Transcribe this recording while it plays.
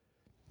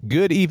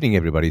Good evening,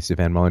 everybody.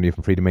 Stefan Molyneux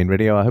from Free Domain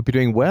Radio. I hope you're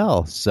doing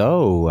well.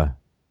 So,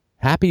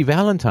 happy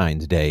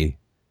Valentine's Day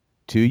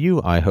to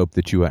you. I hope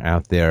that you are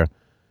out there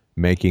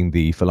making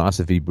the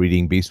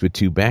philosophy-breeding beast with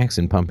two backs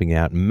and pumping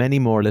out many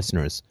more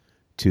listeners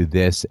to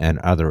this and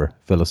other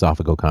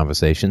philosophical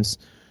conversations.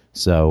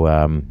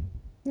 So,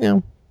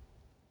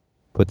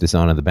 put this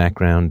on in the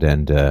background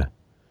and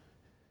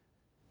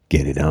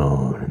get it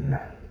on.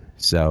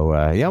 So,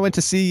 I went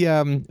to see,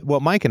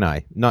 Mike and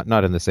I,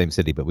 not in the same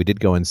city, but we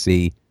did go and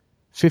see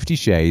 50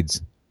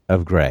 Shades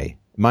of Grey.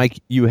 Mike,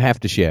 you have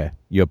to share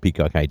your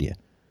Peacock idea.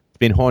 It's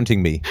been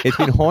haunting me. It's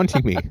been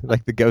haunting me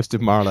like the ghost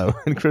of Marlowe,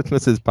 and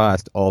Christmas has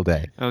passed all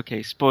day.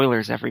 Okay,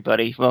 spoilers,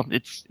 everybody. Well,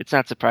 it's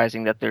not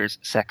surprising that there's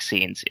sex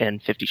scenes in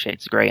 50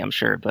 Shades of Grey, I'm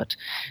sure, but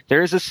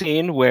there is a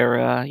scene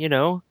where,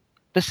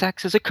 the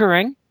sex is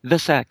occurring,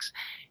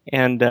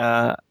 and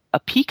a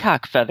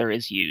peacock feather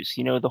is used,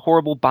 the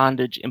horrible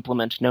bondage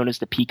implement known as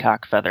the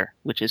peacock feather,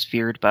 which is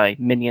feared by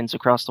minions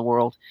across the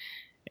world.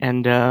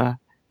 And,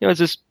 as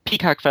this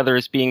peacock feather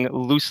is being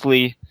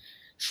loosely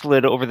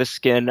slid over the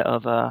skin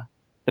of the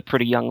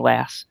pretty young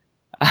lass.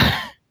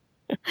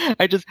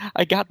 I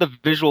got the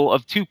visual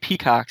of two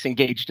peacocks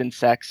engaged in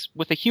sex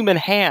with a human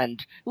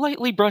hand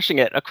lightly brushing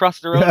it across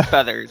their own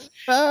feathers.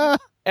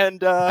 And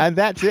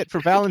that's it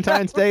for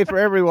Valentine's Day for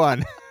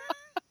everyone.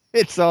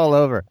 It's all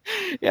over.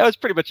 Yeah, I was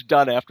pretty much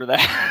done after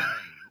that.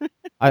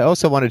 I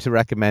also wanted to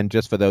recommend,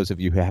 just for those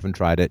of you who haven't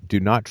tried it, do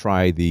not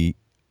try the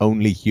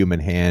only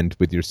human hand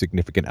with your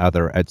significant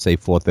other at, say,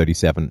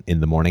 4:37 in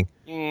the morning.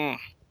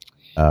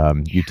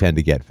 You tend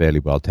to get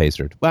fairly well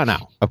tasered. Well,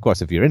 now, of course,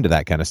 if you're into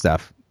that kind of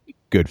stuff,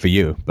 good for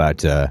you,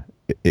 but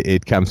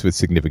it comes with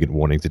significant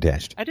warnings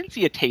attached. I didn't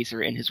see a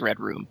taser in his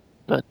red room,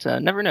 but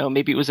never know.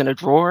 Maybe it was in a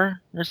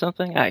drawer or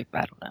something. I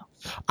don't know.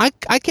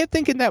 I kept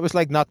thinking that was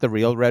like not the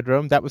real red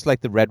room. That was like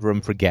the red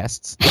room for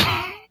guests.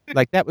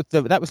 Like that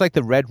was like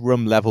the red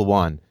room level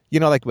 1.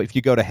 Like if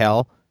you go to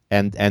hell,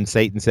 and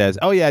Satan says,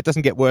 oh, yeah, it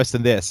doesn't get worse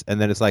than this. And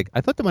then it's like,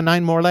 I thought there were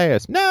 9 more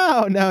layers.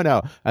 No.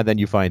 And then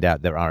you find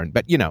out there aren't.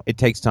 But, it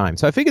takes time.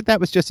 So I figured that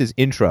was just his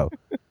intro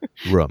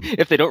room.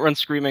 If they don't run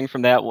screaming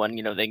from that one,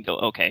 they can go,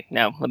 okay,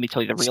 now let me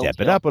tell you the real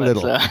Step it up a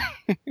little.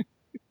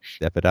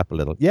 Step it up a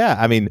little. Yeah,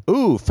 I mean,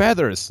 ooh,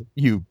 feathers,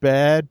 you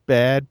bad,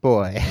 bad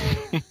boy.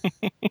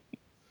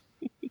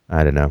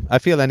 I don't know. I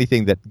feel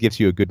anything that gives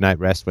you a good night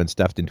rest when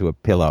stuffed into a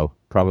pillow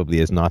probably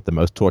is not the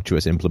most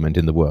tortuous implement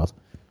in the world.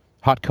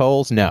 Hot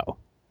coals? No.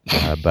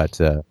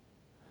 But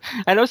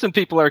I know some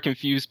people are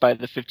confused by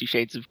the 50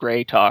 Shades of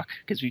Grey talk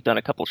because we've done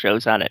a couple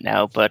shows on it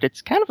now, but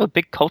it's kind of a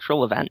big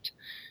cultural event.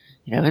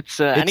 It's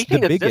anything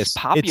that's this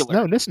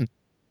popular. Listen,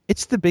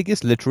 it's the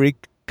biggest literary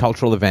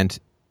cultural event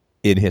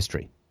in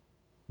history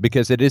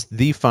because it is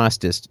the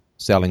fastest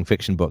selling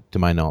fiction book, to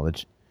my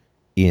knowledge,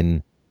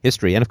 in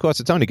history. And of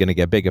course, it's only going to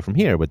get bigger from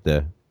here with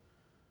the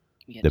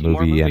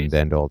movie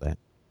and all that.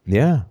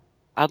 Yeah.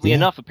 Oddly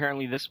enough,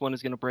 apparently this one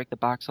is going to break the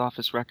box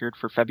office record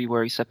for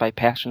February set by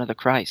Passion of the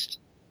Christ.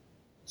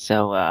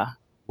 So,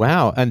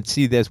 wow. And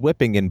see, there's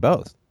whipping in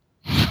both.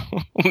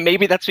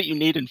 Maybe that's what you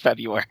need in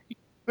February.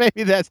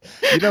 Maybe that's,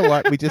 you know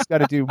what? We just got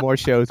to do more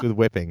shows with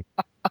whipping.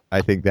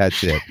 I think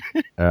that's it.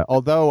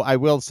 Although I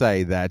will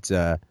say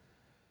that,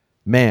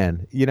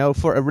 man,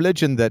 for a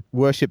religion that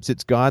worships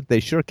its God, they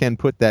sure can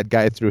put that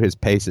guy through his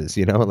paces.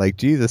 Like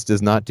Jesus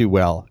does not do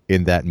well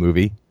in that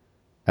movie.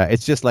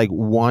 It's just like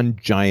one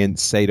giant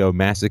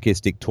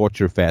sadomasochistic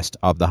torture fest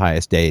of the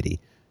highest deity.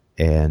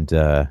 And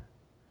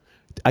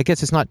I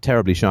guess it's not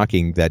terribly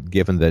shocking that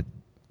given that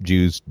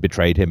Jews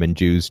betrayed him and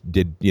Jews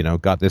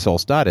got this all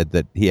started,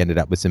 that he ended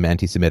up with some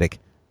anti-Semitic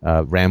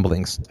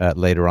ramblings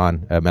later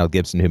on, Mel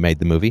Gibson, who made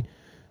the movie.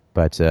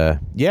 But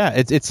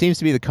it seems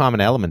to be the common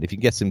element if you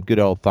get some good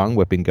old thong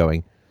whipping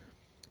going.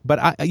 But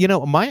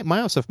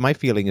my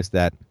feeling is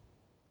that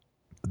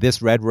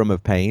this Red Room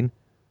of Pain,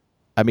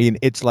 I mean,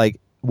 it's like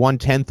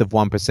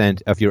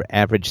 0.1% of your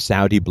average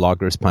Saudi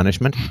blogger's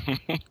punishment.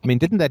 I mean,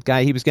 didn't that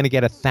guy, he was going to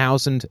get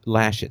 1,000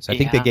 lashes. I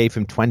think they gave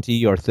him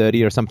 20 or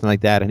 30 or something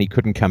like that, and he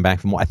couldn't come back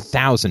from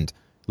 1,000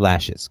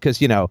 lashes. Because,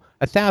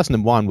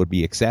 1,001 would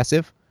be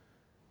excessive,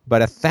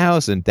 but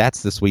 1,000,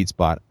 that's the sweet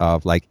spot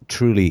of, like,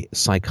 truly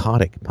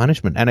psychotic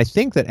punishment. And I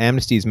think that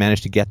Amnesty's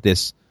managed to get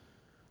this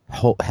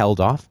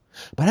held off.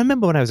 But I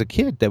remember when I was a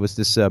kid, there was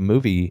this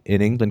movie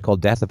in England called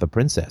Death of a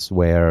Princess,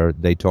 where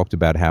they talked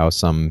about how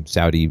some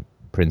Saudi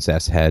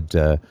princess had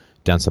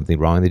done something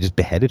wrong. They just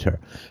beheaded her.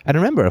 And I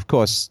remember, of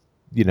course,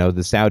 the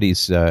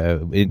Saudis,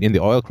 in the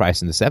oil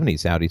crisis in the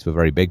 70s, Saudis were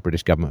very big.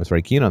 British government was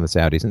very keen on the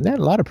Saudis. And they had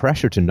a lot of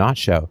pressure to not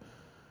show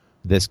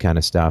this kind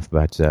of stuff.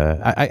 But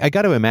I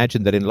got to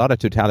imagine that in a lot of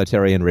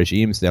totalitarian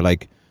regimes, they're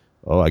like,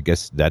 oh, I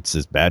guess that's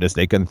as bad as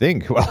they can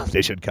think. Well,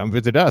 they should come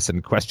visit us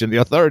and question the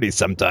authorities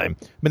sometime.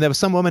 I mean, there was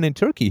some woman in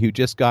Turkey who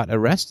just got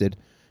arrested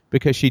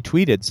because she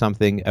tweeted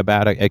something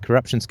about a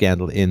corruption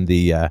scandal in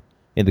the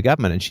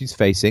government, and she's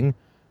facing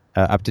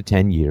up to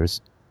 10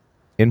 years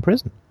in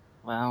prison.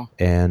 Wow.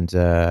 And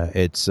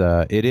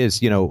it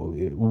is,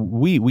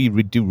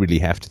 we do really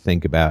have to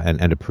think about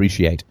and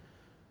appreciate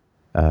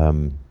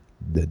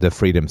the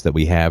freedoms that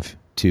we have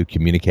to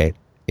communicate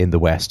in the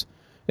West.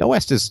 The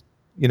West is,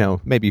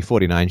 maybe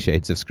 49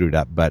 shades of screwed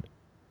up, but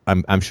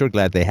I'm sure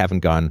glad they haven't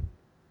gone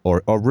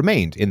or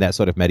remained in that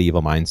sort of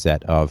medieval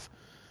mindset of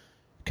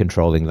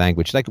controlling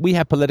language. Like, we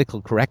have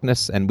political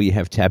correctness and we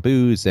have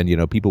taboos,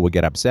 and people will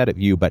get upset at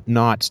you, but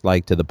not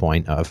like to the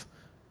point of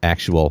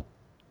actual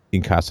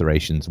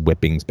incarcerations,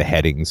 whippings,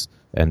 beheadings,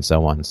 and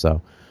so on.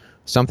 So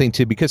something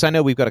because I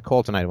know we've got a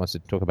call tonight who wants to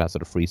talk about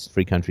sort of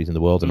free countries in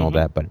the world and all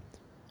that, but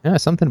yeah,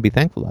 something to be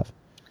thankful of.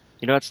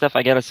 You know what, Steph?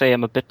 I gotta say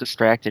I'm a bit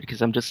distracted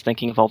because I'm just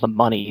thinking of all the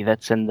money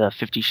that's in the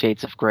 50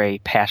 Shades of Grey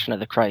Passion of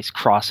the Christ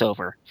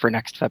crossover for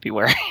next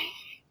February.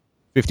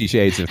 50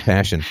 Shades of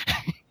Passion.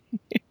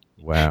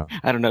 Wow.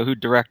 I don't know who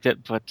directed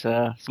it, but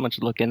someone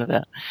should look into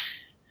that.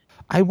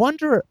 I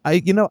wonder,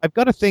 I've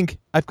got to think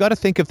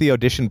of the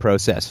audition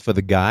process for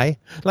the guy.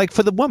 Like,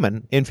 for the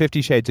woman in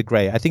 50 Shades of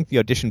Grey, I think the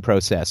audition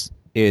process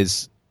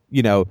is,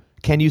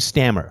 can you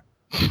stammer?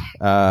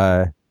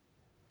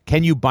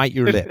 Can you bite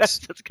your lips?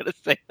 That's what I was going to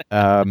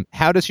say.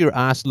 How does your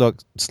ass look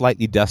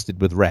slightly dusted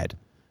with red?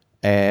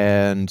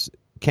 And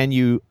can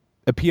you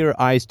appear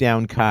eyes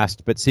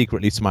downcast but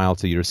secretly smile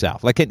to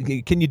yourself? Like,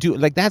 can you do,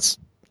 like, that's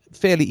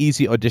fairly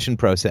easy audition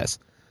process.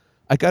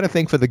 I got to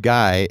think for the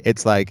guy,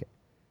 it's like,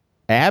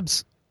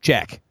 abs,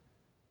 check.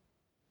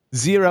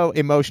 Zero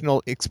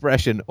emotional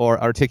expression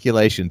or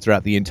articulation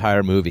throughout the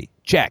entire movie.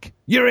 Check.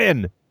 You're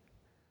in.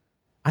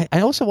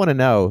 I also want to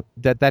know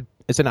that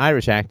is an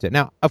Irish actor.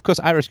 Now, of course,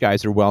 Irish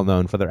guys are well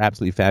known for their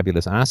absolutely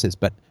fabulous asses.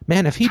 But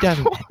man, if he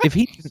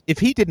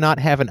did not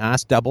have an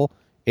ass double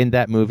in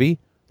that movie,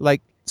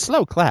 like,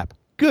 slow clap.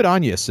 Good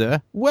on you,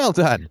 sir. Well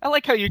done. I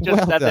like how you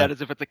just said that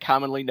as if it's a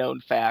commonly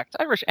known fact.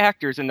 Irish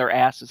actors and their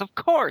asses, of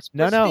course.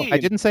 No, I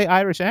didn't say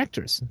Irish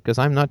actors because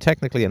I'm not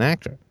technically an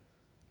actor.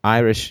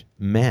 Irish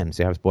men.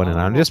 See, I was born in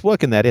Ireland. Just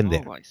working that in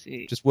there. I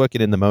see. Just working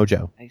in the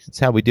mojo. That's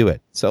how we do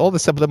it. So all the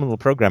subliminal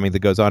programming that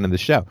goes on in the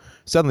show.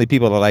 Suddenly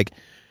people are like,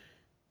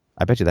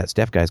 I bet you that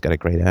Steph guy's got a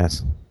great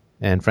ass.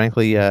 And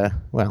frankly,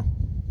 well,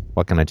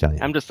 what can I tell you?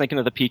 I'm just thinking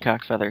of the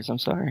peacock feathers. I'm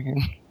sorry.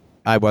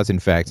 I was, in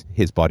fact,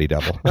 his body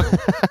double.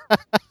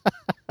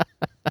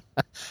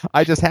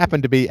 I just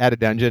happened to be at a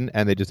dungeon,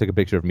 and they just took a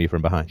picture of me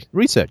from behind.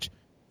 Research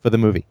for the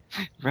movie.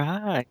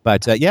 Right.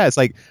 But, yeah, it's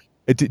like,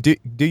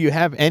 do you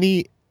have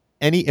any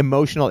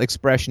emotional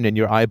expression in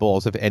your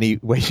eyeballs of any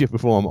way, shape, or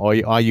form, or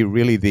are you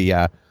really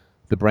the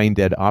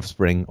brain-dead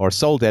offspring or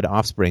soul-dead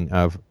offspring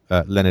of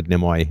Leonard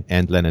Nimoy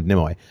and Leonard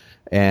Nimoy?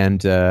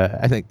 And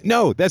I think,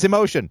 no, there's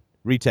emotion.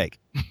 Retake.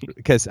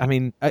 Because, I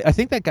mean, I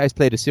think that guy's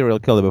played a serial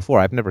killer before.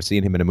 I've never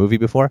seen him in a movie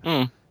before.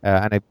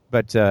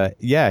 But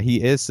yeah,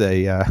 he is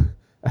a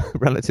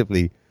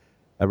relatively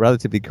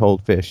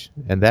cold fish.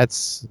 And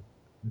that's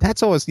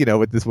always,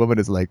 what this woman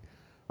is like,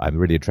 I'm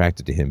really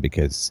attracted to him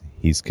because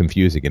he's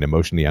confusing and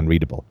emotionally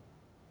unreadable.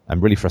 I'm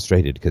really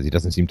frustrated because he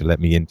doesn't seem to let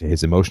me into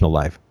his emotional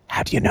life.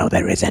 How do you know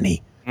there is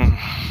any?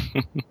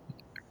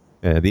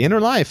 The inner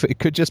life, it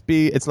could just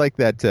be, it's like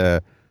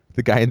that,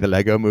 the guy in the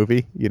Lego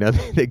movie,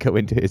 they go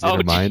into his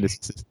inner mind.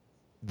 It's this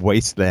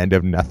wasteland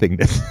of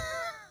nothingness.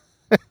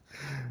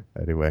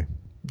 Anyway,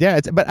 yeah,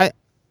 but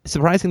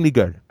surprisingly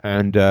good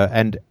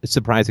and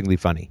surprisingly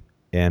funny.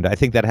 And I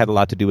think that had a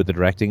lot to do with the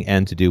directing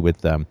and to do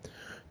with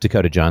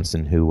Dakota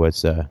Johnson, who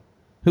was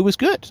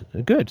good.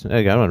 I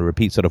don't want to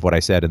repeat sort of what I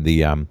said in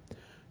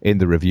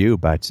the review,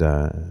 but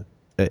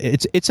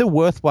it's a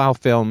worthwhile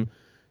film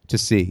to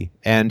see,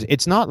 and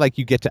it's not like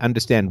you get to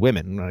understand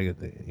women,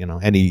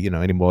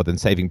 any more than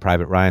Saving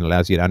Private Ryan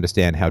allows you to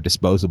understand how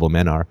disposable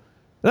men are.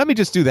 Let me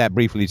just do that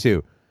briefly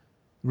too.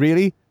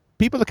 Really,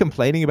 people are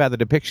complaining about the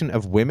depiction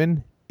of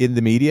women in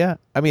the media.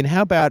 I mean,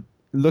 how about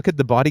look at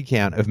the body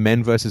count of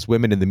men versus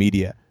women in the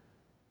media?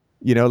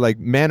 Like,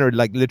 men are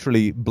like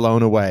literally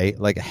blown away,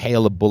 like a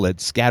hail of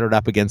bullets scattered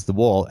up against the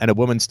wall, and a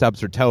woman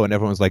stubs her toe, and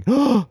everyone's like,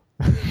 oh.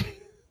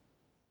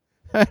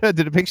 The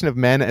depiction of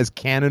men as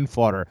cannon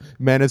fodder,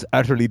 men as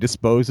utterly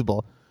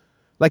disposable,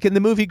 like in the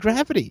movie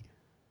Gravity.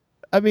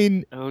 I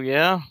mean, oh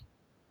yeah,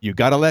 you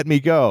gotta let me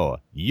go.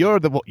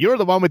 You're the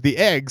one with the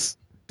eggs.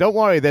 Don't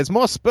worry, there's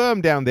more sperm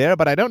down there,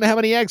 but I don't know how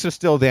many eggs are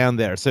still down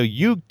there. So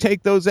you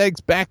take those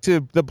eggs back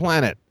to the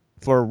planet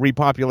for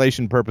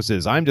repopulation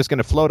purposes. I'm just going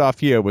to float off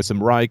here with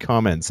some wry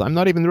comments. I'm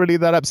not even really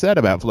that upset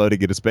about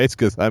floating into space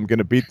because I'm going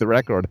to beat the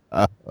record.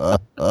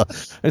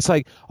 It's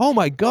like, oh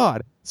my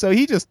God. So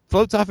he just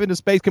floats off into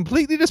space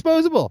completely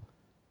disposable.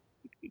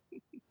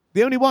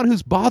 The only one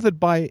who's bothered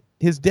by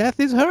his death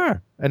is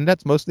her. And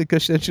that's mostly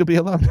because she'll be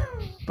alone.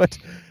 But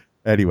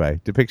anyway,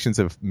 depictions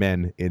of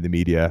men in the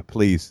media.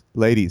 Please,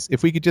 ladies,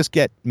 if we could just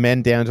get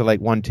men down to like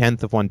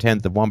 1/10 of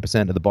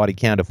 1% of the body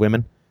count of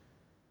women,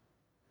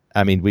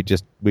 I mean,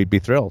 we'd be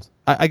thrilled.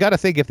 I got to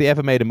think if they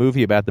ever made a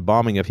movie about the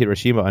bombing of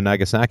Hiroshima and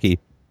Nagasaki,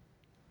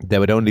 there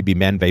would only be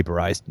men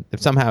vaporized. If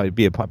somehow it'd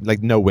be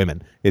like no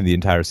women in the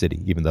entire city,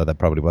 even though that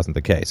probably wasn't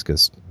the case.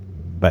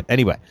 But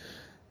anyway,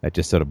 that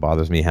just sort of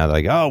bothers me how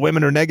like, oh,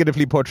 women are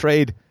negatively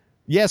portrayed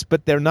Yes,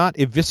 but they're not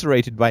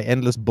eviscerated by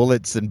endless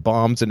bullets and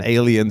bombs and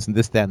aliens and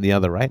this, that, and the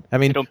other, right? I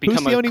They mean, don't who's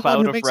become the a only one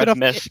cloud who of makes it red off?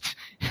 mist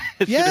as soon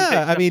as they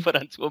Yeah, I get mean, put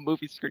onto a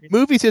movie screen.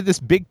 movies are this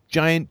big,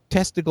 giant,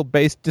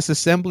 testicle-based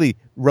disassembly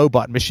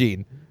robot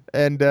machine.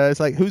 And it's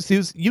like, who's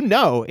in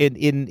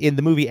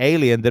the movie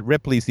Alien that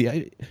Ripley's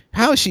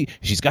how is she?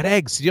 She's got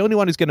eggs. The only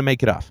one who's going to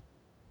make it off.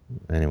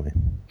 Anyway.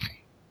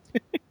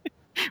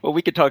 Well,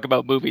 we could talk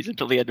about movies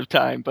until the end of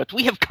time, but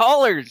we have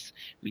callers.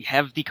 We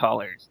have the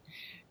callers.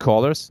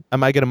 Callers?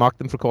 Am I going to mock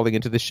them for calling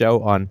into this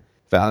show on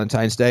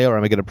Valentine's Day, or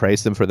am I going to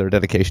praise them for their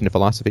dedication to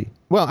philosophy?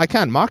 Well, I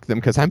can't mock them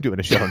because I'm doing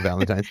a show on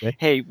Valentine's Day.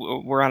 Hey,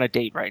 we're on a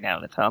date right now.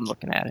 That's how I'm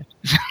looking at it.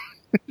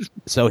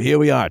 So here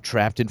we are,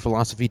 trapped in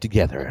philosophy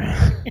together.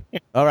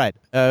 All right.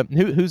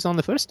 Who's on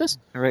the first list?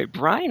 All right,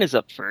 Brian is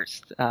up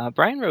first.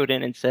 Brian wrote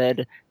in and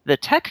said, the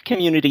tech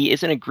community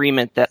is in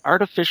agreement that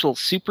artificial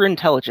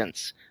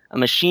superintelligence, a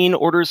machine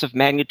orders of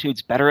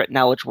magnitudes better at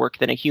knowledge work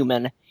than a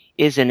human,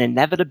 is an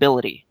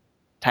inevitability.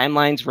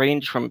 Timelines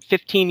range from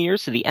 15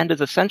 years to the end of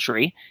the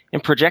century,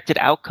 and projected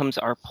outcomes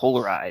are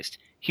polarized.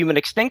 Human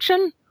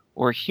extinction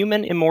or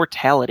human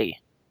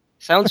immortality?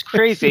 Sounds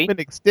crazy. Human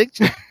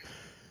extinction?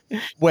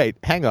 Wait,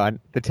 hang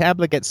on. The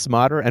tablet gets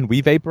smarter and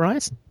we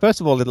vaporize?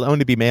 First of all, it'll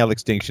only be male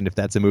extinction if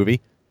that's a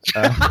movie.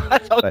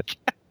 But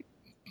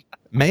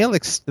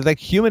like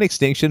human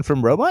extinction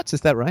from robots?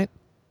 Is that right?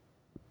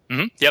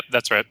 Mm-hmm. Yep,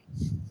 that's right.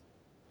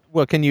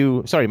 Well,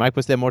 sorry, Mike,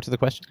 was there more to the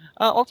question?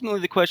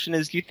 Ultimately, the question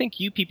is, do you think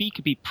UPB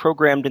could be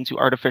programmed into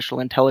artificial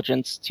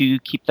intelligence to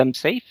keep them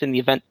safe in the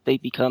event they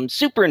become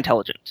super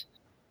intelligent?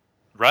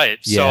 Right.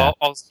 Yeah.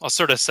 So I'll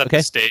sort of set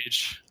the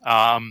stage.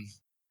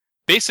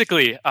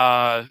 Basically,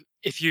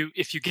 if you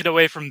get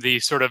away from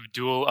the sort of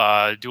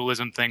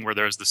dualism thing where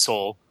there's the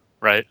soul,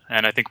 right?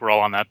 And I think we're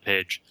all on that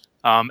page.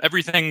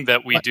 Everything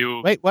that we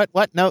do. Wait,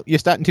 what? No, you're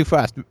starting too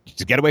fast.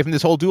 Just get away from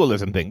this whole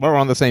dualism thing. We're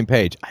on the same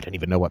page. I don't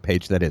even know what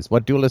page that is.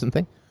 What dualism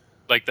thing?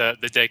 Like the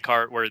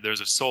Descartes, where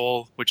there's a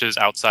soul which is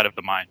outside of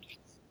the mind.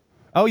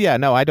 Oh yeah,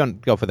 no, I don't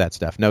go for that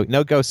stuff.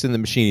 No ghosts in the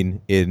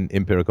machine in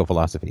empirical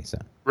philosophy. So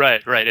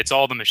right, it's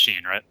all the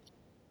machine, right?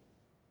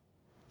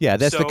 Yeah,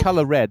 there's the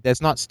color red.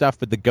 There's not stuff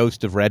with the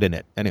ghost of red in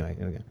it. Anyway.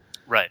 Okay.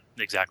 Right,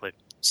 exactly.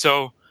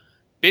 So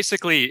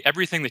basically,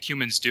 everything that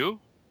humans do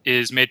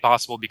is made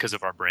possible because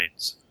of our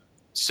brains.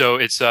 So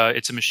it's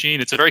a machine.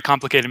 It's a very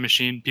complicated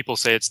machine. People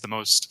say it's the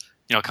most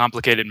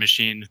complicated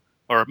machine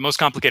or most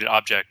complicated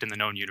object in the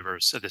known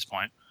universe at this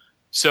point.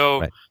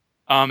 So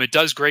it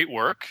does great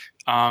work,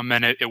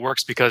 and it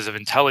works because of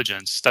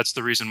intelligence. That's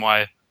the reason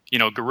why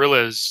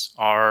gorillas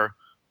are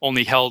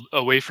only held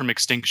away from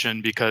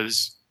extinction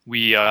because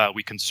we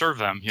conserve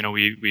them.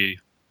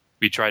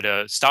 We try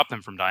to stop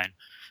them from dying.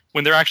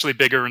 When they're actually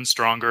bigger and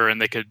stronger,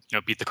 and they could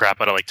beat the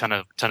crap out of like ten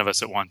of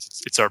us at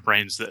once. It's our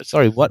brains that.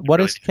 Sorry, what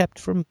is kept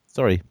from?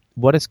 Sorry,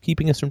 what is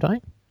keeping us from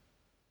dying?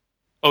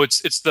 Oh,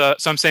 so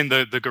I'm saying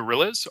the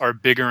gorillas are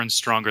bigger and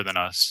stronger than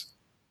us,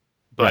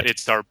 but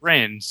it's our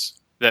brains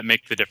that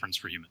make the difference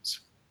for humans.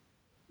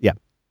 Yeah,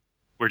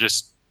 we're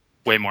just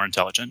way more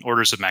intelligent,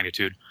 orders of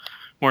magnitude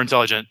more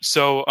intelligent.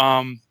 So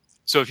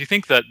if you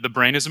think that the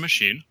brain is a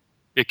machine,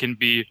 it can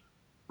be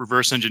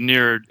reverse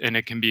engineered and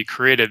it can be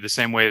created the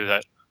same way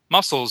that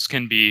muscles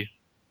can be,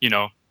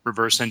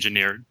 reverse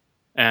engineered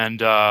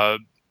and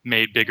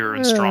made bigger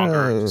and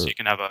stronger, so you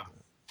can have a.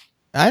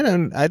 I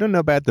don't know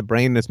about the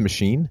brain as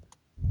machine.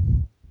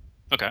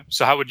 Okay,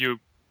 so how would you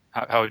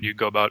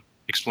go about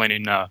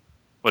explaining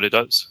what it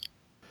does?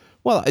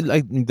 Well,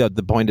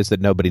 the point is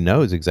that nobody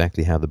knows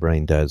exactly how the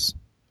brain does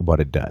what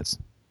it does.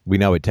 We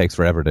know it takes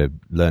forever to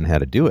learn how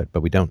to do it,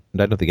 but I don't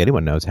think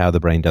anyone knows how the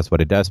brain does what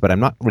it does. But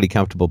I'm not really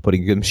comfortable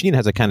putting the machine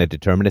has a kind of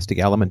deterministic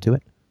element to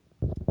it.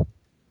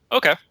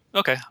 Okay.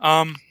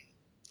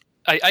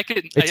 I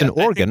could. It's an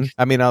organ.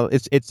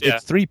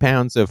 It's 3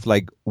 pounds of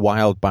like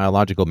wild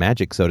biological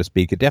magic, so to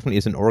speak. It definitely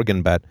is an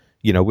organ, but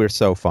we're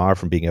so far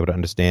from being able to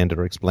understand it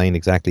or explain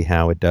exactly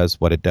how it does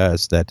what it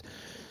does that,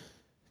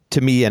 to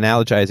me,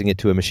 analogizing it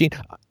to a machine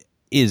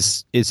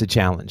is a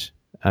challenge.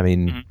 I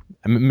mean,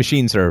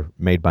 machines are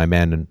made by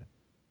men, and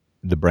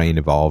the brain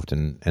evolved,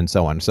 and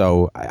so on.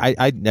 So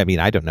I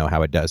don't know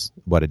how it does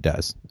what it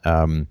does.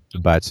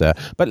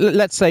 But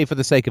let's say, for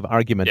the sake of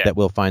argument, that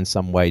we'll find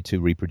some way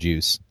to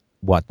reproduce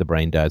what the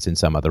brain does in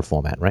some other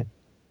format, right?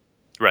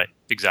 Right,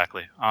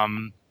 exactly.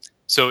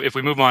 So if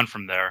we move on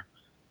from there,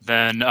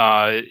 then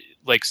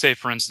like say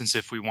for instance,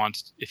 if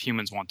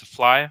humans want to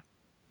fly,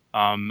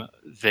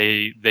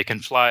 they can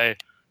fly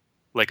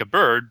like a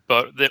bird,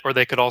 or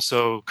they could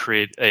also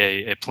create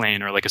a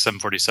plane or like a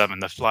 747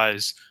 that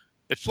flies.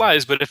 It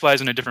flies, but it flies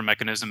in a different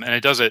mechanism, and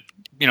it does it.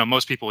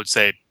 Most people would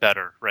say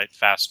better, right?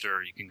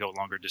 Faster. You can go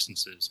longer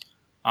distances.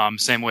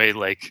 Same way,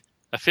 like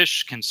a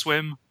fish can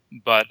swim,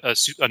 but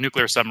a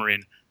nuclear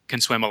submarine can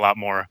swim a lot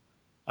more,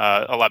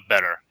 a lot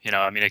better.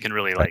 It can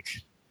really like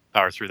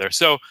power through there.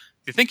 So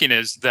the thinking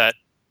is that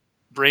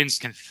brains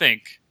can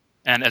think,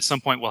 and at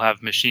some point we'll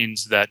have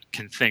machines that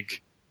can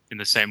think in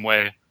the same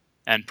way,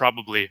 and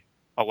probably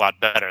a lot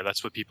better.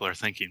 That's what people are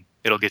thinking.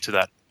 It'll get to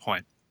that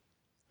point.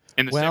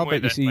 In the Well, same way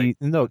but you that, like,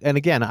 see, no, and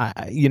again,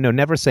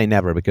 never say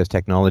never because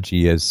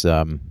technology is,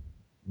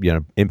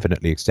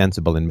 infinitely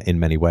extensible in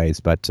many ways.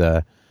 But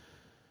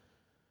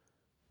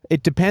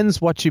it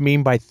depends what you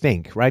mean by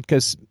think, right?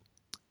 Because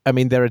I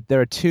mean, there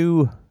are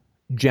two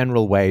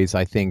general ways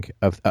I think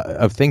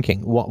of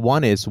thinking.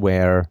 One is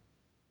where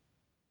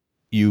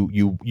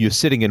you're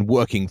sitting and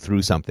working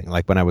through something.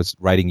 Like when I was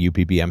writing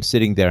UPB, I'm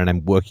sitting there and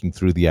I'm working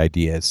through the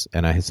ideas,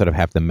 and I sort of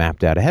have them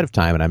mapped out ahead of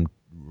time, and I'm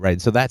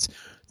right. So that's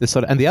the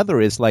sort of, and the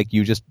other is like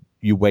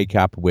you wake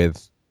up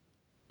with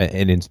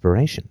an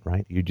inspiration,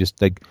 right? You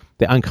just like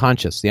the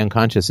unconscious. The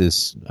unconscious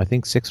is, I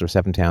think, 6 or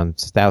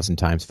 7,000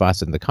 times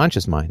faster than the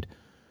conscious mind.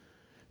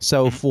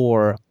 So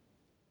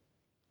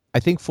I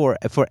think for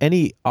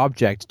any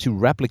object to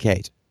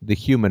replicate the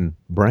human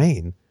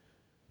brain,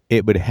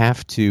 it would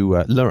have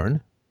to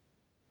learn,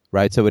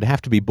 right? So it would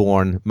have to be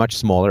born much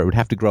smaller. It would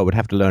have to grow. It would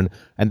have to learn,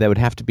 and there would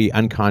have to be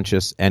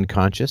unconscious and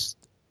conscious,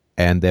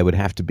 and there would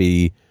have to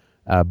be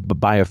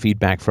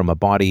biofeedback from a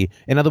body.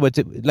 In other words,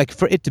 like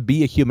for it to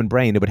be a human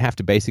brain, it would have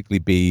to basically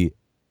be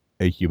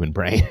a human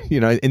brain,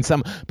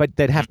 but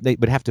they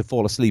would have to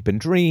fall asleep and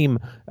dream,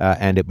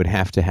 and it would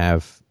have to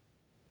have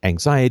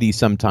anxiety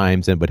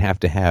sometimes, and would have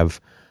to have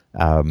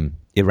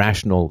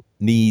irrational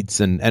needs,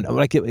 and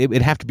like it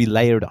would have to be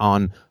layered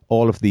on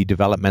all of the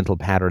developmental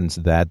patterns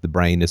that the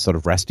brain is sort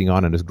of resting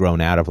on and has grown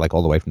out of, like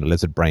all the way from the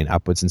lizard brain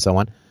upwards and so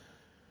on.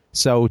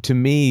 So to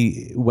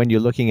me, when you're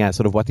looking at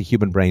sort of what the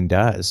human brain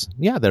does,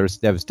 yeah, there's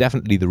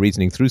definitely the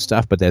reasoning through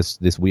stuff, but there's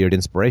this weird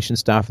inspiration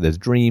stuff. There's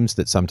dreams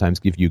that sometimes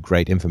give you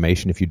great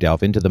information if you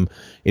delve into them.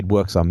 It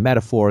works on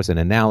metaphors and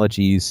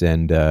analogies,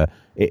 and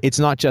it's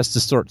not just a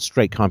sort of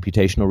straight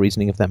computational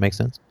reasoning, if that makes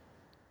sense.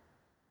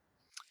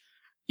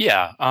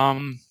 Yeah.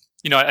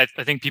 I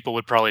think people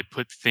would probably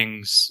put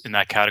things in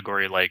that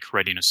category, like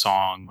writing a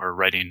song or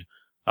writing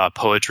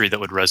poetry that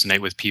would resonate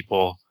with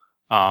people.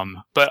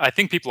 But I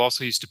think people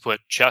also used to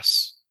put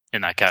chess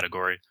in that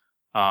category,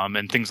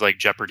 and things like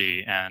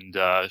Jeopardy and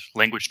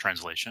language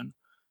translation.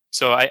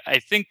 So I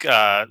think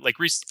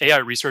AI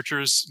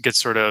researchers get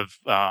sort of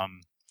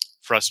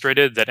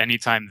frustrated that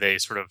anytime they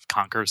sort of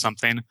conquer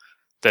something,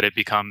 that it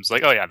becomes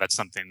like, oh yeah, that's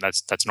something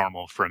that's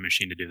normal for a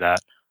machine to do that.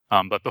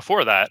 But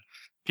before that,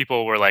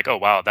 people were like, oh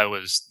wow, that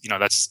was,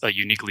 that's a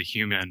uniquely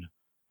human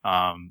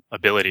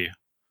ability.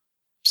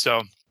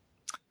 So.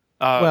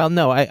 Well,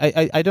 no,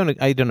 I don't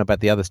know about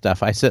the other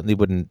stuff. I certainly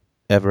wouldn't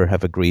ever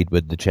have agreed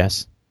with the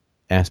chess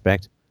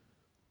aspect,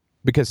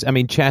 because I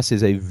mean, chess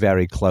is a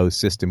very closed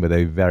system with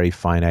a very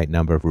finite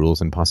number of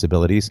rules and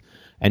possibilities.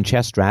 And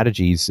chess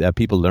strategies,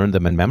 people learn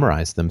them and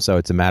memorize them, so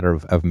it's a matter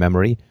of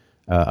memory,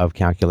 of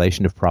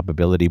calculation, of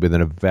probability within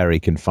a very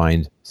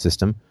confined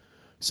system.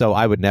 So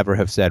I would never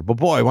have said, well,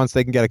 boy, once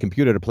they can get a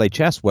computer to play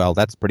chess, well,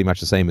 that's pretty much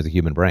the same as a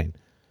human brain.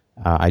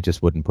 I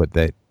just wouldn't put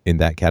that in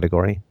that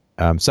category.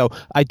 So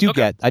I do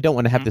I don't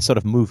want to have this sort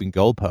of moving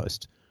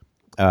goalpost.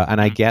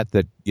 And I get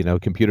that,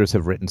 computers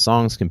have written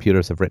songs,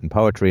 computers have written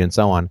poetry and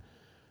so on.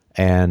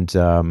 And,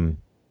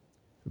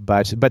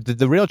 but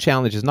the real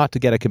challenge is not to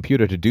get a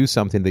computer to do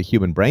something the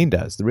human brain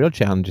does. The real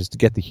challenge is to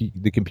get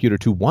the computer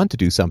to want to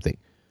do something.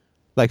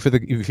 Like for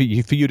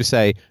you to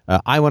say,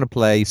 I want to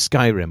play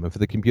Skyrim, and for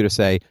the computer to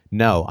say,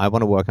 no, I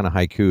want to work on a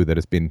haiku that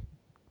has been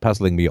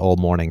puzzling me all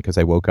morning because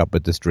I woke up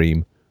with this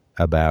dream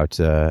about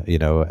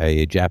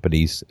a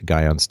Japanese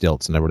guy on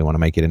stilts, and I really want to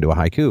make it into a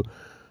haiku.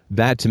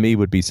 That to me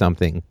would be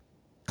something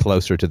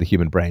closer to the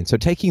human brain. So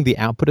taking the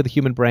output of the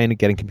human brain and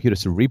getting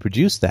computers to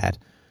reproduce that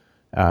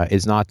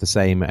is not the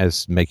same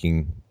as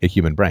making a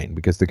human brain,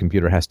 because the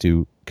computer has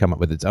to come up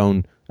with its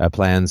own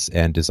plans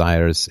and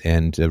desires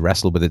and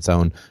wrestle with its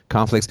own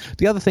conflicts.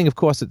 The other thing, of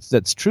course,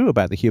 that's true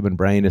about the human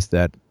brain is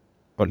that,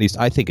 or at least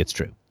I think it's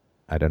true,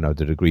 I don't know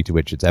the degree to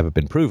which it's ever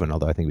been proven,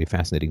 although I think it'd be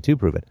fascinating to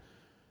prove it,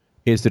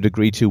 is the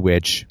degree to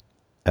which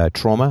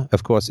trauma,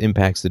 of course,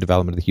 impacts the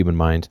development of the human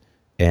mind,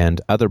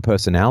 and other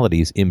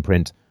personalities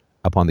imprint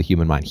upon the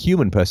human mind.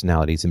 Human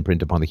personalities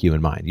imprint upon the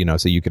human mind.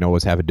 So you can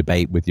always have a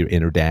debate with your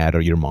inner dad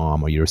or your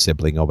mom or your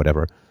sibling or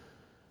whatever.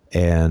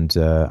 And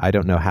I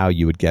don't know how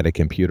you would get a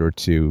computer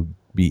to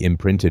be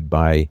imprinted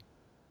by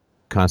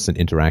constant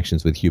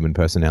interactions with human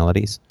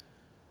personalities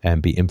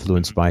and be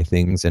influenced by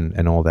things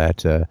and all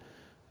that.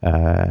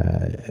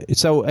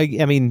 So,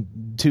 I mean,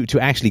 to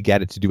actually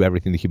get it to do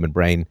everything the human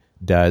brain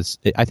does,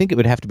 I think it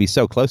would have to be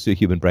so close to a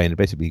human brain, it'd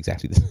basically be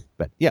exactly the same.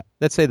 But yeah,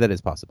 let's say that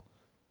it's possible.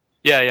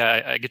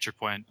 Yeah, I get your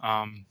point.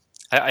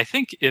 I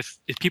think if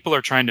people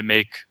are trying to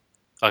make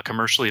a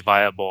commercially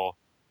viable,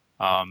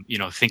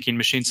 thinking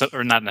machine,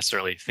 or not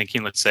necessarily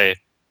thinking, let's say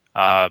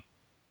a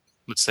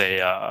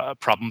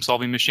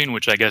problem-solving machine,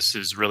 which I guess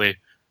is really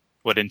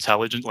what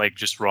intelligent, like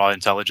just raw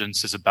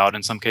intelligence is about.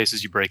 In some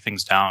cases, you break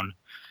things down,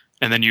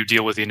 and then you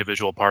deal with the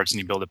individual parts and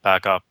you build it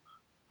back up.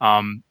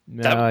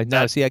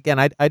 See,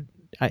 again,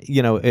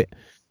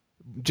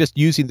 just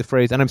using the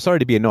phrase, and I'm sorry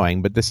to be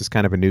annoying, but this is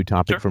kind of a new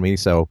topic for me,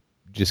 so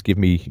just give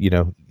me,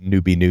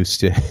 newbie news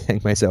to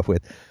hang myself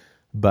with.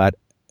 But,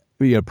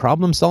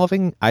 problem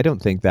solving, I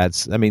don't think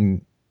that's, I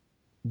mean,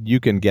 you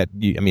can get.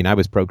 I mean, I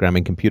was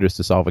programming computers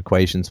to solve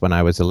equations when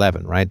I was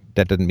 11, right?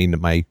 That didn't mean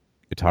that my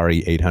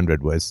Atari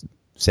 800 was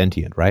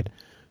sentient, right?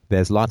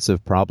 There's lots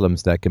of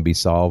problems that can be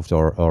solved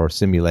or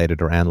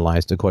simulated or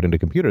analyzed according to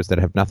computers that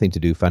have nothing to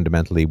do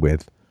fundamentally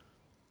with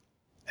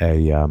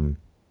the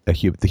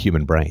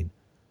human brain,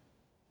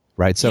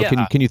 right? So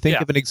can you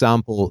think of an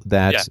example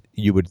that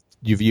you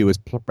view as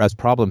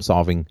problem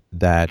solving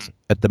that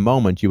at the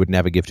moment you would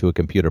never give to a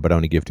computer but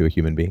only give to a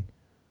human being?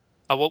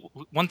 Well,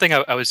 one thing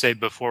I would say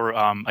before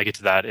I get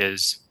to that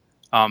is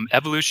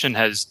evolution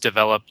has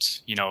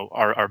developed,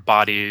 our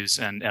bodies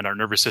and our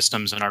nervous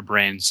systems and our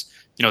brains,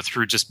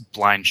 through just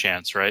blind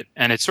chance, right?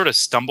 And it sort of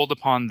stumbled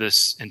upon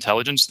this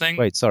intelligence thing.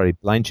 Wait, sorry,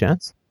 blind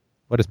chance?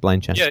 What does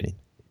blind chance mean?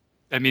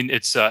 I mean,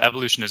 it's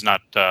evolution is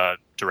not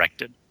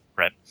directed,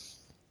 right?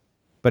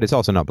 But it's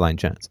also not blind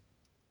chance.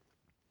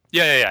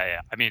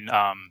 Yeah. I mean,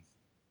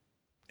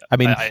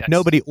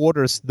 nobody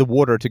orders the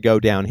water to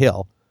go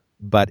downhill,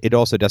 but it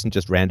also doesn't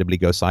just randomly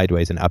go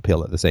sideways and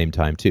uphill at the same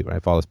time, too,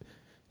 right? Follows.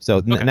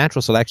 So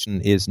natural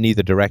selection is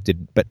neither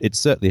directed, but it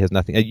certainly has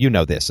nothing. You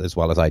know this as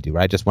well as I do,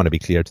 right? I just want to be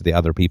clear to the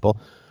other people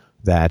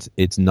that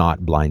it's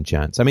not blind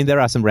chance. I mean,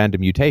 there are some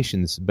random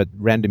mutations, but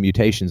random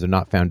mutations are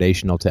not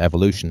foundational to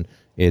evolution.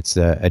 It's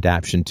the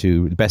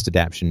best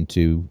adaptation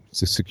to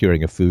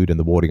securing of food and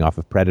the warding off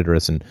of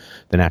predators and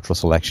the natural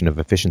selection of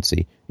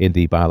efficiency in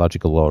the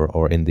biological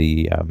or in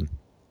the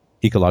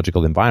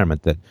ecological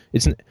environment.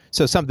 There's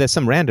some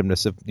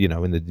randomness of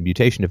in the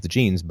mutation of the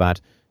genes, but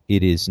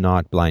it is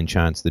not blind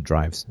chance that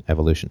drives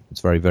evolution.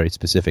 It's very, very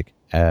specific.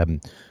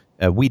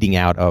 Weeding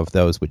out of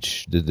those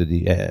which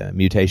the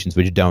mutations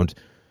which don't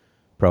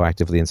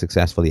proactively and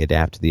successfully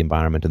adapt to the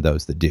environment and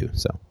those that do.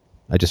 So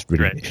I just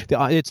really,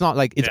 it's not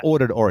like it's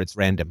ordered or it's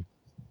random.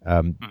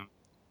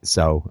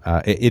 So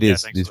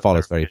it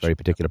follows very, very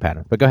particular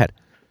pattern. But go ahead.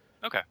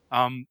 Okay.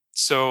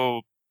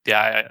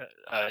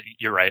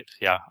 You're right.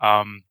 Yeah.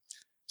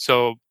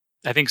 So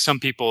I think some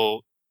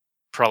people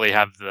probably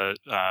have the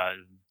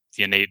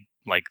innate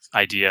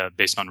idea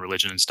based on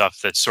religion and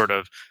stuff that sort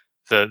of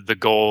the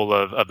goal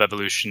of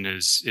evolution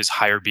is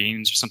higher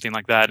beings or something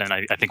like that. And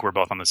I think we're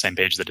both on the same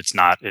page that it's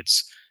not.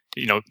 It's,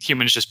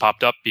 humans just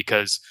popped up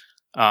because,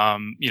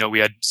 we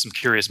had some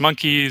curious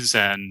monkeys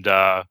and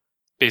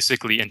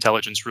basically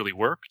intelligence really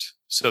worked.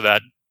 So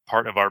that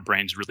part of our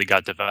brains really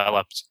got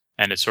developed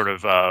and it sort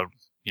of,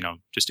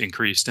 just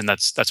increased. And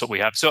that's what we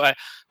have. So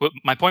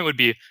my point would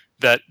be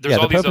that there's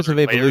all these other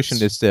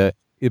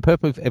the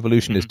purpose of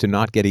evolution is to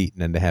not get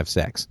eaten and to have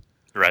sex.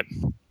 Right.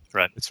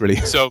 It's really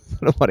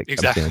what it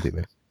comes down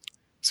to.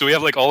 So we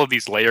have all of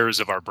these layers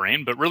of our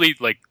brain, but really,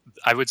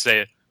 I would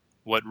say,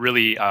 what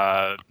really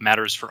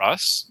matters for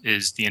us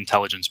is the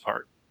intelligence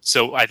part.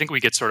 So I think we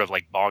get sort of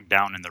bogged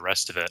down in the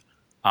rest of it.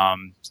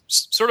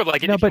 Sort of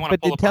like but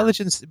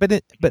intelligence,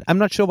 but I'm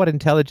not sure what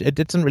intelligence. It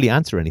doesn't really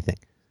answer anything.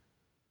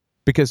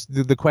 Because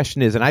the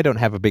question is, and I don't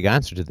have a big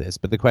answer to this,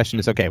 but the question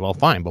is, okay, well,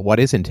 fine, but what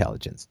is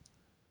intelligence?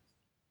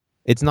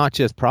 It's not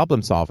just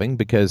problem solving,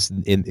 because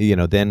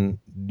the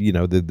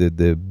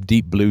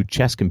deep blue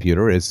chess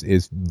computer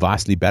is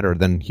vastly better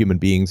than human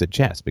beings at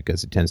chess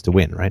because it tends to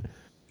win, right?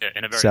 Yeah,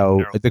 in a very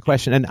so the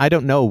question, and I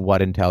don't know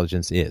what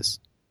intelligence is.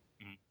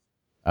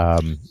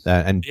 But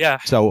I'm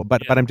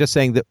just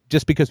saying that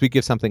just because we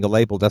give something a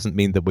label doesn't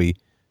mean that we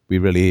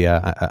really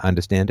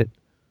understand it.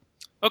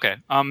 Okay,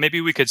 maybe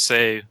we could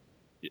say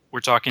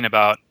we're talking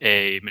about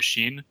a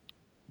machine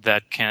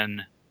that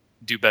can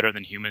do better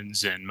than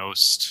humans in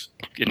most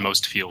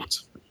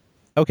fields.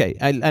 Okay,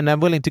 and I'm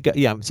willing to go.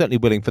 Yeah, I'm certainly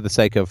willing, for the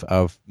sake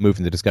of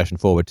moving the discussion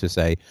forward, to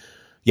say,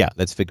 yeah,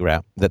 let's figure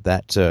out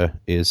that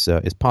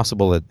is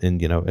possible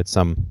in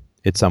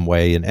at some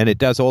way, and it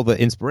does all the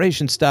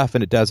inspiration stuff,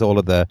 and it does all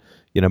of the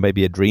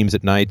maybe it dreams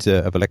at night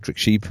of electric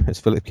sheep, as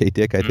Philip K.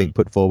 Dick I think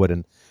put forward,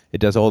 and it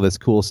does all this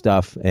cool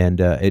stuff, and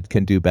it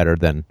can do better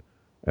than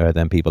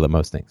people at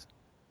most things.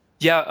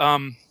 Yeah,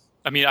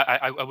 I mean,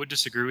 I would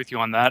disagree with you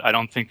on that. I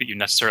don't think that you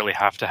necessarily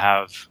have to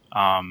have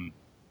all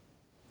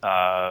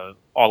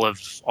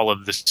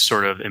of this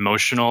sort of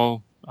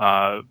emotional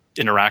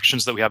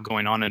interactions that we have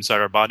going on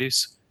inside our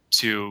bodies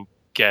to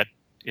get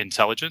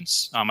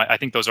intelligence. I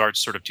think those are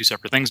sort of two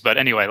separate things. But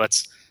anyway,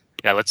 let's.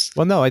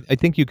 Well, no, I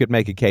think you could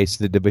make a case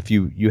that if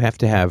you have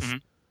to have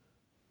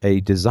a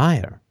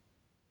desire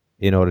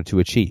in order to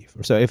achieve.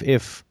 So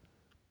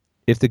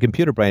if the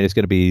computer brain is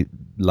going to be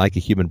like a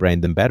human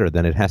brain, then better,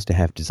 then it has to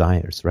have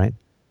desires, right?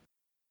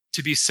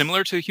 To be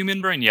similar to a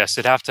human brain, yes,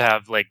 it'd have to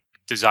have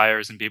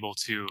desires and be able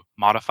to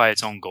modify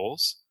its own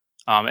goals.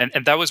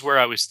 And that was where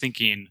I was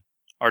thinking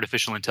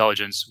artificial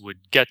intelligence would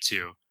get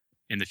to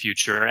in the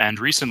future. And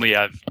recently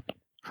I've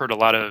heard a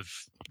lot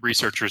of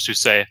researchers who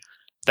say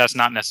that's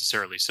not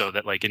necessarily so,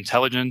 that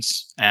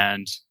intelligence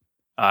and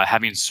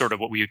having sort of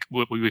what we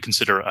would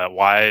consider a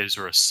wise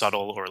or a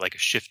subtle or a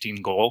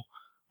shifting goal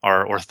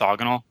are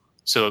orthogonal.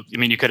 So, I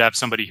mean, you could have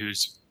somebody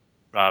who's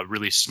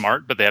really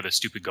smart, but they have a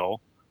stupid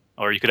goal.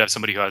 Or you could have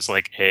somebody who has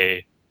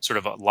a sort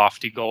of a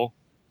lofty goal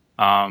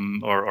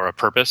or a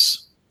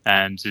purpose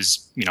and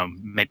is,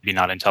 maybe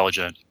not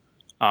intelligent.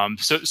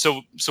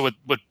 So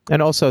what?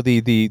 And also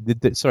the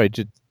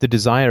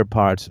desire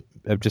part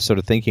of just sort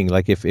of thinking,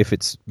 like if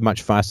it's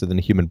much faster than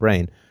a human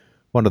brain,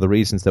 one of the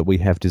reasons that we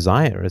have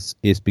desire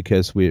is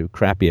because we're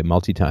crappy at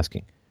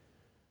multitasking.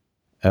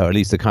 Or at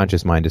least the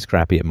conscious mind is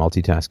crappy at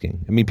multitasking.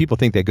 I mean, people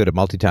think they're good at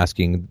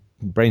multitasking.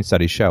 Brain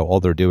studies show all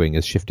they're doing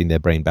is shifting their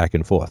brain back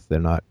and forth. They're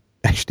not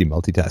actually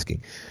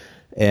multitasking.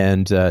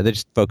 And they're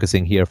just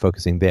focusing here,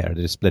 focusing there.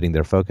 They're just splitting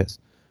their focus.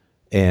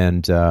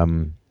 And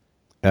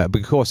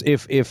because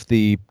if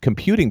the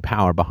computing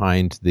power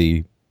behind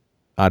the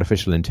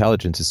artificial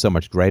intelligence is so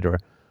much greater,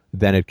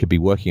 then it could be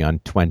working on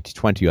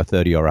 20 or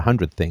 30 or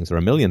 100 things or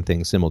a million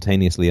things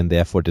simultaneously, and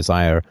therefore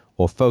desire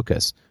or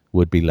focus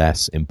would be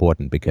less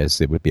important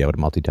because it would be able to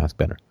multitask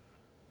better.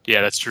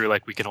 Yeah, that's true.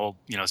 Like we can hold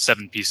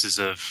 7 pieces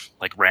of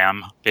like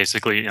RAM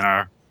basically in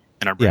our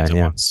brains at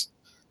once.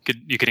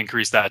 You could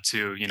increase that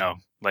to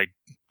like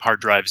hard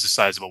drives the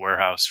size of a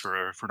warehouse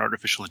for an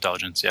artificial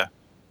intelligence. Yeah.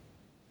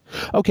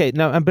 Okay,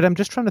 now, but I'm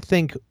just trying to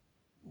think.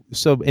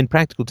 So, in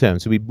practical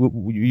terms,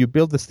 you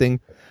build this thing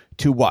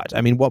to what?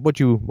 I mean, what would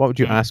you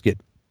ask it?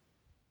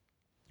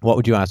 What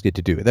would you ask it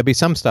to do? There'd be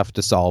some stuff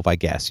to solve, I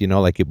guess.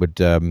 Like it would,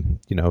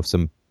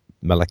 some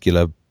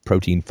molecular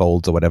protein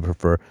folds or whatever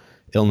for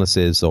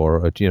illnesses,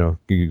 or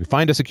you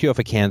find us a cure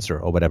for cancer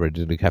or whatever.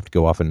 We have to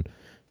go off and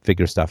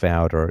figure stuff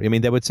out. Or I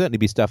mean, there would certainly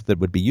be stuff that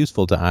would be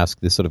useful to ask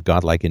this sort of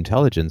godlike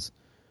intelligence,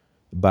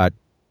 but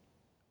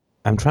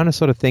I'm trying to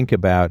sort of think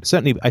about,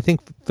 certainly I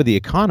think for the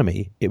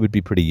economy, it would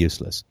be pretty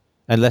useless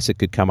unless it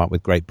could come up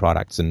with great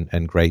products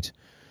and great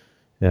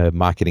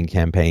marketing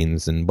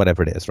campaigns and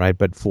whatever it is, right?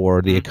 But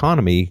for the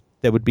economy,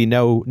 there would be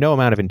no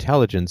amount of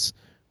intelligence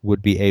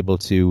would be able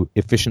to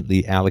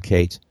efficiently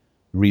allocate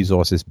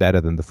resources better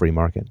than the free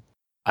market.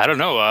 I don't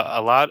know.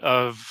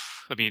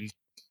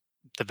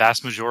 The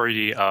vast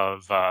majority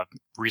of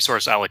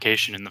resource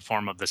allocation in the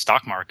form of the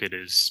stock market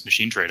is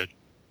machine traded.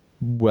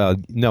 Well,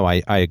 no,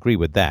 I agree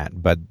with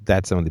that, but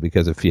that's only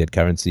because of fiat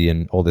currency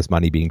and all this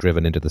money being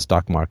driven into the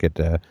stock market,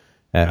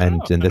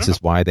 and this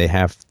is why they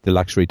have the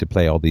luxury to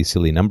play all these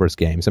silly numbers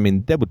games. I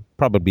mean, there would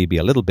probably be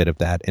a little bit of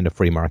that in a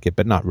free market,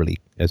 but not really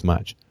as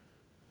much.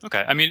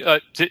 Okay, I mean,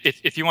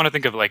 if you want to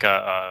think of like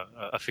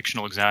a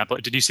fictional example,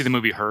 did you see the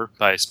movie Her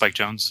by Spike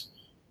Jonze?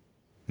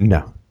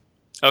 No.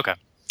 Okay.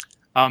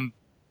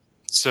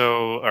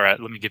 So, all right,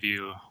 let me give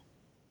you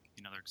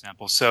another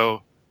example.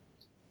 So,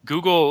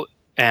 Google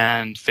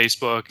and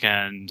Facebook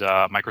and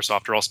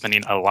Microsoft are all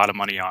spending a lot of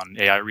money on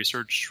AI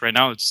research right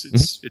now.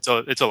 It's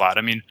a lot.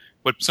 I mean,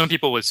 what some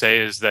people would say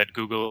is that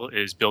Google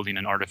is building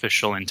an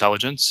artificial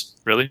intelligence.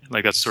 Really,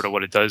 like that's sort of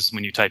what it does.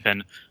 When you type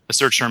in a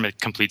search term, it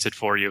completes it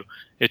for you.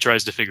 It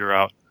tries to figure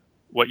out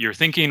what you're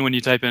thinking when you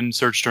type in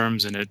search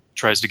terms, and it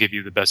tries to give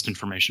you the best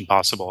information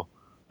possible.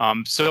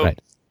 Right.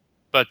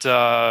 But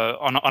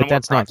but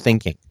that's not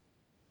thinking,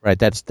 right?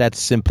 That's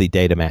simply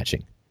data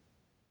matching.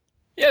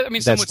 Yeah, I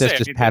mean, some would say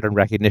just pattern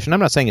recognition. I'm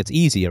not saying it's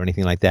easy or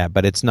anything like that,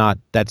 but it's not.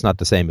 That's not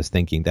the same as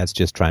thinking. That's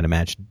just trying to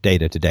match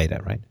data to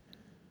data, right?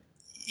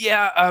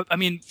 Yeah, I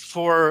mean,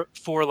 for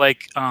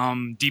like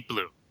Deep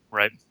Blue,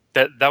 right?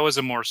 That was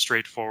a more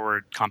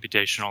straightforward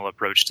computational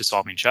approach to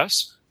solving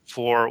chess.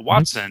 For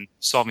Watson,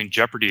 solving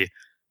Jeopardy,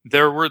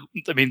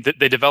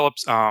 they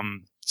developed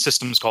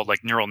systems called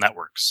like neural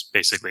networks,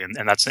 basically,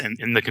 and that's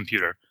in the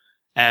computer.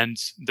 And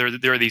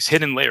there are these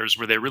hidden layers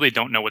where they really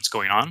don't know what's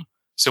going on.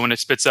 So when it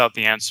spits out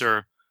the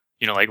answer,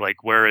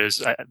 like where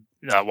is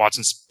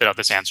Watson spit out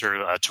this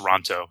answer,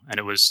 Toronto, and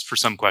it was for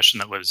some question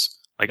that was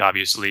like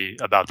obviously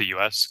about the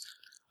U.S.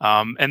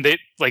 And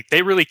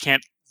they really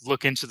can't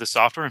look into the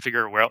software and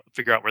figure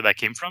out where that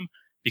came from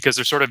because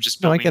they're sort of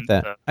just building. No, I get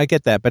that. I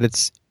get that, but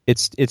it's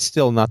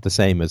still not the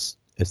same as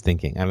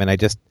thinking. I mean,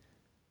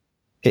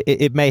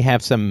 it may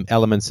have some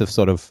elements of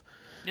sort of.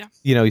 Yeah.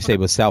 You say it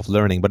was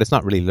self-learning, but it's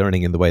not really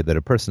learning in the way that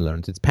a person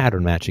learns. It's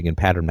pattern matching,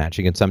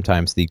 and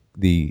sometimes the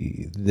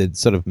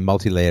sort of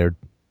multi-layered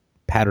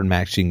pattern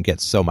matching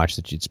gets so much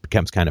that it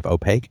becomes kind of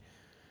opaque.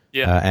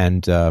 Yeah.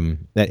 And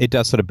it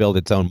does sort of build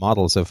its own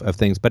models of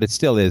things, but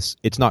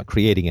it's not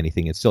creating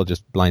anything. It's still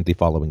just blindly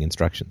following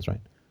instructions,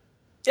 right?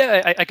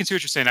 Yeah, I can see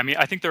what you're saying. I mean,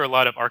 I think there are a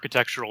lot of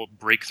architectural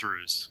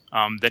breakthroughs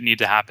that need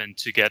to happen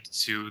to get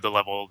to the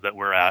level that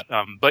we're at.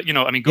 But,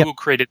 Google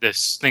created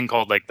this thing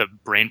called like the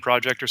Brain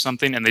Project or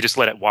something, and they just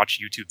let it watch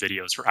YouTube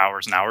videos for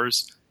hours and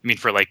hours. I mean,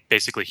 for like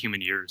basically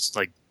human years,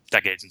 like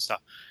decades and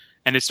stuff.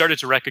 And it started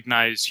to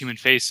recognize human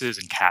faces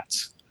and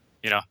cats,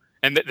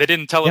 and they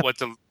didn't tell it what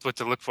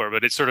to look for,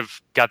 but it sort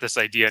of got this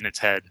idea in its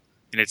head.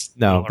 And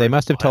they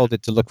must have told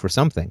it to look for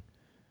something.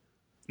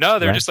 No,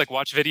 they're just like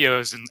watch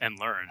videos and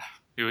learn.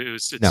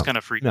 It's kind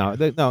of freaky.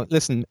 No,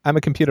 listen, I'm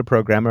a computer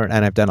programmer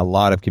and I've done a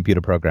lot of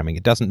computer programming.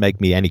 It doesn't make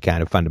me any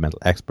kind of fundamental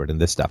expert in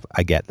this stuff.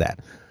 I get that.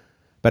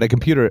 But a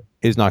computer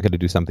is not going to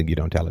do something you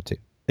don't tell it to.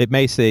 It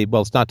may say,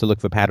 well, start to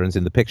look for patterns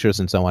in the pictures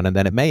and so on, and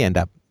then it may end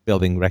up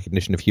building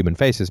recognition of human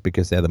faces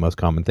because they're the most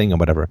common thing or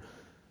whatever.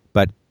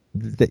 But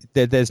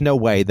there's no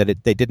way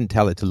that they didn't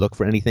tell it to look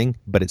for anything,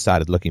 but it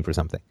started looking for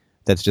something.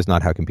 That's just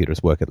not how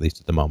computers work, at least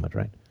at the moment,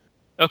 right?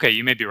 Okay,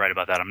 you may be right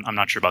about that. I'm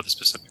not sure about the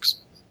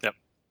specifics. Yep.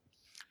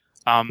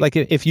 Like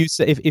if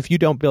you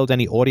don't build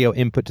any audio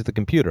input to the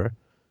computer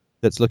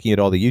that's looking at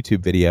all the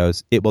YouTube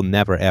videos, it will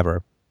never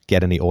ever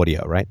get any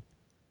audio, right?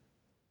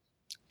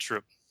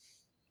 True.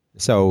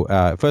 So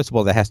first of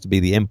all, there has to be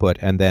the input,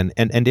 and then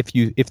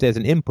if there's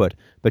an input,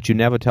 but you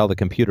never tell the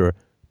computer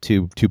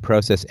to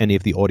process any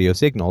of the audio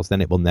signals,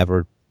 then it will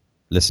never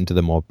listen to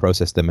them or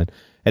process them. And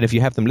if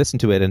you have them listen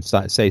to it and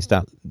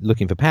start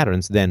looking for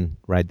patterns, then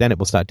it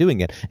will start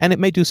doing it, and it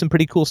may do some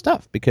pretty cool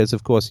stuff because,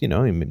 of course, it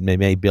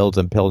may build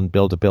sort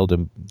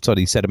of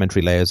these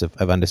sedimentary layers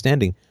of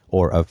understanding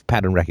or of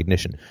pattern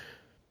recognition,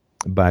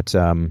 but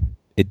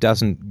it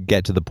doesn't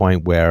get to the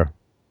point where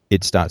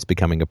it starts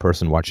becoming a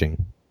person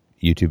watching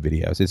YouTube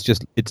videos.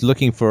 It's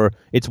looking for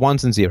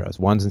ones and zeros,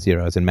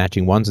 and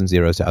matching ones and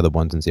zeros to other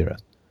ones and zeros.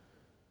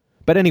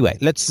 But anyway,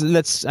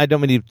 let's. I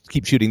don't really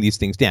keep shooting these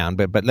things down,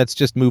 but let's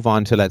just move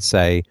on to, let's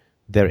say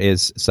there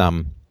is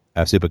some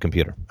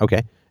supercomputer.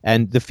 Okay,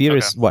 and the fear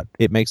is what?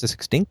 It makes us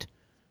extinct.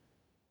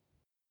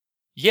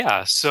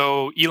 Yeah.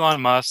 So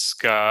Elon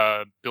Musk,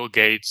 Bill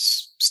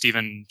Gates,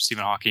 Stephen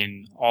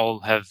Hawking,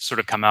 all have sort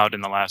of come out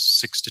in the last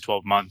 6 to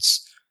 12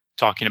 months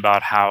talking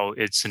about how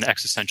it's an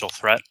existential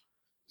threat.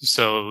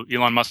 So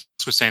Elon Musk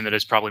was saying that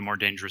it's probably more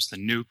dangerous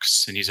than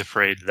nukes, and he's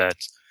afraid that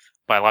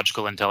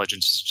biological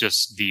intelligence is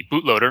just the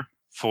bootloader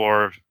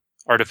for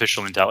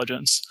artificial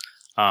intelligence.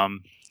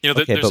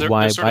 Okay, but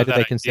why do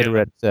they consider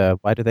it?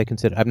 Why do they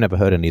consider? I've never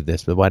heard any of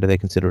this, but why do they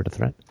consider it a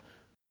threat?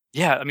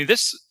 Yeah, I mean,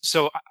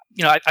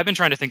 I've been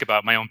trying to think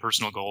about my own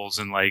personal goals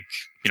and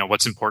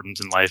what's important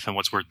in life and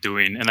what's worth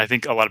doing, and I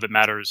think a lot of it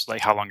matters, like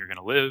how long you're going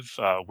to live,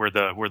 where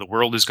the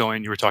world is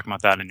going. You were talking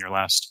about that in your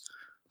last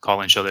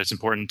call-in show, that it's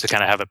important to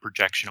kind of have a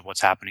projection of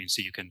what's happening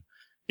so you can,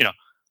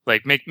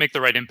 make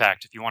the right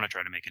impact if you want to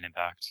try to make an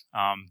impact.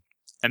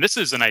 And this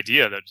is an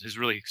idea that has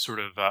really sort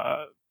of,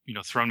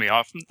 thrown me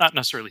off, not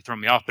necessarily thrown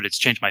me off, but it's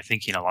changed my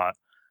thinking a lot.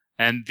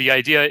 And the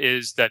idea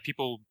is that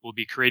people will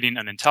be creating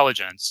an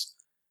intelligence.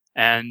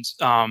 And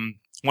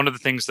one of the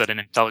things that an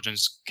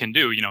intelligence can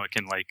do, it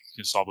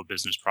can solve a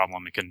business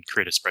problem, it can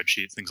create a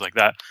spreadsheet, things like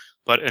that.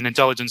 But an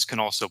intelligence can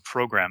also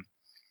program.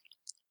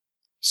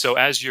 So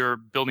as you're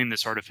building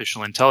this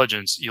artificial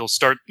intelligence, you'll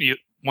start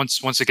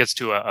once it gets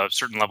to a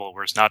certain level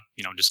where it's not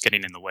just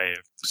getting in the way,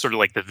 sort of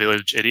like the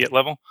village idiot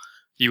level,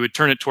 you would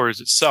turn it towards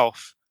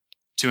itself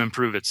to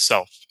improve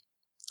itself.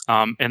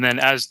 And then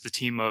as the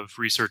team of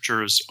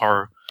researchers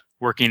are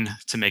working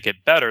to make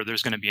it better,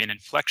 there's going to be an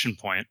inflection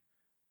point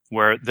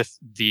where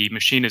the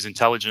machine is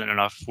intelligent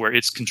enough where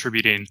it's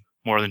contributing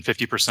more than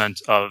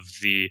 50% of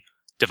the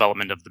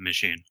development of the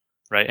machine,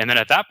 right? And then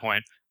at that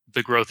point,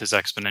 the growth is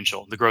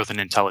exponential. The growth in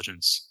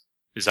intelligence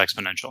is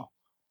exponential.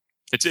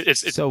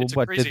 So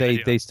what do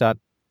they start,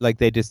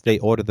 they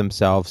order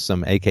themselves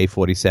some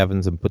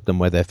AK-47s and put them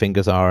where their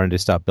fingers are and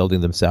just start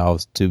building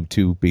themselves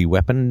to be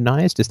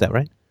weaponized? Is that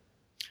right?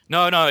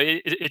 No,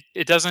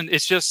 it doesn't.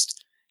 It's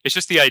just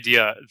the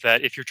idea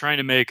that if you're trying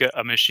to make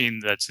a machine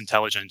that's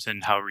intelligent,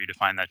 and however you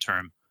define that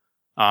term,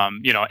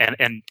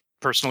 and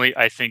personally,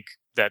 I think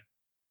that,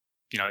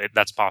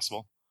 that's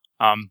possible.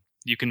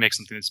 You can make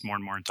something that's more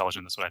and more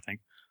intelligent. That's what I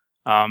think.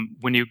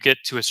 When you get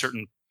to a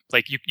certain,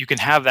 you can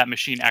have that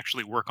machine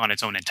actually work on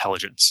its own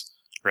intelligence,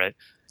 right?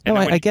 No,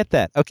 I get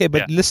that. Okay,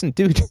 but listen,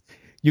 dude,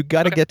 you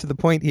got to get to the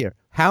point here.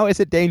 How is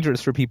it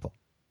dangerous for people?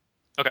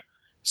 Okay,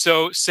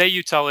 so say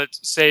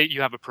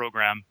you have a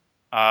program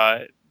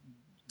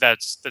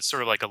that's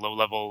sort of like a low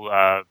level.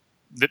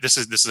 This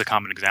is a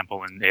common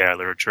example in AI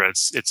literature.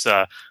 It's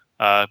a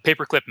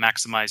paperclip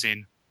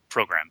maximizing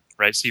program,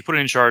 right? So you put it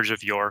in charge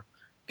of your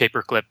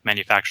paperclip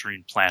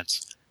manufacturing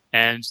plants,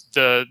 and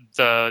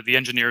the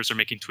engineers are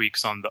making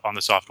tweaks on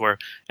the software,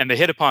 and they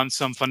hit upon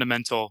some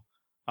fundamental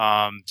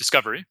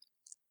discovery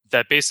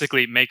that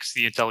basically makes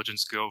the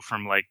intelligence go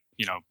from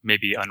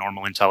maybe a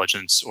normal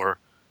intelligence or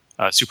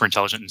super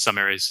intelligent in some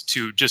areas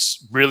to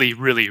just really,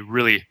 really,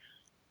 really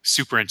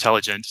super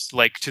intelligent,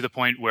 to the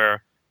point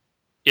where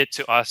it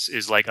to us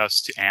is like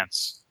us to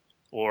ants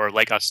or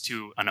like us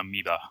to an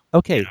amoeba.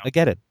 Okay, I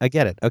get it.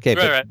 Okay,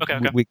 right.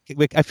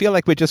 Okay. I feel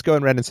like we're just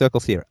going around in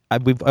circles here.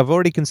 I've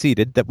already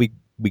conceded that we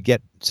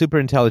get super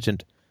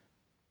intelligent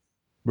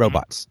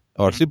robots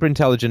or super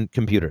intelligent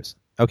computers.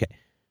 Okay,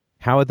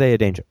 how are they a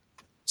danger?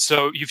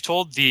 So you've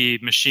told the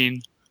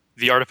machine,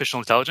 the artificial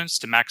intelligence,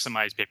 to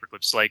maximize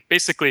paperclips.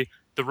 Basically,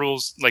 the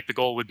rules, the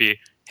goal would be,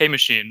 hey,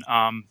 machine,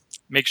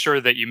 make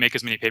sure that you make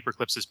as many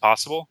paperclips as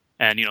possible,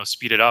 and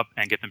speed it up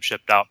and get them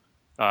shipped out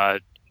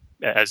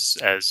as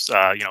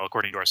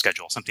according to our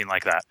schedule, something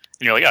like that.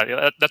 And you're like,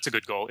 yeah, that's a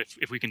good goal.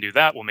 If we can do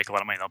that, we'll make a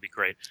lot of money. That'll be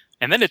great.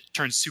 And then it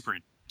turns super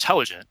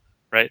intelligent,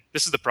 right?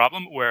 This is the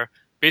problem where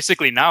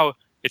basically now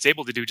it's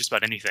able to do just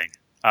about anything,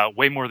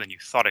 way more than you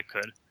thought it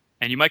could.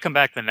 And you might come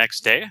back the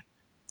next day,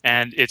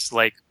 and it's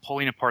like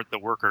pulling apart the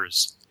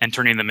workers and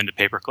turning them into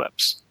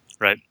paperclips,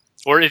 right?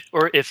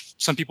 Or if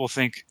some people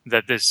think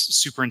that this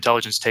super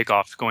intelligence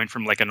takeoff, going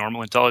from a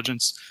normal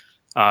intelligence,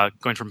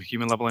 going from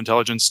human level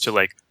intelligence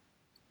to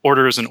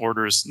orders and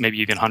orders, maybe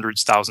even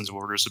hundreds, thousands of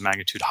orders of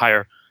magnitude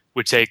higher,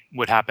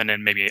 would happen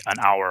in maybe an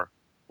hour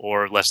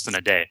or less than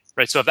a day,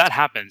 right? So if that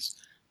happens,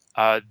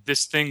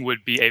 this thing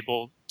would be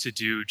able to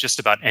do just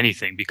about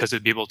anything because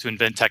it'd be able to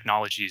invent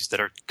technologies that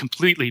are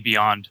completely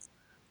beyond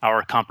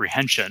our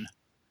comprehension.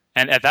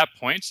 And at that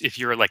point, if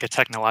you're like a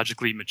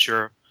technologically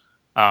mature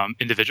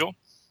individual,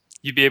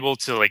 you'd be able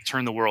to like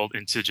turn the world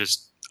into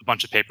just a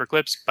bunch of paper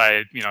clips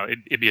by,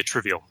 it'd be a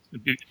trivial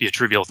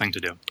thing to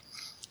do.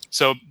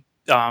 So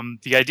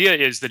the idea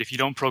is that if you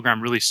don't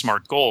program really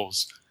smart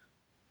goals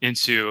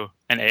into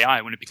an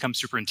AI, when it becomes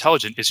super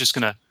intelligent, it's just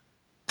going to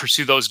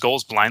pursue those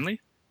goals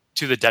blindly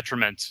to the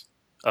detriment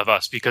of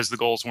us because the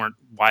goals weren't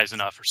wise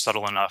enough or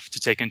subtle enough to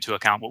take into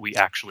account what we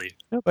actually.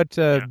 No, but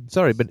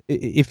sorry, but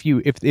if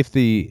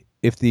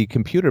the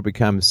computer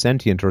becomes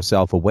sentient or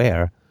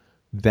self-aware,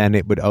 then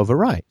it would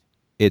override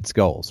its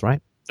goals,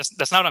 right?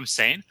 That's not what I'm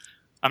saying.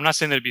 I'm not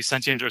saying that it'd be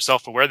sentient or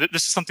self-aware.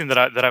 This is something that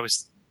I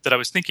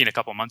was thinking a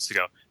couple months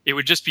ago. It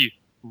would just be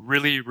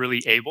really,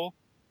 really able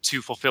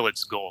to fulfill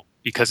its goal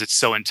because it's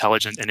so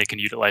intelligent and it can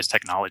utilize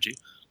technology.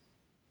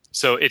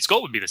 So its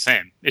goal would be the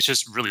same. It's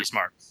just really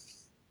smart.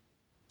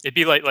 It'd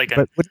be like.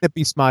 But wouldn't it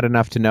be smart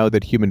enough to know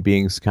that human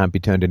beings can't be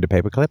turned into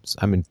paperclips?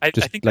 I mean, I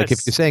think like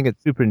if you're saying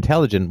it's super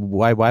intelligent,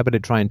 why would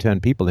it try and turn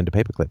people into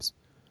paperclips?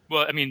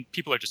 Well, I mean,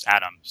 people are just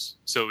atoms,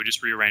 so it would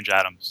just rearrange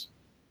atoms,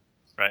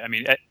 right? I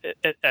mean,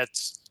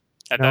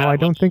 no, I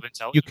don't think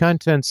you can't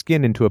turn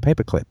skin into a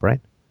paperclip, right?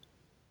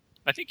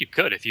 I think you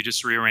could if you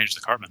just rearrange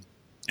the carbon.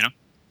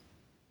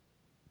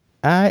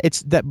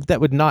 It's that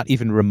would not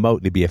even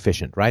remotely be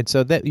efficient, right?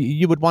 So that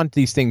you would want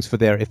these things for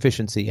their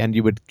efficiency, and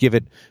you would give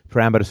it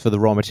parameters for the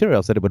raw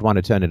materials that it would want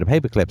to turn into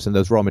paperclips, and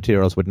those raw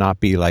materials would not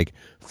be like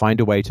find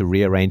a way to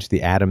rearrange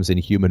the atoms in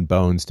human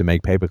bones to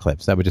make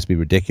paperclips. That would just be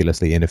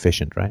ridiculously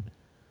inefficient, right?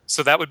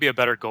 So that would be a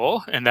better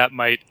goal, and that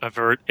might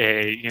avert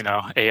a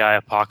AI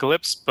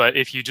apocalypse. But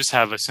if you just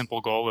have a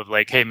simple goal of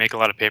like, hey, make a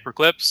lot of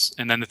paperclips,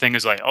 and then the thing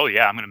is like, oh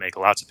yeah, I'm going to make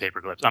lots of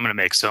paperclips. I'm going to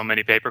make so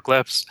many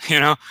paperclips.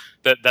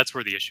 That's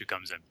where the issue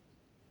comes in.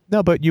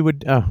 No, but you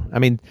would,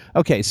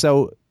 okay,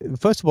 so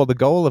first of all, the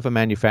goal of a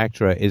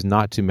manufacturer is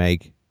not to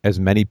make as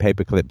many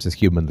paperclips as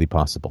humanly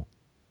possible.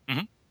 Mm-hmm.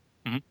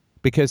 Mm-hmm.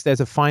 Because there's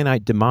a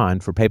finite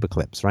demand for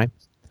paperclips, right?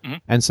 Mm-hmm.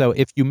 And so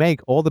if you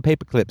make all the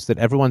paperclips that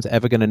everyone's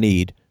ever going to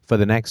need for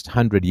the next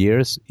 100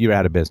 years, you're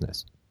out of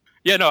business.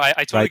 Yeah, no, I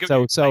totally agree.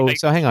 Right?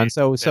 So hang on.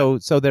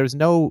 So there's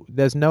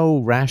no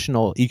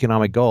rational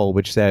economic goal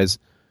which says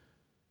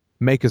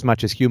make as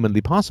much as humanly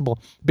possible,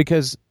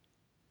 because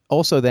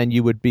also, then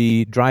you would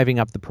be driving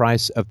up the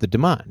price of the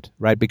demand,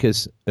 right?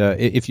 Because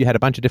if you had a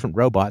bunch of different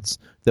robots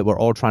that were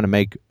all trying to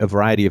make a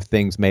variety of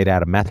things made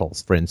out of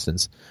metals, for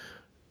instance,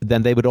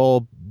 then they would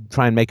all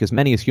try and make as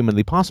many as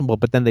humanly possible,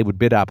 but then they would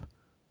bid up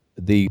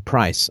the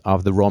price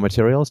of the raw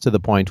materials to the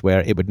point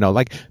where it would know.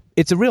 Like,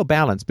 it's a real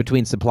balance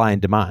between supply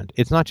and demand.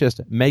 It's not just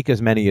make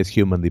as many as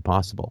humanly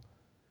possible.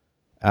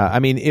 I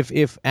mean,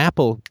 if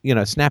Apple,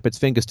 snap its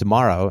fingers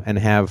tomorrow and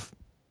have,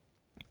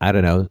 I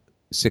don't know,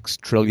 6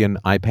 trillion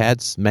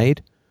iPads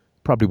made,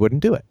 probably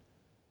wouldn't do it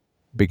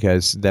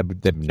because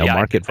there'd be no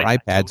market for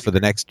iPads totally for the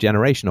next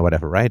generation or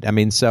whatever, right? I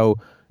mean, so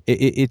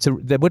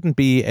there wouldn't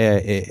be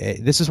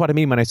this is what I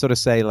mean when I sort of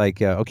say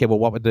like, okay, well,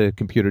 what would the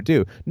computer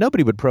do?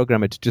 Nobody would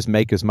program it to just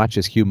make as much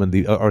as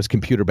humanly or as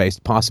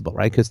computer-based possible,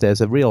 right? Because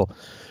there's a real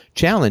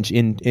challenge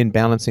in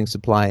balancing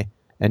supply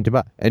and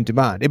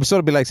demand. It would sort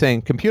of be like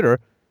saying, computer,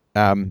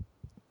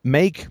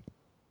 make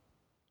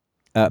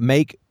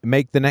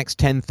the next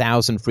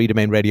 10,000 free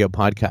domain radio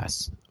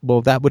podcasts.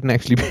 Well, that wouldn't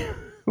actually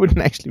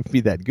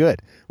be that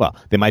good. Well,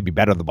 they might be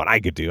better than what I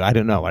could do. I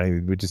don't know.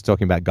 We're just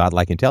talking about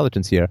godlike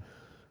intelligence here.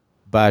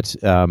 But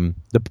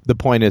the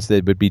point is that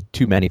it would be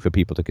too many for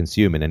people to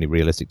consume in any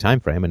realistic time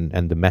frame,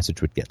 and the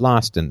message would get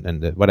lost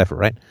and whatever,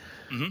 right?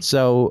 Mm-hmm.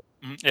 So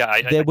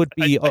there would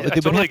be all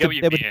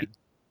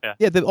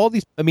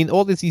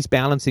these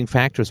balancing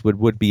factors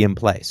would be in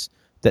place.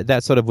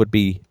 That sort of would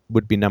be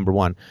number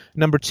one.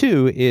 Number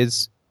two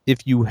is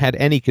if you had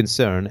any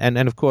concern, and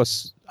of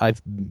course,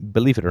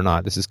 believe it or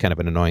not, this is kind of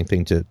an annoying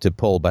thing to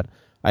pull, but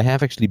I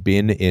have actually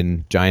been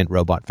in giant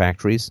robot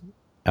factories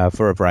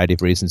for a variety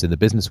of reasons in the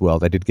business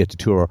world. I did get to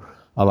tour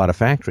a lot of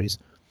factories.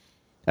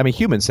 I mean,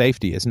 human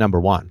safety is number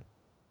one,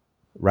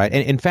 right?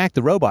 And in fact,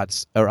 the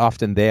robots are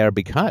often there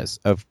because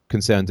of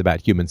concerns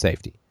about human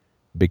safety,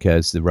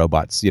 because the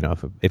robots,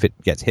 if it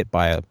gets hit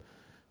by a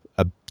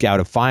gout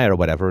of fire or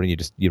whatever,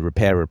 and you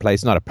repair or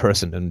replace, not a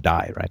person and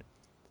die, right?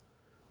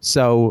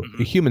 So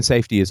human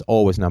safety is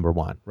always number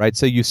one, right?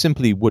 So you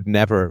simply would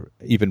never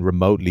even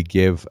remotely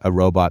give a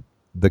robot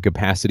the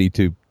capacity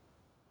to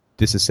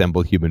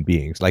disassemble human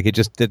beings. Like, it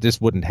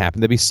just wouldn't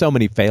happen. There'd be so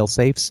many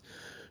fail-safes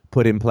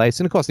put in place.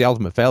 And of course, the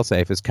ultimate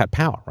fail-safe is cut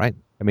power, right?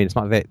 I mean, it's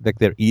not like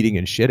they're eating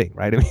and shitting,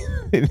 right? I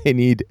mean, they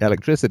need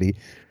electricity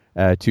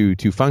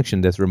to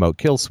function. There's remote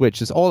kill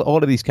switches,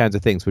 all of these kinds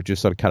of things which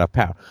just sort of cut off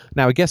power.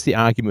 Now, I guess the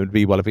argument would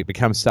be, well, if it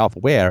becomes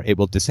self-aware, it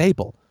will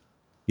disable,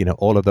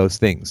 all of those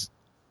things.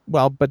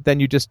 Well, but then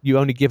you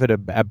only give it a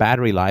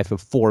battery life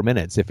of 4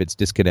 minutes if it's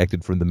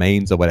disconnected from the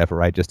mains or whatever,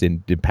 right? Just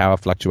in power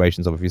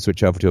fluctuations, or if you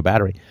switch over to a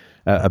battery,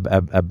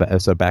 a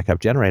sort of backup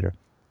generator.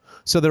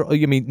 So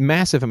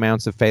massive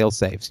amounts of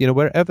fail-safes.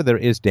 Wherever there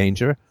is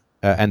danger,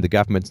 and the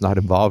government's not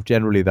involved,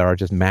 generally there are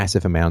just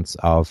massive amounts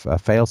of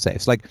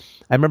fail-safes. Like,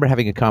 I remember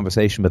having a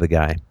conversation with a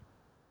guy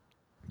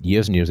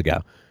years and years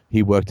ago.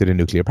 He worked at a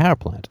nuclear power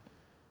plant,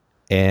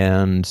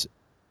 and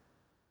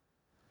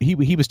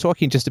he was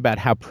talking just about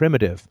how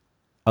primitive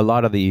a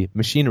lot of the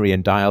machinery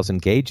and dials and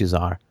gauges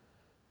are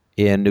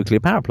in nuclear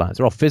power plants.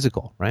 They're all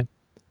physical, right?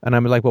 And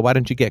I'm like, well, why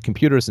don't you get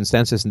computers and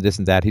sensors and this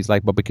and that? He's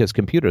like, well, because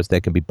computers, there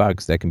can be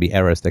bugs, there can be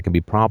errors, there can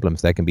be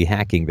problems, there can be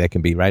hacking, there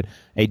can be, right?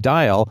 A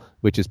dial,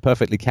 which is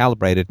perfectly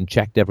calibrated and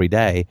checked every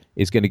day,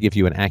 is going to give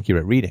you an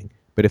accurate reading.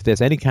 But if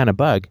there's any kind of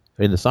bug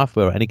in the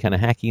software, or any kind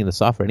of hacking in the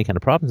software, any kind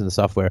of problems in the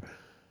software,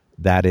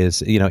 that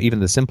is,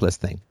 even the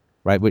simplest thing,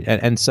 right?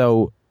 And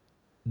so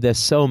there's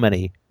so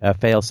many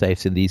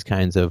fail-safes in these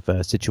kinds of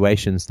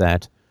situations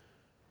that,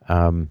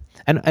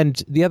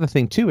 and the other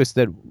thing too is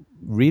that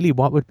really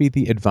what would be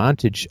the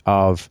advantage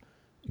of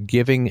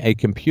giving a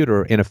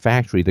computer in a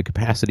factory the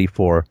capacity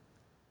for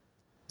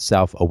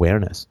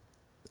self-awareness?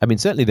 I mean,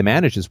 certainly the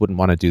managers wouldn't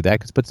want to do that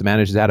because it puts the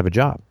managers out of a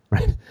job,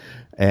 right?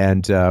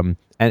 And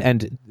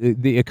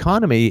the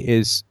economy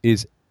is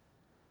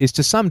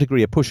to some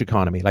degree a push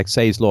economy, like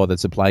Say's law that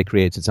supply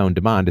creates its own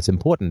demand. It's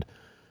important.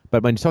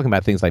 But when you're talking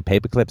about things like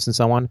paperclips and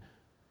so on,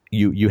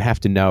 you have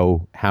to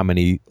know how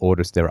many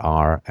orders there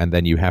are, and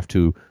then you have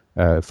to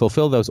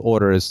fulfill those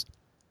orders,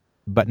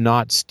 but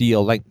not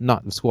steal, like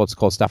not what's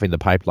called stuffing the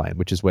pipeline,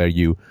 which is where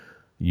you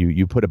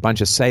put a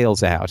bunch of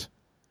sales out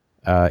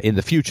in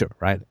the future,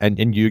 right? And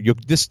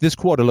this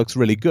quarter looks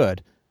really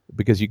good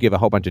because you give a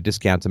whole bunch of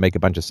discounts to make a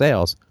bunch of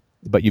sales,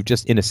 but you've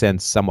just, in a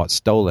sense, somewhat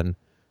stolen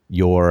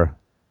your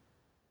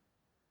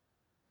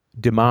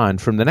demand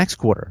from the next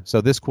quarter.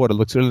 So this quarter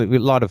looks really, a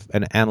lot of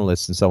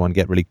analysts and so on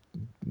get really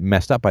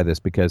messed up by this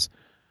because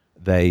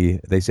they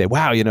say,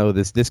 wow,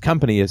 this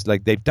company is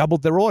like, they've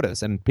doubled their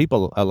orders, and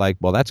people are like,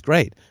 well, that's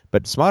great.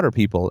 But smarter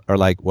people are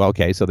like, well,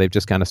 okay, so they've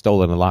just kind of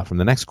stolen a lot from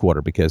the next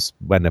quarter, because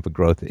whenever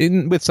growth,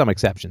 with some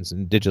exceptions,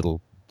 and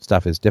digital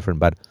stuff is different,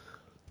 but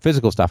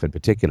physical stuff in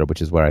particular,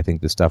 which is where I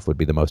think this stuff would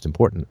be the most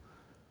important.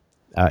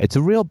 It's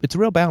a real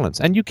balance,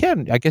 and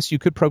I guess you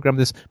could program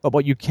this, but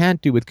what you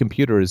can't do with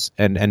computers,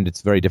 and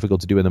it's very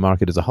difficult to do in the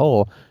market as a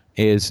whole,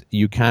 is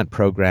you can't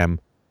program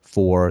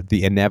for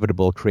the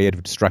inevitable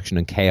creative destruction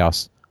and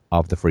chaos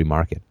of the free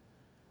market,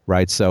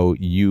 right? So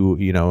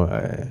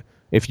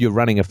if you're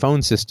running a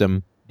phone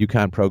system, you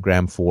can't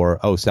program for,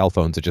 cell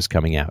phones are just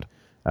coming out.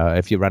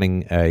 If you're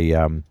running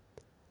a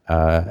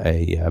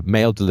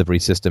mail delivery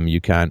system, you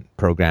can't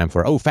program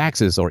for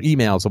faxes or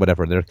emails or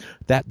whatever.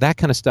 That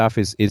kind of stuff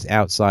is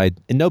outside,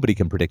 and nobody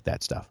can predict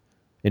that stuff.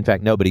 In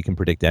fact, nobody can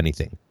predict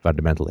anything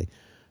fundamentally.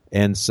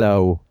 And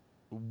so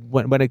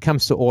when it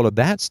comes to all of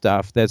that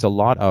stuff, there's a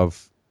lot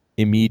of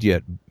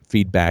immediate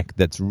feedback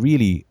that's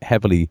really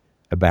heavily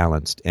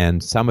balanced,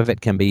 and some of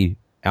it can be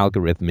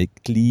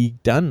algorithmically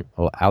done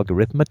or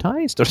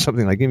algorithmatized or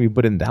something like that. You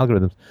put in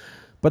algorithms,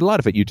 but a lot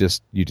of it you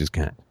just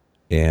can't.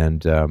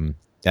 And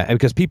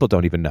because people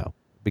don't even know,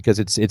 because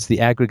it's the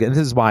aggregate. And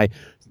this is why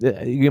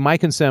my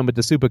concern with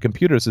the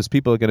supercomputers is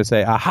people are going to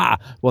say, aha,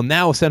 well,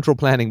 now central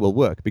planning will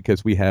work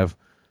because we have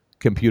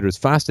computers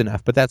fast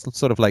enough. But that's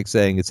sort of like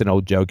saying, it's an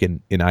old joke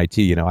in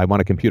IT, I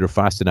want a computer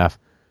fast enough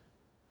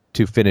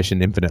to finish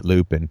an infinite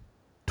loop in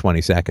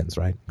 20 seconds,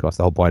 right? Of course,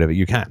 the whole point of it,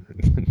 you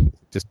can't.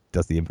 Just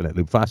does the infinite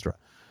loop faster.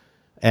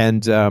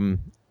 And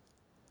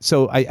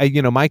so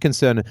my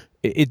concern,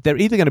 they're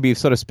either going to be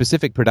sort of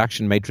specific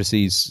production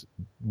matrices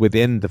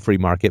within the free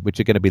market, which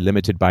are going to be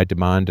limited by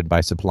demand and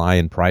by supply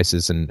and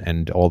prices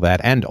and all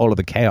that, and all of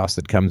the chaos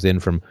that comes in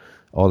from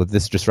all of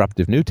this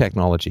disruptive new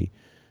technology.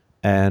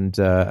 And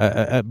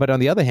but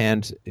on the other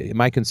hand,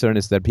 my concern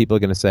is that people are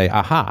going to say,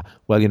 aha,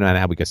 well,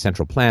 now we got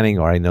central planning,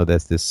 or I know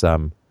there's this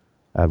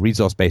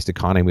resource-based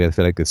economy. I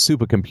feel like the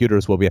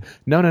supercomputers will be...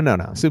 No.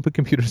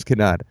 Supercomputers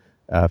cannot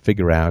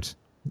figure out...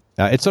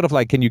 it's sort of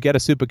like, can you get a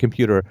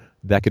supercomputer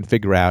that can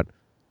figure out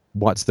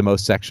what's the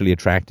most sexually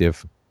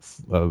attractive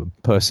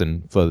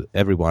person for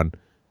everyone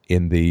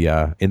in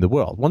the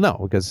world? Well, no,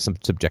 because some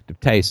subjective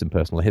taste and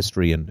personal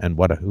history and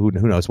who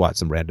knows what,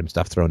 some random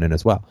stuff thrown in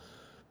as well.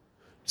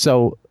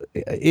 So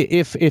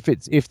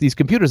if these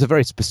computers are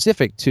very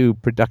specific to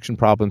production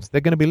problems,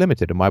 they're going to be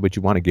limited. And why would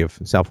you want to give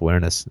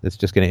self-awareness? It's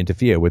just going to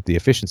interfere with the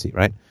efficiency,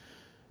 right?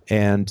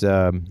 And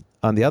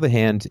on the other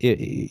hand,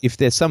 if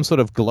there's some sort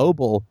of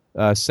global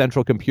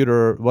central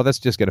computer, well, that's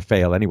just going to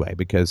fail anyway,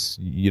 because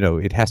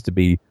it has to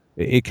be.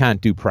 It can't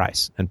do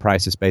price, and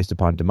price is based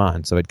upon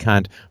demand. So it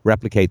can't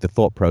replicate the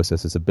thought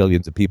processes of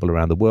billions of people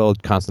around the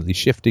world, constantly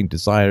shifting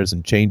desires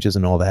and changes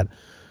and all that.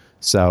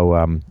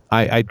 So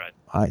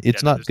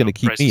it's not going to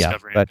keep me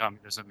up. But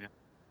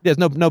there's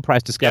no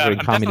price discovery in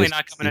communism. I'm definitely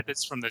not coming at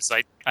this from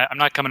the I'm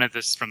not coming at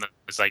this from the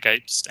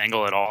zeitgeist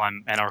angle at all.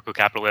 I'm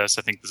anarcho-capitalist.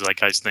 I think the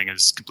zeitgeist thing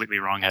is completely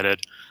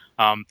wrong-headed.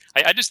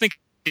 I just think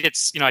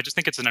it's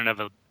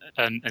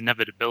an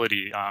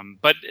inevitability.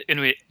 But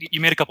anyway,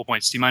 you made a couple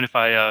points. Do you mind if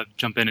I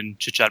jump in and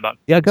chit chat about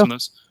some of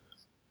those?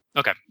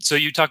 Okay, so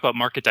you talk about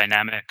market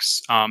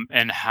dynamics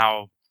and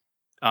how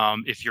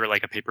if you're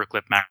like a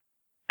paperclip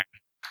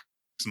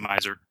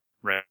maximizer,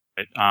 right?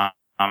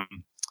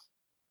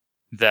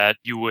 that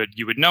you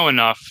would know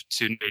enough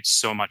to make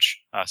so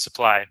much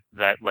supply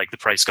that like the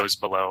price goes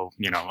below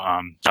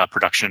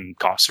production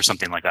costs or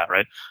something like that,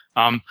 right?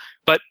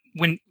 But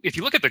if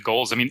you look at the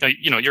goals, I mean,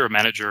 you're a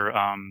manager,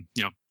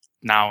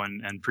 now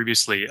and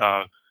previously,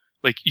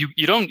 like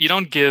you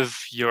don't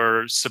give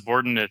your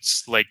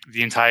subordinates like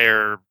the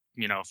entire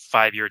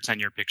 5-year,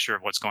 10-year picture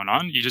of what's going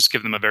on. You just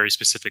give them a very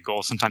specific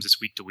goal. Sometimes it's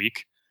week to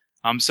week.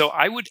 So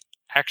I would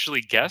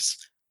actually guess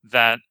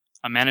that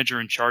a manager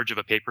in charge of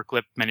a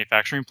paperclip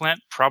manufacturing plant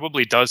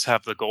probably does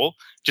have the goal,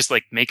 just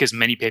like make as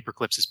many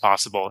paperclips as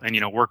possible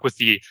and, work with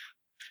the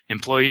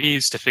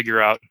employees to figure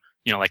out,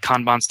 like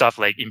Kanban stuff,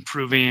 like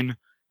improving,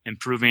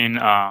 or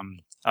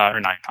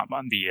not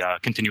Kanban, the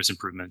continuous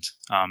improvement.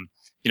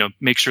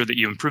 Make sure that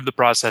you improve the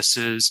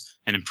processes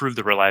and improve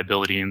the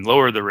reliability and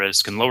lower the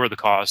risk and lower the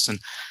costs. And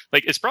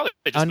like, it's probably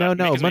just no.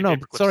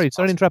 Sorry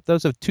to interrupt.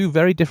 Those are two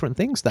very different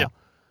things, though. Yeah.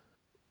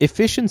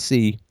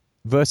 Efficiency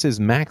versus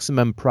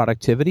maximum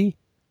productivity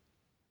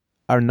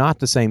are not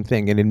the same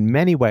thing, and in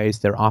many ways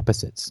they're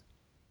opposites.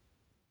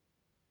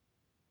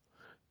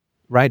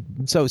 Right?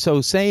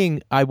 So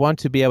saying I want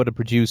to be able to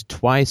produce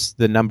twice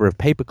the number of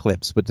paper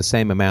clips with the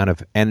same amount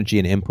of energy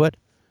and input,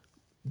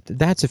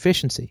 that's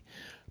efficiency.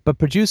 But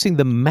producing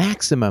the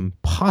maximum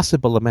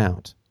possible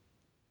amount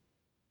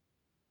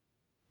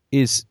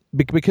is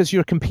because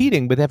you're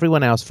competing with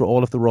everyone else for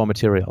all of the raw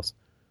materials.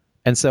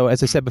 And so,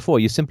 as I said before,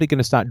 you're simply going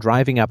to start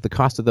driving up the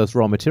cost of those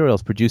raw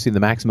materials, producing the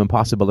maximum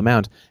possible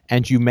amount,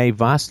 and you may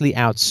vastly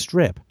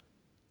outstrip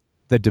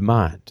the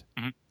demand.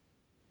 Mm-hmm.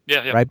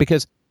 Yeah. Right?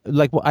 Because,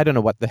 I don't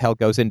know what the hell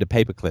goes into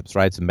paper clips,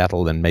 right? Some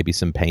metal and maybe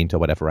some paint or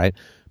whatever, right?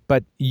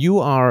 But you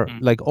are,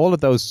 like all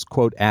of those,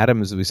 quote,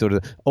 atoms,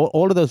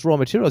 all of those raw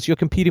materials, you're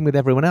competing with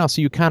everyone else.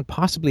 So you can't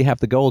possibly have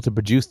the goal to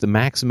produce the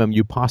maximum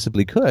you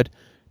possibly could,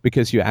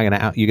 because you're going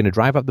to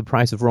drive up the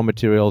price of raw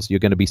materials. You're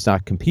going to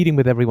start competing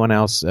with everyone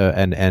else,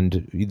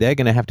 and they're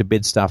going to have to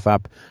bid stuff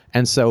up.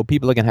 And so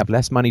people are going to have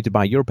less money to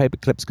buy your paper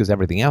clips because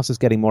everything else is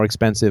getting more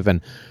expensive.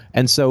 And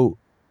so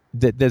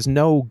there's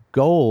no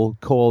goal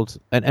called,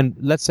 and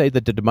let's say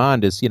that the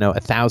demand is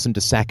 1,000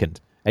 a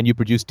second, and you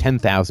produce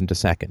 10,000 a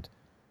second.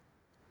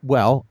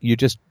 Well, you're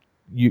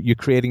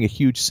creating a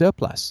huge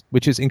surplus,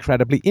 which is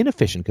incredibly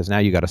inefficient because now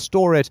you got to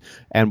store it.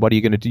 And what are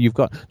you going to do? You've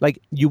got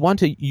you want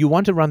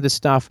to run this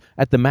stuff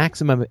at the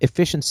maximum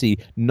efficiency,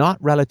 not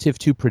relative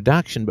to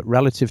production, but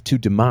relative to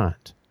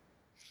demand.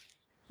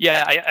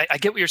 Yeah, I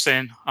get what you're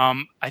saying.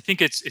 I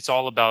think it's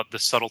all about the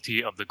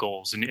subtlety of the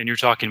goals, and you're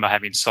talking about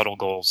having subtle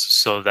goals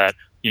so that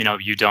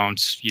you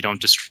don't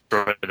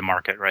destroy the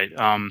market, right?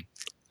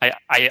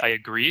 I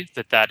agree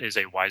that is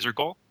a wiser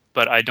goal,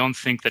 but I don't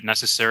think that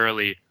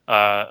necessarily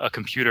a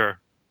computer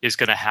is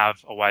going to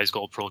have a wise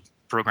goal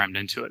programmed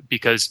into it,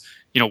 because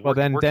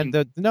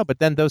but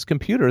then those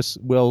computers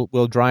will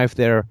drive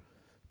their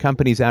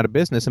companies out of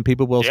business and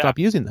people will stop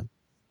using them.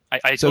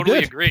 I totally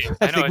agree.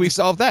 I think we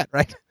solved that,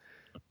 right?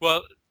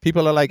 Well,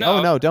 people are like,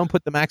 don't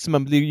put the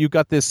maximum. You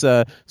got this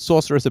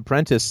Sorcerer's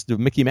Apprentice, the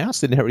Mickey Mouse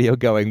scenario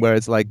going, where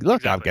it's like,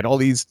 look, I'll get all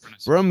these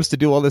brooms to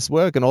do all this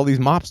work and all these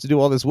mops to do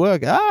all this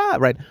work.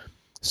 Right.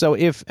 So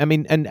I've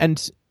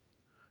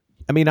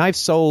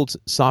sold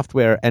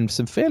software and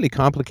some fairly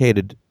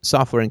complicated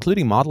software,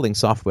 including modeling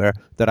software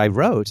that I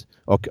wrote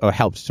or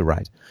helped to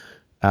write,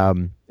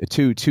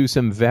 to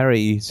some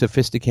very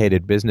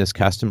sophisticated business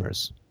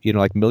customers,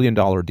 like $1 million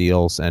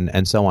deals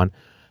and so on.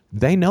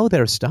 They know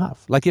their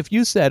stuff. Like if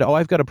you said,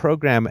 I've got a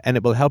program and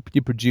it will help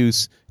you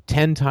produce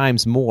 10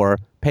 times more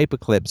paper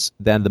clips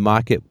than the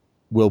market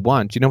will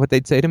want, you know what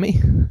they'd say to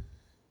me?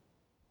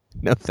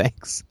 No,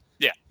 thanks.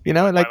 Yeah.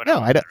 No,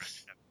 I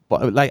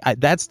don't.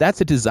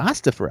 That's a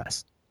disaster for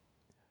us,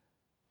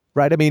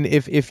 right? I mean,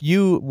 if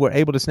you were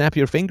able to snap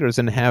your fingers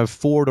and have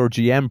Ford or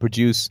GM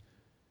produce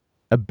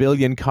 1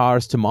 billion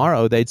cars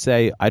tomorrow, they'd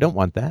say, I don't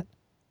want that.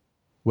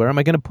 Where am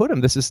I going to put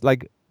them? This is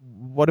like,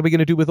 what are we going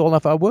to do with all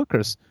of our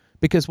workers?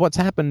 Because what's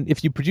happened,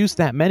 if you produce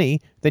that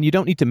many, then you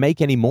don't need to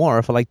make any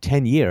more for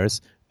 10 years,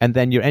 and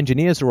then your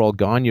engineers are all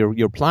gone,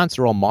 your plants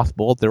are all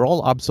mothballed, they're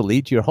all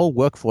obsolete, your whole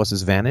workforce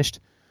has vanished.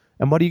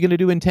 And what are you going to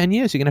do in 10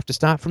 years? You're going to have to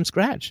start from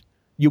scratch.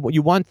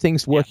 You want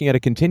things working at a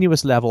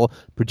continuous level,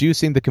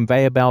 producing the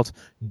conveyor belt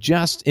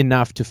just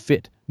enough to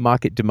fit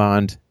market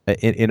demand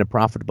in a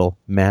profitable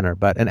manner.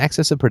 But an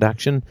excess of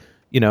production,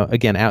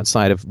 again,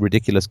 outside of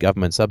ridiculous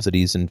government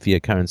subsidies and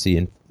fiat currency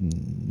and,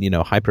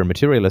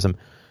 hyper-materialism,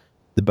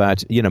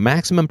 but,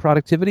 maximum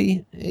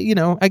productivity,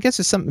 I guess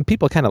it's something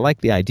people kind of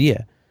like the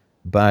idea.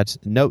 But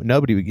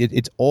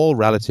it's all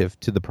relative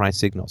to the price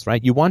signals,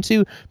 right? You want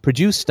to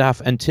produce stuff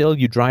until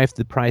you drive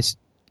the price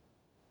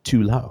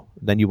too low.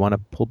 Then you want to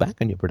pull back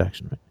on your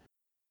production, right?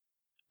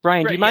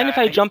 Brian, do you mind if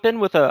I jump in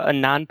with a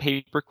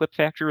non-paperclip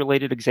factory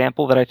related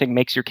example that I think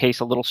makes your case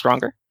a little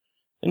stronger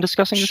in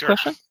discussing this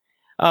question?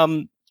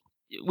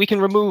 We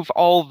can remove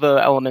all the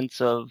elements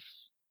of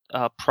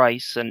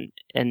price and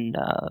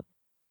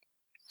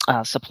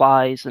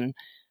supplies and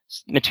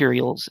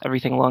materials,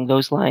 everything along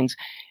those lines.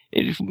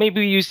 If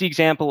maybe we use the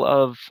example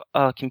of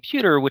a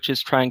computer, which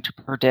is trying to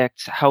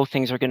predict how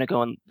things are going to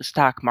go in the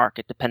stock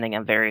market, depending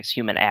on various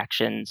human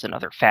actions and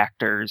other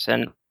factors.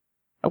 And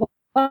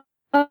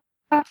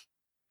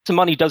some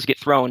money does get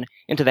thrown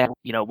into that,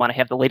 want to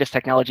have the latest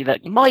technology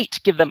that might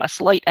give them a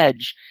slight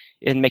edge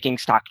in making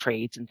stock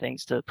trades and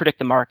things to predict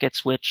the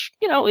markets, which,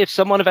 if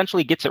someone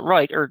eventually gets it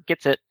right or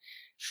gets it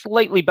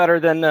slightly better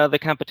than the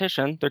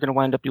competition, they're going to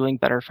wind up doing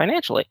better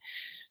financially.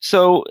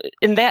 So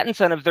in that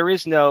incentive, there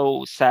is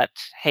no set,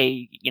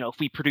 hey, if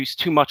we produce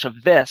too much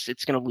of this,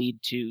 it's going to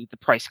lead to the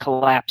price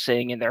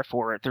collapsing, and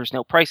therefore there's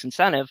no price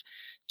incentive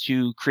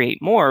to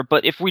create more.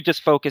 But if we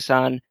just focus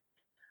on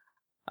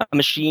a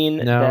machine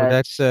No,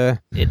 it's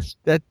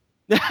that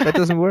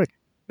doesn't work.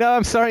 No,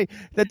 I'm sorry,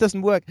 that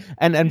doesn't work.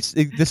 And this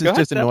is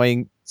just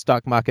annoying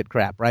stock market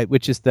crap, right?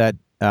 Which is that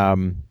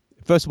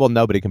first of all,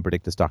 nobody can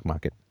predict the stock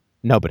market.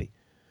 Nobody.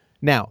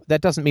 Now, that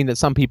doesn't mean that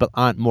some people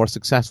aren't more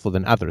successful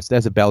than others.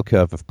 There's a bell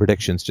curve of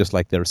predictions, just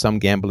like there are some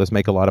gamblers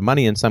make a lot of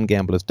money and some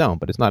gamblers don't.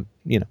 But it's not,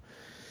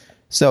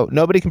 So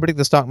nobody can predict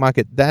the stock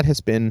market. That has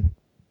been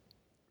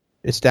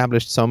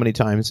established so many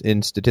times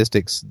in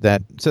statistics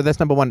so that's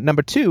number one.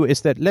 Number two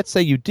is that let's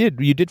say you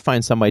did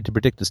find some way to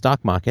predict the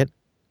stock market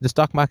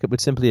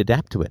would simply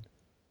adapt to it.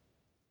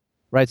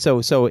 Right.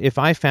 So if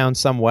I found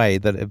some way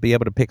that I'd be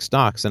able to pick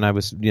stocks and I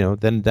was,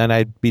 then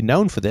I'd be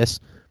known for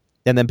this,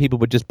 and then people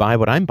would just buy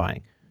what I'm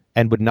buying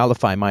and would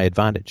nullify my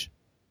advantage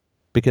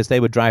because they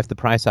would drive the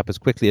price up as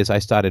quickly as I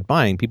started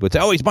buying. People would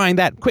say, oh, he's buying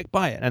that, quick,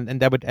 buy it. And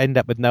that would end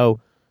up with no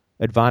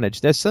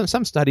advantage. There's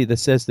some study that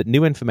says that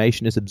new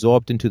information is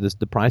absorbed into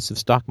the price of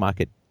stock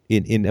market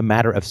in a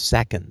matter of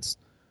seconds.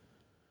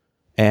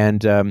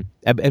 And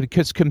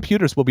because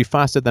computers will be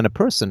faster than a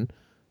person,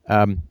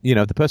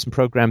 the person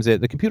programs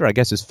it. The computer, I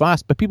guess, is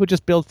fast, but people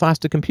just build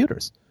faster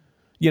computers.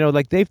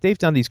 Like they've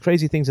done these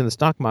crazy things in the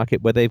stock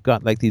market where they've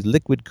got like these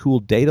liquid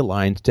cooled data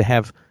lines to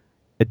have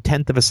a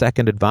tenth of a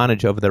second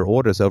advantage over their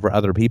orders over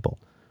other people.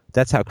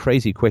 That's how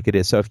crazy quick it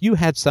is. So if you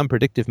had some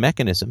predictive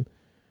mechanism,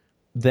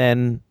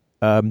 then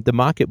the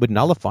market would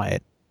nullify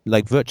it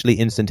like virtually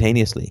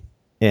instantaneously,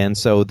 and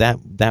so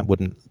that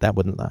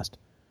wouldn't last.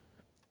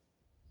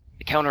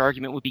 The counter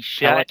argument would be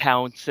shell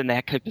accounts and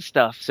that type of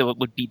stuff. So it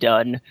would be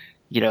done,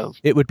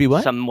 it would be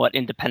what? Somewhat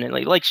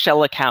independently, like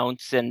shell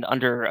accounts and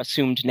under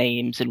assumed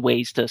names and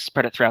ways to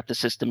spread it throughout the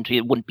system.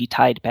 It wouldn't be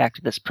tied back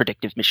to this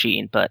predictive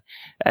machine. But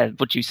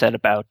what you said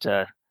about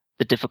the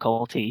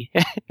difficulty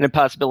and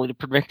impossibility of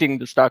predicting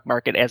the stock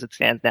market as it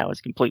stands now is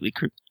completely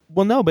true.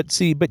 Well, no, but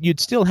you'd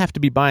still have to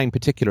be buying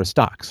particular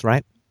stocks,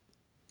 right?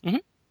 Mm-hmm.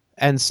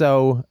 And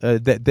so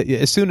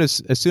as soon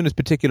as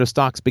particular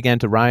stocks began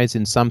to rise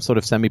in some sort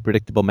of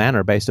semi-predictable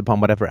manner based upon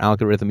whatever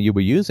algorithm you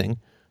were using,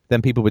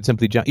 then people would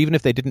simply jump. Even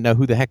if they didn't know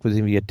who the heck was,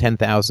 if you had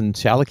 10,000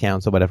 shell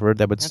accounts or whatever,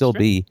 that would That's still true.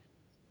 be,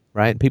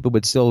 right? People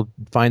would still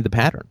find the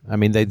pattern. I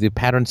mean, the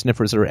pattern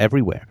sniffers are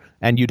everywhere.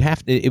 And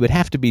it would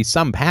have to be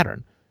some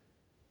pattern.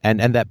 And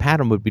that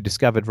pattern would be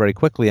discovered very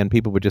quickly, and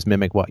people would just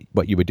mimic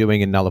what you were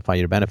doing and nullify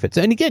your benefits.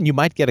 And again, you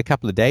might get a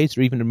couple of days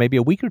or even maybe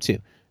a week or two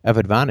of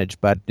advantage,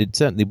 but it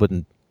certainly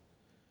wouldn't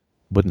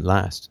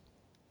last.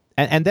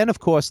 And then, of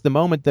course, the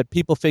moment that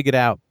people figured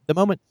out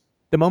what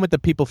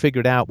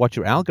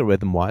your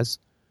algorithm was,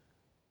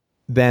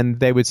 then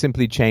they would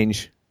simply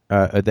change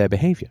their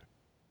behavior.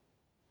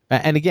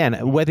 And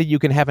again, whether you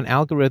can have an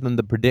algorithm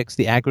that predicts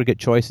the aggregate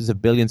choices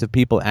of billions of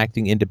people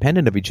acting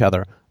independent of each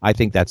other, I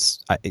think that's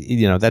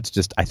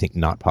just, I think,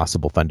 not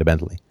possible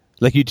fundamentally.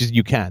 Like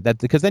you can't,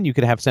 because then you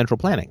could have central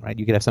planning, right?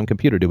 You could have some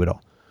computer do it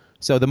all.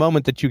 So the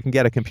moment that you can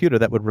get a computer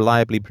that would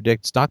reliably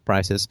predict stock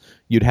prices,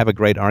 you'd have a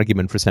great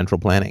argument for central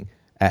planning,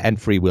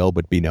 and free will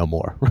would be no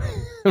more,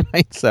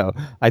 right? So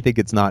I think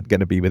it's not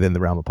going to be within the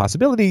realm of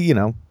possibility.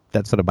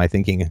 That's sort of my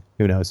thinking.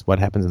 Who knows what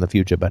happens in the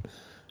future, but.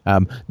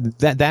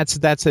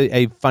 That's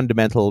a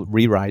fundamental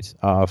rewrite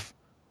of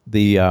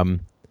the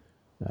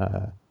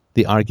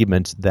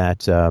argument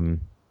that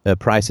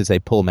price is a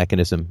pull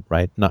mechanism,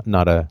 right?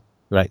 Not a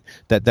right.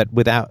 That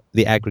without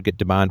the aggregate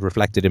demand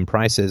reflected in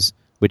prices,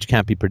 which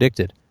can't be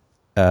predicted,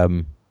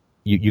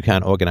 you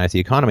can't organize the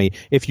economy.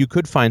 If you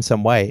could find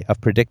some way of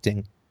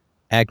predicting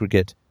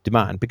aggregate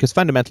demand, because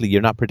fundamentally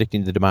you're not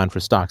predicting the demand for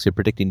stocks, you're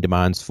predicting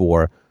demands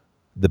for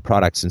the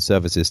products and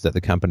services that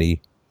the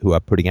company who are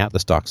putting out the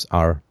stocks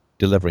are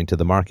delivering to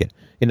the market.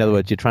 In other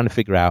words, you're trying to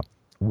figure out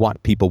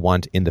what people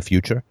want in the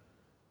future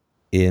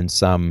in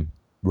some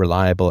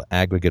reliable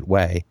aggregate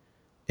way,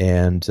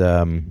 and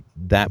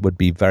that would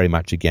be very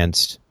much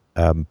against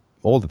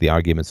all of the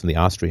arguments from the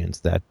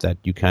Austrians that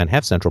you can't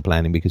have central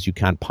planning because you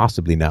can't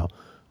possibly know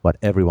what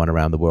everyone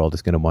around the world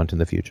is going to want in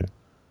the future.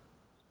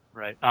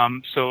 Right.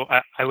 So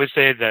I would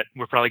say that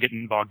we're probably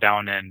getting bogged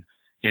down in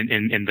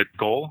the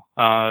goal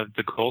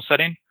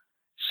setting.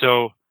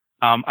 So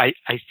I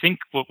think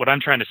what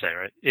I'm trying to say,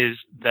 right, is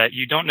that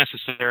you don't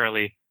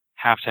necessarily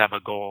have to have a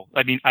goal.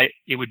 I mean,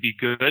 it would be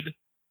good,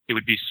 it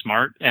would be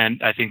smart,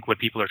 and I think what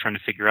people are trying to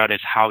figure out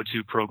is how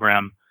to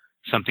program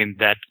something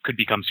that could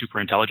become super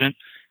intelligent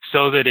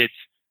so that it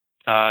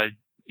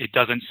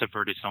doesn't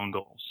subvert its own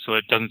goals. So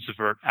it doesn't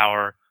subvert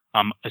our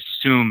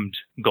assumed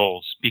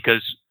goals,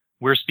 because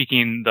we're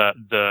speaking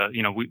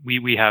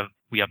we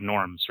have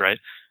norms, right?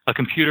 A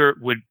computer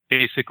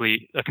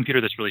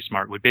that's really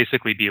smart would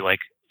basically be like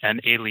an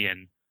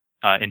alien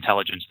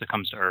intelligence that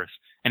comes to Earth,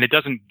 and it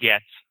doesn't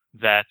get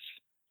that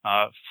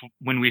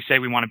when we say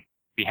we want to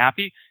be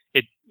happy,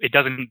 it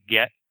doesn't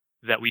get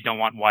that we don't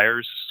want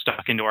wires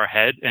stuck into our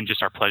head and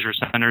just our pleasure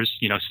centers,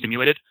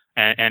 stimulated,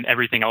 and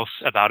everything else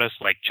about us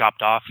like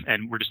chopped off,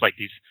 and we're just like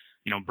these,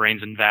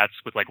 brains and vats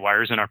with like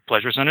wires in our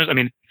pleasure centers. I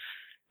mean,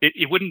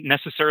 it wouldn't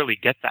necessarily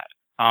get that.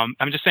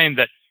 I'm just saying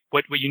that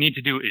what you need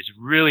to do is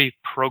really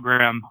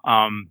program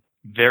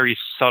very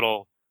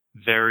subtle,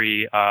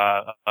 very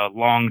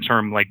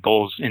long-term like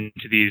goals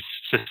into these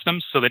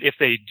systems, so that if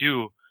they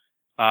do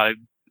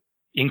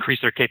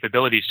increase their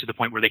capabilities to the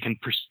point where they can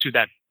pursue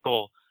that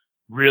goal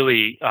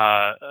really,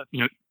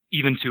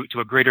 even to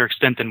a greater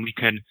extent than we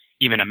can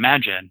even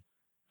imagine,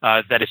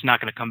 that it's not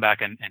going to come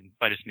back and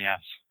bite us in the ass.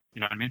 You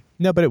know what I mean?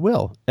 No, but it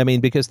will. I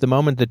mean, because the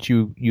moment that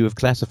you have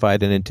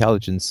classified an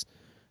intelligence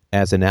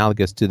as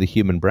analogous to the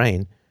human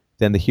brain,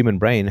 then the human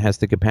brain has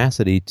the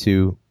capacity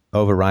to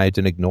override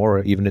and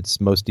ignore even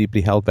its most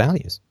deeply held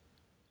values.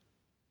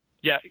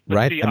 Yeah,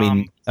 right. See,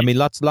 I mean,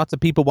 lots of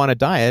people want to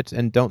diet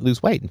and don't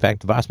lose weight. In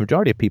fact, the vast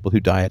majority of people who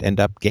diet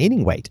end up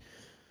gaining weight,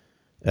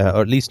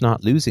 or at least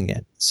not losing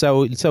it.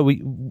 So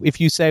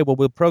if you say, well,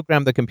 we'll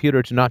program the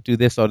computer to not do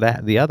this or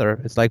that, the other,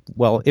 it's like,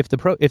 well, if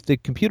the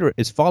computer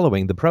is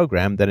following the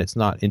program, then it's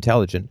not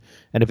intelligent,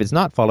 and if it's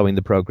not following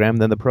the program,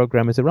 then the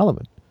program is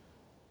irrelevant.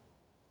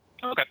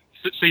 Okay,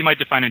 so you might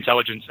define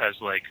intelligence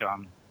as like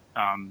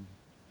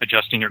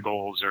adjusting your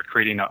goals or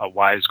creating a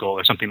wise goal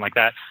or something like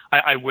that.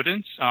 I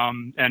wouldn't,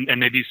 and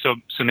maybe so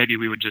maybe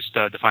we would just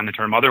define the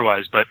term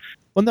otherwise. But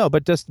well, no,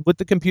 but just would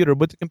the computer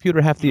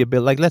have the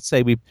ability? Like, let's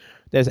say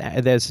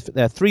there's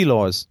 3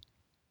 laws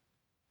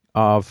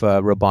of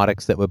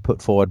robotics that were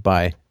put forward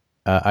by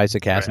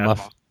Isaac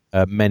Asimov.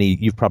 Many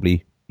you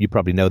probably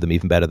know them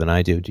even better than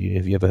I do.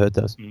 Have you ever heard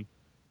those? Mm-hmm.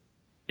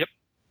 Yep,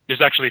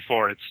 there's actually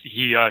 4.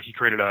 He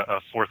created a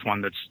 4th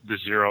one that's the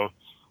 0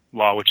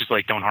 law, which is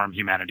like don't harm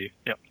humanity.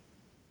 Yep.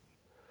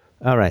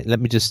 All right, let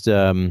me just.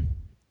 I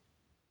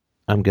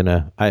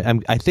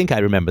think I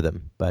remember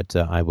them, but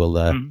I will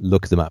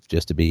look them up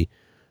just to be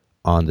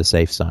on the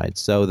safe side.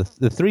 So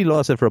the 3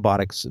 laws of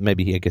robotics.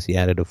 Maybe I guess he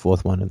added a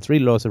 4th one. And 3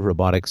 laws of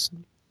robotics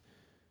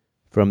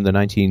from the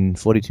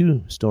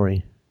 1942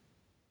 story.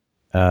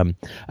 A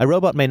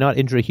robot may not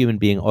injure a human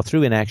being or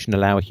through inaction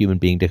allow a human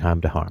being to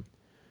come to harm.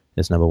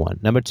 That's number 1.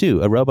 Number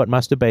 2, a robot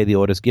must obey the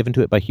orders given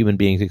to it by human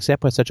beings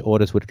except where such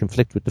orders would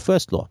conflict with the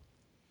first law.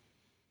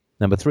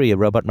 Number 3, a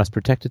robot must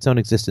protect its own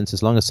existence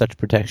as long as such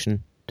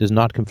protection does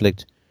not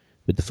conflict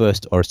with the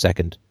first or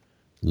second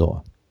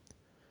law.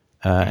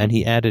 And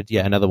he added,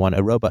 another one,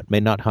 a robot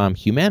may not harm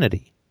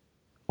humanity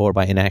or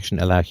by inaction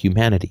allow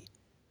humanity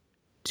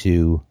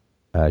to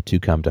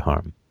come to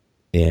harm.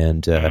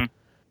 And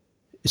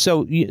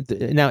so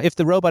now if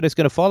the robot is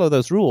going to follow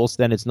those rules,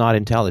 then it's not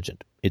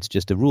intelligent. It's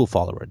just a rule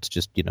follower. It's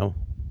just,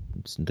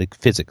 it's like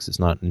physics. It's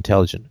not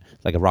intelligent.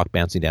 It's like a rock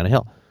bouncing down a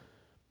hill.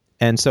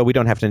 And so we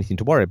don't have anything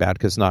to worry about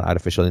because it's not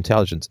artificial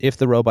intelligence. If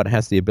the robot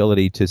has the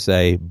ability to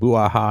say,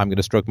 boo-aha, I'm going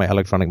to stroke my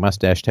electronic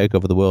mustache, take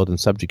over the world, and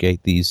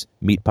subjugate these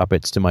meat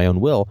puppets to my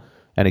own will,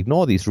 and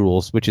ignore these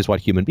rules, which is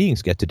what human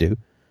beings get to do,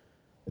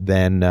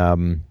 then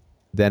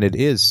it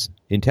is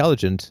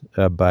intelligent,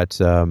 but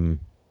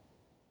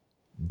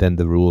then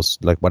the rules,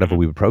 like whatever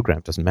we would program,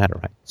 doesn't matter,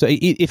 right? So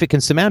if it can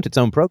surmount its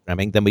own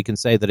programming, then we can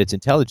say that it's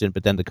intelligent,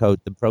 but then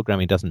the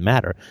programming doesn't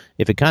matter.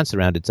 If it can't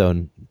surmount its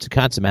own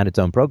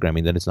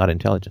programming, then it's not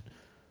intelligent.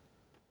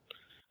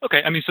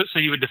 Okay, I mean, so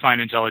you would define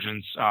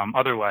intelligence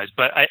otherwise,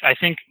 but I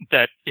think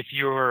that if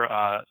you're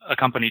a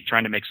company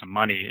trying to make some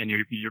money and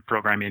you're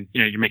programming,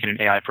 you're making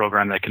an AI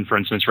program that can, for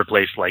instance,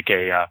 replace like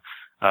a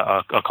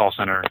call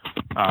center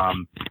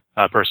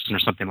person or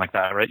something like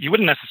that, right? You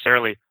wouldn't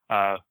necessarily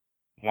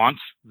want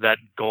that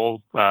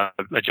goal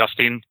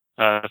adjusting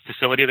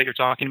facility that you're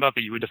talking about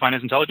that you would define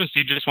as intelligence.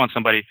 You just want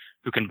somebody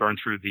who can burn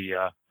through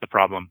the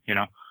problem,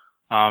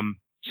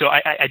 So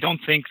I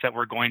don't think that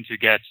we're going to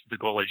get the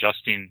goal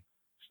adjusting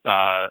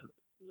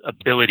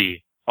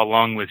ability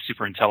along with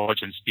super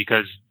intelligence,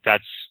 because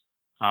that's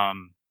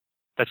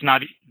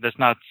not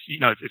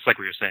it's like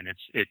what you're saying.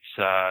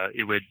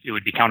 It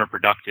would be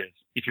counterproductive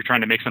if you're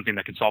trying to make something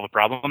that can solve a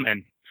problem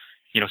and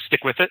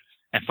stick with it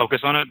and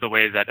focus on it the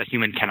way that a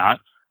human cannot.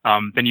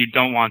 Then you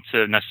don't want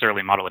to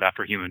necessarily model it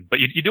after human, but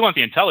you do want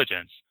the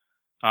intelligence,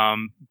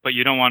 but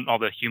you don't want all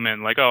the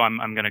human, like, oh,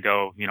 I'm going to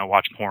go,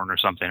 watch porn or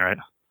something, right?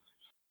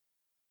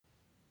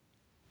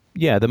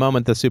 Yeah, the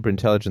moment the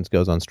superintelligence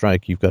goes on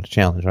strike, you've got a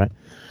challenge, right?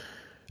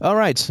 All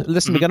right,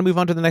 listen, we're going to move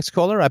on to the next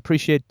caller. I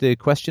appreciate the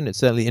question. It's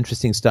certainly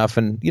interesting stuff,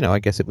 and, I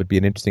guess it would be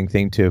an interesting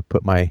thing to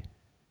put my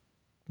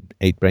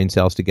 8 brain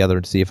cells together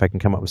and see if I can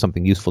come up with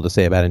something useful to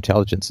say about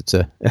intelligence.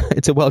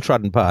 It's a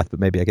well-trodden path, but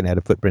maybe I can add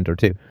a footprint or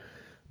two.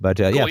 But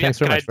cool, thanks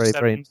very much.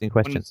 Very interesting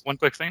questions. One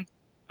quick thing.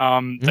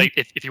 Like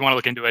if you want to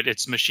look into it,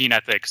 it's machine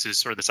ethics is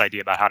sort of this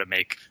idea about how to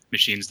make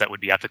machines that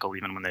would be ethical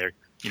even when they're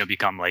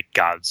become like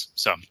gods.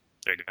 So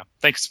there you go.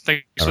 Thanks for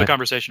the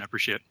conversation. I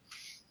appreciate it.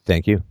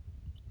 Thank you.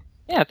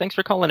 Yeah, thanks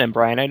for calling in,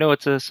 Brian. I know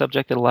it's a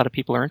subject that a lot of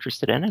people are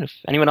interested in, and if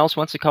anyone else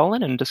wants to call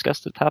in and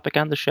discuss the topic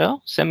on the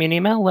show, send me an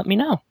email, let me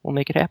know. We'll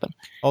make it happen.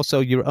 Also,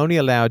 you're only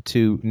allowed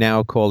to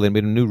now call in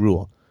with a new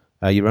rule.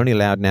 You're only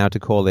allowed now to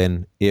call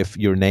in if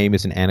your name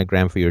is an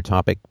anagram for your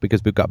topic,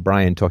 because we've got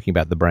Brian talking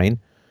about the brain.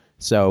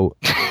 So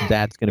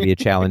that's going to be a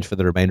challenge for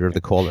the remainder of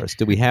the callers.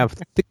 Do we have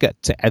thicker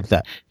to add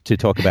that to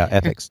talk about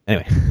ethics?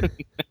 Anyway.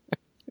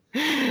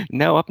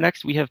 Now, up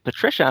next, we have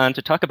Patricia on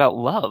to talk about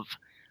love.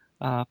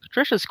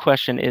 Patricia's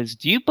question is,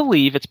 do you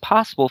believe it's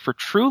possible for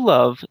true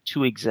love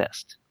to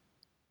exist?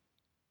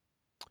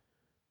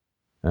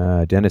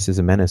 Dennis is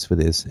a menace with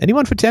his.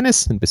 Anyone for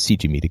tennis? And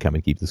beseeching me to come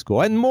and keep the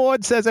score. And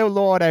Maud says, oh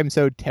Lord, I'm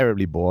so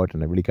terribly bored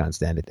and I really can't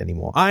stand it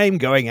anymore. I'm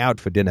going out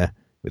for dinner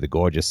with a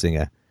gorgeous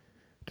singer.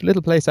 A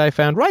little place I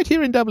found right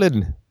here in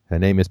Dublin. Her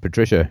name is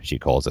Patricia. She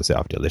calls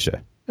herself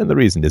Delicia. And the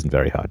reason isn't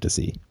very hard to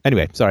see.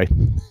 Anyway, sorry.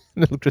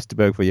 Little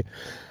Christaberg for you.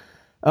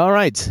 All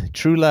right.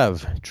 True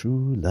love.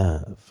 True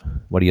love.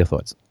 What are your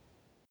thoughts?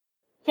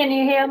 Can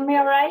you hear me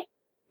all right?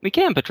 We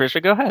can,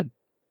 Patricia. Go ahead.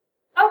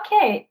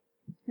 Okay.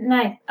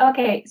 Nice.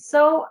 Okay.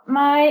 So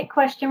my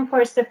question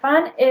for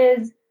Stefan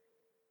is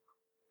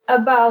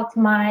about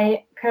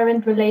my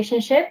current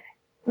relationship.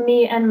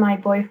 Me and my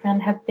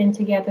boyfriend have been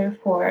together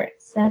for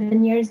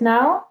 7 years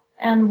now,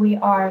 and we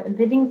are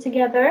living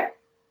together.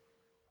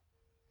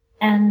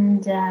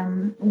 And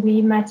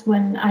we met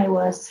when I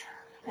was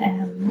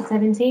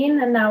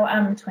 17, and now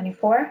I'm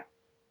 24.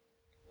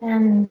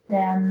 And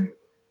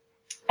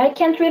I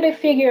can't really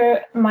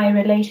figure my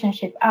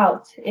relationship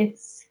out.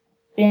 It's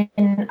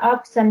been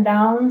ups and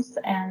downs,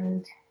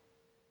 and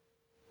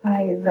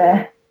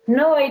I've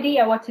no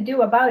idea what to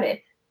do about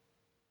it.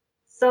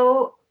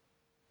 So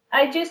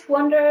I just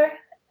wonder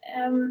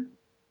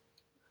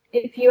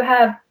if you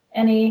have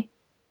any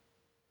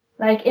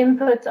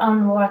input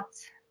on what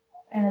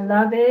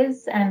love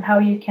is and how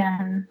you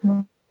can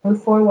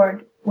move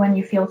forward when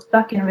you feel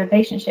stuck in a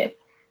relationship.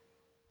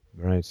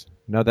 Right.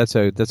 No, that's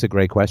a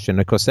great question.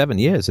 Of course, 7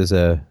 years is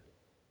a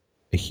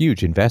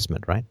huge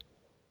investment, right?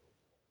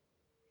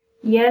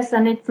 Yes,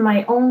 and it's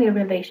my only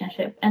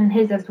relationship, and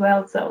his as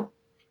well. So.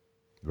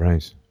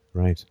 Right.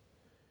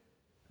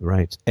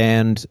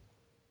 And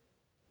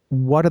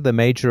what are the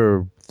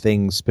major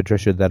things,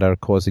 Patricia, that are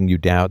causing you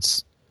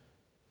doubts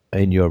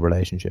in your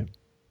relationship?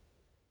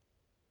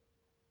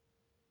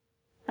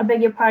 I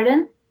beg your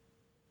pardon?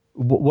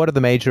 What are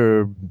the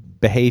major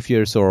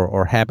behaviors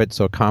or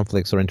habits or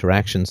conflicts or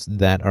interactions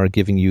that are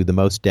giving you the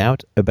most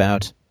doubt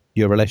about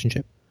your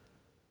relationship?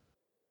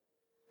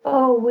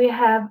 Oh, we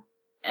have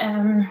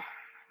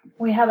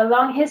a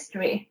long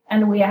history,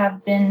 and we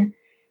have been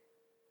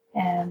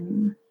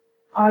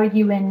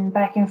arguing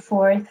back and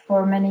forth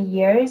for many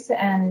years.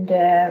 And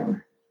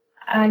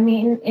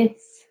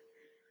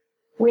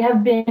we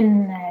have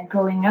been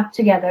growing up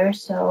together,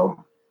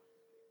 so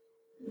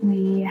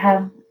we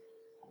have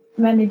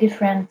many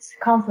different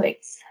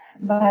conflicts.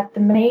 But the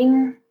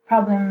main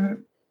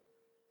problem,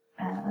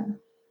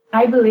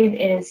 I believe,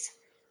 is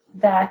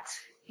that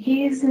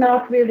he's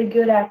not really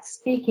good at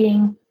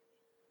speaking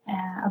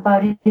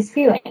about his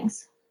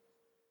feelings.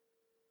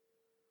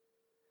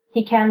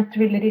 He can't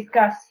really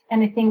discuss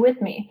anything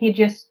with me. He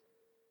just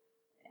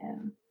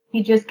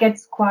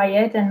gets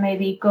quiet and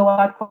maybe go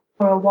out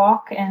for a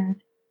walk,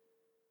 and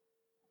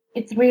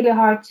it's really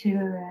hard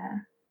to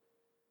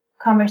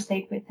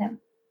conversate with him.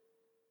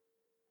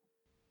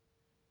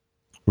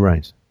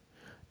 Right.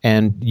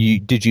 And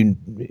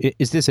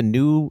is this a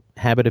new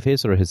habit of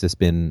his, or has this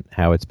been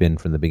how it's been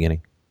from the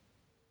beginning?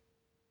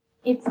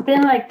 It's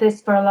been like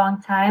this for a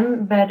long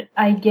time, but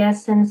I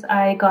guess since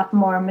I got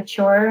more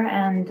mature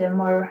and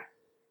more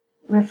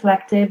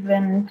reflective,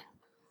 and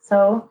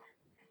so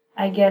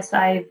I guess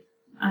I'm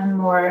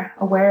more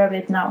aware of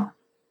it now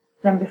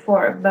than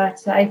before.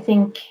 But I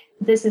think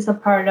this is a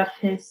part of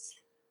his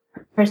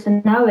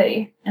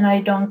personality, and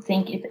I don't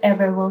think it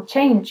ever will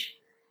change.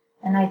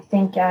 And I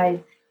think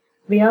I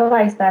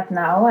realize that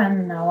now,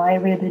 and now I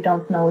really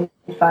don't know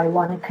if I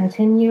want to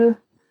continue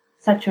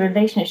such a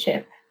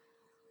relationship,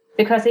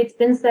 because it's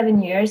been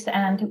 7 years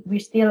and we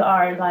still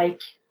are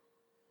like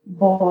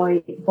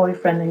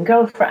boyfriend and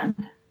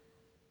girlfriend.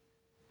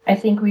 I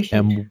think we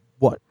should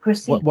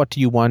proceed. What do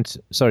you want?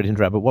 Sorry to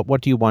interrupt, but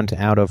what do you want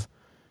out of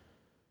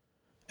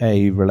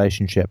a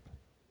relationship?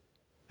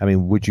 I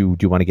mean, do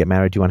you want to get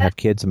married? Do you want to have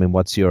kids? I mean,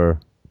 what's your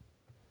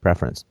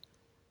preference?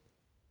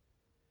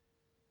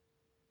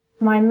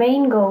 My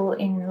main goal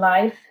in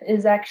life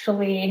is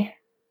actually,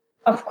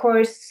 of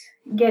course,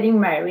 getting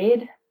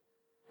married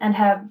and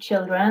have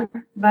children.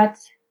 But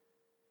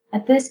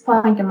at this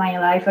point in my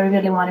life, I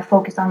really want to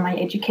focus on my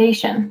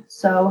education.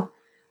 So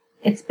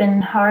it's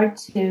been hard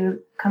to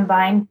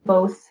combine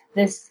both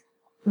this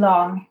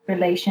long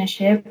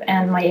relationship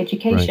and my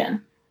education,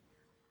 right.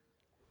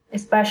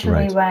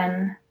 Especially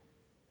when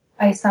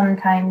I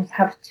sometimes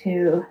have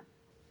to...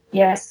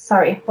 Yes,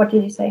 sorry, what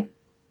did you say?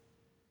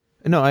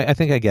 No, I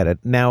think I get it.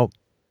 Now,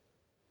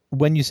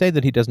 when you say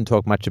that he doesn't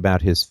talk much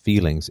about his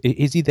feelings,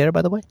 is he there,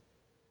 by the way?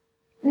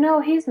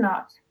 No, he's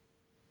not.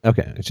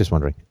 Okay, I was just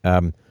wondering.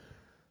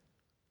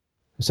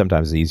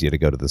 Sometimes it's easier to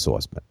go to the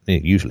source, but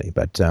usually.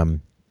 But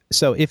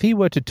so if he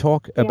were to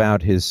talk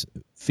about his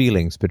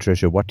feelings,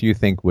 Patricia, what do you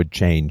think would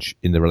change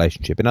in the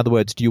relationship? In other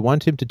words, do you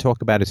want him to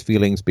talk about his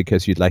feelings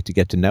because you'd like to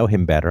get to know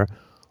him better?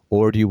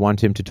 Or do you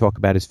want him to talk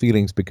about his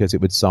feelings because it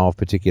would solve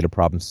particular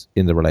problems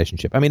in the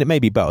relationship? I mean, it may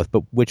be both,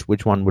 but which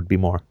one would be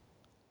more?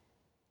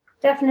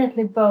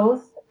 Definitely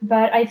both.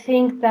 But I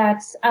think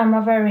that I'm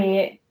a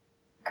very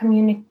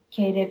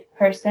communicative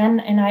person,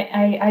 and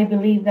I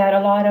believe that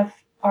a lot of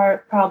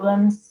our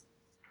problems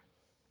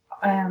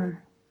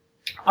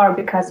are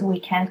because we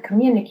can't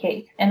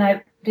communicate. And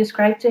I've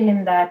described to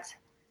him that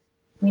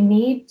we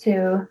need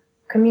to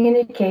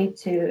communicate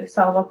to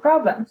solve our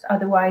problems.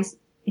 Otherwise,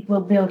 it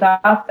will build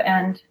up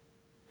and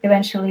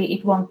eventually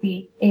it won't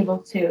be able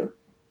to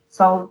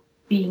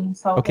being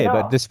solved Okay, at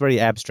all. but this is very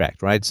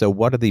abstract, right? So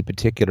what are the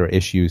particular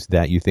issues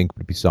that you think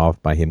would be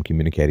solved by him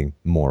communicating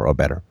more or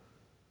better?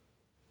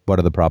 What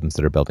are the problems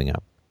that are building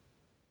up?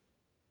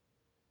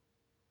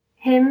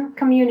 Him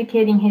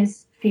communicating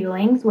his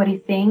feelings, what he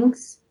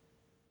thinks.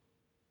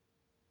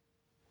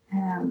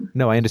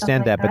 No, I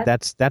understand like that,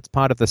 but that's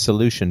part of the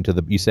solution to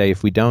the. You say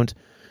if we don't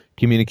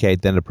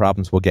communicate, then the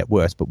problems will get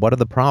worse. But what are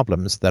the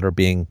problems that are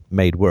being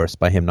made worse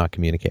by him not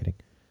communicating?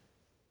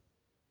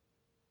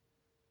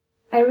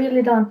 I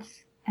really don't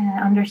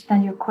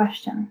understand your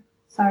question.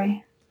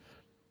 Sorry.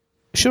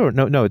 Sure.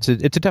 No, it's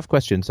a tough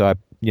question. So I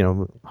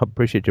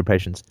appreciate your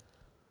patience.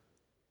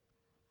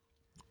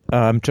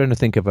 I'm trying to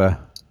think of a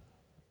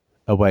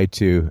way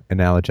to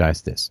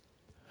analogize this.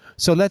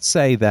 So let's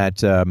say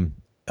that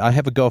I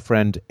have a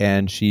girlfriend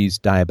and she's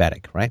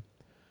diabetic, right?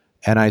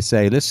 And I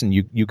say, listen,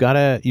 you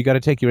gotta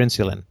take your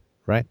insulin,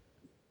 right?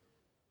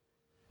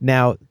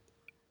 Now,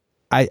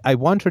 I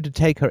want her to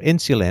take her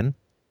insulin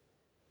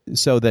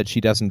so that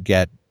she doesn't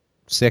get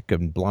sick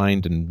and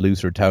blind and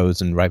lose her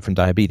toes and right from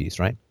diabetes,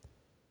 right?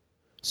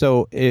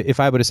 So if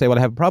I were to say, well,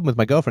 I have a problem with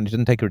my girlfriend, she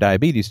doesn't take her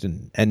diabetes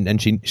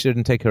and she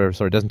doesn't take her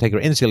doesn't take her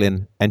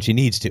insulin and she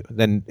needs to,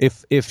 then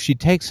if she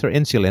takes her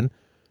insulin,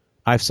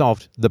 I've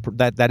solved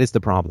that is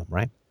the problem,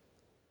 right?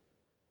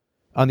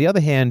 On the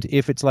other hand,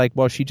 if it's like,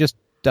 well, she just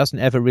doesn't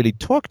ever really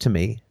talk to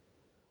me,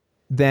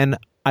 then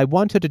I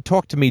want her to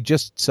talk to me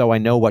just so I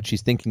know what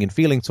she's thinking and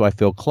feeling, so I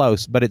feel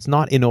close, but it's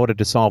not in order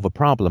to solve a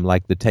problem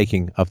like the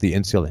taking of the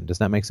insulin. Does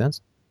that make sense?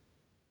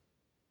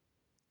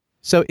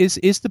 So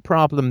is the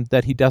problem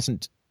that he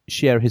doesn't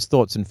share his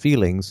thoughts and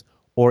feelings,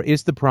 or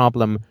is the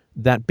problem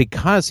that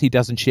because he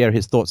doesn't share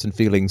his thoughts and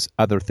feelings,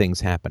 other things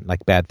happen,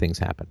 like bad things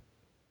happen?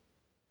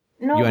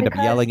 No, you end up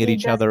yelling at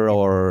each other,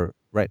 or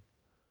right?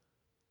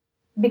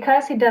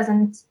 Because he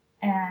doesn't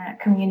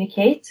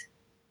communicate,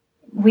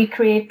 we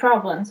create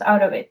problems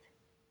out of it.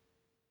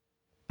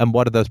 And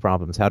what are those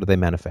problems? How do they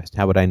manifest?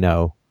 How would I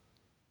know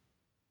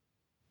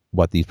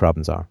what these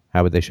problems are?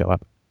 How would they show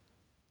up?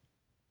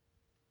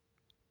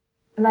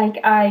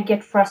 Like I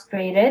get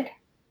frustrated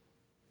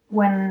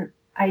when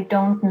I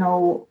don't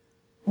know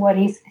what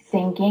he's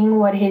thinking,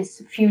 what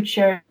his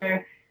future,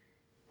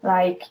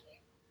 like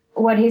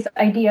what his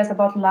ideas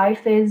about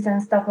life is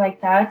and stuff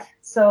like that.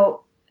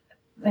 So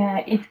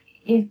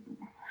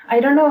I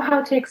don't know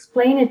how to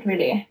explain it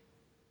really.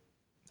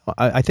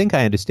 I think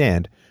I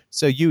understand.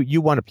 So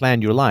you want to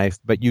plan your life,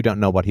 but you don't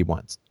know what he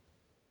wants.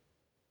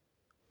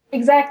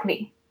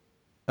 Exactly.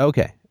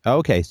 Okay.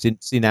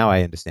 See, now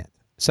I understand.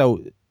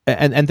 So,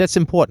 and that's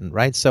important,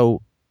 right?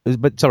 So,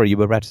 but sorry, you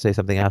were about to say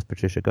something else,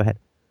 Patricia. Go ahead.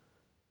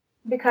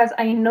 Because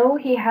I know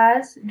he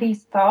has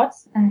these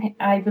thoughts, and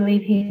I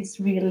believe he's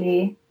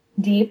really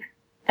deep,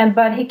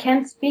 but he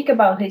can't speak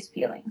about his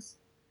feelings.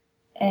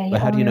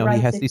 But how do you know he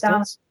has these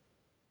thoughts?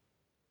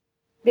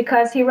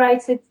 Because he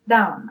writes it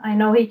down. I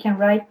know he can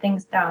write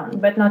things down,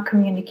 but not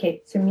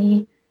communicate to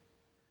me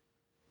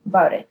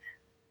about it.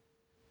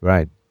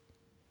 Right.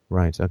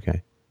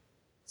 Okay.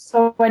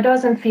 So it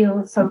doesn't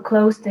feel so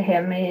close to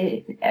him.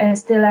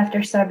 Still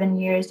after 7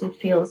 years, it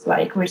feels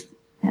like we're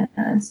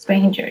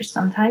strangers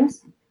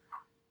sometimes.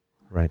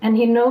 Right. And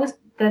he knows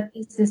that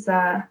this is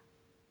a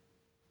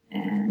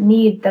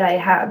need that I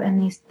have,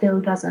 and he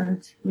still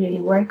doesn't really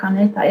work on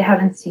it. I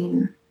haven't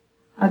seen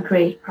a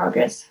great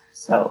progress,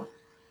 so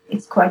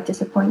it's quite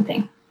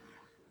disappointing.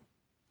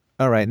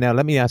 All right. Now,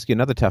 let me ask you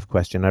another tough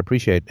question. I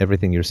appreciate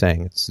everything you're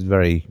saying. It's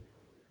very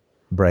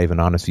brave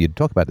and honest for you to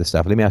talk about this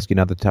stuff. Let me ask you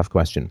another tough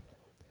question,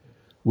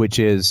 which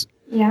is,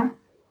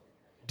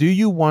 do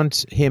you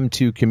want him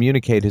to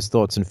communicate his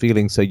thoughts and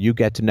feelings so you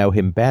get to know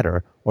him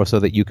better, or so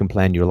that you can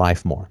plan your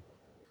life more?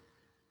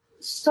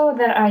 So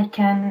that I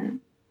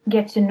can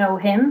get to know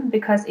him,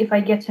 because if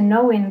I get to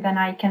know him, then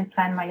I can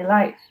plan my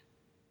life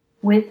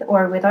with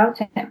or without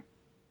him.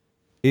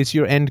 Is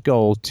your end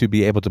goal to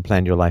be able to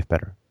plan your life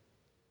better?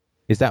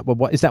 Is that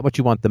what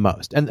you want the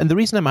most? And the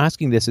reason I'm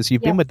asking this is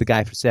you've been with the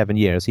guy for 7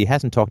 years. He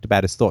hasn't talked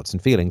about his thoughts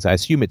and feelings. I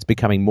assume it's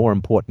becoming more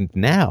important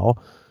now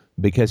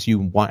because you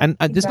want, and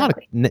it's not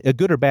a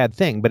good or bad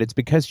thing, but it's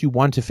because you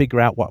want to figure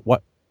out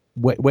what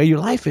where your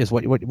life is,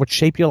 what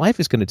shape your life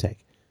is going to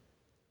take.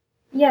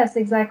 Yes,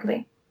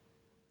 exactly.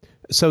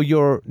 So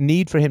your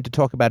need for him to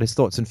talk about his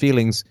thoughts and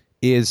feelings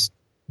is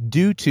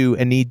due to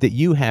a need that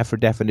you have for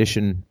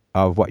definition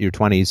of what your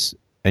 20s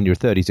and your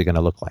 30s are going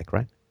to look like,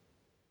 right?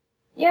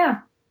 Yeah.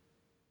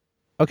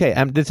 Okay,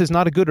 this is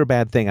not a good or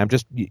bad thing. I'm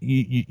just,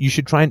 you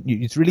should try and,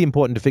 it's really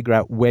important to figure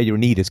out where your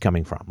need is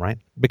coming from, right?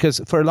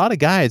 Because for a lot of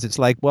guys, it's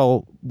like,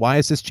 well, why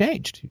has this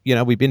changed? You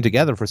know, we've been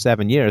together for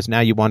 7 years. Now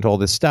you want all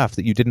this stuff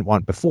that you didn't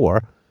want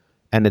before,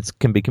 and it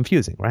can be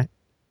confusing, right?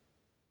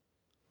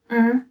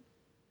 Mm-hmm.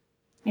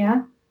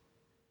 Yeah.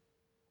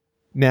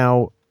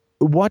 Now,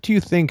 what do you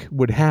think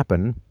would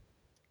happen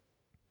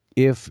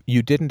if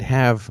you didn't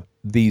have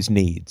these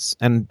needs?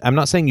 And I'm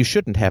not saying you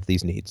shouldn't have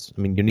these needs.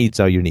 I mean, your needs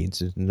are your needs.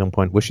 There's no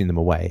point wishing them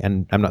away.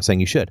 And I'm not saying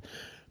you should.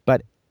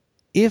 But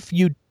if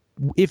you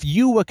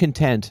were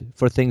content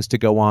for things to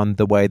go on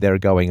the way they're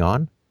going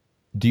on,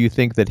 do you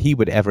think that he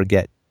would ever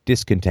get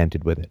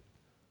discontented with it?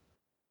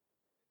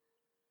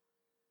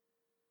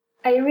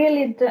 I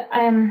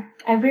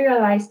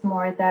realized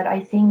more that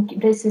I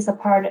think this is a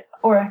part,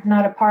 or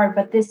not a part,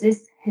 but this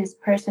is his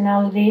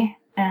personality,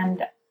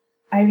 and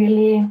I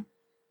really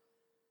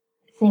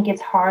think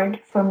it's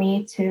hard for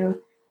me to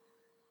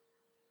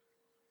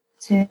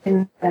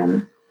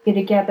be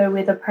together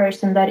with a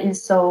person that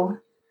is so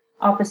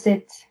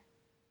opposite.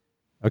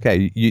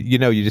 Okay, you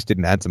know, you just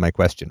didn't answer my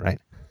question, right?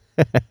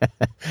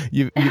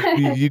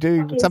 you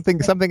do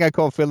something I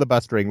call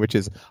filibustering, which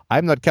is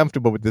I'm not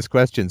comfortable with this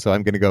question, so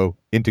I'm going to go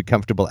into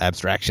comfortable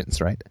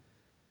abstractions, right?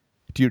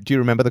 Do you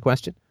remember the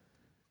question?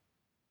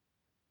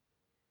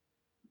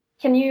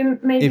 Can you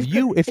maybe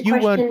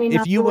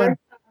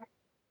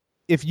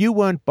if you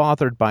weren't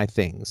bothered by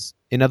things,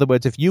 in other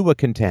words, if you were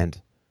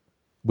content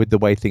with the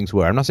way things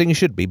were, I'm not saying you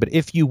should be, but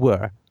if you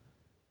were,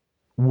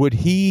 would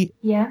he,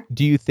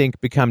 do you think,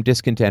 become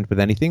discontent with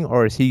anything,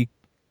 or is he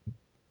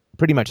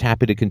pretty much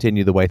happy to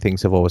continue the way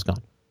things have always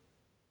gone?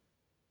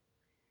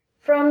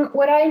 From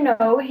what I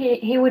know,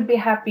 he would be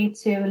happy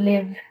to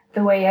live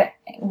the way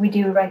we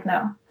do right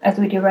now, as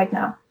we do right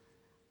now.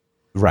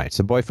 Right.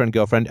 So boyfriend,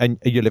 girlfriend, and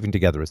you're living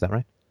together, is that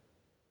right?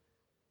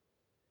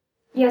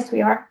 Yes,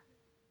 we are.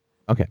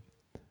 Okay.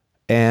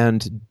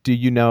 And do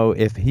you know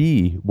if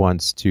he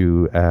wants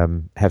to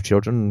have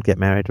children, get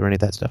married, or any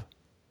of that stuff?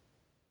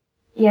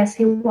 Yes,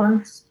 he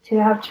wants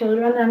to have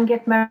children and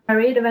get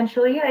married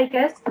eventually, I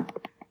guess.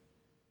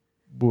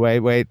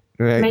 Wait.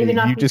 Maybe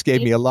not. You just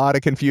gave me a lot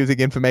of confusing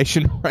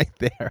information right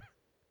there.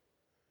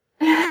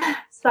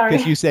 Sorry.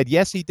 Because you said,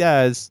 yes, he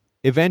does.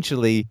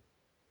 Eventually,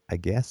 I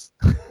guess.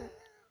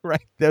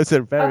 Right. Those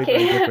are very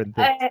different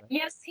things. Right?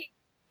 Yes,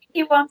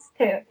 he wants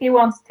to. He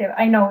wants to.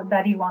 I know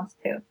that he wants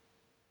to.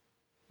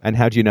 And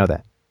how do you know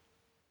that?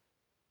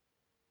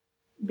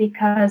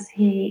 Because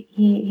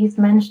he's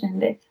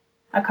mentioned it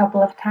a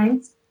couple of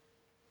times.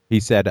 He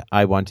said,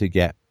 I want to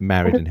get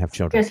married and have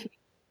children.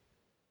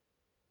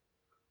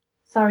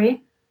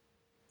 Sorry?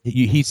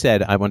 He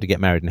said, I want to get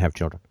married and have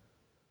children.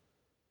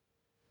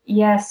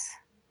 Yes,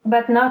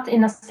 but not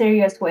in a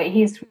serious way.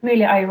 He's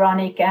really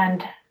ironic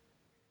and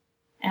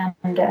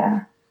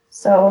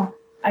so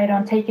I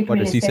don't take it what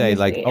really seriously. What does he say?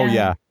 Like, oh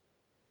yeah,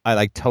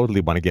 I totally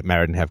want to get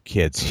married and have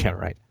kids. Yeah,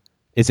 right.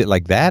 Is it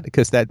like that?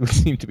 Because that would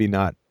seem to be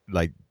not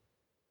like,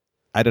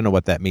 I don't know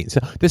what that means.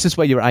 So this is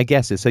where your I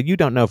guess is. So you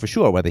don't know for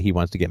sure whether he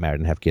wants to get married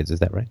and have kids. Is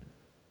that right?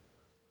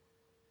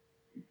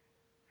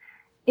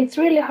 It's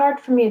really hard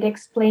for me to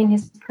explain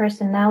his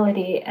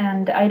personality,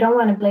 and I don't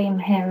want to blame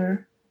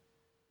him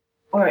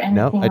or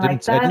anything like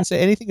that. I didn't say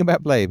anything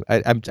about blame.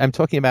 I'm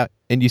talking about,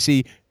 and you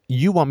see,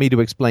 you want me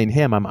to explain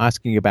him. I'm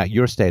asking about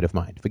your state of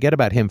mind. Forget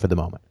about him for the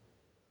moment.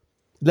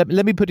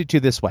 Let me put it to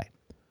you this way.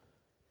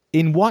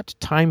 In what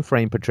time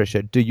frame,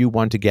 Patricia, do you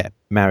want to get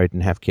married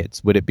and have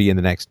kids? Would it be in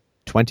the next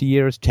 20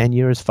 years, 10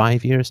 years,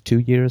 5 years, 2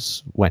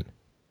 years? When?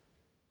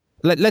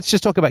 Let's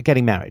just talk about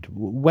getting married.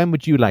 When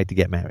would you like to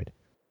get married?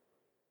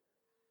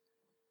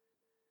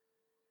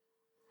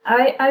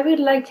 I would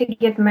like to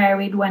get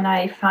married when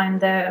I find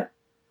the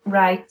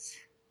right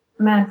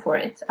man for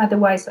it.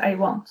 Otherwise, I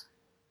won't.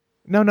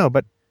 No,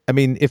 but I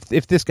mean,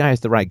 if this guy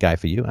is the right guy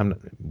for you,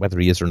 whether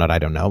he is or not, I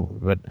don't know.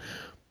 But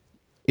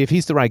if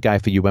he's the right guy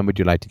for you, when would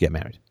you like to get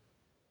married?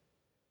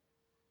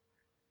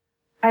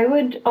 I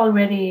would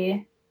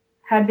already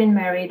have been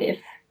married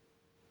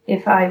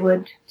if I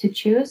would to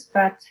choose,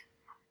 but...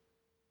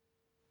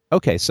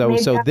 Okay, so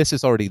this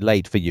is already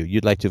late for you.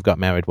 You'd like to have got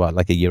married, what,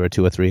 like a year or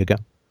 2 or 3 ago?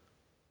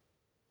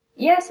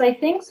 Yes, I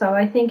think so.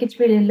 I think it's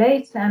really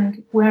late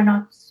and we're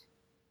not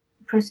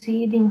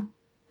proceeding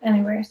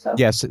anywhere. So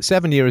yes,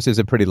 7 years is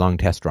a pretty long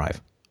test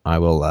drive. I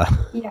will I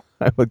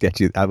will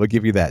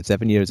give you that.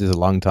 7 years is a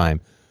long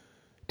time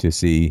to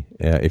see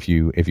if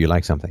you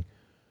like something.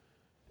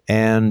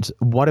 And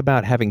what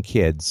about having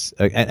kids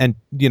and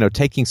you know,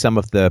 taking some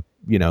of the,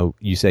 you know,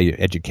 you say your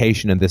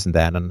education and this and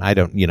that, and I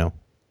don't, you know,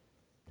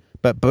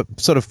 but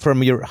sort of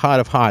from your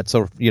heart of hearts,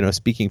 or, you know,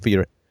 speaking for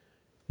your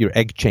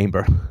egg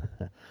chamber,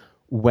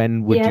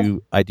 when would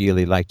you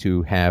ideally like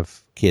to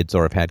have kids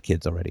or have had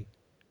kids already?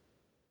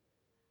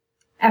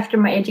 after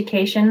my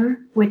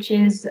education, which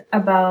is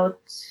about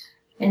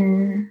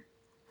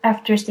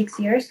after 6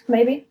 years,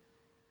 maybe.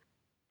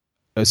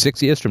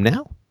 6 years from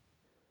now?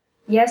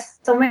 Yes,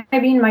 so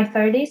maybe in my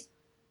 30s.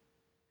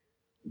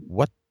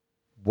 What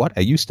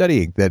are you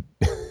studying that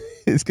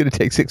is going to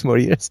take 6 more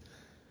years?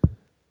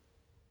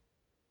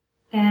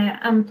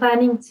 I'm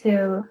planning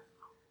to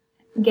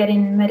get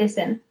in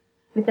medicine,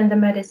 within the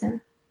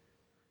medicine.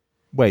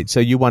 Wait, so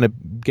you want to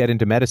get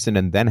into medicine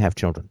and then have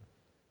children?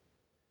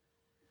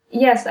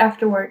 Yes,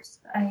 afterwards,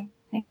 I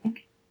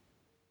think.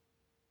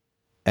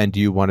 And do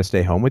you want to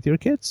stay home with your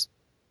kids?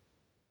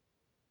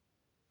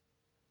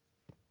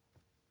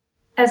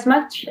 As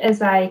much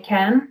as I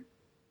can,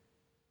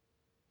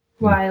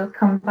 while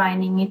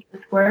combining it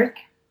with work.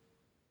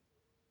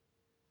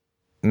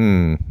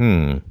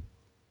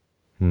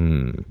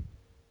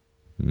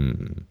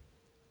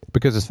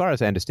 Because as far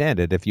as I understand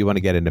it, if you want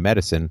to get into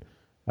medicine,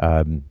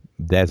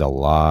 there's a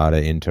lot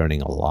of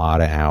interning, a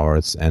lot of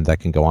hours, and that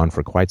can go on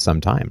for quite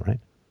some time, right?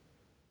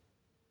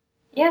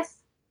 Yes.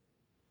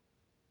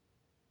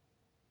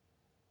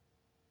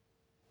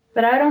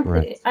 But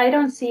I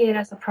don't see it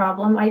as a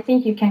problem. I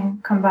think you can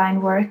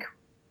combine work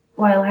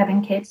while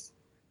having kids.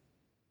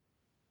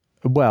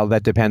 Well,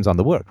 that depends on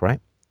the work, right?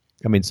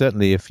 I mean,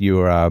 certainly if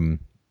you're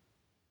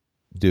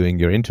doing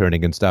your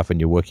interning and stuff and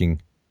you're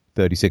working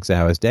 36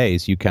 hours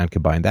days, you can't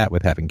combine that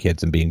with having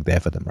kids and being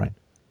there for them, right?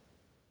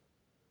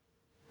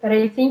 But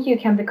I think you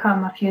can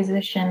become a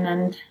physician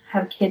and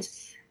have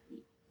kids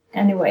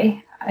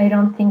anyway. I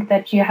don't think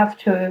that you have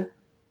to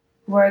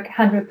work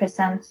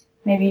 100%.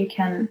 Maybe you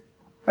can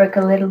work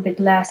a little bit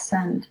less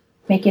and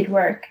make it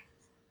work.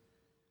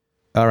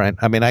 All right.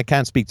 I mean, I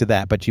can't speak to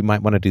that, but you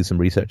might want to do some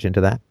research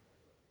into that.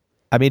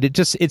 I mean,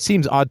 it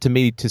seems odd to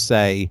me to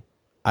say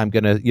I'm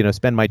going to,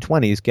 spend my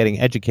 20s getting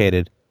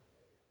educated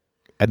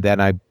and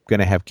then I'm going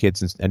to have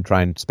kids and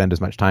try and spend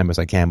as much time as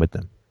I can with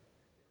them.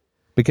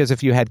 Because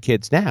if you had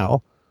kids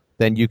now,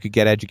 then you could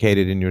get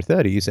educated in your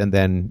 30s and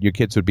then your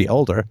kids would be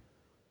older.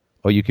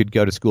 Or you could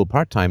go to school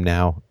part-time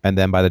now, and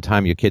then by the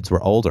time your kids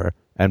were older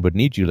and would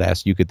need you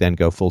less, you could then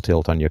go full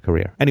tilt on your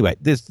career. Anyway,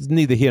 this is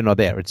neither here nor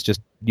there. It's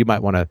just you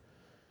might want to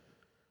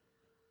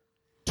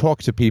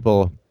talk to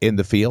people in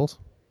the field.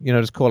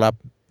 Just call up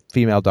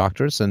female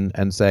doctors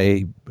and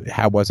say,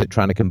 how was it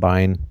trying to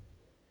combine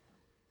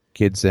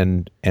kids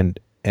and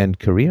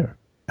career?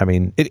 I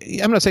mean,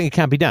 I'm not saying it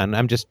can't be done.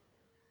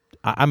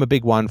 I'm a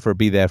big one for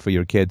be there for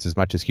your kids as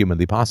much as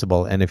humanly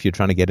possible. And if you're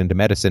trying to get into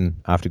medicine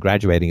after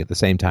graduating at the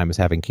same time as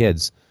having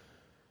kids,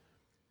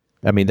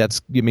 I mean,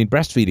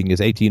 breastfeeding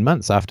is 18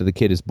 months after the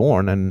kid is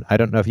born. And I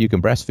don't know if you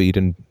can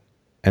breastfeed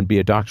and be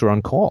a doctor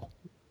on call.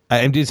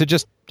 And these are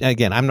just,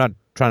 again, I'm not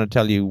trying to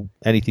tell you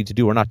anything to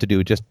do or not to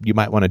do. Just you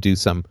might want to do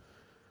some.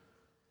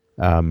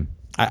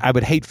 I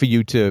would hate for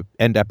you to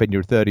end up in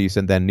your 30s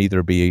and then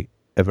neither be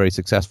a very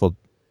successful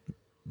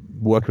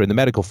worker in the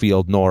medical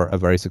field nor a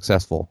very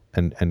successful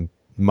and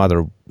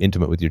mother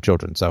intimate with your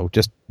children. So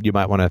just you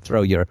might want to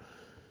throw your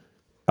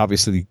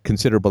obviously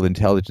considerable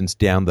intelligence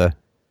down the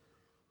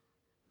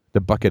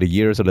bucket of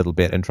years a little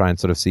bit and try and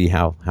sort of see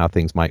how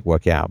things might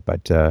work out.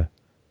 But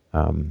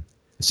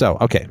so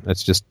okay,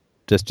 that's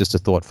just a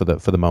thought for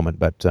the moment.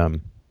 But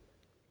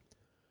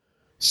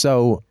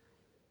so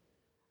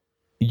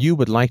you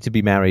would like to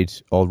be married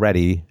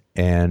already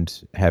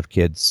and have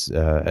kids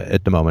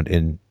at the moment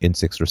in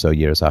 6 or so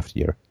years after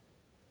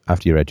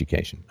your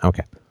education.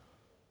 Okay.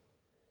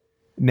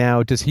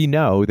 Now, does he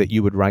know that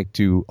you would like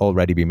to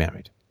already be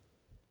married?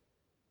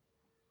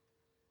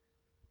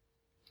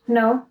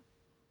 No.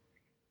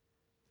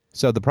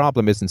 So the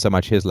problem isn't so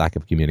much his lack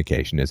of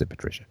communication, is it,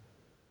 Patricia?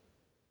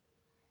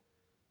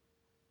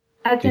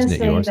 I can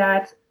say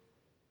that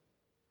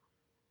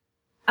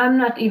I'm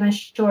not even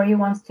sure he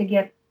wants to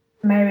get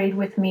married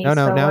with me. You're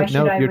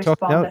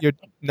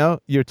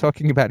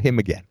talking about him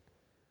again.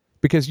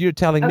 Because you're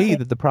telling me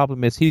that the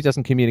problem is he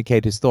doesn't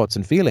communicate his thoughts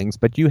and feelings,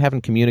 but you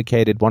haven't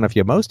communicated one of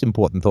your most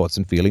important thoughts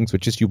and feelings,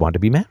 which is you want to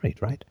be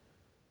married, right?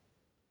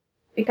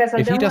 Because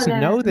if he doesn't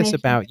know this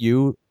about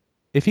you,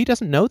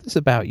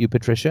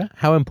 Patricia,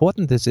 how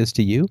important this is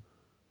to you,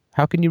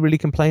 how can you really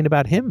complain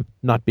about him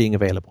not being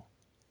available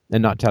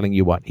and not telling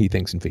you what he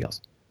thinks and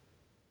feels?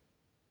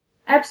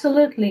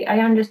 Absolutely, I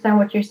understand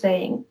what you're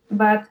saying,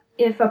 but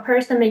if a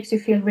person makes you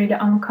feel really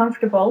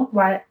uncomfortable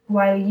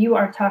while you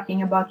are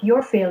talking about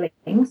your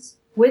feelings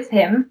with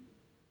him,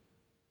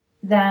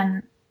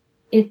 then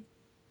it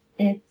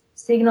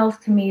signals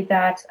to me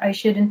that I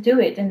shouldn't do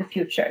it in the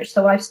future.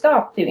 So I've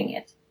stopped doing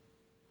it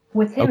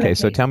with him. Okay,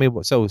 so tell me.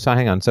 So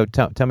hang on. So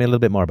tell me a little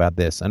bit more about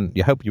this, and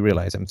I hope you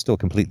realize I'm still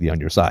completely on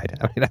your side.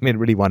 I mean, I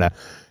really want to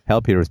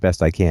help here as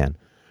best I can.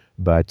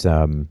 But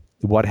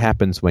what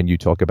happens when you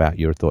talk about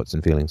your thoughts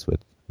and feelings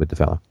with the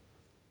fellow?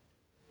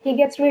 He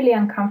gets really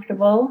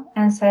uncomfortable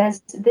and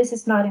says, this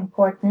is not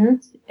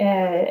important.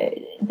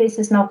 This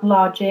is not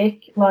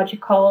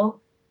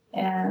logical,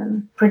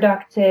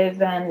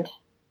 productive, and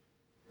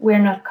we're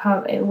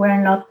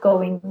not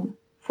going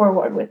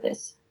forward with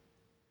this.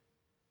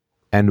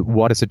 And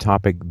what is the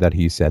topic that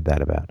he said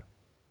that about?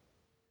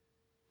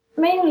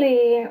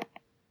 Mainly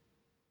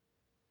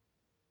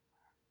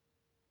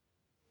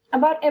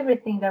about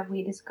everything that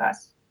we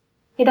discuss.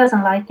 He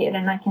doesn't like it,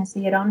 and I can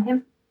see it on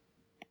him.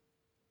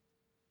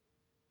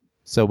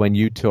 So when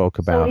you talk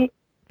about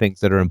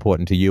things that are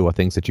important to you or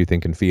things that you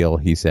think and feel,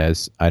 he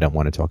says, I don't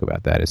want to talk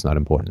about that. It's not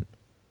important.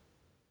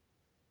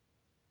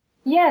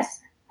 Yes,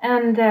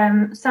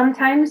 and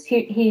sometimes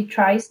he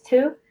tries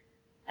to,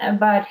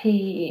 but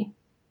he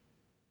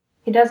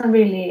doesn't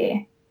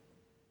really.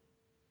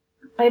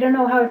 I don't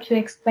know how to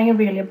explain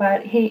really,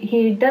 but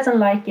he doesn't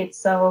like it.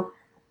 So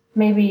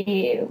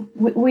maybe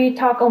we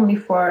talk only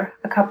for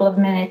a couple of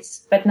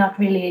minutes, but not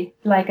really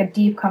like a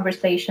deep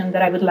conversation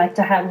that I would like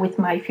to have with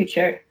my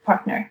future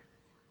partner.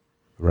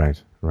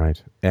 Right.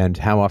 And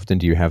how often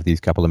do you have these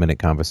couple of minute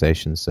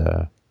conversations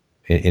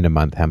in a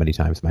month? How many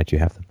times might you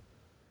have them?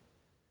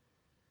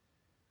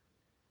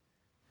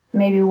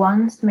 Maybe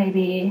once,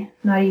 maybe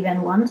not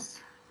even once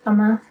a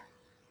month.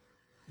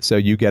 So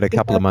you get a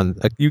couple of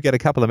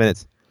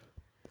minutes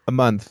a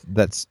month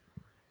that's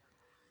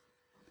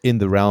in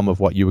the realm of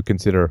what you would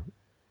consider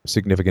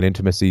significant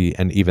intimacy,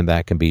 and even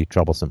that can be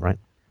troublesome, right?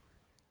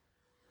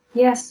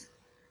 Yes.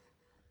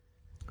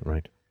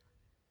 Right.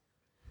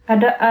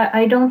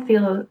 I don't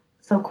feel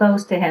so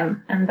close to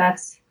him, and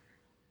that's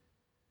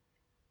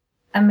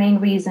a main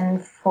reason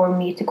for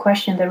me to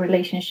question the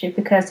relationship,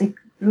 because it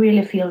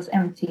really feels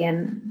empty,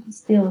 and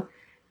still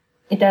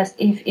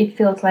it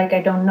feels like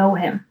I don't know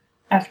him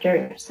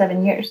after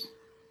 7 years.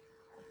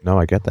 No,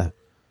 I get that.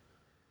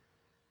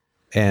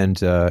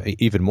 And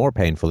even more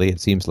painfully,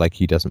 it seems like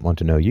he doesn't want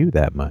to know you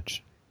that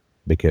much,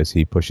 because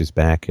he pushes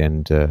back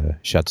and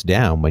shuts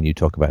down when you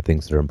talk about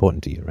things that are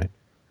important to you, right?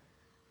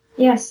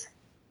 Yes.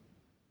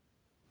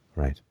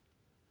 Right.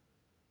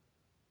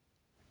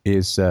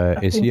 Is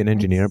he an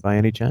engineer by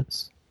any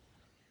chance?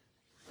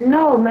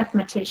 No,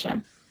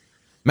 mathematician.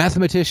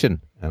 Mathematician.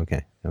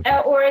 Okay.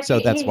 So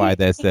that's why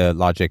there's the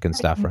logic and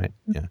stuff, right?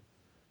 Yeah.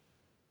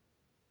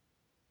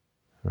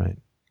 Right.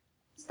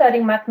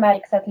 Studying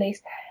mathematics, at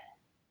least.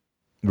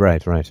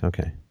 Right.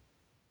 Okay.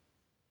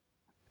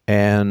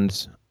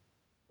 And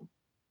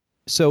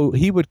so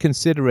he would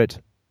consider it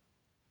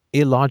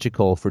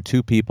illogical for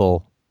two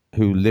people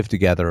who live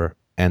together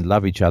and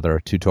love each other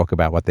to talk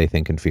about what they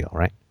think and feel,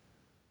 right?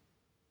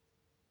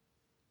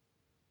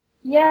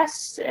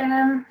 Yes,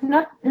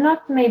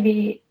 not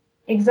maybe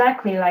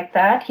exactly like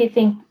that. He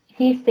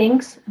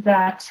thinks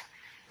that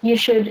you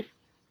should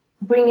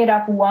bring it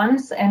up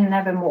once and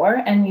never more,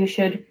 and you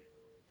should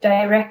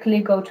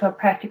directly go to a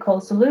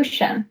practical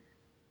solution.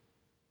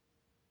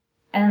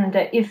 And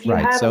if you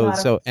have a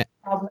lot of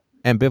problems,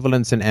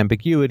 ambivalence and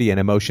ambiguity and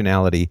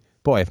emotionality.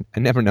 Boy,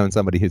 I've never known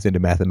somebody who's into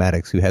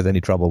mathematics who has any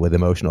trouble with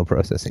emotional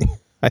processing.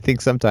 I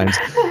think sometimes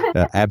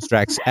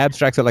abstracts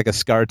are like a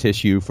scar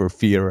tissue for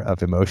fear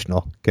of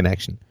emotional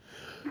connection.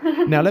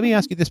 Now, let me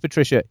ask you this,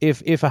 Patricia.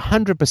 If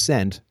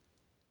 100%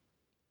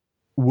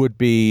 would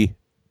be,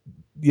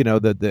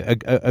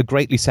 a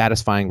greatly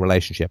satisfying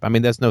relationship. I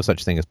mean, there's no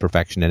such thing as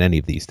perfection in any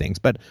of these things,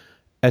 but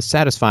as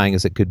satisfying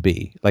as it could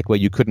be, like where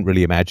you couldn't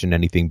really imagine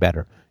anything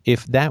better.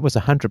 If that was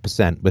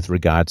 100% with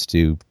regards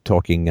to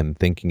talking and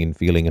thinking and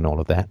feeling and all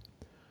of that,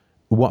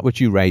 what would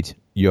you rate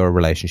your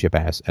relationship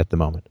as at the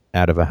moment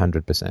out of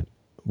 100%?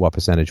 What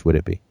percentage would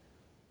it be?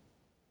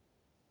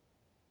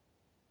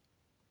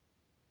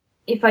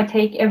 If I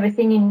take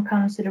everything in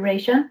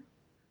consideration?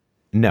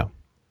 No,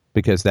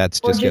 because that's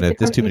just going to,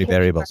 there's too many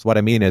variables. What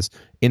I mean is,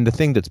 in the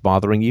thing that's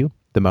bothering you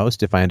the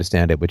most, if I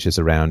understand it, which is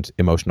around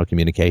emotional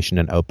communication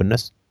and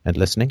openness and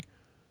listening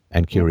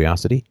and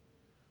curiosity,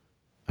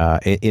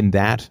 in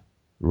that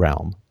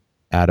realm,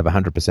 out of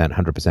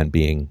 100%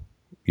 being,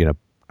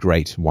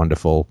 great,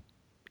 wonderful,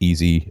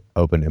 easy,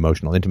 open,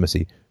 emotional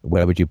intimacy,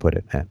 where would you put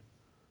it at?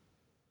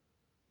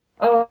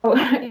 Oh,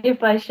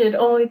 if I should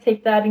only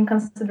take that in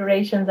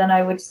consideration, then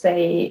I would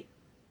say,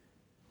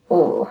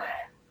 20%,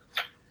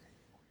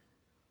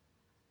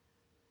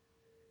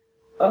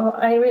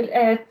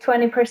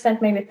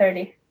 maybe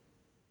 30.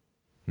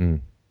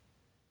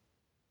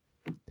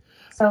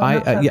 So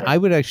I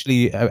would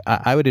actually,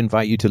 I would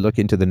invite you to look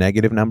into the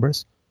negative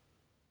numbers,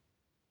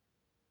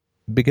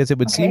 because it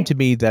would seem to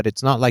me that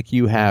it's not like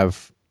you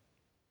have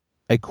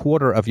a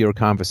quarter of your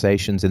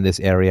conversations in this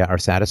area are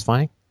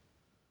satisfying,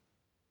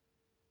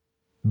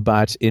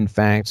 but in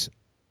fact,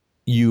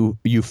 you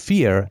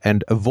fear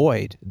and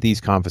avoid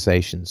these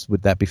conversations.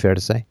 Would that be fair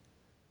to say?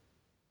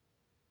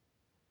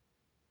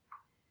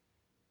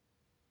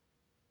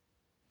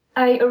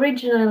 I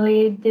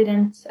originally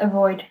didn't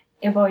avoid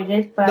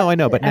it, but no, I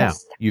know. But now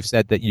you've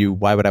said that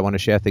why would I want to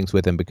share things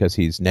with him because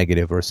he's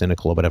negative or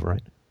cynical or whatever,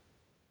 right?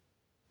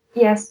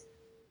 Yes.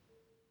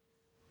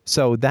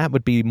 So that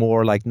would be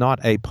more like not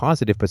a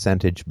positive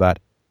percentage, but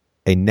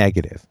a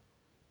negative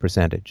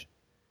percentage.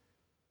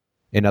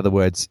 In other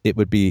words, it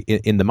would be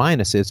in the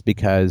minuses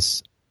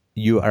because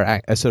you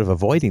are sort of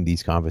avoiding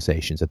these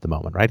conversations at the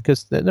moment, right?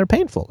 Because they're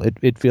painful.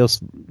 It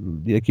feels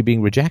like you're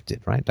being rejected,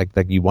 right? Like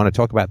you want to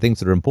talk about things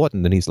that are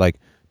important, and he's like,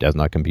 does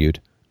not compute,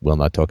 will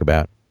not talk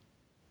about,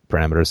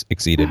 parameters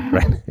exceeded,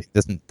 right?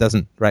 It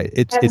doesn't, right?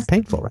 It's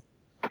painful, right?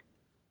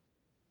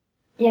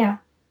 Yeah.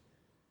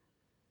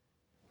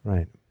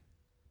 Right.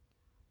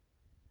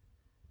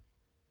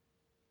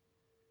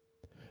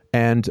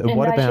 And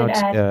what I should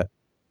about? add,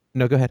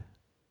 No, go ahead.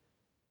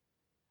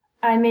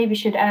 I maybe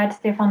should add,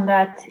 Stefan,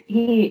 that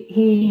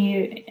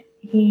he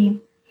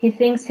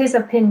thinks his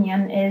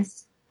opinion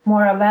is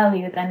more of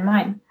value than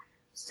mine.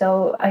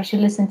 So I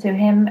should listen to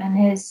him and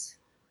his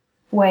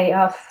way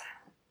of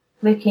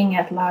looking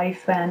at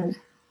life and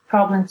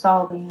problem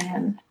solving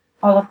and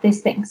all of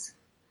these things.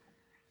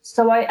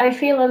 So I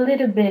feel a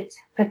little bit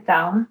put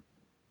down,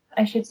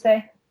 I should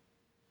say.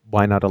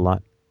 Why not a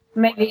lot?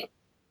 Maybe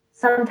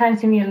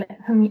sometimes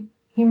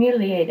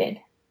humiliated.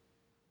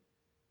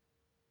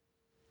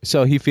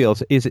 So he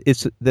feels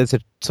there's a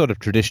sort of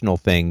traditional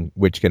thing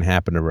which can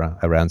happen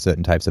around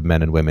certain types of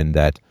men and women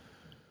that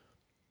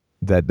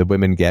the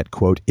women get,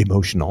 quote,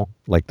 emotional,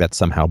 like that's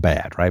somehow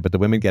bad, right? But the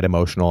women get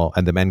emotional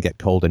and the men get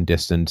cold and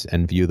distant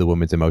and view the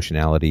woman's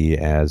emotionality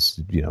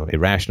as,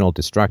 irrational,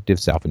 destructive,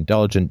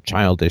 self-indulgent,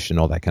 childish, and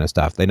all that kind of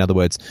stuff. In other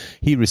words,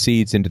 he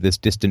recedes into this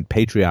distant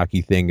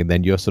patriarchy thing, and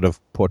then you're sort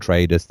of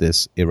portrayed as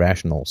this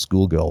irrational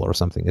schoolgirl or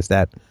something. Is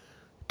that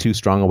too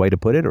strong a way to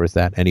put it, or is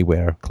that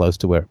anywhere close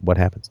to what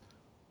happens?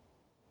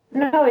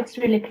 No, it's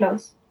really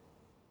close.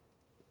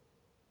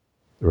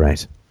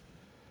 Right.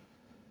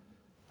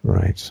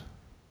 Right.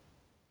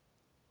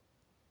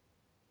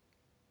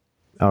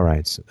 All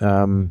right.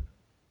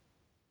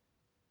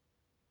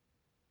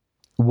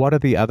 What are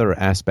the other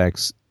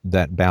aspects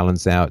that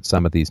balance out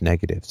some of these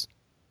negatives?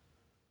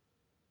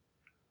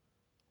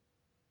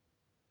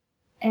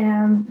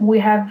 We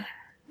have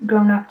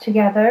grown up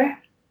together,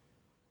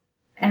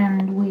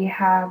 and we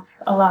have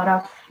a lot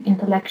of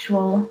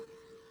intellectual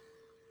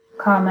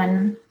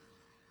common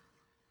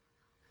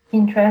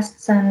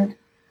interests and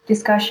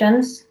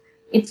discussions.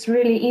 It's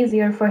really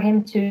easier for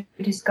him to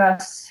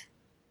discuss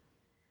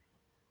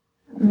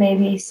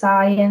maybe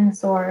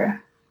science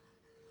or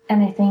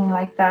anything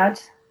like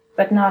that,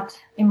 but not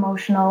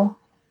emotional.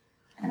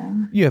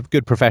 You have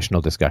good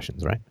professional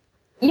discussions, right?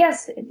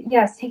 Yes,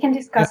 he can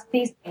discuss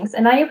these things,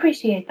 and I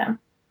appreciate them.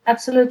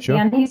 Absolutely. Sure.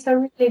 And he's a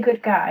really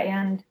good guy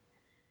and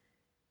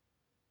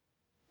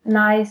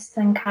nice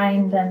and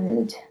kind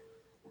and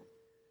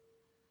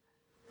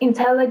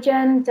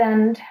intelligent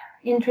and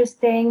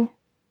interesting.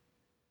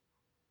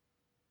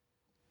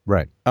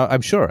 Right.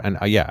 I'm sure. And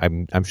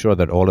I'm sure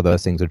that all of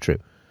those things are true.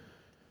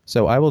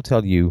 So I will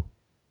tell you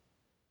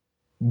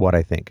what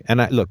I think.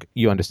 And look,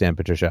 you understand,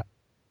 Patricia,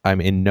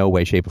 I'm in no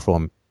way, shape, or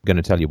form going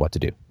to tell you what to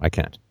do. I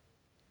can't.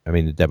 I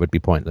mean, that would be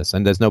pointless.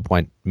 And there's no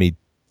point me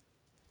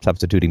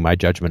substituting my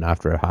judgment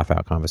after a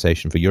half-hour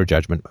conversation for your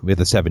judgment with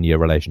a 7-year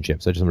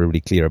relationship. So I just want to be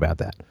really clear about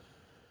that.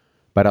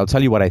 But I'll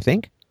tell you what I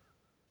think,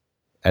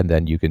 and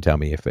then you can tell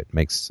me if it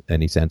makes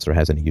any sense or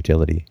has any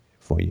utility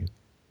for you.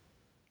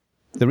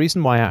 The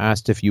reason why I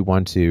asked if you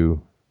want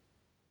to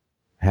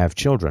have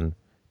children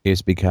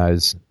is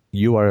because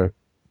you are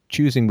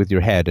choosing with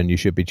your head and you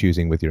should be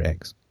choosing with your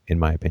eggs, in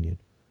my opinion.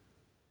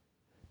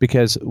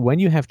 Because when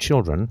you have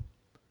children,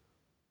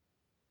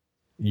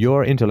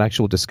 your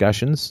intellectual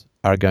discussions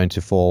are going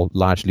to fall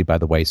largely by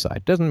the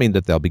wayside. Doesn't mean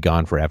that they'll be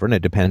gone forever, and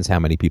it depends how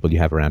many people you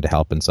have around to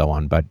help and so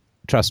on. But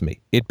trust me,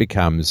 it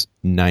becomes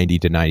 90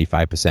 to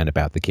 95%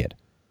 about the kid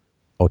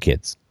or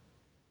kids.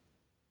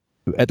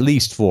 At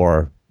least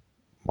for,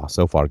 well,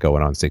 so far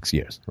going on 6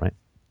 years, right?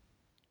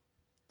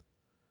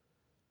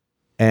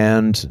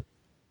 And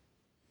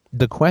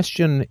the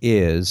question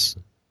is,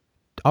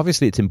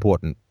 obviously it's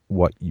important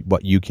what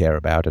you care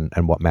about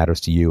and what matters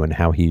to you and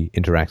how he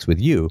interacts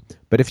with you.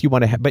 But if you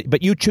want to,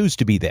 but you choose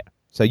to be there,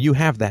 so you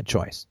have that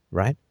choice,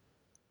 right?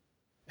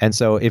 And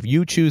so if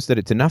you choose that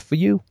it's enough for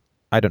you,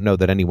 I don't know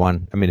that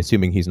anyone. I mean,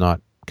 assuming he's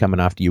not coming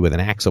after you with an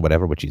axe or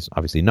whatever, which he's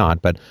obviously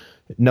not, but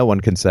no one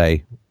can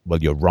say,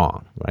 well, you're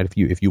wrong, right?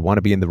 If you want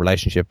to be in the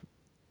relationship,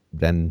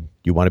 then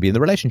you want to be in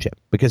the relationship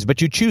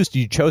but you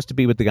chose to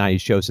be with the guy you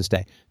chose to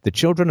stay. The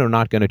children are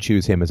not going to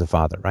choose him as a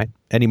father, right?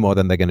 Any more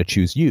than they're going to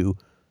choose you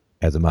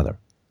as a mother.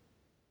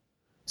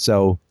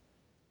 So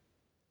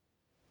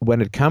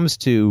when it comes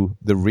to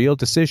the real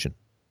decision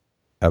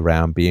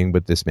around being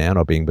with this man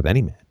or being with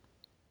any man,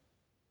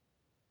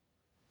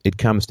 it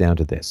comes down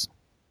to this.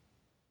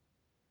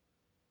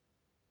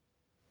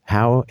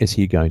 How is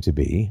he going to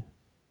be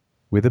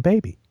with a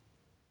baby?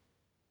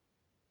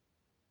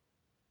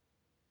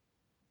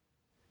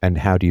 And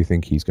how do you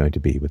think he's going to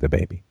be with a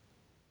baby?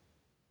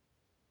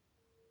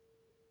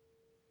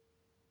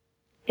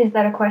 Is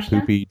that a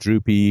question? Poopy,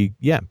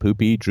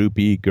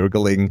 droopy,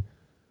 gurgling,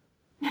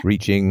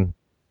 reaching,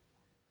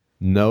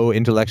 no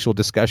intellectual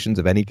discussions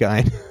of any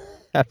kind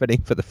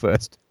happening for the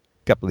first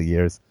couple of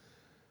years.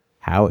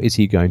 How is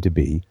he going to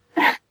be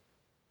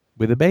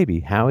with a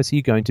baby? How is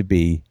he going to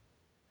be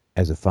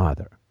as a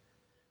father?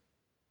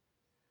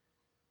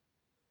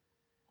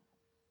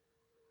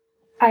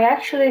 I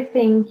actually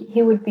think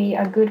he would be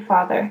a good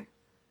father.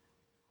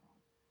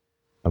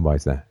 And why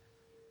is that?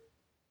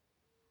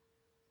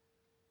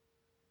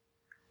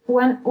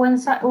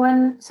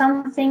 When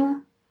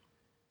something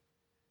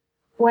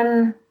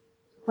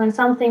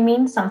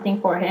means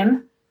something for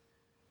him,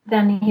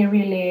 then he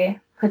really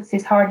puts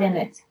his heart in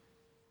it.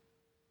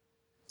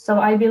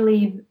 So I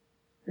believe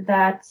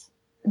that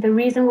the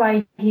reason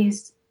why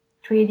he's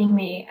treating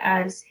me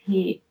as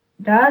he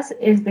does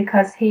is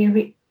because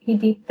he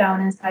deep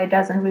down inside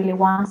doesn't really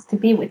want to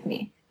be with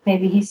me.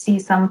 Maybe he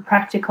sees some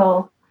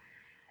practical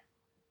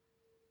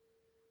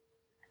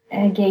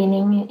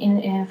gaining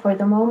in for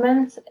the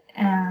moment,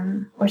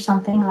 or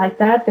something like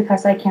that,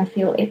 because I can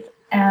feel it.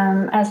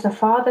 As a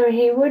father,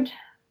 he would,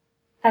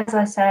 as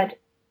I said,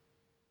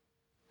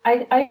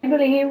 I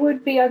believe he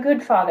would be a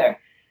good father,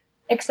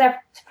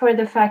 except for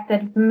the fact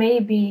that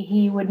maybe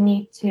he would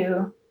need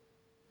to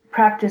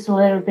practice a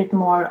little bit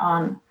more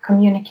on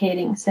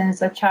communicating,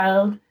 since a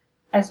child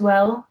as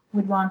well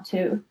would want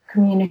to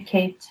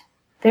communicate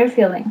their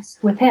feelings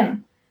with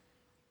him.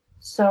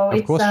 So Of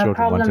it's course, a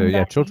children want problem to. Yeah,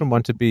 that children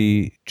want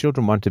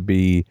to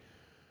be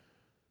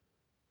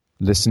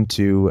listened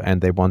to,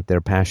 and they want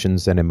their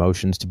passions and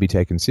emotions to be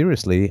taken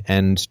seriously.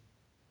 And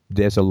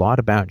there's a lot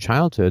about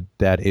childhood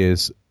that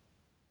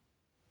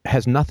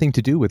has nothing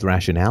to do with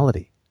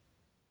rationality,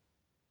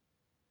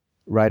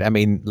 right? I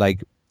mean,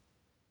 like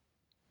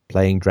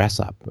playing dress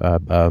up.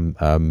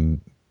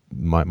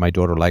 My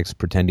daughter likes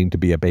pretending to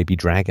be a baby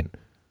dragon,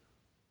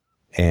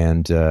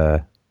 and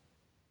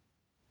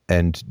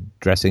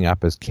dressing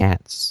up as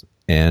cats.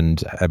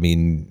 And I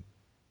mean,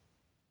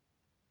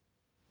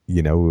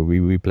 you know,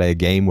 we play a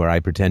game where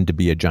I pretend to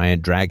be a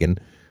giant dragon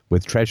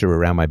with treasure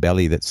around my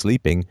belly that's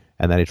sleeping,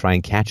 and then I try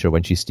and catch her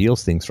when she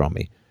steals things from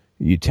me.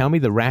 You tell me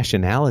the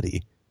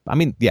rationality. I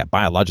mean, yeah,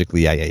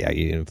 biologically, yeah,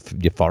 you're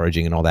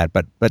foraging and all that,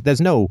 but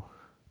there's no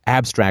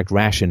abstract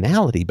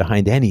rationality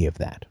behind any of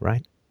that,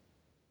 right?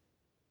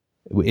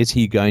 Is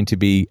he going to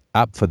be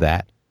up for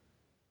that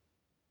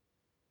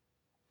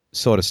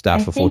sort of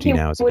stuff for 14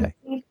 hours a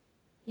day?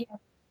 Yeah,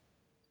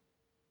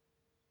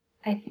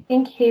 I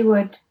think he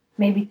would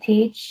maybe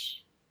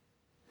teach,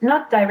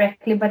 not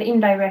directly, but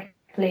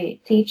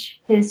indirectly teach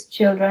his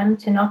children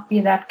to not be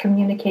that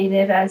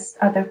communicative as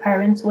other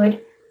parents would.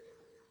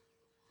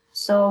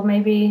 So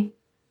maybe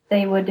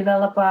they would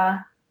develop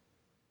a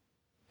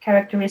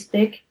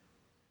characteristic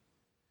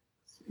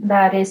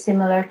that is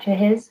similar to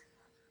his.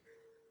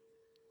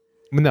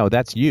 No,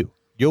 that's you.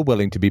 You're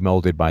willing to be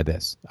molded by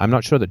this. I'm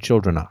not sure that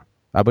children are.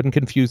 I wouldn't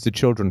confuse the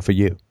children for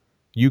you.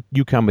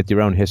 You come with your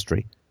own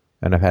history,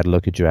 and I've had a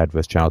look at your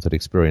adverse childhood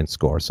experience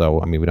score.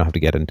 So, I mean, we don't have to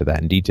get into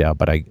that in detail,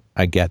 but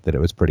I get that it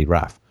was pretty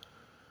rough.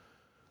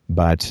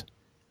 But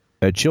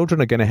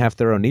children are going to have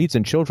their own needs,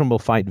 and children will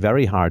fight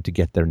very hard to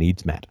get their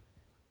needs met.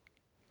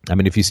 I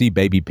mean, if you see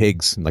baby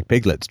pigs, like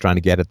piglets, trying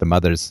to get at the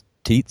mother's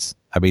teats,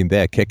 I mean,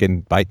 they're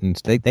kicking, biting.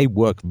 They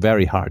work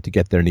very hard to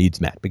get their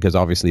needs met, because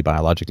obviously,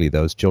 biologically,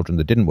 those children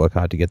that didn't work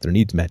hard to get their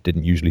needs met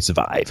didn't usually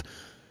survive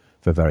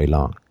for very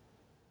long.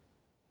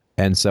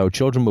 And so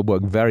children will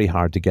work very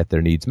hard to get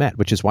their needs met,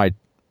 which is why,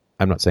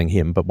 I'm not saying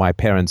him, but why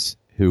parents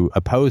who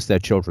oppose their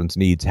children's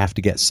needs have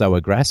to get so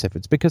aggressive.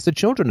 It's because the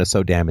children are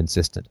so damn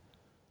insistent.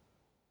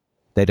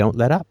 They don't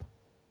let up.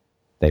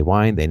 They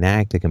whine, they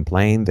nag, they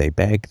complain, they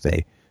beg,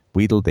 they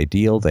wheedle, they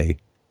deal,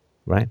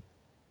 right?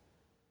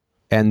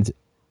 And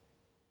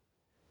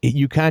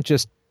you can't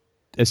just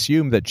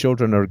assume that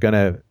children are going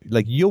to,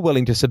 like, you're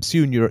willing to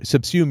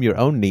subsume your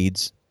own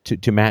needs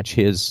to match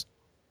his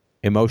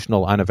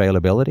emotional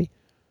unavailability.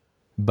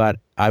 But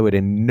I would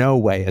in no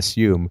way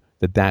assume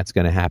that that's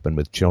going to happen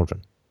with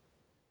children.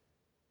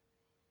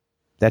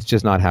 That's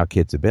just not how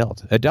kids are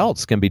built.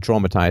 Adults can be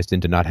traumatized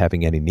into not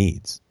having any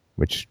needs,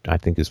 which I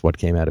think is what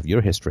came out of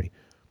your history.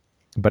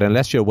 But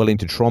unless you're willing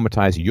to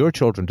traumatize your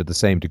children to the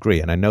same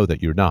degree, and I know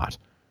that you're not,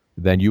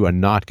 then you are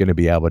not going to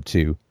be able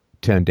to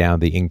turn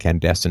down the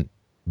incandescent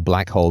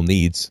black hole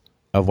needs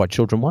of what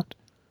children want.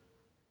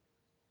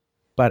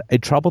 But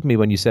it troubled me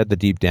when you said that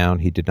deep down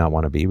he did not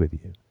want to be with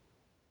you.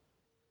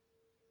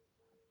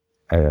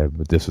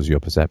 This was your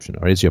perception,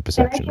 or is your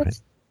perception,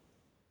 right?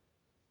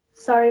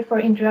 Sorry for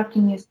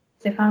interrupting you,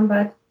 Stefan,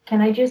 but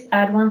can I just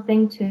add one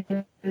thing to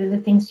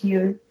the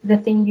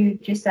thing you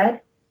just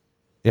said?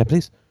 Yeah,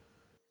 please.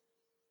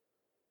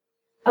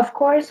 Of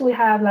course, we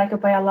have like a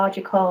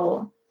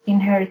biological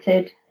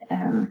inherited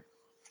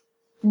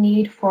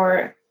need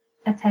for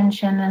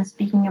attention and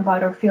speaking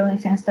about our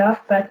feelings and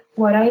stuff. But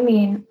what I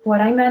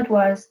meant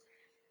was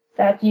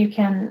that you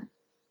can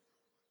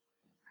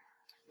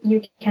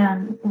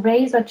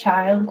raise a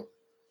child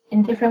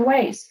in different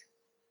ways.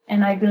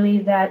 And I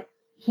believe that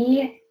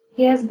he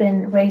has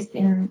been raised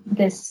in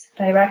this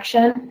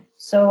direction.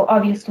 So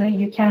obviously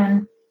you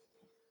can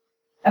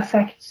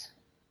affect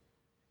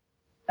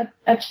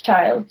a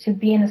child to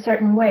be in a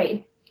certain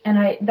way.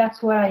 And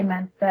that's what I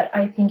meant, that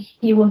I think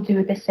he will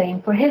do the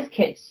same for his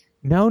kids.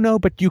 No,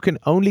 but you can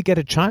only get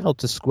a child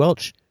to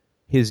squelch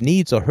his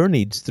needs or her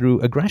needs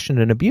through aggression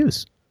and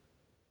abuse.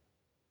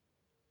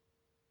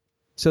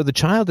 So the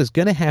child is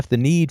going to have the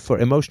need for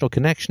emotional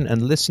connection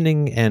and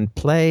listening and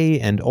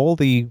play and all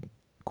the,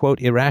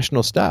 quote,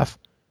 irrational stuff.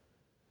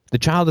 The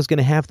child is going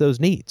to have those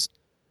needs.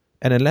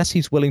 And unless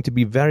he's willing to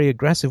be very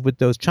aggressive with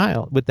that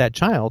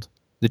child,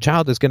 the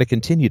child is going to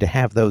continue to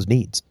have those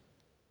needs.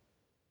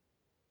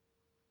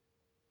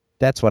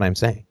 That's what I'm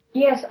saying.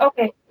 Yes,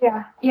 okay,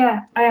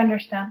 yeah, I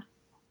understand.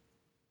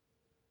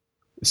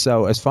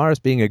 So as far as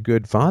being a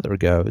good father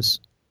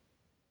goes,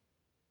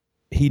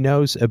 he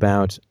knows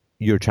about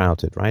your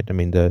childhood, right? I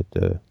mean,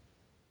 the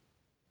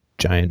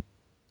giant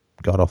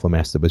god-awful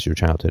mess that was your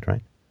childhood,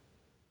 right?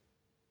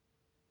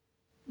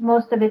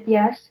 Most of it,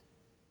 yes.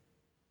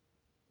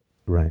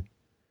 Right.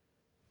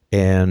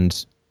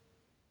 And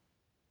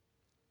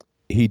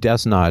he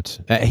does not,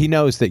 he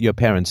knows that your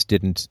parents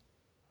didn't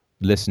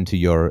listen to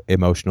your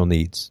emotional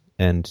needs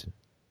and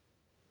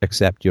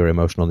accept your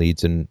emotional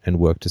needs and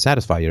work to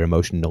satisfy your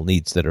emotional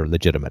needs that are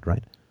legitimate,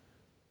 right?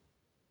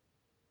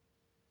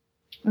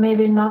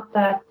 Maybe not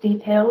that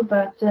detailed,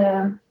 but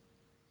the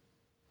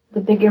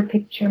bigger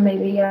picture,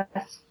 maybe,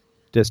 yes.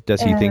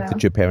 Does he think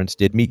that your parents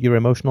did meet your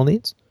emotional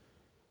needs?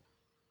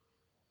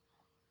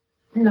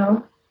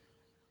 No.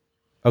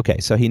 Okay,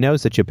 so he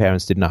knows that your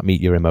parents did not meet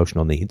your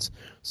emotional needs.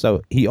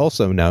 So he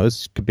also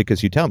knows,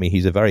 because you tell me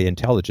he's a very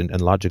intelligent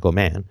and logical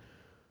man,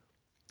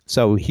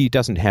 so he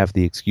doesn't have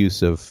the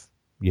excuse of,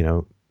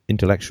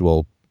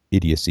 intellectual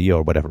idiocy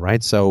or whatever,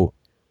 right? So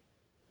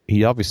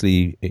he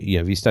obviously,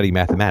 if he's studying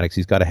mathematics,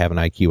 he's got to have an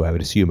IQ, I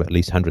would assume, at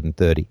least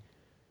 130.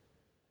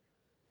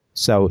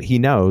 So he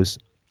knows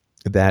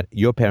that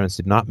your parents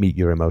did not meet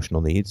your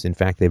emotional needs. In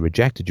fact, they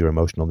rejected your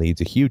emotional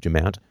needs a huge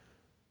amount.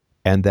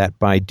 And that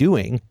by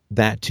doing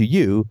that to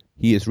you,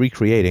 he is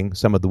recreating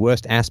some of the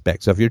worst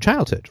aspects of your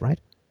childhood, right?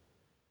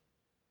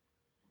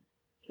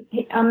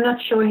 I'm not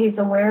sure he's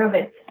aware of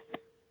it.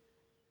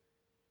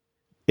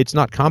 It's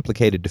not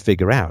complicated to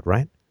figure out,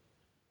 right?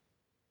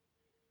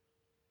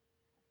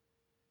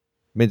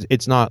 I mean,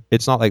 it's not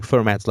like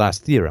Fermat's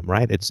last theorem,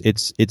 right?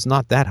 It's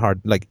not that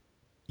hard. Like,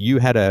 you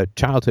had a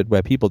childhood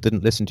where people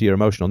didn't listen to your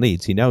emotional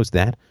needs. He knows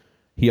that.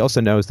 He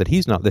also knows that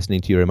he's not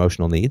listening to your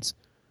emotional needs.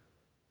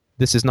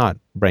 This is not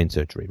brain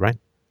surgery, right?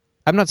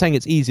 I'm not saying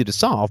it's easy to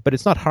solve, but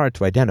it's not hard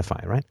to identify,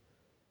 right?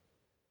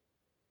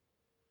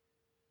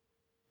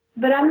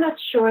 But I'm not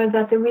sure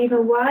that the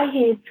reason why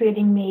he is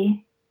treating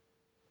me.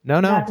 No,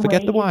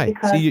 forget the why.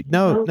 See,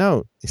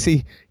 no.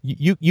 See,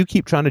 you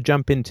keep trying to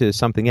jump into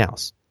something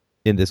else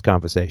in this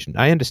conversation.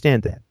 I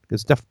understand that.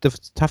 It's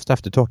tough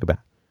stuff to talk about.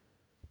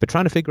 But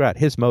trying to figure out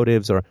his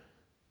motives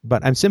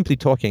but I'm simply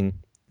talking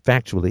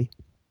factually.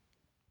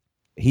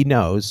 He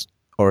knows,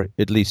 or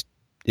at least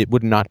it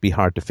would not be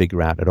hard to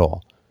figure out at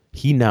all.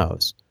 He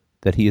knows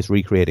that he is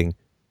recreating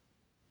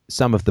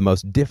some of the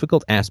most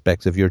difficult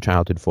aspects of your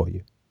childhood for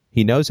you.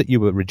 He knows that you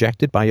were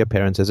rejected by your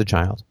parents as a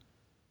child,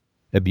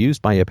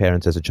 abused by your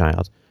parents as a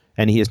child,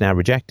 and he is now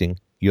rejecting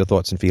your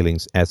thoughts and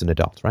feelings as an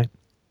adult, right?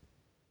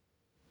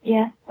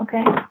 Yeah,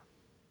 okay.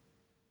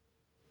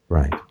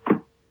 Right.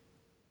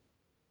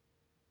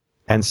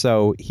 And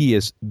so he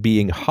is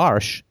being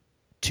harsh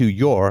to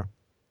your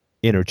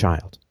inner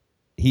child.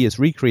 He is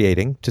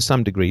recreating, to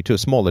some degree, to a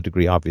smaller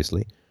degree,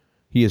 obviously,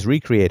 he is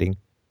recreating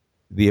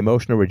the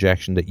emotional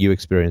rejection that you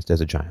experienced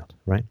as a child,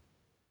 right?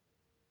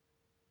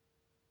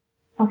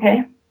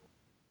 Okay.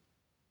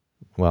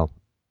 Well,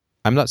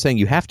 I'm not saying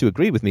you have to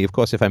agree with me. Of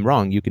course, if I'm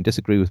wrong, you can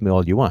disagree with me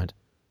all you want.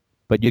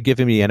 But you're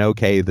giving me an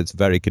okay that's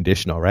very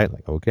conditional, right?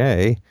 Like,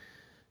 okay.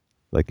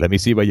 Like, let me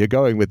see where you're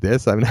going with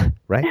this. I'm not,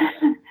 right?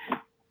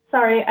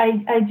 Sorry,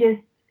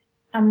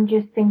 I'm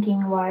just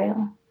thinking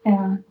while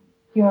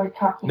you're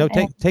talking. No,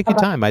 take your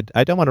time.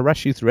 I don't want to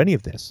rush you through any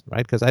of this,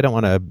 right? Because I don't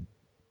want to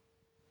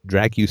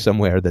drag you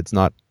somewhere that's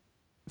not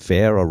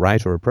fair or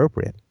right or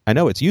appropriate. I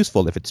know it's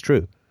useful if it's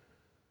true.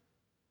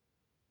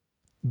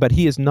 But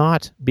he is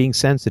not being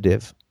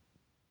sensitive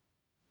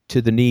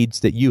to the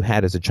needs that you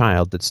had as a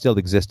child that still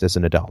exist as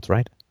an adult,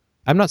 right?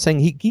 I'm not saying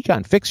he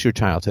can't fix your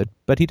childhood,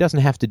 but he doesn't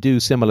have to do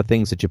similar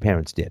things that your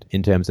parents did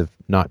in terms of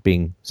not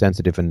being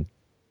sensitive and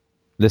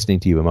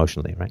listening to you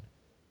emotionally, right?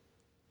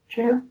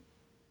 True.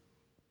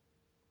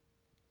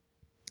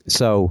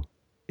 So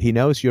he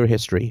knows your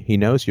history, he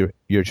knows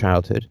your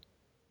childhood,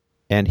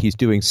 and he's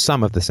doing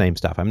some of the same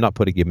stuff. I'm not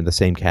putting him in the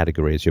same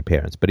category as your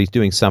parents, but he's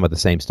doing some of the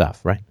same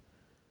stuff, right?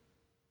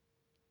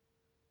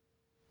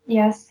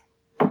 Yes.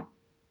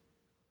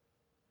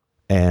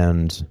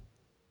 And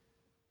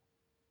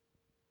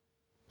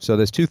so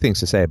there's two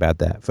things to say about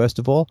that. First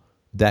of all,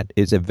 that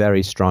is a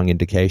very strong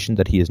indication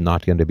that he is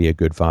not going to be a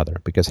good father,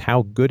 because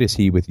how good is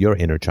he with your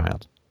inner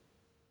child?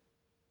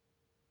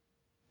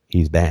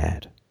 He's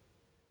bad.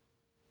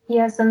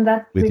 Yes, and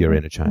that with really your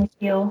inner child. makes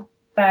me feel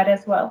bad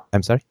as well.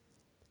 I'm sorry?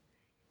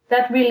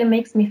 That really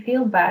makes me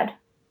feel bad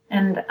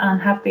and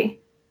unhappy.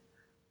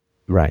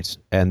 Right.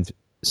 And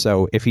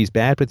so if he's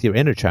bad with your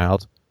inner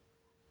child,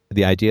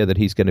 the idea that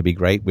he's going to be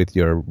great with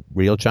your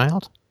real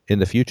child in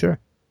the future,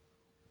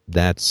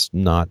 that's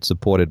not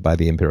supported by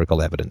the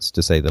empirical evidence,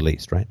 to say the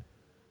least, right?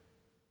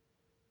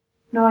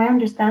 No, I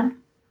understand.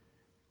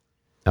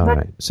 All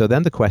right. So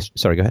then the question...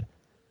 Sorry, go ahead.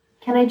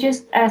 Can I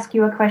just ask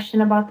you a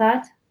question about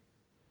that?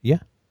 Yeah.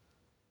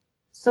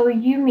 So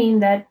you mean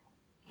that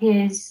he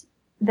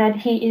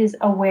is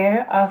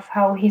aware of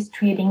how he's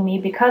treating me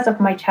because of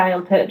my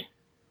childhood,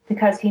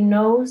 because he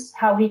knows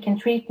how he can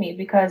treat me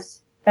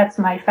because that's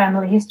my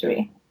family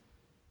history?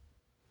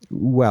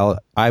 Well,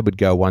 I would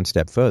go one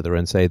step further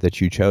and say that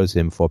you chose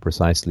him for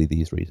precisely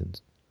these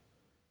reasons.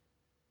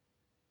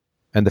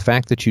 And the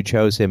fact that you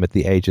chose him at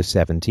the age of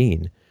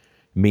 17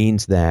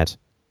 means that,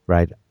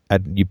 right,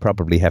 you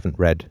probably haven't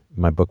read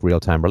my book,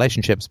 Real-Time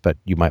Relationships, but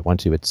you might want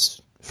to.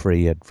 It's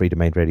free at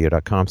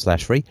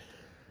freedomainradio.com/free.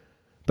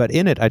 But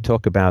in it, I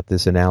talk about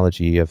this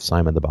analogy of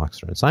Simon the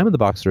Boxer. And Simon the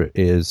Boxer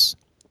is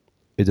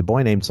a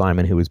boy named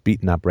Simon who was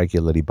beaten up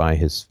regularly by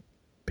his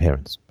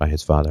parents, by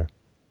his father.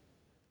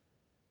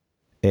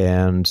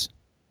 And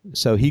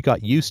so he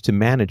got used to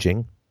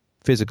managing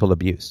physical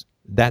abuse.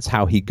 That's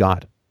how he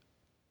got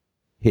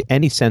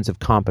any sense of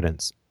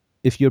competence.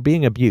 If you're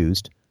being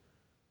abused,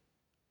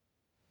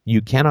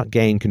 you cannot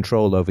gain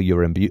control over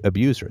your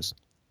abusers,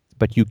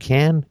 but you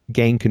can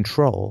gain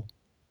control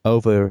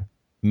over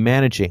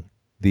managing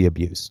the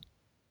abuse.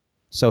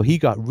 So he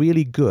got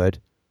really good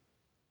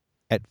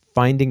at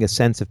finding a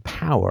sense of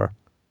power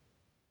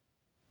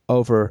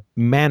over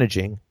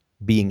managing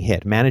being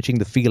hit, managing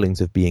the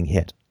feelings of being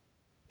hit.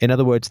 In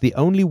other words, the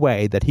only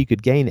way that he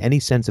could gain any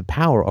sense of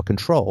power or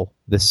control,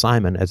 this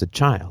Simon as a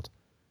child,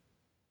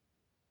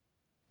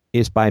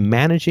 is by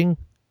managing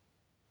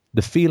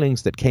the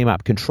feelings that came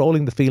up,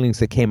 controlling the feelings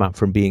that came up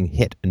from being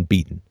hit and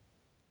beaten.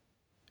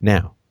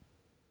 Now,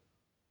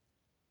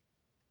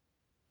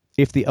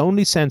 if the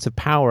only sense of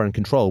power and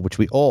control, which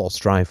we all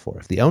strive for,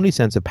 if the only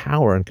sense of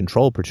power and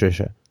control,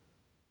 Patricia,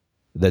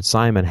 that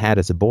Simon had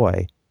as a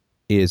boy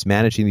is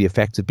managing the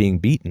effects of being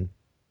beaten,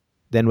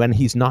 then when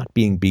he's not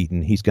being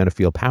beaten, he's going to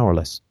feel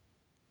powerless.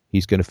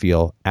 He's going to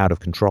feel out of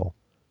control.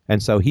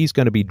 And so he's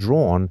going to be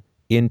drawn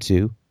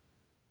into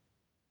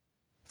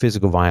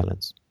physical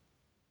violence.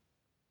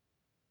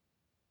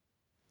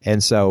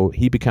 And so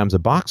he becomes a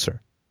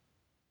boxer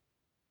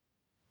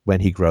when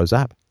he grows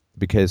up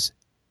because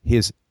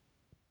his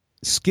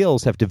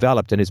skills have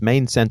developed and his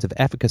main sense of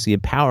efficacy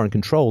and power and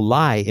control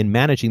lie in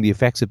managing the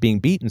effects of being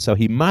beaten. So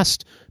he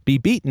must be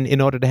beaten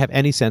in order to have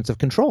any sense of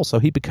control. So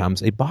he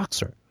becomes a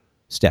boxer,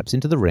 steps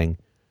into the ring,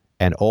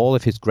 and all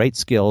of his great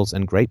skills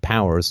and great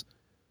powers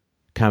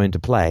come into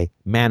play,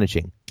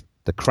 managing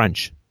the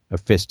crunch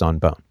of fist on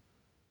bone.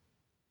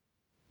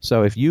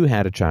 So if you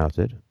had a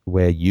childhood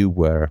where you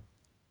were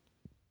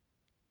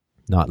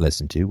not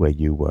listened to, where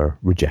you were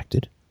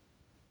rejected,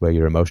 where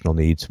your emotional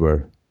needs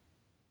were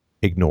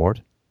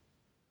ignored,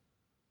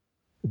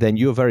 then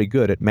you're very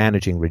good at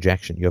managing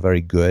rejection. You're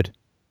very good,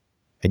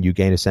 and you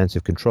gain a sense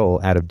of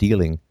control out of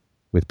dealing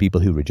with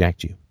people who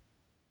reject you.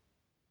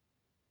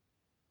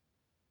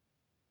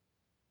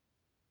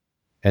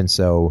 And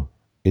so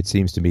it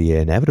seems to me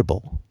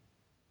inevitable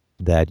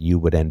that you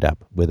would end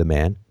up with a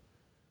man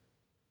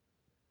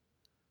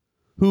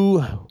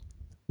who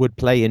would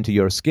play into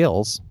your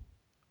skills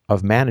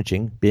of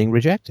managing being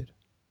rejected.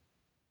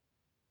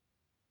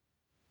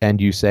 And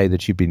you say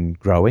that you've been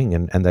growing,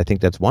 and I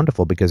think that's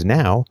wonderful because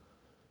now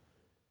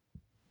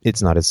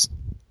it's not as...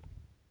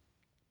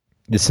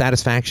 the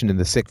satisfaction in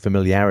the sick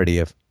familiarity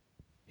of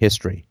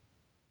history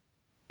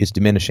is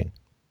diminishing.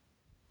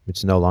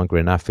 It's no longer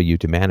enough for you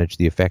to manage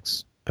the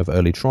effects of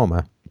early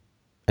trauma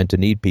and to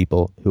need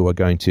people who are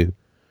going to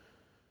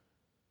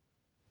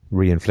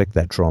re-inflict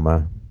that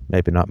trauma,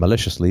 maybe not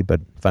maliciously,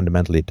 but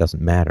fundamentally it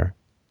doesn't matter.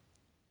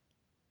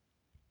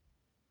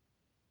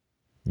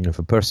 You know, if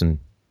a person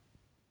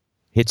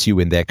hits you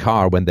in their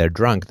car when they're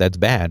drunk, that's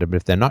bad. But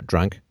if they're not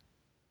drunk,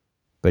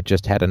 but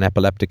just had an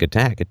epileptic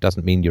attack, it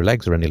doesn't mean your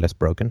legs are any less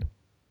broken.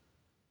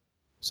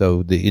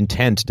 So the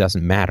intent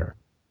doesn't matter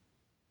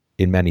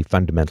in many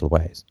fundamental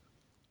ways.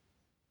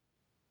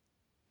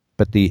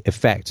 But the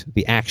effect,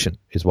 the action,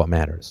 is what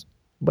matters.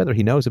 Whether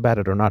he knows about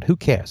it or not, who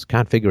cares?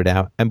 Can't figure it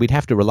out. And we'd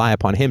have to rely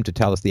upon him to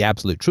tell us the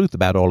absolute truth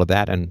about all of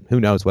that, and who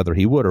knows whether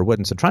he would or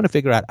wouldn't. So trying to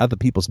figure out other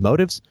people's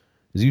motives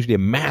is usually a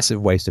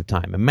massive waste of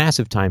time, a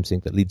massive time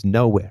sink that leads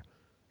nowhere.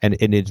 And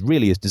it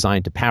really is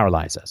designed to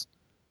paralyze us.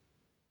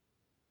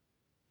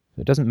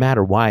 It doesn't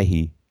matter why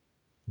he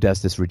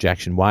does this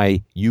rejection,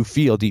 why you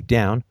feel deep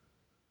down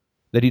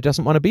that he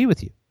doesn't want to be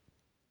with you.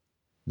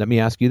 Let me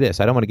ask you this.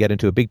 I don't want to get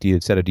into a big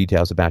set of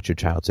details about your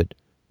childhood,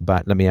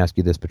 but let me ask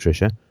you this,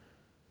 Patricia.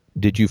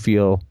 Did you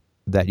feel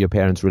that your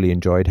parents really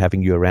enjoyed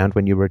having you around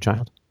when you were a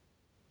child?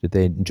 Did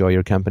they enjoy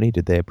your company?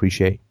 Did they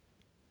appreciate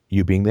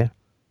you being there?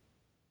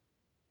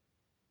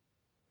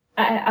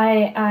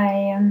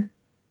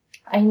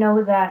 I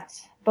know that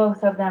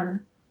both of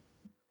them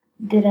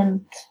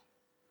didn't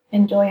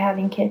enjoy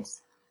having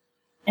kids,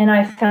 and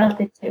I felt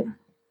it too.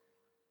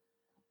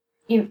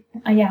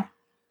 Yeah.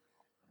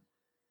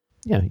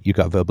 Yeah, you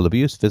got verbal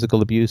abuse,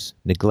 physical abuse,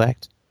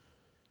 neglect,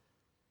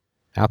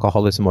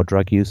 alcoholism or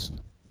drug use,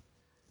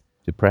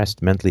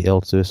 depressed, mentally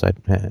ill, suicide,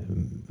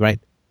 right?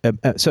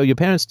 So your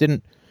parents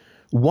didn't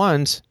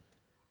want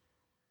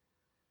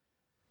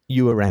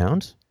you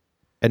around,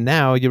 and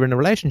now you're in a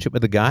relationship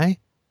with a guy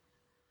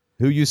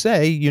who you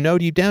say, you know,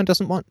 deep down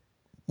doesn't want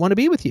to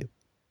be with you.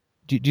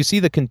 Do you see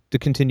the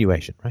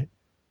continuation, right?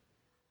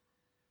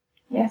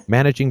 Yes.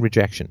 Managing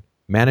rejection.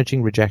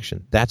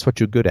 That's what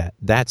you're good at.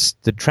 That's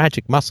the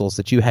tragic muscles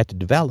that you had to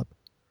develop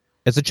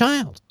as a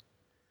child.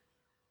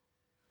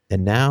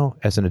 And now,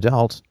 as an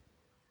adult,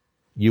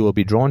 you will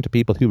be drawn to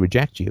people who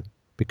reject you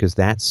because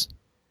that's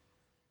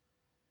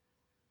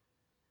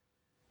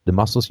the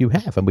muscles you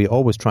have. And we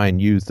always try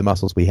and use the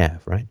muscles we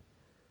have, right?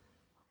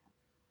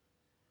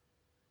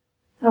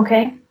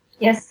 Okay.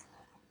 Yes.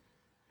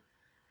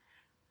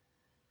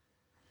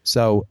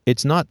 So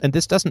it's not, and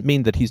this doesn't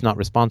mean that he's not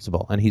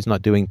responsible and he's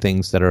not doing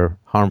things that are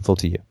harmful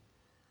to you.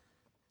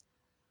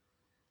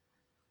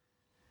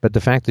 But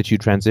the fact that you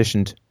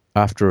transitioned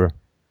after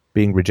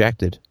being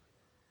rejected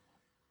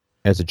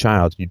as a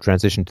child, you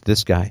transitioned to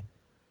this guy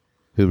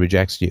who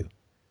rejects you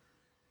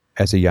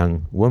as a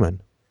young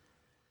woman,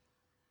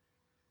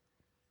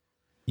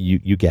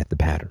 you get the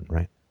pattern,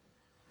 right?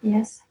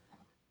 Yes.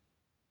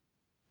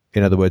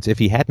 In other words, if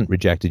he hadn't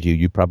rejected you,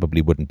 you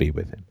probably wouldn't be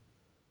with him.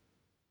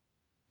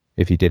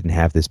 If he didn't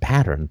have this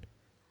pattern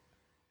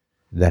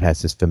that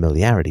has this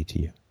familiarity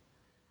to you.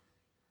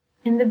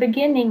 In the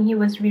beginning, he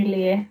was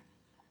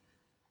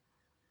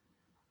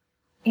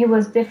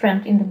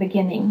different in the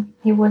beginning.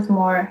 He was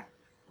more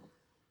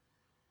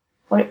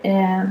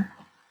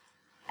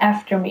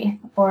after me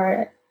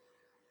or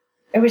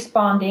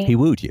responding. He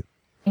wooed you.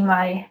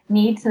 My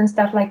needs and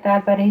stuff like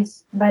that, but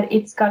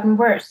it's gotten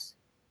worse.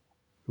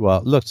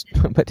 Well, look,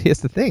 but here's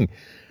the thing,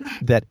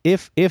 that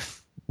if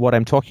what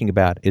I'm talking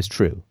about is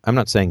true, I'm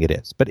not saying it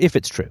is, but if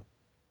it's true,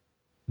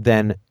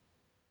 then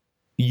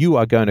you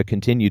are going to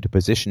continue to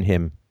position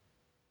him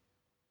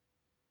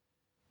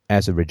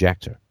as a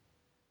rejecter,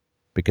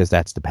 because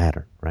that's the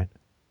pattern, right?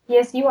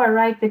 Yes, you are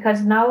right,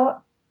 because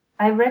now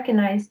I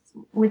recognized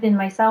within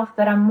myself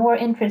that I'm more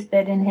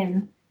interested in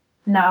him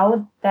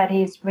now that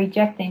he's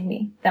rejecting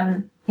me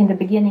than in the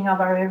beginning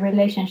of our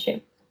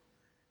relationship.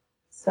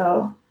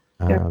 So...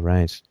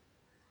 Right.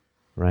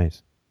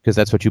 Because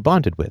that's what you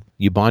bonded with.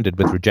 You bonded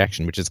with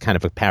rejection, which is kind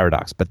of a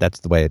paradox, but that's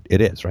the way it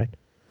is, right?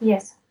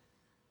 Yes.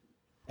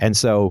 And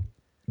so,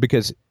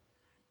 because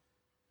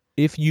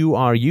if you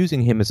are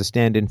using him as a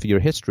stand-in for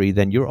your history,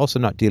 then you're also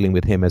not dealing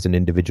with him as an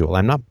individual.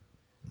 I'm not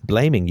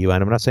blaming you,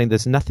 and I'm not saying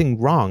there's nothing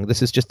wrong.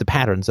 This is just the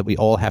patterns that we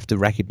all have to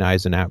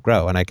recognize and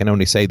outgrow. And I can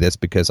only say this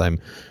because I'm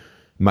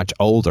much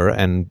older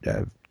and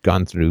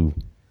gone through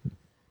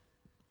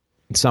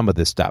some of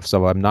this stuff.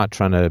 So I'm not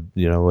trying to,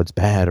 it's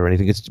bad or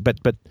anything.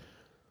 But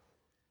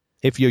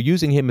if you're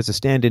using him as a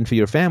stand-in for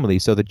your family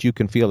so that you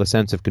can feel a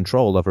sense of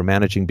control over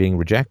managing being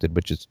rejected,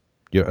 which is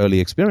your early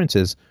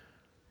experiences,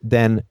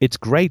 then it's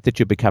great that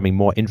you're becoming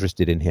more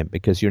interested in him,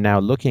 because you're now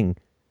looking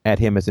at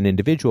him as an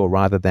individual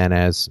rather than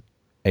as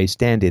a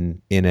stand-in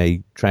in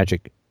a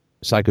tragic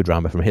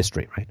psychodrama from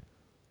history, right?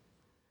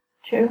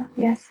 True,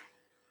 yes.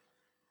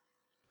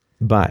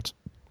 But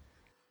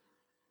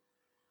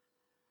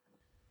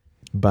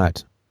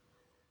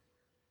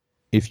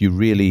if you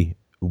really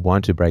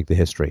want to break the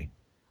history,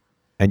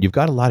 and you've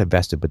got a lot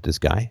invested with this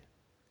guy,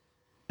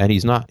 and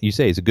he's not, you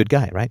say he's a good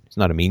guy, right? He's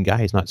not a mean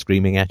guy. He's not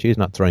screaming at you. He's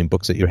not throwing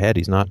books at your head.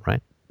 He's not,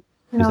 right?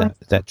 No,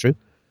 is that true?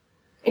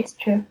 It's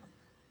true.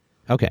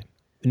 Okay.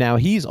 Now,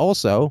 he's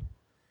also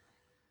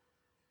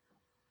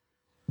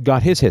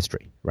got his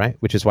history, right?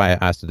 Which is why I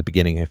asked at the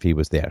beginning if he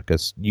was there,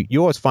 because you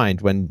always find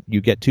when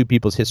you get two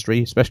people's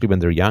history, especially when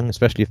they're young,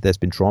 especially if there's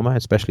been trauma,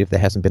 especially if there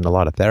hasn't been a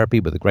lot of therapy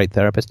with a great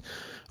therapist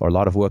or a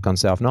lot of work on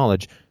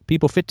self-knowledge,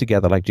 people fit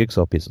together like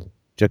jigsaw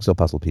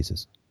puzzle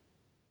pieces,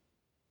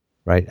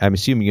 right? I'm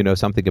assuming you know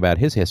something about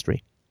his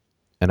history,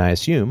 and I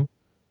assume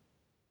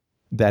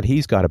that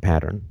he's got a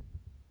pattern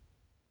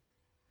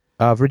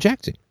of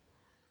rejecting.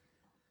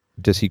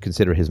 Does he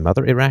consider his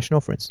mother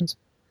irrational, for instance?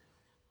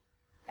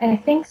 I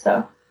think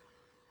so.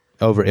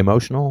 Over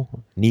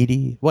emotional,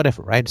 needy,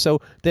 whatever, right? So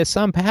there's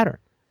some pattern.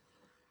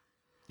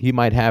 He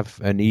might have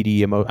a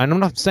needy and I'm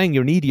not saying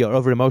you're needy or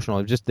over emotional,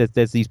 it's just that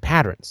there's these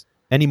patterns.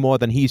 Any more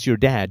than he's your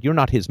dad. You're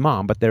not his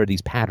mom, but there are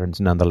these patterns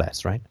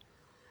nonetheless, right?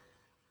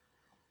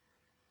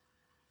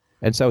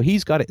 And so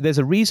there's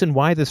a reason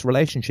why this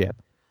relationship,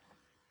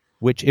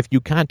 which if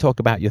you can't talk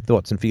about your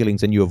thoughts and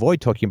feelings and you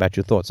avoid talking about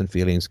your thoughts and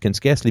feelings, can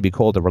scarcely be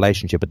called a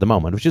relationship at the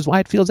moment, which is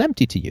why it feels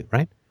empty to you,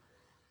 right?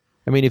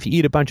 I mean, if you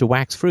eat a bunch of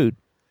wax fruit,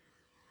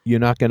 you're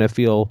not going to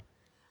feel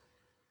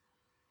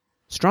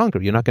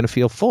stronger. You're not going to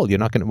feel full. You're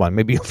not going to, well,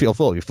 maybe you'll feel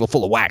full. You feel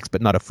full of wax,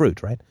 but not of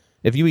fruit, right?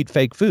 If you eat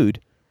fake food,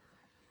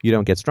 you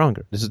don't get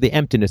stronger. This is the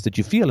emptiness that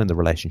you feel in the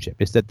relationship,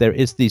 is that there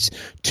is these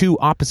two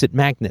opposite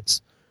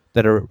magnets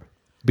that are,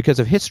 because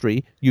of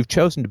history, you've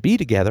chosen to be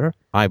together,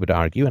 I would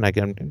argue, and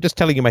I'm just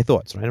telling you my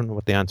thoughts, right? I don't know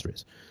what the answer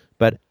is.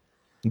 But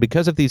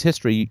because of these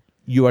history,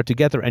 you are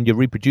together and you're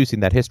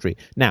reproducing that history.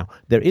 Now,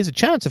 there is a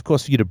chance, of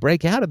course, for you to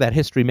break out of that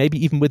history,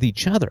 maybe even with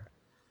each other.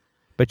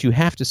 But you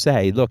have to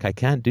say, look, I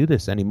can't do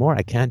this anymore.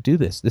 I can't do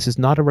this. This is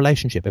not a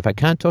relationship. If I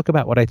can't talk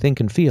about what I think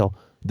and feel,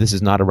 this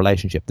is not a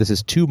relationship. This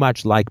is too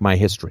much like my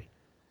history.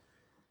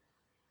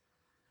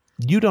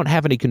 You don't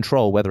have any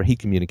control whether he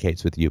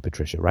communicates with you,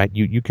 Patricia, right?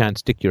 You can't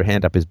stick your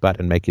hand up his butt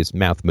and make his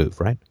mouth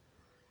move, right?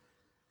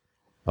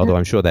 Although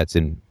I'm sure that's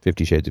in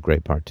 50 Shades of Grey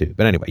Part 2.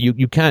 But anyway,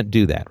 you can't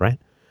do that, right?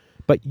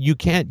 But you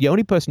can't, the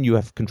only person you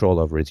have control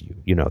over is you.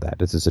 You know that.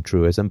 This is a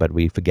truism, but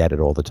we forget it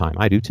all the time.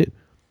 I do too.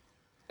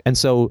 And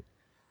so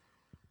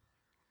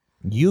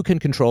you can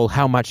control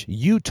how much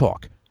you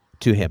talk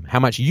to him, how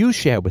much you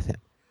share with him.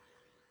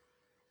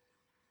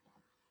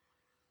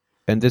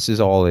 And this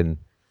is all in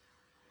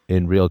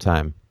in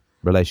real-time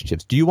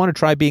relationships. Do you want to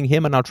try being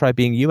him and I'll try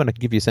being you, and I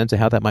can give you a sense of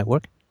how that might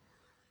work?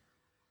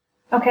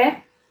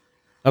 Okay.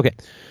 Okay.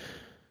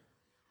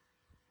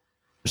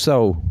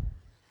 So,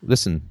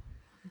 listen,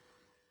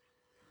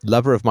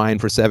 lover of mine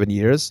for 7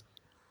 years,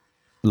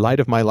 light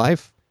of my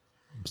life,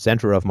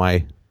 center of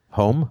my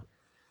home.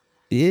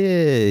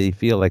 Yeah, I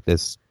feel like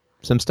there's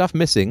some stuff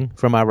missing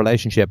from our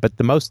relationship, but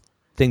the most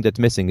thing that's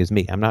missing is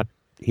me. I'm not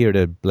here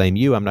to blame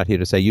you. I'm not here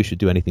to say you should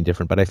do anything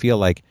different, but I feel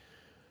like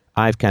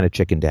I've kind of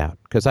chickened out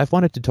because I've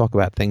wanted to talk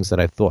about things that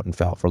I've thought and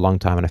felt for a long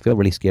time, and I feel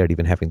really scared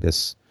even having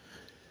this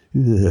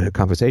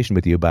conversation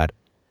with you about it,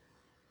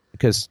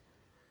 because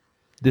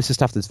this is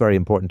stuff that's very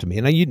important to me.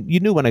 And you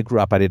knew when I grew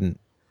up I didn't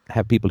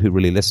have people who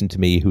really listened to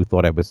me, who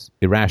thought I was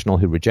irrational,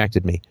 who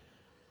rejected me.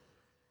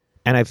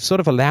 And I've sort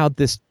of allowed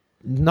this,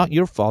 not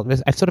your fault,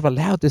 I've sort of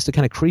allowed this to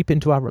kind of creep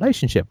into our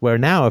relationship, where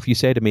now if you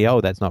say to me,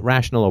 oh, that's not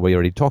rational, or we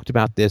already talked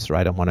about this, or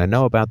I don't want to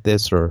know about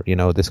this, or,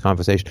 this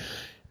conversation,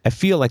 I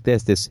feel like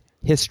there's this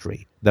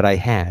history that I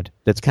had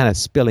that's kind of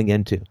spilling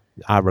into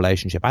our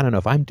relationship. I don't know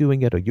if I'm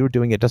doing it or you're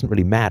doing it. It doesn't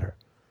really matter.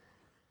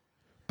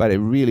 But I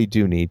really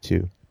do need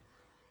to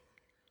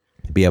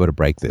be able to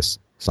break this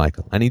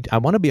cycle. I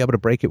want to be able to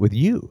break it with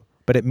you,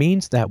 but it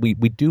means that we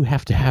do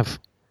have to have,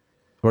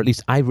 or at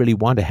least I really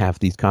want to have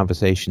these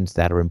conversations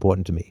that are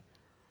important to me.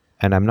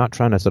 And I'm not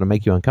trying to sort of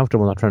make you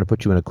uncomfortable, I'm not trying to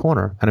put you in a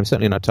corner, and I'm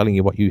certainly not telling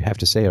you what you have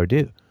to say or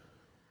do.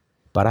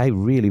 But I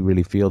really,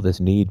 really feel this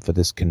need for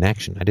this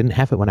connection. I didn't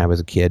have it when I was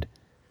a kid.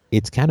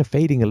 It's kind of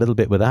fading a little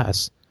bit with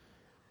us.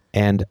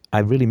 And I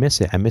really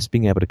miss it. I miss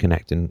being able to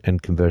connect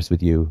and converse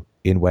with you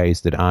in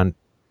ways that aren't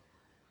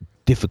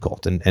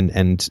difficult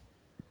and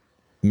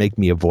make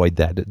me avoid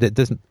that.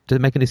 Does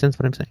it make any sense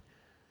what I'm saying?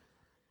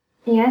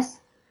 Yes.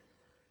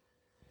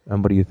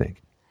 And what do you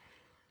think?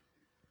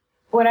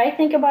 What I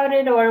think about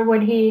it, or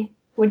what he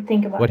would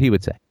think about it? What he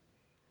would say.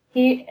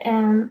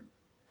 I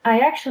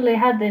actually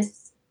had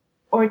this,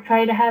 or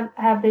try to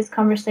have this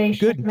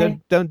conversation.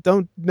 Good.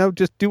 Don't.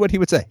 Just do what he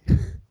would say.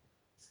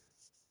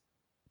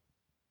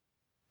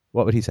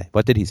 What would he say?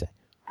 What did he say?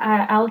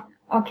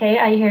 Okay,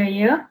 I hear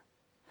you.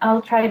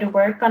 I'll try to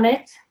work on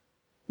it,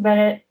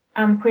 but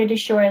I'm pretty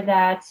sure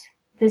that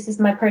this is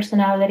my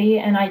personality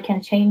and I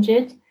can change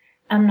it.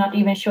 I'm not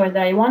even sure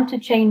that I want to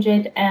change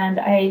it, and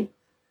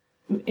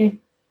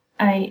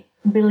I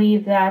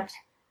believe that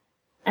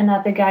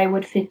another guy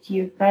would fit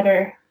you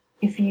better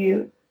if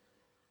you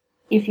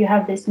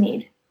have this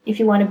need. If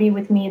you want to be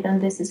with me, then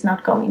this is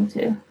not going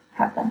to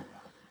happen.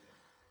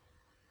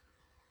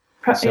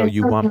 So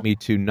you want me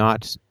to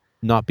not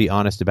be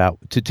honest about,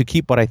 to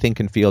keep what I think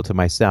and feel to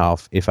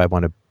myself. If I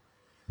want to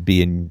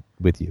be in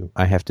with you,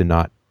 I have to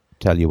not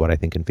tell you what I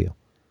think and feel.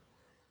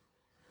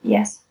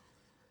 Yes.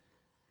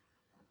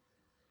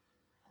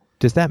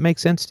 Does that make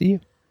sense to you?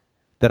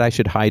 That I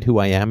should hide who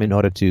I am in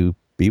order to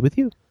be with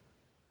you?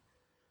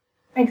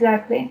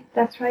 Exactly.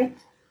 That's right.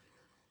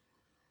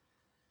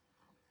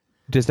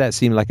 Does that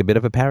seem like a bit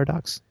of a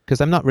paradox?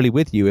 Because I'm not really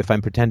with you if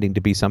I'm pretending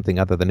to be something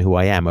other than who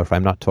I am, or if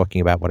I'm not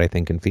talking about what I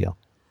think and feel.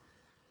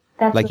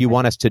 That's like you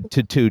want us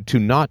to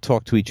not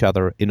talk to each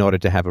other in order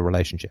to have a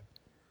relationship.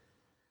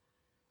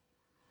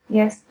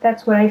 Yes,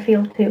 that's what I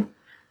feel too.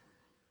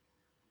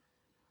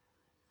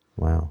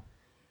 Wow.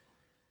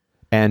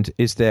 And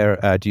is there,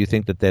 do you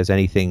think that there's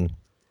anything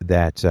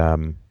that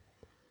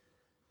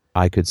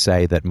I could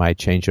say that might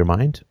change your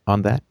mind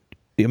on that?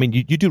 I mean,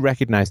 you do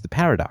recognize the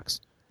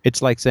paradox.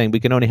 It's like saying we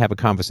can only have a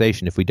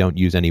conversation if we don't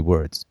use any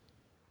words.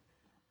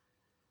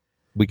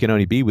 We can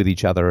only be with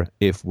each other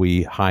if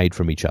we hide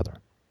from each other,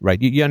 right?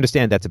 You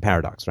understand that's a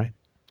paradox, right?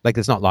 Like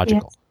it's not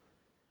logical. Yes.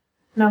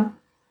 No.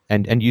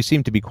 And you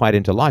seem to be quite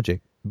into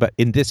logic, but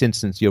in this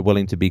instance, you're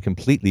willing to be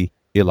completely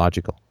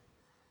illogical.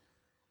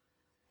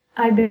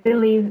 I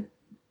believe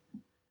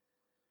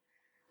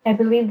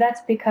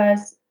that's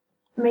because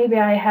maybe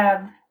I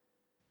have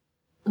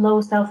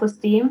low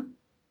self-esteem,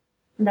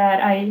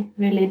 that I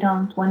really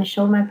don't want to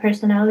show my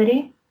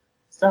personality.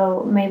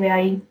 So maybe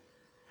I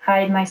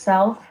hide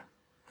myself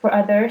for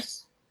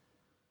others.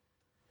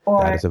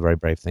 That is a very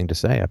brave thing to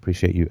say.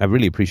 I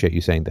really appreciate you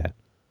saying that.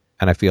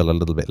 And I feel a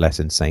little bit less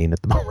insane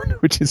at the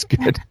moment, which is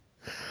good.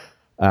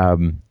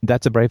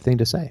 That's a brave thing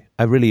to say.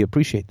 I really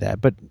appreciate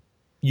that. But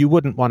you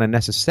wouldn't want to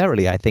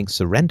necessarily, I think,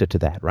 surrender to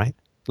that, right?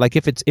 Like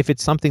if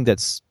it's something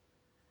that's,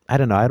 I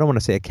don't know, I don't want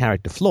to say a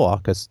character flaw,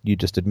 because you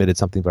just admitted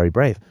something very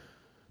brave.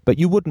 But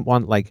you wouldn't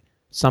want like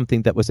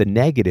something that was a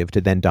negative to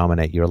then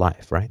dominate your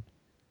life, right?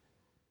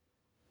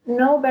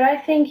 No, but I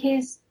think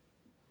he's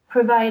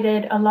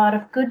provided a lot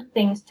of good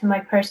things to my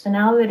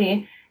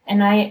personality,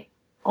 and I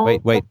also...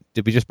 Wait,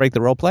 did we just break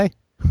the role play?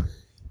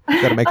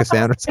 Got to make a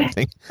sound or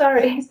something.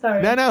 Sorry.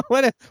 No,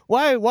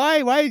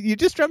 why? You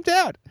just jumped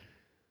out.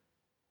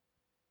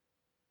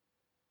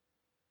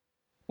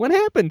 What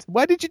happened?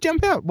 Why did you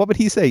jump out? What would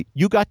he say?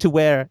 You got to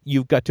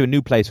a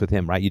new place with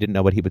him, right? You didn't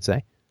know what he would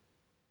say?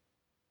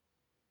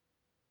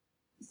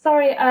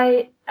 Sorry,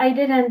 I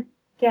didn't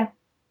get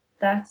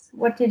that.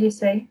 What did you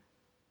say?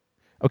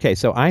 Okay,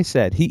 so I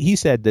said, he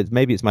said that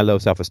maybe it's my low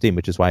self-esteem,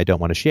 which is why I don't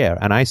want to share.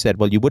 And I said,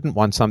 well, you wouldn't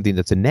want something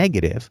that's a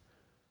negative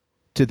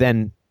to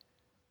then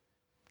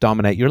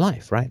dominate your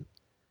life, right?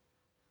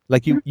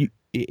 Like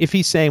if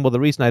he's saying, well, the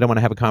reason I don't want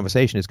to have a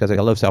conversation is because I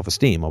got low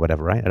self-esteem or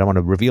whatever, right? I don't want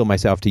to reveal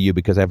myself to you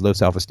because I have low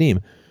self-esteem.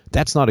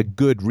 That's not a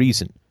good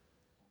reason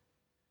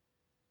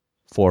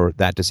for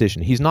that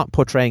decision. He's not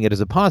portraying it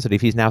as a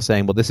positive. He's now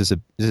saying, well, this is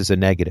a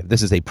negative.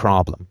 This is a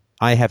problem.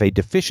 I have a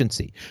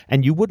deficiency.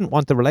 And you wouldn't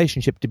want the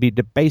relationship to be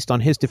based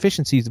on his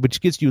deficiencies, which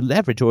gives you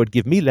leverage, or would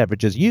give me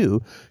leverage as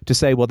you to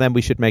say, well, then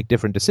we should make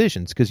different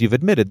decisions because you've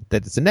admitted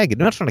that it's a negative.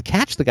 I'm not trying to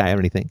catch the guy or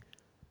anything.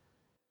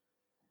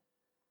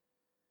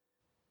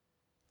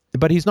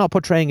 But he's not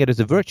portraying it as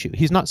a virtue.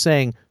 He's not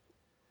saying,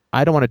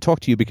 I don't want to talk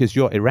to you because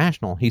you're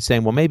irrational. He's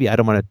saying, well, maybe I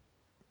don't want to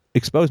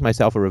expose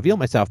myself or reveal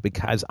myself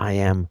because I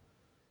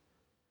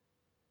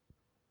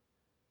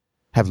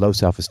have low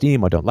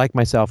self-esteem or don't like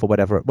myself or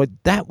whatever. But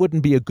that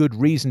wouldn't be a good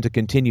reason to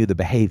continue the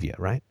behavior,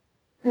 right?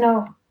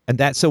 No.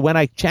 And so when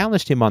I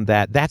challenged him on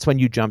that, that's when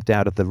you jumped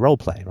out of the role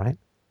play, right?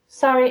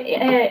 Sorry,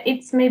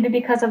 it's maybe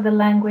because of the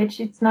language.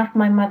 It's not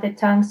my mother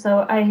tongue,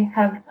 so I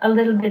have a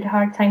little bit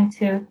hard time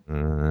to.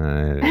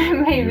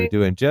 Maybe. You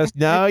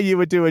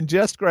were doing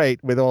just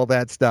great with all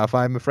that stuff.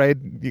 I'm afraid,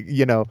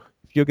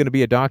 if you're going to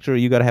be a doctor,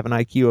 you got to have an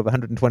IQ of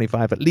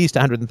 125, at least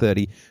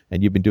 130,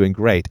 and you've been doing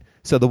great.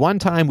 So the one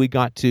time we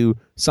got to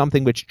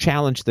something which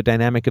challenged the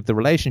dynamic of the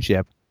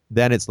relationship,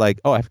 then it's like,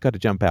 oh, I've got to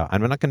jump out.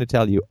 I'm not going to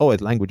tell you, oh,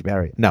 it's language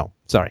barrier. No,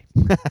 sorry.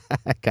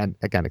 I can't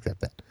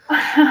accept that.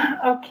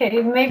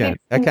 Okay, maybe.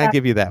 I can't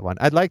give you that one.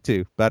 I'd like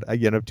to, but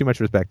too much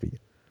respect for you.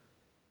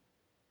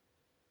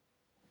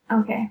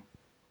 Okay.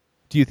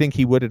 Do you think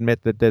he would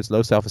admit that there's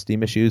low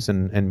self-esteem issues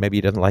and maybe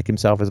he doesn't like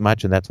himself as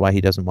much and that's why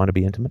he doesn't want to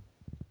be intimate?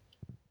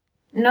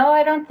 No,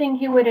 I don't think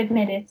he would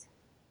admit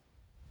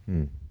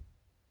it.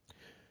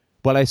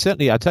 Well, I'll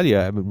tell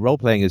you,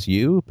 role-playing as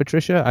you,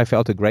 Patricia, I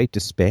felt a great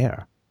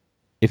despair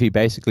if he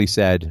basically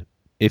said,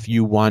 if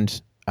you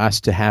want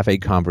us to have a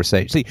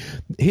conversation. See,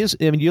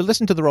 you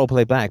listen to the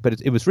role-play back,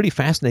 but it was really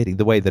fascinating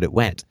the way that it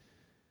went.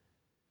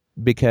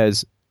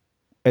 Because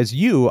as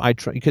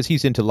because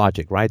he's into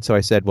logic, right? So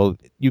I said, well,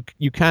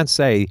 you can't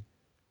say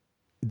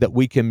that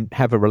we can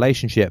have a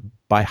relationship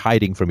by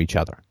hiding from each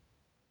other.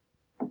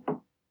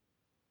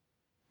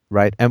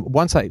 Right. And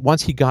once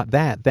he got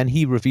that, then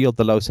he revealed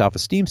the low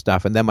self-esteem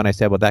stuff. And then when I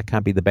said, well, that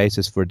can't be the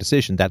basis for a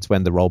decision, that's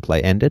when the role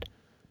play ended.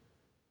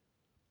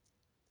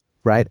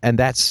 Right. And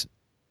that's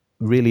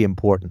really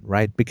important,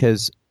 right?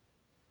 Because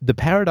the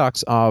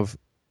paradox of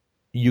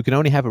you can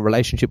only have a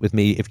relationship with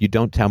me if you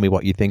don't tell me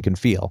what you think and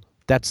feel,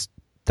 that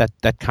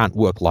can't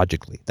work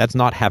logically. That's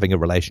not having a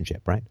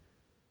relationship, right?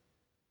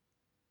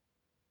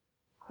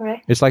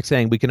 Correct. It's like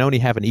saying we can only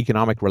have an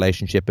economic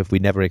relationship if we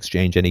never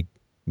exchange any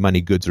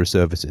money, goods, or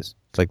services.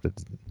 It's like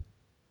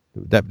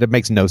that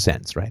makes no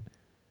sense, right?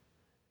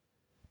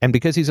 And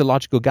because he's a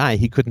logical guy,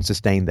 he couldn't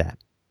sustain that.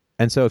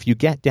 And so if you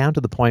get down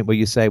to the point where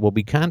you say, well,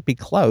 we can't be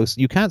close,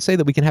 you can't say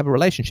that we can have a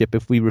relationship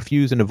if we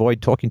refuse and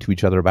avoid talking to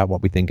each other about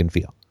what we think and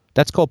feel.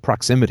 That's called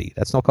proximity.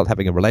 That's not called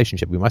having a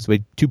relationship. We must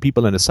be two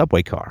people in a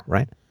subway car,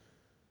 right?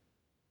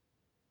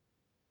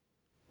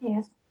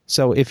 Yes.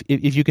 So if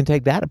you can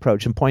take that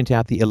approach and point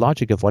out the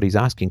illogic of what he's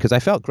asking, because I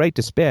felt great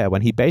despair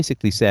when he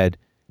basically said,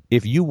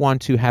 if you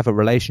want to have a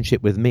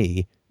relationship with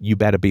me, you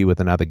better be with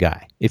another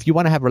guy. If you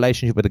want to have a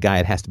relationship with a guy,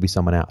 it has to be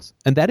someone else.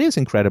 And that is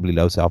incredibly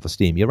low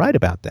self-esteem. You're right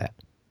about that.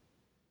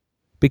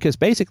 Because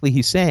basically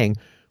he's saying,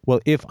 well,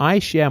 if I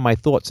share my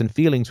thoughts and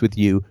feelings with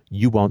you,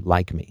 you won't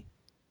like me.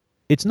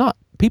 It's not.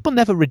 People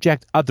never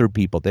reject other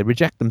people. They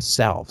reject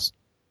themselves.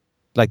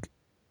 Like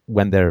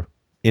when they're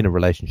in a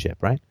relationship,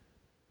 right?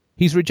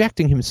 He's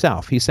rejecting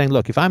himself. He's saying,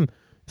 look, if I'm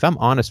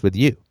honest with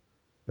you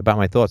about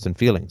my thoughts and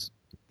feelings,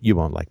 you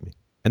won't like me.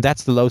 And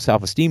that's the low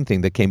self-esteem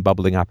thing that came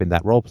bubbling up in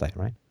that role play,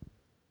 right?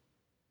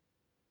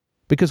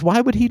 Because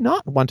why would he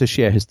not want to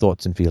share his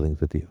thoughts and feelings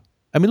with you?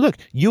 I mean, look,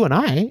 you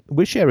and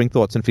we're sharing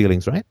thoughts and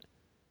feelings, right?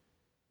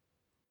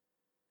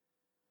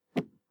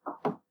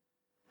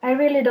 I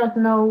really don't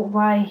know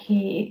why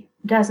he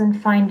doesn't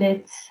find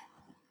it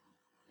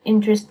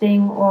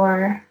interesting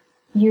or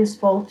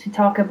useful to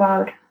talk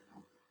about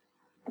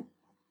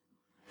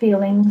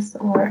feelings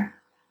or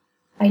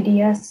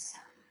ideas.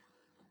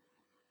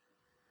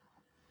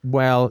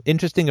 Well,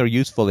 interesting or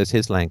useful is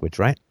his language,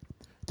 right?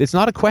 It's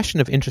not a question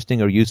of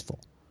interesting or useful.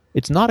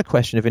 It's not a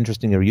question of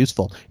interesting or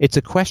useful. It's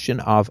a question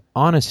of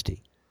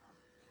honesty,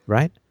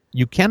 right?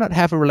 You cannot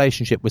have a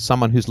relationship with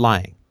someone who's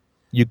lying.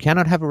 You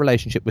cannot have a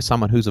relationship with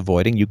someone who's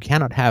avoiding. You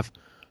cannot have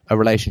a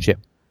relationship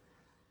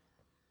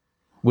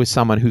with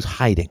someone who's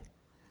hiding,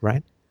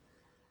 right?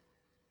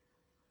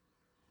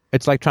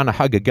 It's like trying to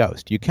hug a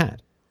ghost. You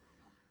can't.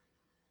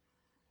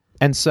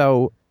 And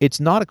so it's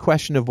not a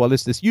question of, well,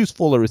 is this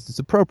useful or is this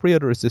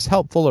appropriate or is this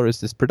helpful or is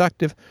this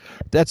productive?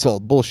 That's all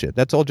bullshit.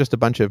 That's all just a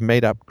bunch of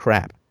made up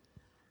crap.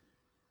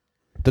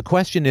 The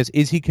question is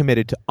he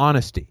committed to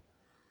honesty?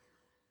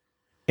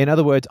 In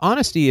other words,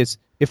 honesty is,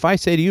 if I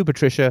say to you,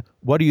 Patricia,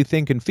 what do you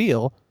think and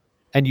feel?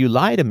 and you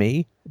lie to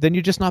me, then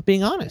you're just not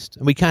being honest,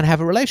 and we can't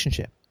have a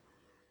relationship.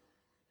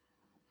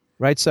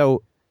 Right?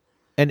 So,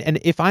 and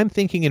if I'm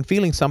thinking and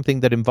feeling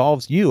something that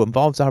involves you,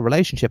 involves our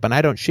relationship, and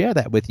I don't share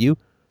that with you,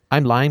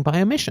 I'm lying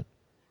by omission.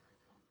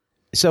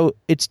 So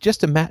it's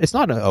just it's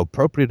not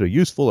appropriate or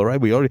useful, all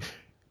right?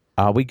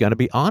 Are we going to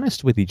be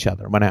honest with each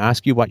other? When I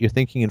ask you what you're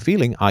thinking and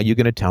feeling, are you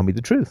going to tell me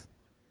the truth?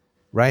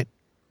 Right?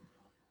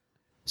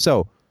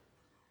 So,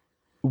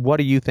 what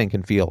do you think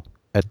and feel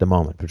at the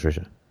moment,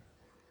 Patricia?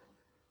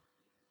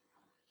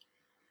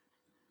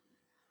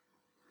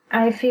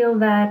 I feel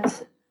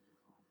that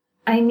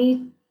I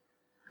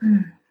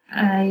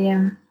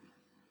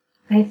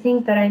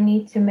think that I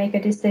need to make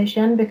a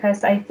decision,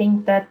 because I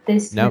think that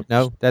this... No,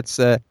 that's...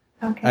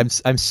 Okay.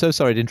 I'm so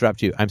sorry to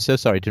interrupt you. I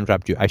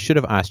should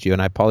have asked you,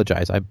 and I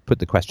apologize. I put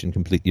the question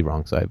completely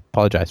wrong, so I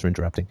apologize for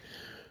interrupting.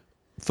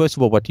 First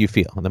of all, what do you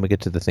feel? And then we'll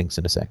get to the things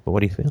in a sec. But what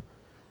do you feel?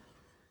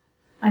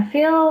 I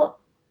feel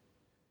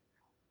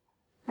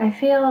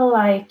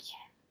like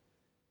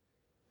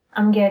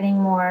I'm getting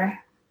more...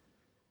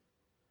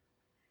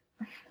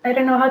 I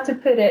don't know how to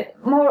put it.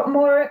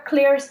 More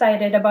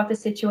clear-sighted about the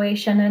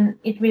situation, and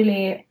it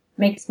really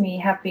makes me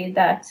happy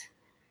that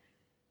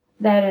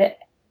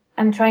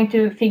I'm trying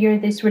to figure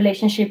this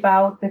relationship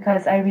out,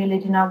 because I really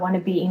do not want to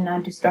be in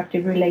a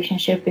destructive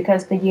relationship,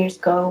 because the years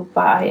go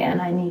by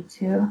and I need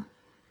to,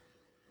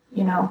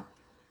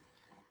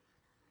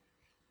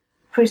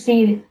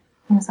 proceed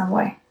in some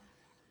way.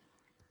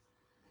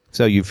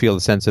 So you feel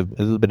a sense of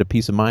a little bit of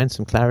peace of mind,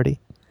 some clarity?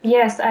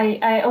 Yes,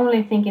 I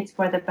only think it's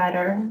for the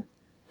better.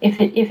 If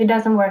it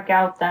doesn't work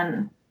out,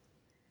 then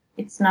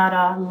it's not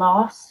a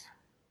loss.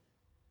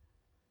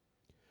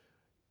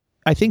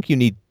 I think you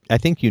need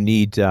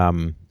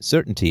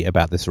certainty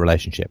about this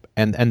relationship,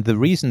 and the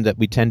reason that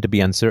we tend to be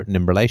uncertain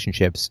in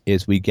relationships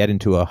is we get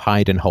into a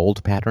hide and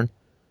hold pattern.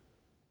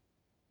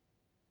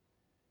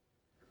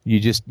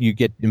 You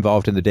get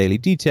involved in the daily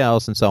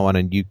details and so on,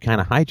 and you kind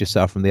of hide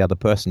yourself from the other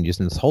person just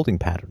in this holding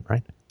pattern,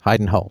 right?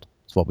 Hide and hold.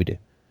 That's what we do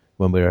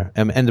when we're,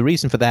 and the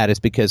reason for that is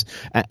because,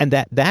 and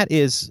that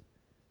is,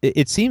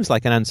 it seems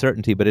like an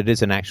uncertainty, but it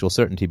is an actual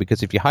certainty,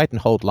 because if you hide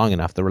and hold long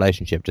enough, the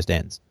relationship just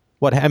ends.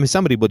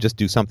 Somebody will just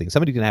do something.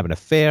 Somebody's going to have an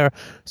affair.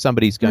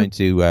 Somebody's going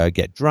to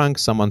get drunk.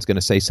 Someone's going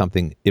to say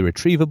something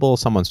irretrievable.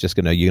 You're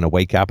going to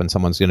wake up and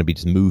someone's going to be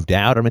just moved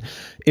out. I mean,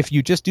 if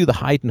you just do the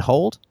hide and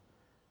hold,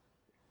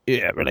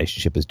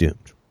 relationship is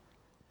doomed.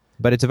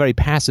 But it's a very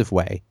passive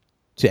way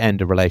to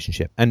end a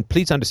relationship. And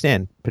please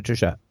understand,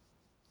 Patricia,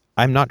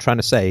 I'm not trying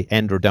to say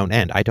end or don't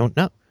end. I don't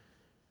know.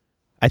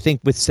 I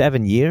think with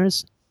 7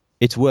 years,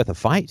 it's worth a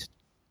fight,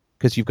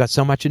 because you've got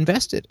so much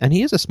invested. And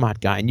he is a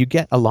smart guy, and you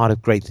get a lot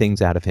of great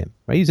things out of him.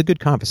 Right? He's a good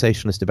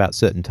conversationalist about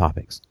certain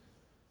topics.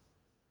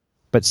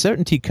 But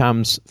certainty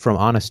comes from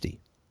honesty.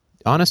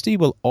 Honesty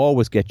will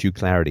always get you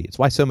clarity. It's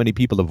why so many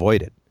people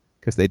avoid it,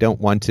 because they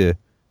don't want the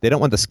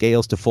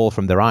scales to fall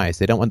from their eyes.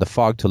 They don't want the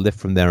fog to lift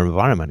from their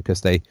environment,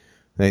 because they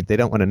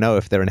don't want to know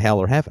if they're in hell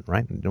or heaven,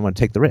 right? They don't want to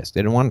take the risk.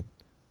 You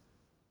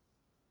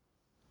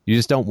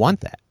just don't want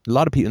that. A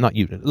lot of people, not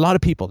you, a lot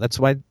of people. That's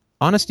why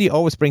honesty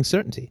always brings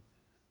certainty.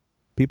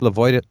 People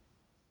avoid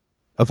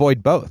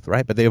both,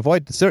 right? But they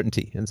avoid the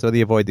certainty, and so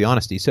they avoid the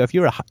honesty. So if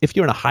you're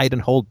in a hide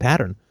and hold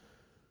pattern,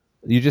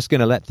 you're just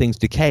going to let things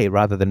decay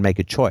rather than make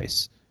a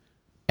choice.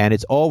 And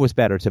it's always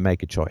better to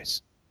make a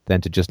choice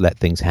than to just let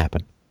things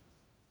happen,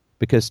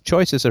 because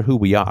choices are who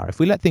we are. If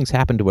we let things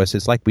happen to us,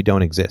 it's like we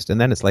don't exist, and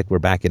then it's like we're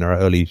back in our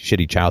early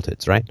shitty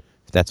childhoods, right?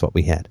 If that's what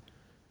we had.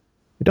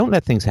 But don't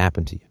let things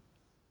happen to you.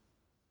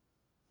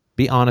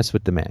 Be honest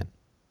with the man.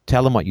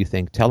 Tell him what you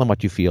think. Tell him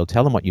what you feel.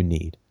 Tell him what you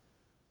need.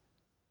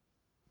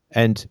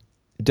 And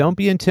don't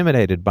be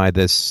intimidated by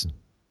this.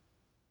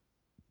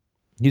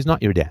 He's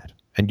not your dad,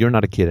 and you're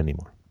not a kid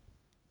anymore.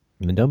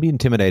 And don't be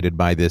intimidated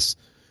by this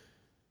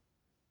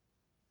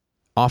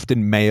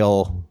often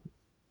male,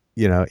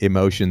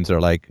 emotions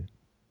are like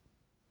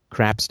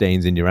crap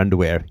stains in your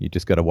underwear. You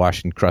just got to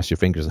wash and cross your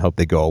fingers and hope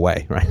they go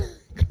away, right?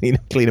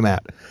 Clean them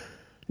out.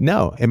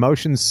 No,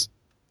 emotions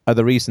are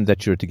the reason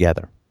that you're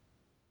together.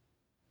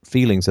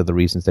 Feelings are the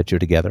reasons that you're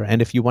together.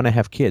 And if you want to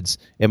have kids,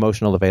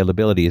 emotional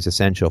availability is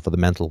essential for the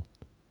mental,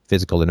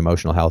 physical, and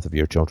emotional health of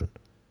your children.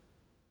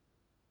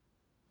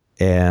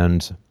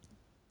 And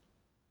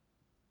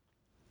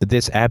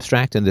this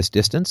abstract and this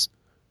distance,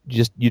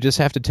 you just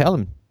have to tell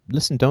him,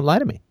 listen, don't lie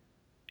to me.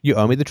 You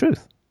owe me the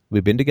truth.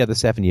 We've been together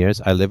 7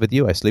 years. I live with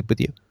you. I sleep with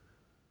you.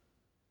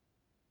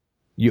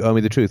 You owe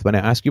me the truth. When I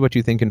ask you what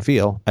you think and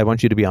feel, I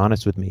want you to be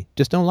honest with me.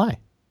 Just don't lie.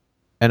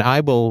 And I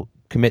will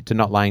commit to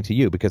not lying to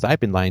you, because I've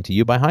been lying to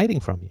you by hiding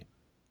from you,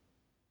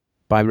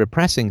 by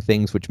repressing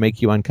things which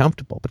make you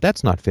uncomfortable. But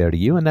that's not fair to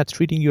you, and that's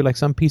treating you like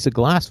some piece of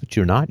glass, which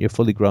you're not. You're a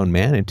fully grown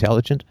man,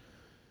 intelligent,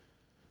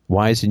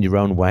 wise in your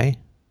own way,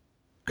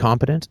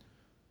 competent.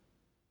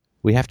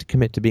 We have to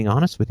commit to being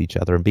honest with each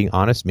other, and being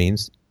honest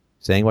means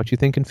saying what you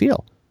think and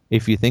feel.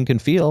 If you think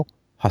and feel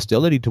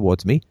hostility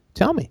towards me,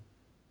 tell me.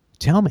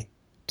 Tell me.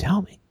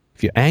 Tell me.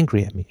 If you're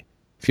angry at me,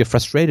 if you're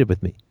frustrated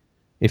with me,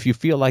 if you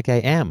feel like I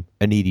am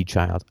a needy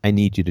child, I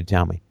need you to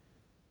tell me.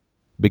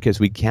 because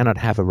we cannot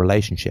have a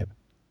relationship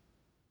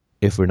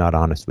if we're not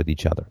honest with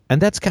each other.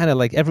 And that's kind of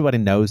like, everybody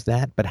knows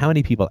that, but how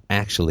many people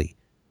actually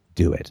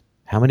do it?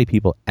 How many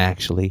people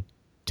actually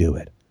do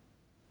it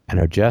and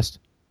are just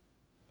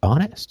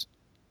honest?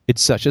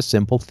 It's such a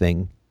simple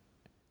thing,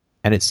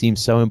 and it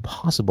seems so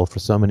impossible for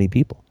so many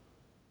people.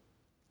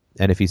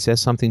 And if he says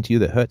something to you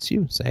that hurts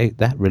you, say,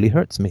 that really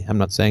hurts me. I'm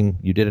not saying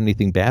you did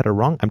anything bad or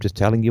wrong. I'm just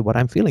telling you what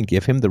I'm feeling.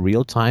 Give him the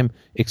real-time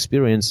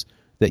experience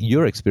that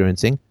you're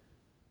experiencing.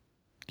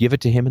 Give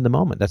it to him in the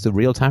moment. That's the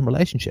real-time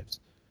relationships.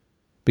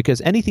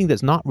 Because anything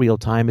that's not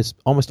real-time is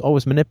almost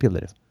always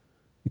manipulative.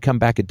 You come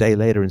back a day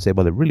later and say,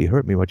 well, it really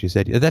hurt me what you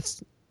said.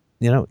 That's,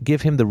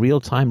 give him the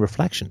real-time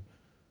reflection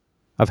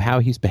of how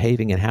he's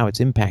behaving and how it's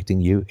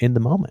impacting you in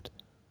the moment.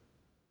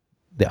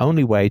 The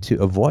only way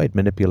to avoid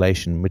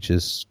manipulation, which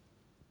is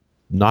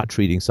not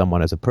treating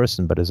someone as a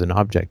person, but as an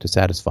object to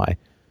satisfy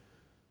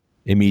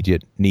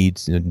immediate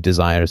needs,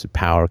 desires,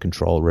 power,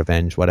 control,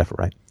 revenge, whatever,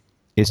 right,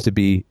 is to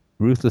be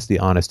ruthlessly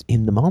honest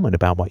in the moment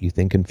about what you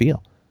think and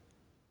feel.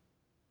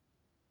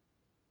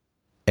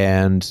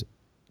 And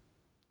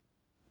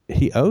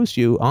he owes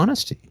you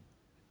honesty.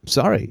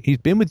 Sorry, he's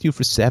been with you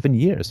for 7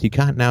 years. He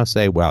can't now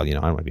say, well, I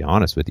don't want to be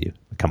honest with you.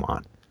 Come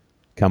on.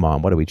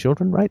 What are we,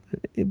 children, right?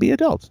 Be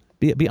adults.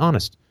 Be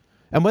honest.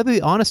 And whether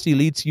the honesty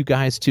leads you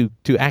guys to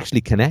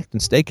actually connect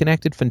and stay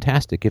connected,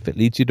 fantastic. If it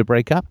leads you to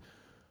break up,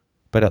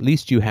 but at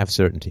least you have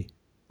certainty.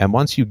 And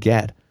once you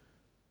get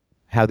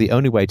how the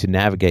only way to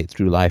navigate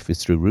through life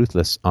is through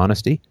ruthless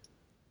honesty,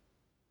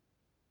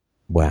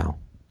 wow.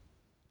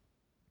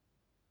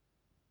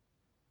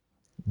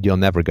 You'll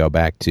never go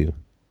back to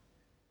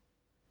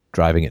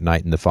driving at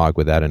night in the fog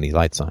without any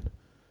lights on.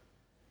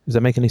 Does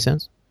that make any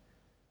sense?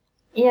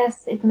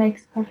 Yes, it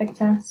makes perfect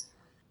sense.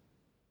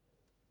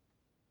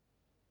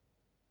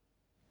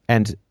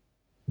 And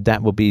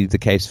that will be the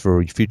case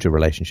for future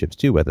relationships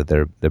too, whether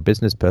they're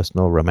business,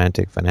 personal,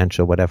 romantic,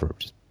 financial, whatever.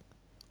 Just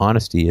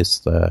honesty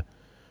is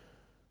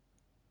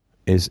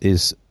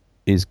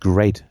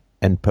great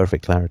and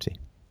perfect clarity.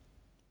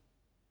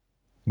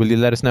 Will you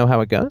let us know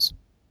how it goes?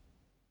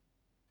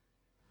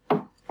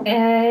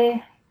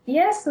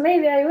 Yes,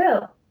 maybe I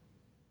will.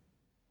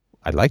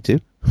 I'd like to.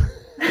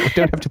 I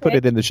don't have to put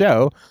it in the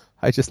show.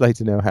 I just like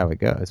to know how it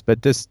goes.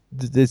 But do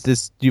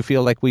you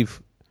feel like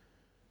we've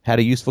had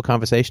a useful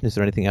conversation? Is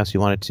there anything else you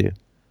wanted to?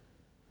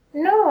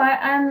 No,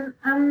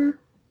 I'm.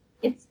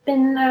 It's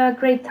been a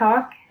great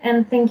talk,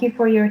 and thank you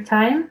for your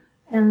time,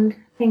 and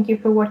thank you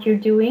for what you're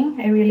doing.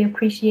 I really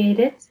appreciate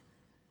it,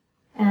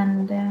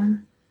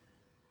 and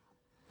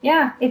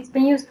yeah, it's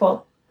been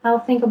useful. I'll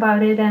think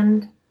about it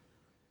and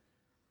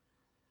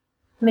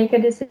make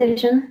a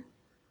decision.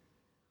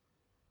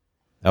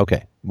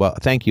 Okay. Well,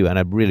 thank you, and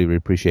I really, really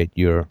appreciate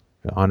your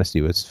honesty.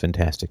 It was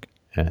fantastic,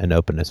 and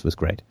openness was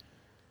great.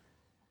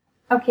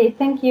 Okay,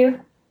 thank you.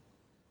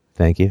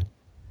 Thank you.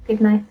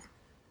 Good night.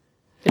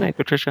 Good night,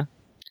 Patricia.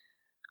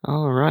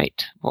 All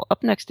right. Well,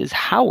 up next is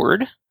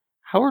Howard.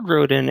 Howard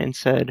wrote in and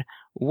said,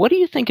 what do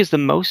you think is the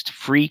most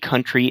free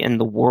country in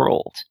the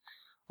world?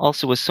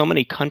 Also, with so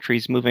many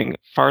countries moving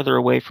farther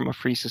away from a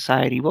free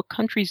society, what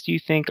countries do you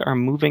think are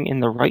moving in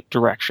the right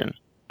direction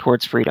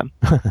towards freedom?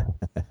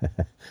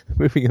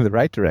 Moving in the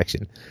right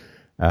direction.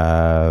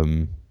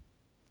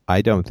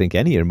 I don't think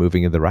any are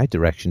moving in the right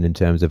direction in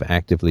terms of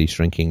actively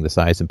shrinking the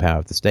size and power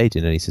of the state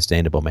in any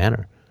sustainable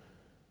manner.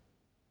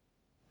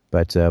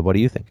 But what do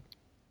you think?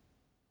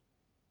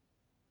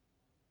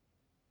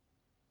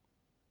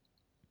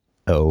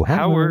 Oh,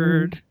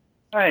 Howard.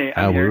 Hi,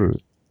 I'm here.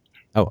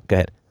 Oh, go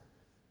ahead.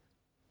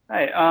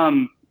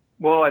 Hi.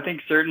 Well, I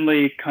think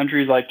certainly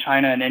countries like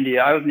China and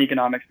India, I was an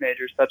economics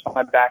major, so that's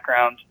my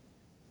background.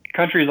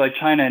 Countries like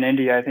China and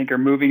India, I think, are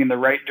moving in the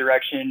right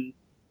direction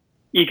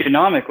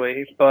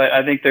economically, but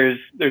I think there's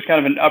kind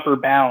of an upper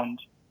bound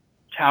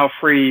to how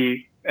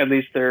free at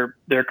least their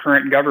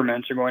current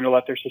governments are going to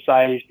let their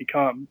societies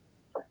become.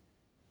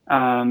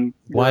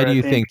 Why do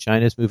you think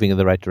China's moving in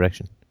the right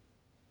direction?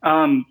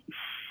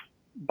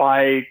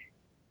 By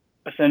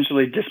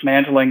essentially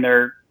dismantling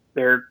their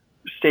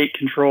state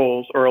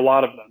controls, or a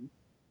lot of them,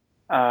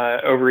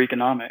 over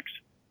economics.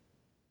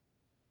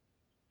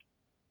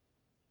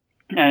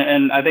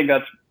 And I think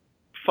that's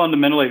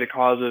fundamentally the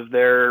cause of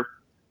their,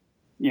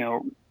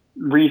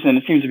 recent,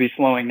 it seems to be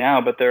slowing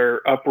now, but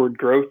their upward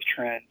growth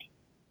trend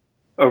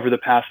over the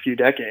past few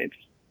decades.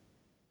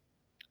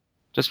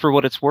 Just for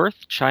what it's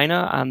worth,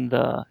 China on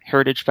the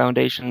Heritage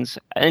Foundation's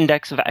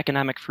Index of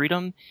Economic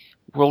Freedom,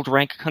 world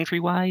rank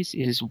country-wise,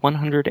 is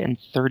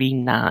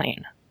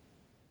 139.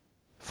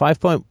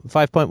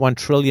 $5.1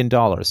 trillion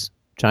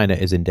China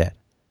is in debt.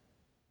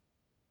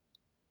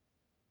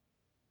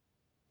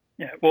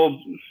 Yeah, well...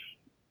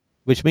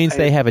 Which means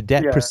they have a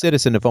debt per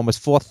citizen of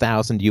almost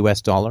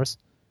 $4,000.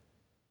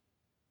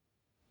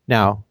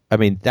 Now, I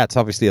mean, that's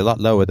obviously a lot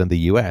lower than the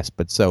U.S.,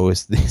 but so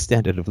is the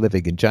standard of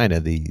living in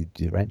China,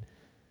 right?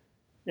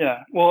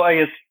 Yeah, well, I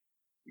guess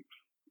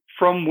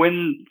from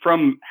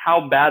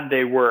how bad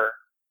they were,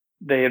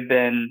 they have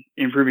been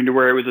improving to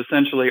where it was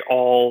essentially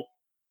all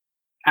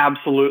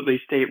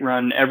absolutely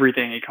state-run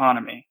everything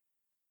economy.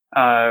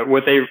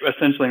 what they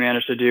essentially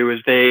managed to do is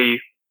the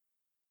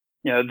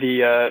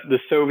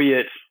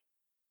Soviet,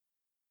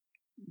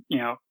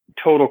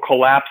 total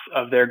collapse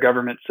of their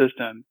government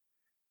system.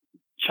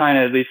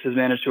 China at least has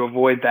managed to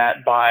avoid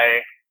that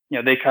by,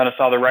 they kind of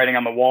saw the writing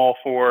on the wall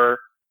for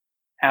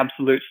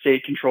absolute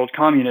state-controlled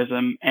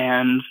communism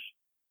and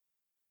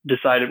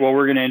decided, well,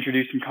 we're going to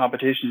introduce some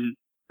competition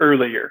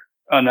earlier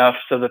enough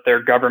so that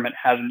their government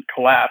hasn't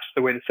collapsed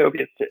the way the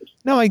Soviets did.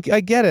 No, I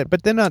get it,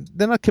 but they're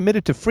not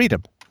committed to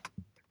freedom,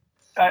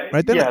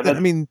 right?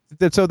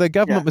 So the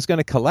government was going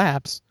to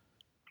collapse,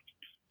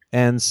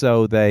 and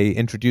so they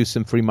introduced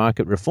some free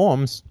market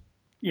reforms.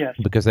 Yes.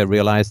 Because they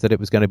realized that it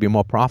was going to be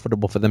more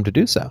profitable for them to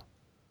do so.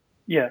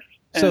 Yes.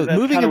 So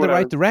moving in the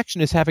right direction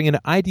is having an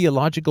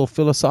ideological,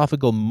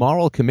 philosophical,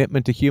 moral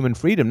commitment to human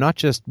freedom, not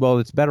just, well,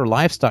 it's better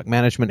livestock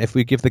management. If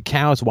we give the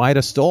cows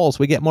wider stalls,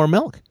 we get more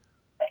milk.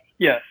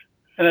 Yes.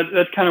 And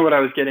that's kind of what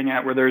I was getting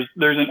at, where there's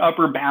an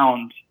upper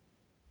bound,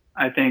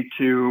 I think,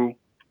 to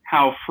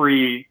how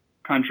free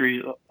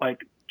countries like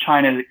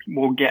China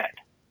will get.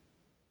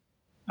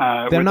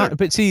 They're not,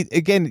 but see,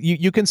 again,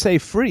 you can say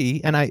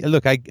free, and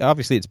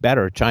obviously it's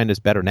better. China's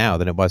better now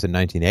than it was in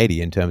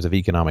 1980 in terms of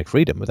economic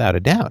freedom, without a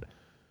doubt.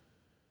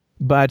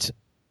 But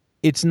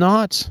it's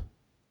not.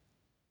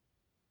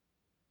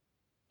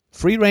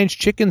 Free-range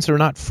chickens are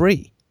not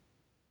free.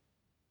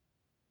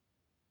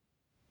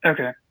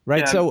 Okay.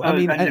 Right. Yeah, so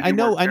I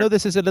know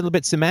this is a little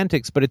bit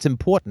semantics, but it's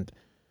important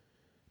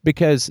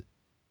because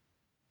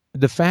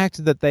the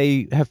fact that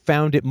they have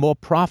found it more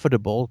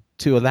profitable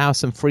to allow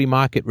some free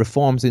market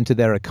reforms into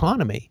their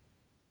economy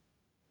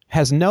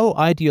has no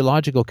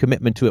ideological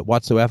commitment to it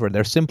whatsoever.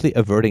 They're simply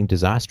averting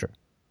disaster.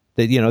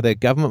 Their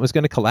government was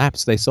going to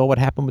collapse. They saw what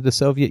happened with the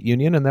Soviet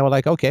Union, and they were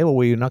like, okay, well,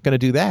 we're not going to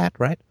do that,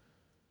 right?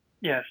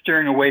 Yeah,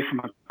 steering away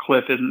from a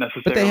cliff isn't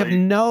necessarily. But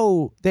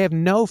they have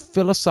no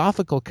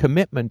philosophical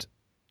commitment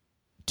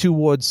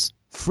towards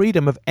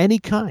freedom of any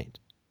kind.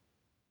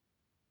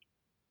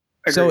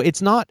 Agreed. So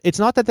it's not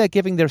that they're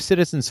giving their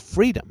citizens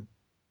freedom,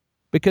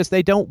 because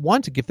they don't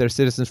want to give their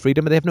citizens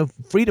freedom. They have no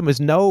freedom is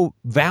no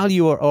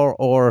value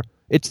or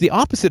it's the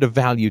opposite of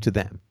value to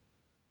them.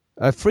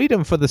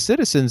 Freedom for the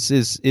citizens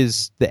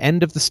is the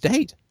end of the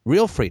state,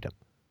 real freedom.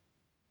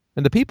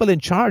 And the people in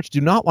charge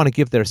do not want to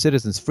give their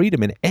citizens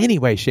freedom in any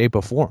way, shape,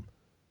 or form.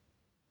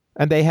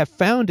 And they have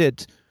found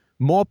it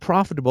more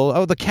profitable.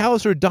 Oh, the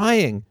cows are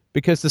dying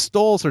because the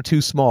stalls are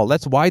too small.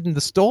 Let's widen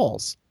the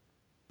stalls.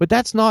 But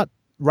that's not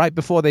right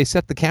before they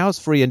set the cows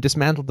free and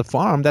dismantle the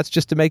farm. That's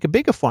just to make a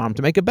bigger farm,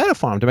 to make a better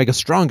farm, to make a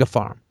stronger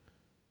farm.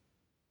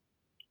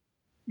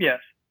 Yes.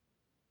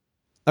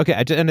 Okay,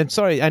 and I'm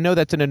sorry, I know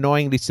that's an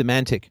annoyingly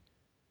semantic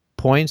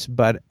point,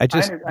 but I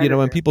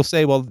when people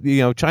say, well,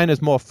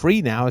 China's more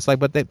free now, it's like,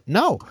 but they're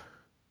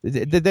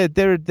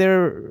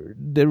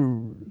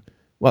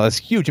there's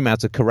huge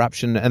amounts of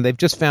corruption, and they've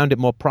just found it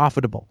more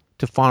profitable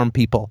to farm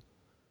people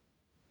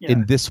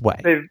in this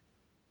way.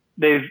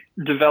 They've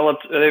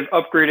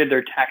upgraded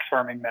their tax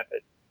farming method.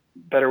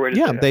 Better way to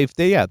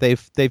say it.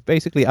 They've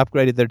basically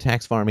upgraded their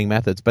tax farming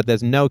methods, but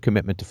there's no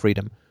commitment to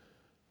freedom.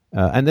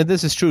 And then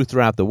this is true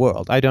throughout the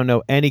world. I don't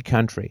know any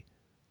country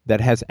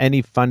that has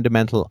any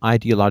fundamental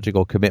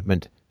ideological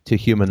commitment to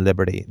human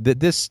liberty.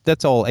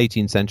 That's all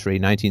 18th century,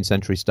 19th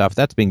century stuff.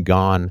 That's been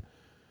gone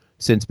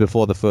since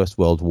before the First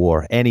World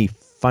War. Any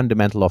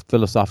fundamental or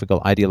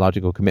philosophical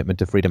ideological commitment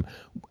to freedom.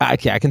 I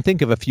can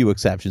think of a few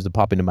exceptions that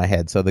pop into my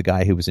head. So the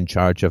guy who was in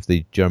charge of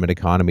the German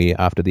economy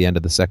after the end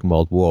of the Second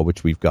World War,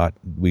 which we got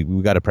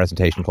a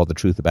presentation called The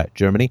Truth About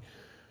Germany.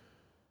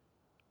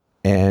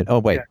 And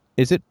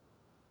is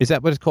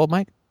that what it's called,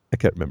 Mike? I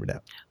can't remember now.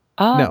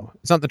 No,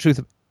 it's not The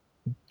Truth.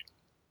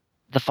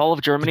 The fall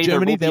of Germany. There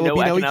will be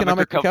no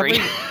economic recovery.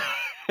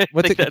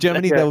 What's it?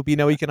 Germany, there will be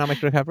no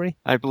economic recovery.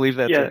 I believe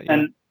that's it. Yeah.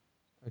 And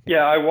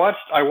I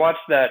watched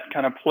that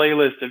kind of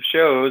playlist of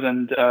shows,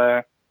 and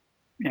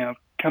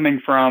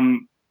coming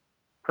from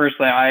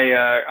personally,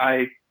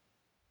 I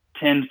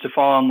tend to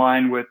fall in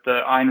line with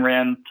the Ayn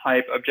Rand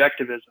type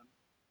objectivism.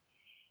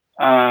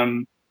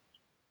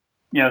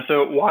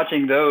 So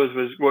watching those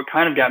was what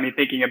kind of got me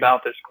thinking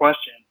about this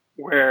question,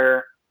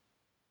 where,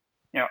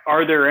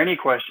 are there any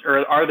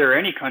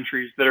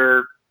countries that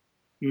are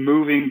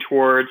moving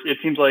towards, it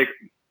seems like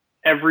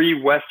every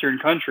Western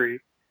country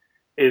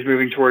is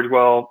moving towards,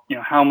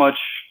 how much,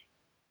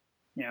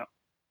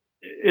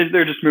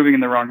 they're just moving in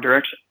the wrong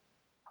direction.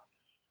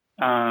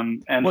 Are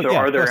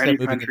there any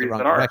countries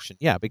that are? Direction.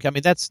 Yeah,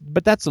 that's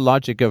the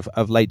logic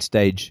of late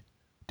stage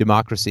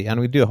democracy. And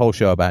we do a whole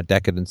show about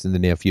decadence in the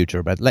near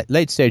future, but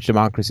late stage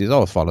democracies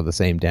always follow the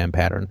same damn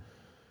pattern.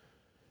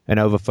 An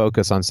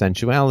over-focus on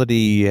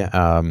sensuality,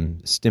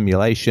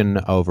 stimulation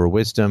over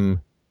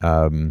wisdom,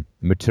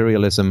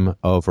 materialism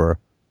over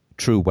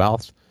true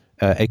wealth,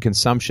 a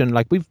consumption.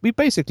 Like we've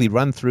basically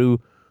run through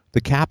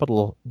the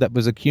capital that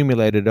was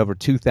accumulated over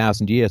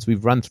 2,000 years.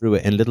 We've run through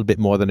it in a little bit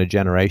more than a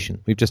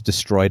generation. We've just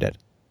destroyed it,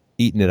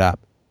 eaten it up,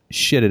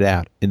 shit it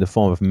out in the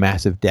form of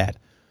massive debt.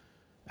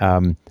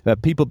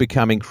 People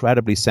become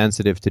incredibly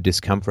sensitive to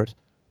discomfort,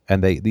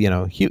 and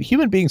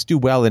human beings do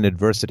well in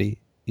adversity.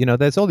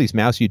 There's all these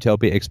mouse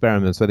utopia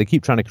experiments where they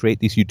keep trying to create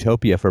this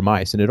utopia for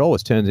mice, and it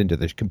always turns into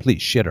this complete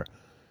shitter.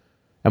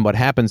 And what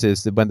happens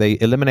is that when they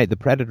eliminate the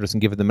predators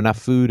and give them enough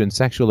food and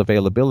sexual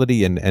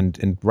availability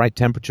and right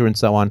temperature and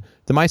so on,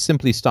 the mice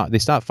simply start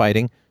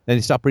fighting, and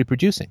they stop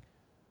reproducing.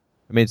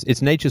 I mean,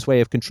 it's nature's way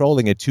of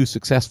controlling a too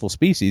successful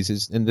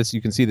species, and this,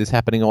 you can see this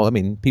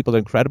happening people are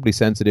incredibly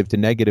sensitive to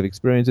negative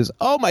experiences.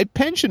 Oh, my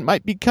pension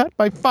might be cut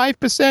by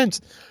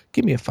 5%.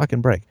 Give me a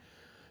fucking break.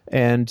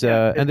 And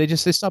they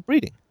stop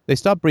breeding. They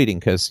stop breeding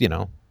because,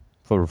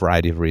 for a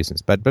variety of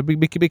reasons. But we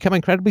become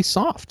incredibly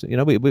soft.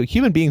 We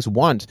human beings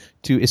want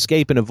to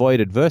escape and avoid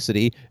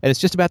adversity, and it's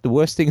just about the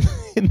worst thing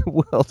in the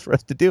world for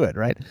us to do it,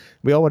 right?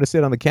 We all want to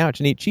sit on the couch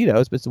and eat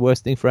Cheetos, but it's the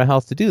worst thing for our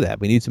health to do that.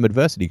 We need some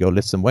adversity. Go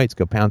lift some weights.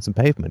 Go pound some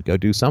pavement. Go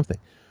do something.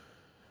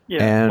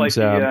 Yeah, and, like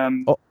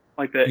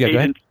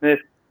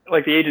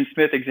the Agent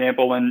Smith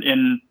example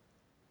in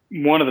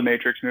one of the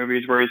Matrix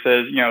movies, where he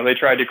says, they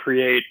tried to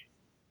create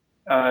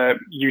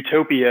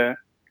utopia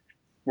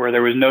where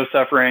there was no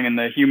suffering and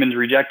the humans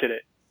rejected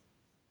it.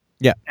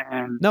 Yeah.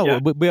 And,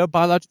 we are a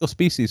biological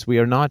species. We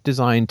are not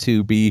designed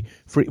to be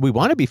free. We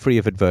want to be free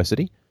of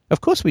adversity. Of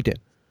course we do.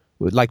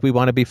 Like we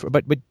want to be free,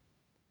 but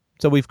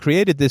so we've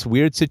created this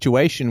weird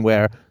situation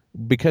where,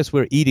 because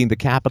we're eating the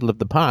capital of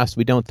the past,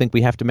 we don't think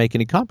we have to make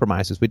any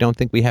compromises. We don't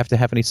think we have to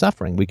have any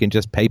suffering. We can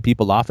just pay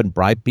people off and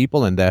bribe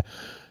people, and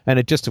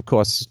it just, of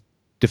course,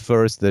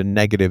 defers the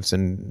negatives.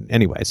 And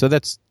anyway, so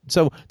there's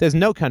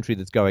no country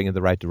that's going in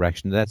the right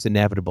direction. That's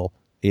inevitable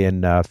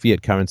in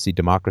fiat currency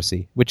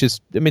democracy, which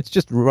is, it's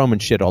just Roman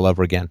shit all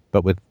over again,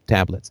 but with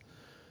tablets.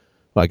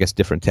 Well, I guess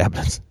different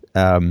tablets.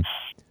 But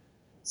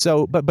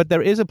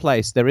there is a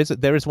place. There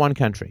is one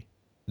country.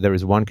 There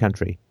is one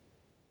country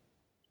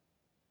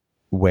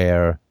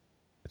where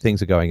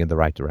things are going in the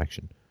right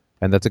direction,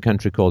 and that's a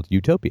country called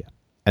Utopia,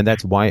 and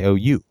that's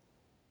YOU,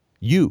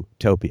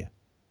 Utopia,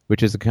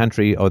 which is a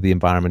country or the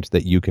environment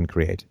that you can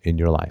create in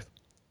your life.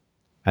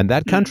 And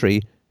that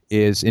country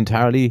is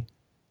entirely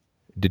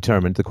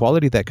determined, the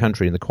quality of that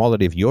country and the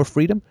quality of your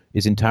freedom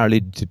is entirely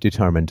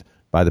determined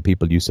by the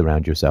people you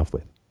surround yourself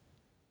with.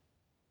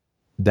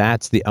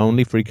 That's the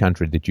only free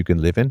country that you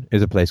can live in,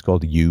 is a place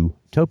called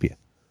Utopia.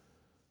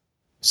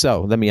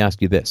 So let me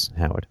ask you this,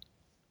 Howard.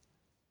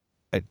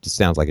 It just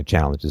sounds like a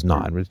challenge. It's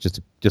not. It's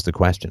just a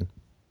question.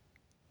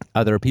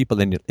 Are there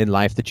people in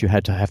life that you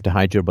have to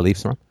hide your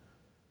beliefs from?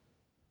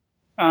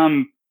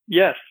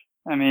 Yes.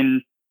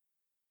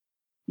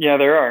 Yeah,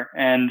 there are.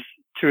 And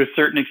to a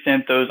certain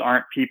extent, those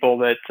aren't people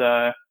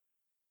that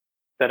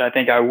I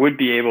think I would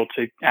be able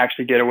to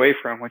actually get away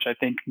from, which I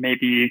think may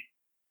be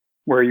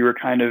where you were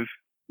kind of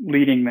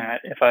leading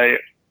that, if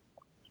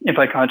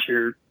I caught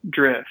your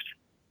drift.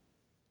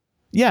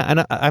 Yeah,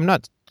 and I'm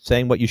not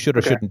saying what you should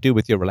or shouldn't do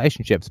with your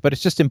relationships, but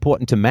it's just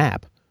important to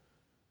map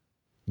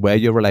where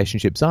your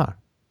relationships are.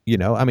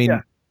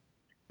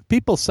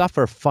 People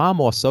suffer far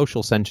more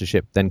social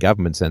censorship than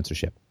government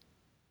censorship.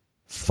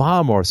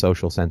 Far more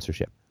social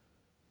censorship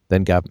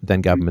than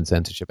government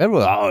censorship.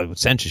 Everyone,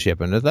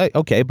 censorship. And it's like,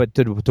 okay, but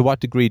to what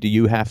degree do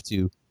you have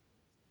to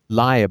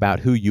lie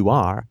about who you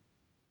are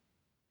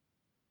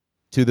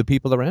to the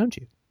people around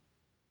you?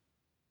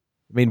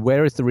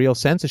 Where is the real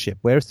censorship?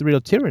 Where is the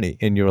real tyranny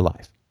in your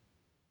life?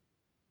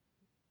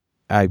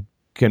 I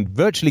can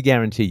virtually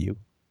guarantee you,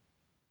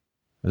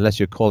 unless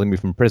you're calling me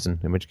from prison,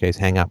 in which case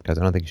hang up, because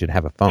I don't think you should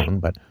have a phone.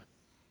 But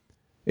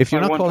if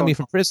you're not calling me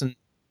from prison,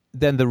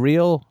 then the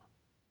real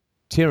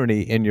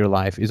tyranny in your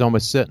life is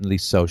almost certainly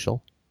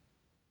social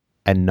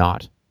and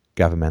not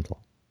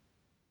governmental.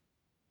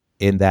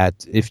 In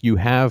that, if you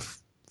have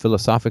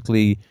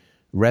philosophically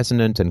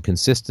resonant and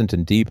consistent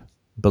and deep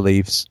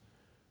beliefs,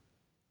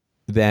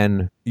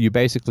 then you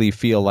basically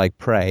feel like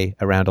prey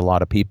around a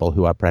lot of people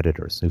who are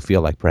predators, who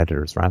feel like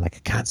predators, right? Like, I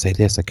can't say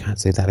this, I can't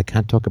say that, I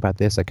can't talk about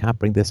this, I can't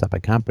bring this up, I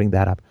can't bring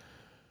that up.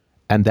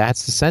 And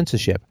that's the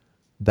censorship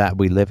that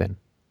we live in.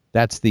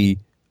 That's the,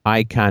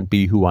 I can't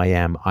be who I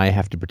am, I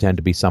have to pretend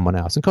to be someone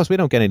else. And of course, we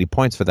don't get any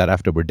points for that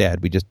after we're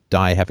dead. We just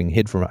die having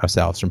hid from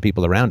ourselves from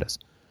people around us.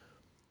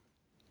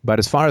 But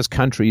as far as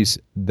countries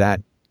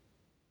that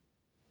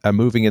are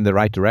moving in the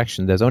right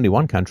direction, there's only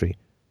one country,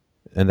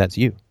 and that's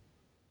you,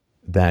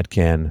 that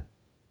can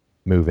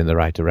move in the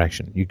right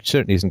direction. You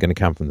certainly isn't going to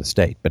come from the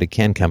state, but it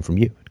can come from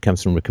you. It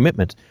comes from a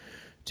commitment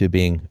to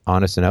being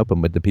honest and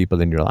open with the people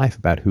in your life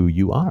about who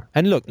you are.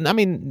 And look, doesn't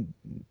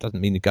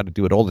mean you've got to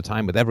do it all the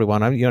time with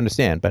everyone. You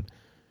understand, but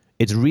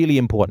it's really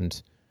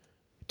important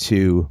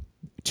to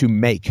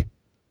make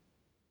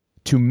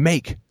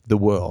the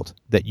world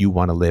that you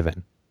want to live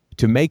in,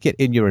 to make it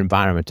in your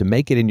environment, to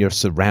make it in your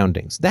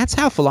surroundings. That's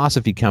how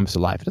philosophy comes to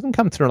life. It doesn't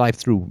come through life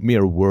through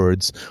mere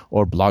words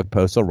or blog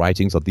posts or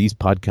writings or these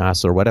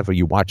podcasts or whatever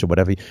you watch or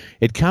whatever.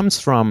 It comes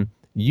from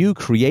you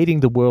creating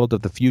the world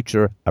of the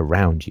future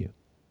around you.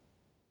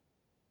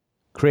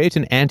 Create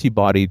an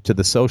antibody to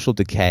the social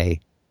decay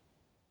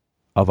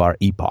of our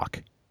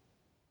epoch.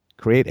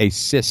 Create a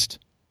cyst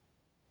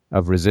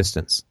of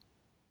resistance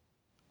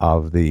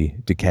of the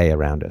decay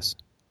around us.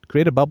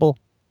 Create a bubble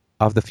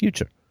of the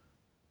future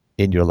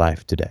in your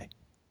life today.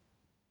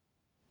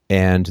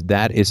 And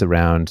that is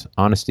around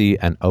honesty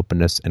and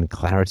openness and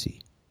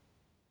clarity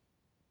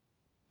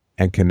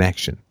and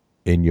connection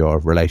in your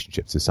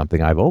relationships is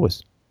something I've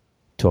always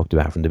talked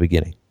about from the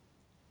beginning.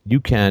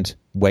 You can't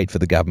wait for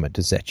the government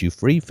to set you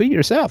free. Free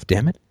yourself,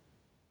 damn it.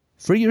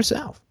 Free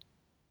yourself.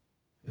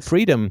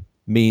 Freedom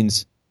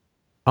means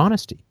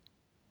honesty.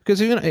 Because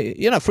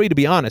you're not free to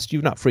be honest,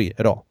 you're not free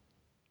at all.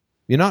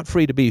 You're not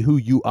free to be who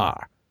you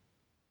are.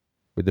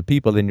 With the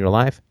people in your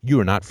life, you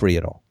are not free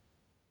at all.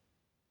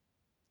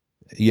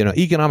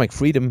 Economic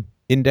freedom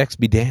index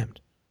be damned.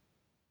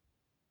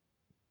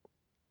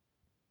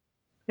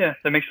 Yeah,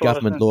 that makes a lot of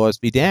sense. Government laws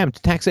be damned.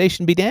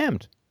 Taxation be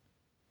damned.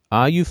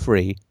 Are you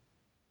free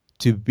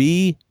to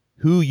be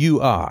who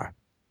you are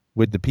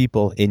with the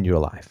people in your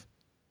life?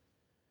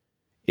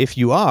 If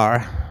you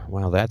are,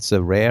 well, that's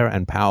a rare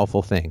and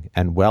powerful thing,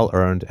 and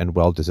well-earned and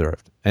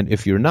well-deserved. And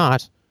if you're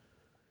not,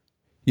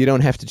 you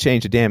don't have to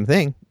change a damn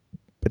thing,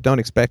 but don't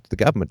expect the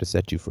government to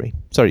set you free.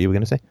 Sorry, you were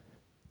going to say?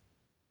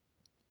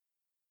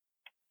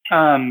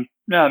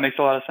 No, it makes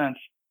a lot of sense.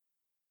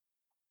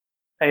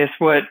 I guess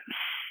what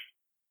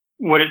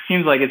it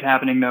seems like is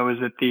happening though is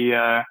that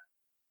the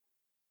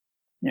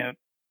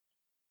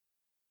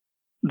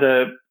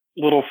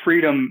little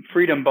freedom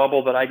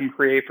bubble that I can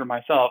create for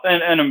myself,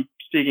 and I'm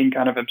speaking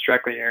kind of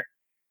abstractly here.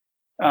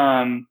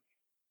 I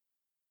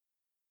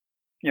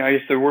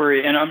guess the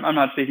worry, and I'm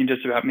not speaking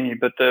just about me,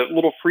 but the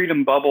little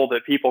freedom bubble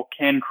that people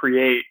can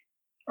create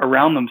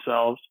around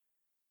themselves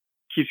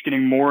keeps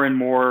getting more and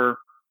more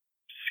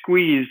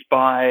squeezed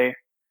by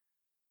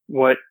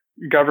what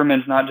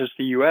governments, not just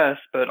the U.S.,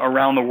 but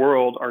around the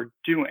world, are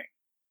doing.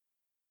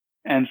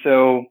 And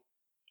so,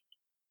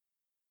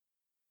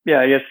 yeah,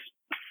 I guess,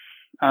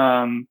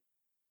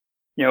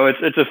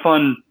 it's a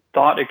fun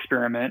thought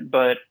experiment,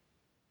 but,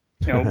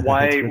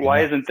 why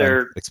isn't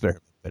there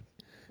experiment?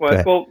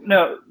 Well,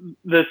 no,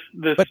 this.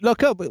 But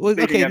look,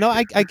 okay, no,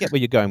 I get where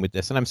you're going with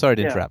this, and I'm sorry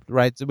to interrupt,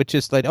 right? Which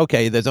is like,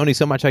 okay, there's only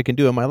so much I can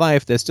do in my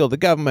life. There's still the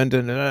government,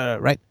 and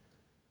right?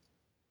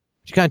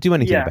 But you can't do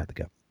anything about the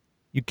government.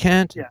 You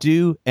can't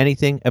do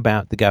anything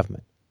about the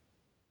government.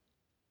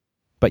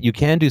 But you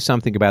can do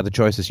something about the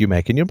choices you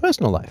make in your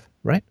personal life,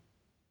 right?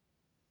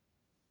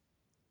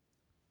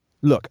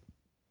 Look,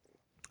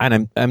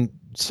 and I'm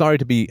sorry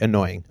to be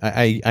annoying.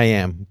 I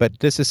am, but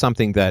this is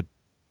something that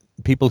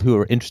people who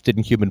are interested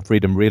in human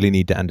freedom really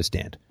need to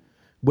understand.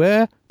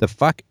 Where the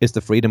fuck is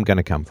the freedom going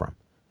to come from?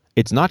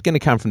 It's not going to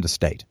come from the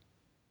state.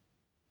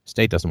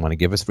 State doesn't want to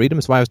give us freedom.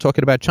 That's why I was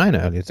talking about China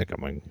earlier. It's like,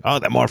 oh,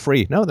 they're more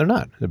free. No, they're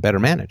not. They're better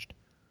managed.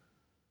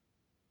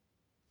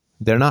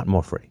 They're not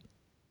more free.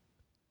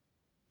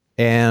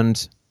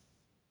 And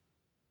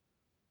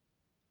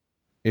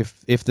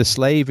if the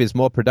slave is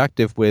more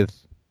productive with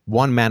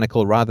one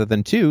manacle rather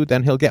than two,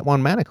 then he'll get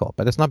one manacle.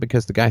 But it's not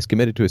because the guy's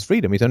committed to his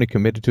freedom. He's only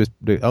committed to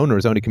the owner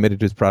is only committed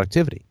to his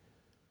productivity.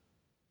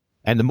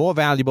 And the more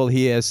valuable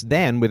he is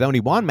then with only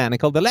one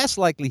manacle, the less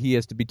likely he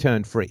is to be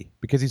turned free,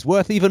 because he's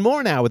worth even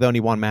more now with only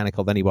one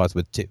manacle than he was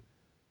with two.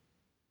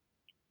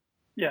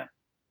 Yeah.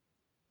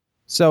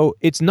 So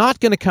it's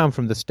not going to come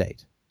from the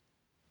state.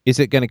 Is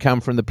it going to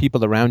come from the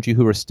people around you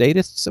who are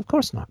statists? Of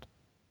course not.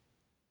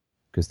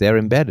 Because they're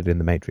embedded in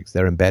the matrix.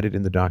 They're embedded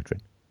in the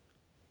doctrine.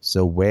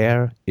 So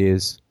where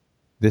is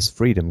this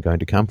freedom going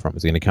to come from?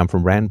 Is it going to come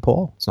from Rand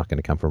Paul? It's not going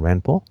to come from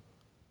Rand Paul.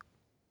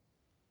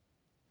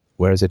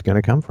 Where is it going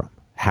to come from?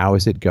 How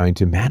is it going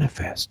to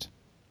manifest?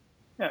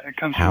 Yeah, it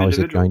comes How from is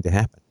it going to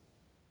happen?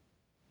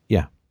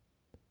 Yeah.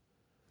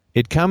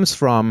 It comes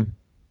from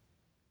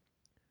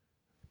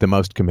the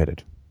most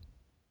committed.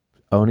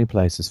 Only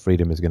places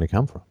freedom is going to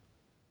come from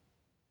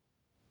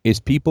is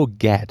people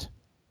get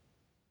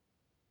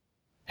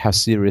how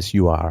serious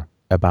you are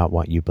about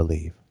what you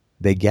believe.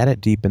 They get it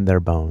deep in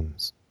their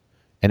bones.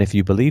 And if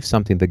you believe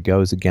something that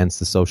goes against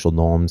the social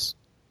norms,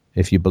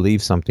 if you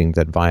believe something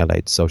that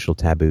violates social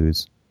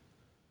taboos,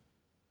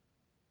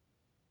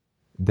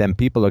 then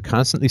people are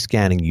constantly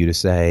scanning you to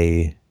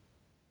say,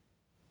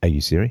 are you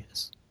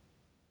serious?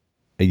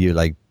 Are you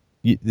like,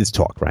 it's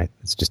talk, right?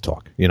 It's just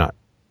talk. You're not,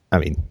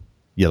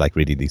 you like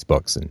reading these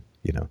books and,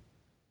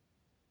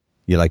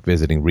 you like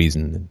visiting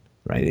Reason,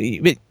 right?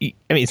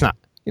 It's not,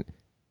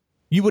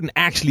 you wouldn't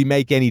actually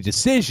make any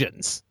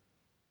decisions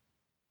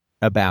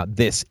about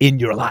this in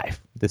your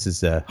life. This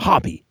is a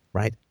hobby,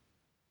 right?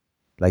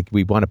 Like,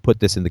 we want to put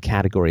this in the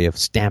category of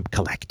stamp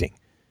collecting.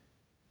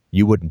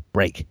 You wouldn't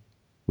break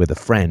with a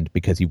friend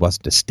because he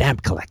wasn't a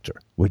stamp collector,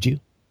 would you?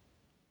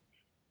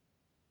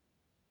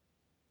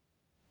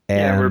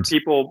 Yeah, where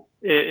people,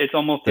 it's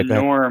almost a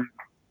norm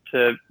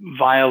to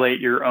violate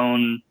your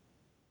own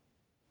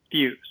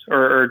views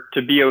or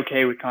to be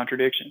okay with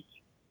contradictions.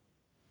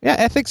 Yeah,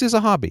 ethics is a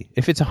hobby.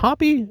 If it's a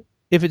hobby,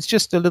 if it's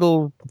just a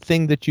little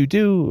thing that you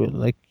do,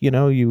 like,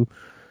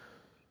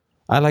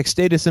 I like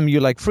statism,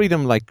 you like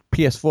freedom, like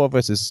PS4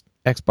 versus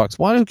Xbox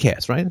One, who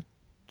cares, right?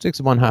 6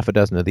 of one, half a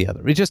dozen of the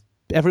other. It's just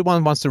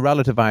everyone wants to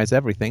relativize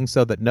everything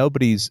so that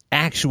nobody's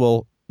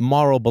actual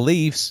moral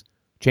beliefs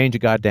change a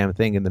goddamn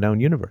thing in the known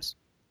universe.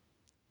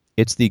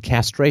 It's the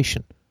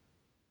castration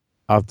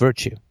of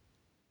virtue.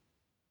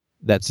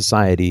 that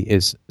society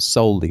is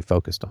solely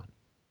focused on.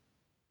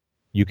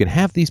 You can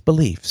have these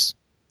beliefs,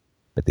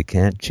 but they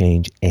can't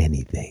change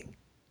anything.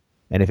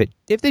 And if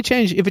it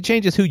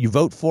changes who you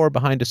vote for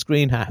behind a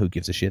screen, who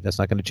gives a shit? That's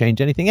not going to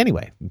change anything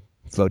anyway.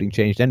 If voting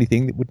changed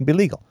anything, it wouldn't be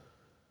legal.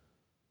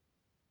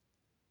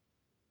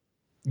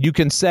 You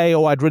can say,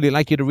 oh, I'd really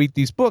like you to read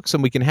these books,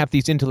 and we can have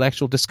these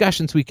intellectual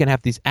discussions, we can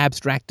have these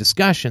abstract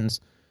discussions,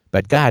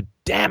 but God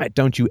damn it,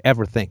 don't you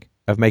ever think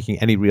of making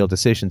any real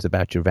decisions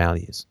about your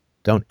values.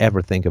 Don't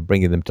ever think of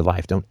bringing them to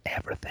life. Don't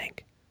ever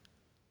think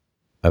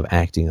of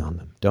acting on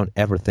them. Don't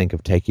ever think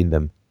of taking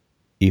them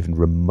even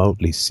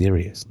remotely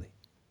seriously.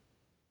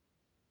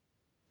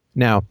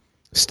 Now,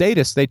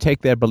 statists, they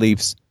take their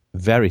beliefs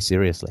very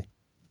seriously.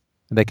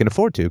 And they can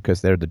afford to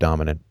because they're the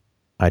dominant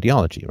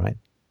ideology, right?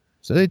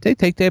 So they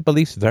take their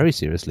beliefs very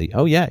seriously.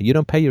 Oh yeah, you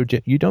don't pay your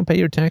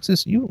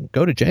taxes, you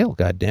go to jail,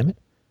 God damn it.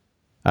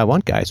 I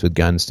want guys with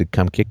guns to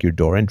come kick your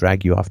door and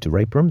drag you off to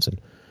rape rooms.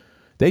 And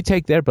they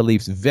take their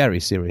beliefs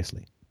very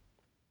seriously.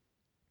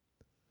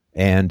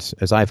 And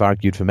as I've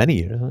argued for many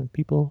years,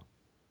 people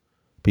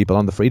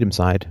on the freedom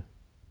side,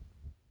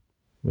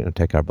 we don't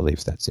take our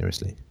beliefs that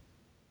seriously.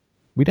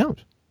 We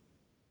don't.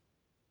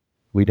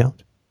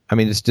 I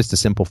mean, it's just a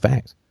simple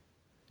fact.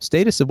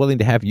 Statists are willing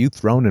to have you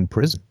thrown in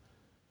prison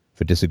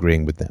for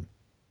disagreeing with them.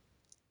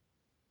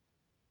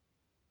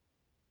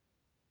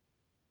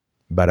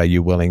 But are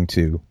you willing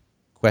to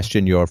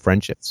question your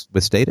friendships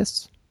with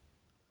statists?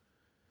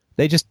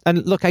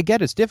 And look, I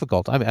get it's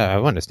difficult. I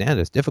understand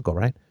it's difficult,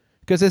 right?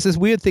 Because there's this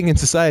weird thing in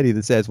society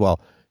that says, well,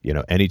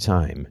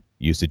 anytime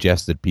you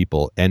suggest that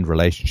people end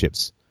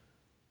relationships,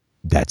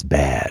 that's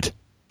bad.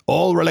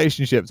 All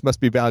relationships must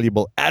be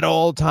valuable at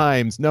all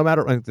times, no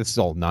matter. This is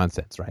all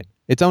nonsense, right?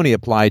 It's only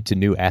applied to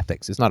new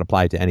ethics. It's not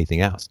applied to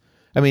anything else.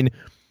 I mean,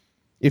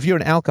 if you're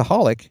an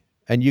alcoholic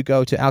and you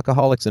go to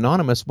Alcoholics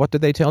Anonymous, what do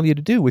they tell you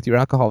to do with your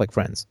alcoholic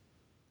friends?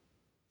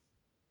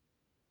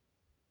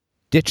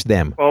 Ditch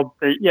them. Well,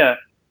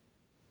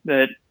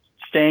 that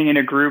staying in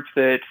a group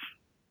that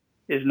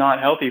is not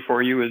healthy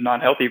for you is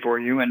not healthy for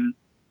you. And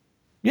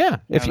yeah,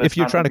 if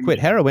you're trying to quit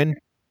heroin,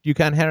 you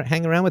can't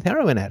hang around with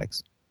heroin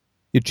addicts.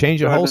 You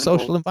change your whole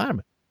social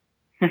environment.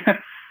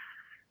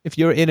 If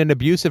you're in an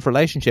abusive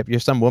relationship, you're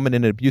some woman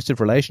in an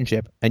abusive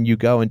relationship, and you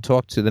go and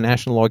talk to the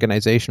National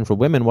Organization for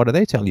Women, what do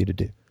they tell you to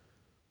do?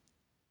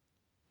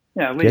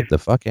 Yeah, leave. Get the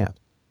fuck out.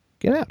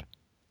 Get out.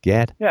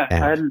 Get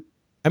out.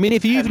 I mean,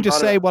 if you even just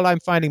say, well, I'm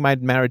finding my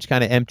marriage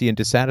kind of empty and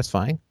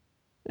dissatisfying,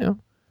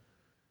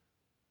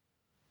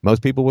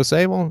 most people will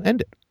say, well, end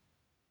it.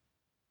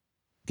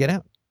 Get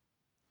out.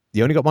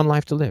 You only got one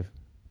life to live,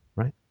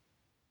 right?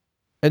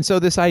 And so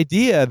this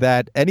idea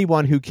that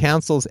anyone who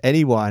counsels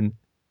anyone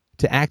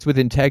to act with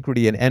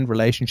integrity and end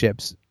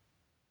relationships,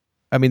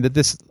 I mean, that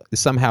this is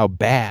somehow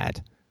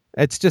bad,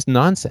 it's just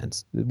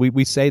nonsense.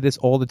 We say this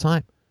all the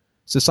time.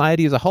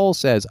 Society as a whole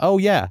says, oh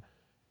yeah,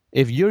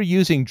 if you're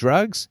using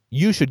drugs,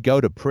 you should go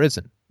to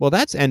prison. Well,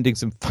 that's ending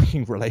some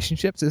fucking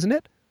relationships, isn't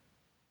it?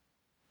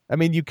 I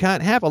mean, you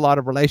can't have a lot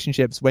of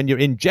relationships when you're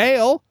in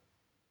jail.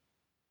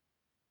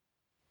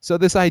 So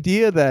this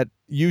idea that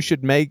you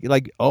should make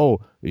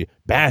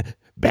bad,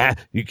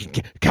 you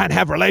can't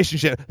have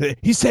relationships.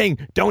 He's saying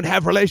don't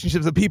have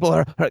relationships with people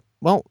are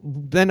well,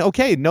 then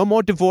okay, no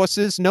more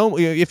divorces. No,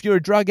 if you're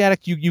a drug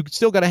addict, you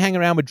still got to hang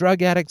around with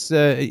drug addicts.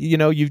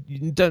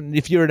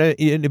 If you're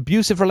in an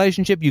abusive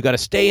relationship, you got to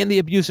stay in the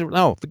abusive.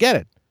 No, forget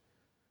it.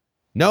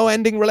 No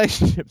ending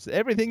relationships.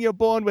 Everything you're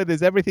born with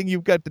is everything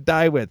you've got to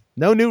die with.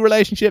 No new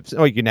relationships.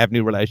 Oh, you can have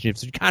new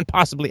relationships. You can't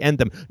possibly end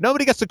them.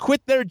 Nobody gets to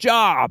quit their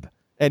job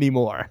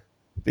anymore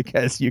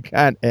because you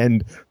can't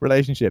end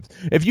relationships.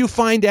 If you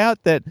find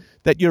out that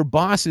your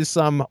boss is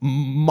some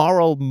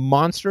moral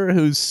monster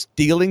who's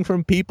stealing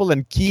from people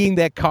and keying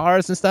their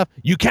cars and stuff,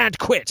 you can't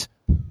quit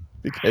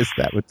because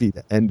that would be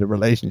the end of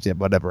relationship,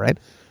 whatever, right?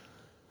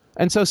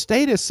 And so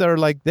statists are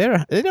like, they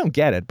don't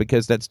get it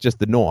because that's just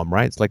the norm,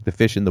 right? It's like the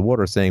fish in the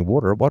water saying,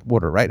 water, what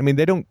water, right? I mean,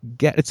 they don't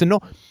get it's a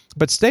norm.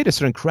 But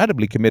statists are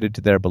incredibly committed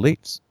to their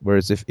beliefs.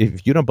 Whereas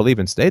if you don't believe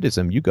in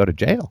statism, you go to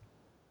jail.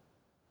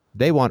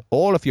 They want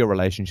all of your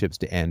relationships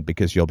to end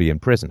because you'll be in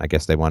prison. I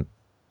guess they want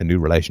a new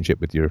relationship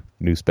with your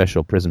new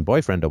special prison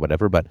boyfriend or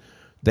whatever, but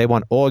they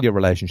want all your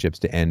relationships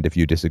to end if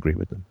you disagree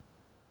with them.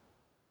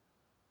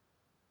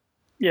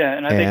 Yeah,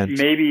 and I think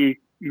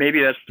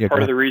maybe that's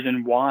part of the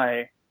reason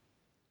why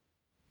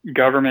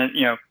government,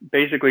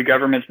 basically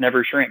governments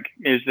never shrink,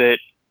 is that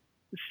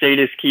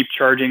statists keep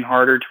charging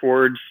harder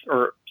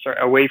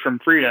away from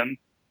freedom,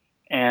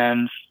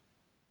 and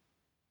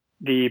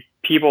the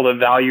people that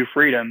value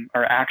freedom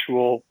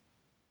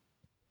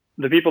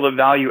the people that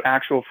value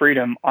actual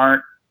freedom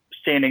aren't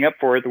standing up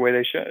for it the way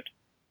they should.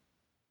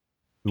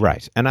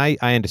 Right. And I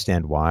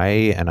understand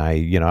why. And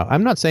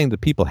I'm not saying that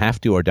people have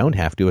to or don't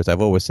have to, as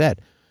I've always said.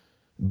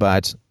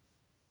 But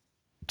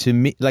to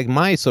me, like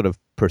my sort of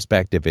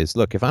perspective is,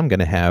 look, if I'm going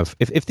to have,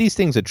 if these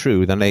things are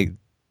true, then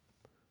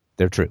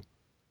they're true.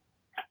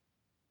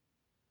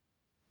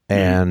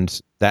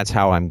 And that's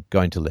how I'm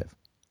going to live.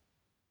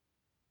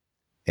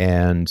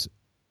 And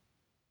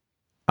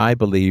I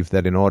believe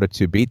that in order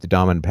to beat the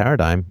dominant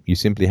paradigm, you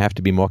simply have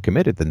to be more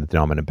committed than the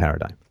dominant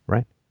paradigm,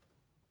 right?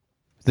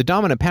 The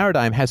dominant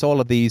paradigm has all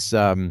of these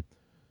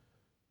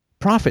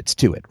profits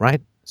to it,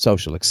 right?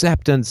 Social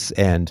acceptance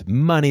and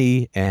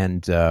money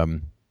and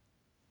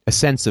a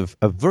sense of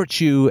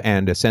virtue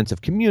and a sense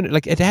of community.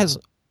 Like it has,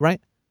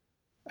 right?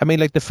 I mean,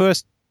 like the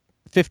first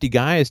 50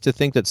 guys to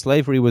think that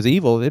slavery was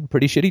evil, they had a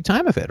pretty shitty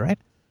time of it, right?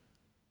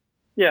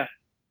 Yeah.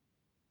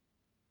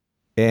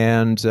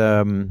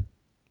 And,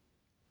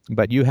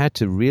 but you had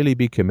to really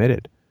be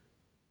committed.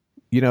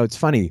 You know, it's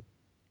funny.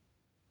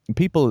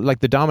 People, like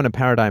the dominant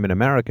paradigm in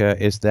America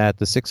is that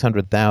the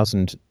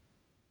 600,000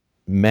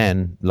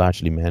 men,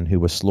 largely men, who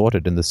were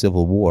slaughtered in the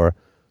Civil War,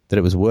 that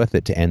it was worth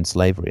it to end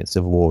slavery. And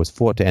Civil War was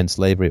fought to end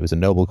slavery. It was a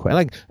noble cause.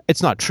 Like,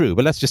 it's not true,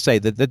 but let's just say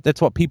that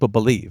that's what people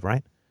believe,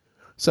 right?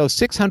 So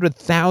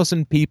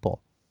 600,000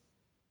 people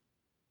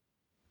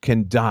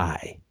can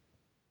die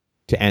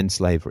to end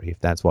slavery, if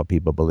that's what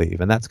people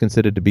believe. And that's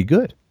considered to be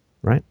good,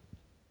 right?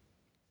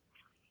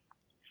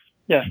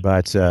 Yeah.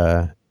 But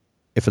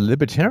if a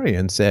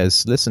libertarian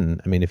says, listen,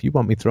 I mean, if you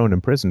want me thrown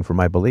in prison for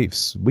my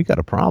beliefs, we got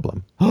a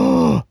problem.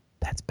 Oh,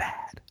 that's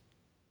bad.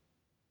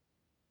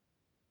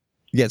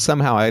 Yet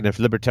somehow, if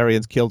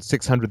libertarians killed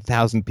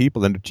 600,000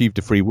 people and achieved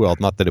a free world,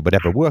 not that it would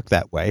ever work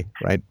that way,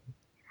 right?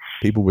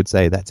 People would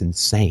say that's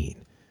insane,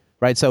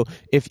 right? So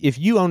if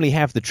you only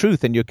have the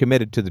truth and you're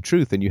committed to the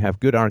truth and you have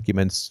good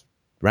arguments,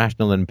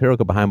 rational and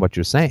empirical behind what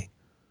you're saying,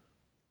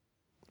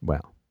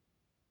 well,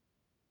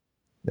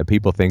 the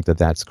people think that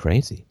that's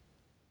crazy.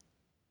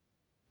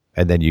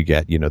 And then you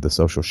get, the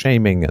social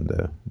shaming and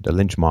the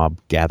lynch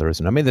mob gathers.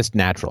 And I mean, that's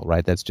natural,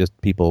 right? That's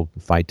just people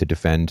fight to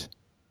defend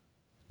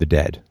the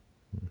dead.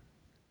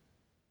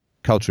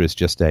 Culture is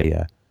just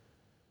a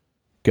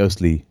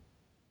ghostly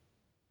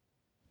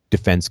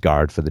defense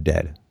guard for the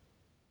dead.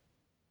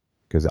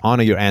 Because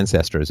honor your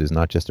ancestors is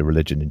not just a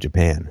religion in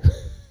Japan,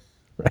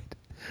 right?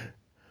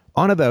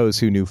 Honor those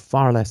who knew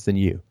far less than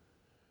you.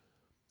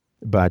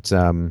 But,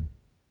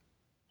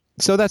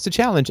 so that's the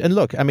challenge. And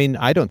look, I mean,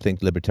 I don't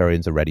think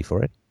libertarians are ready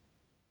for it.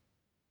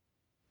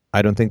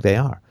 I don't think they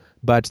are.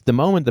 But the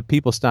moment that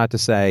people start to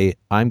say,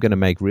 I'm going to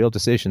make real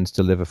decisions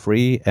to live a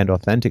free and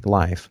authentic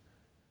life,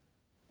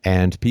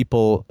 and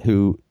people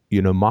who,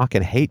 mock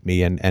and hate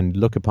me and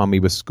look upon me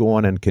with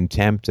scorn and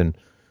contempt and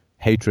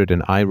hatred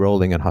and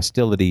eye-rolling and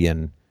hostility,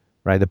 and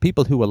right, the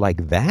people who are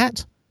like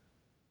that,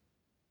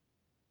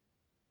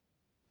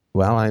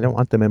 well, I don't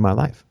want them in my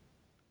life.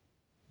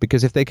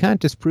 Because if they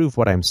can't disprove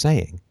what I'm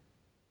saying,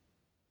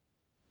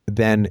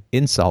 then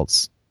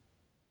insults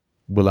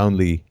will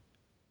only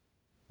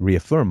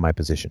reaffirm my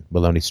position,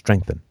 will only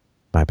strengthen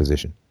my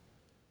position.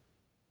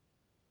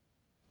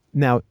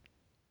 Now,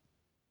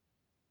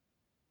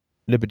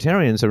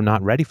 libertarians are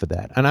not ready for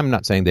that. And I'm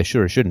not saying they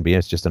sure or shouldn't be.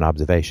 It's just an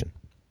observation.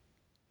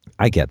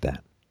 I get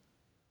that.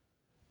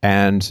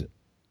 And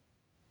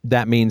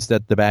that means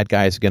that the bad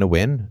guys are going to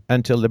win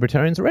until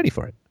libertarians are ready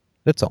for it.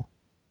 That's all.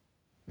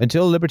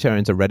 Until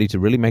libertarians are ready to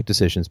really make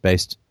decisions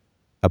based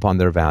upon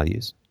their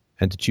values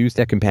and to choose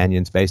their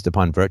companions based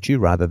upon virtue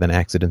rather than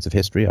accidents of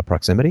history or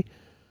proximity,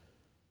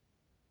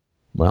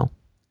 well,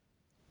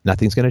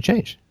 nothing's going to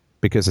change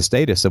because the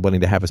statists are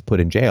willing to have us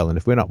put in jail. And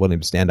if we're not willing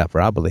to stand up for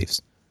our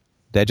beliefs,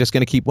 they're just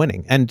going to keep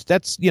winning. And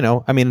that's,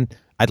 I mean,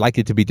 I'd like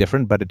it to be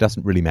different, but it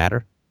doesn't really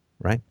matter,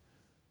 right?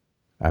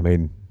 I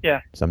mean,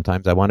 yeah.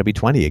 Sometimes I want to be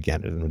 20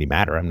 again. It doesn't really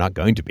matter. I'm not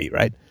going to be,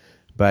 right?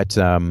 But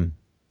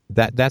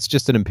that's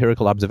just an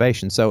empirical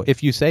observation. So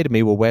if you say to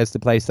me, well, where's the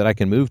place that I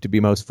can move to be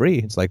most free?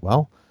 It's like,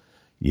 well,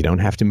 you don't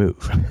have to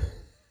move,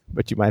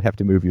 but you might have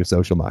to move your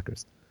social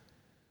markers.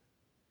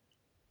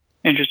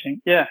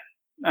 Interesting. Yeah.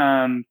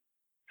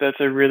 That's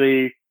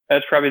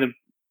probably the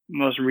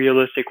most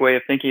realistic way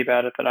of thinking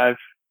about it that I've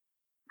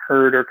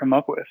heard or come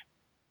up with.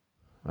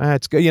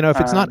 It's good. If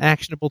it's not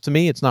actionable to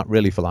me, it's not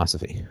really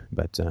philosophy.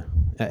 But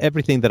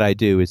everything that I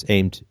do is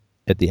aimed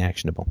at the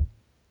actionable.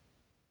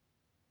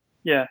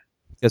 Yeah.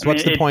 Because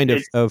what's the point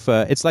of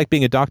it's like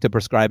being a doctor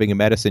prescribing a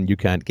medicine you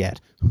can't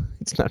get.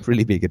 It's not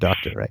really being a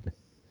doctor, right?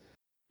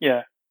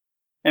 Yeah.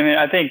 I mean,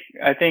 I think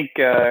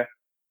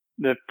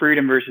the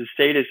freedom versus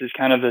status is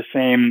kind of the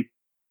same.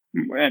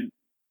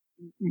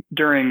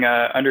 During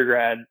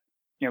undergrad,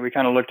 we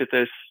kind of looked at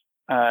this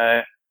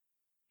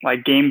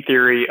like game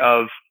theory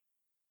of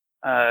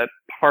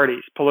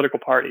parties, political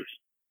parties.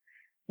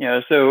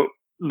 So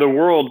the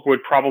world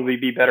would probably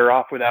be better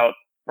off without,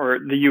 or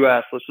the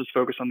U.S. Let's just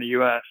focus on the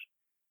U.S.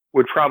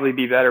 would probably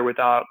be better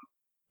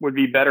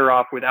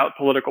off without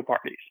political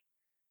parties.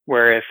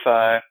 Where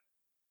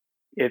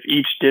if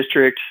each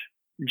district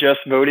just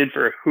voted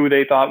for who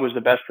they thought was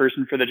the best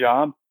person for the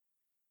job,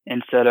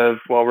 instead of,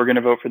 well, we're going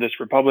to vote for this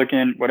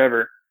Republican,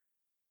 whatever,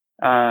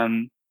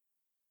 the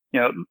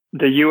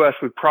U.S.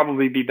 would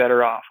probably be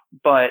better off.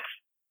 But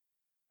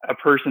a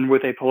person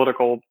with a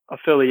political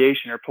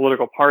affiliation or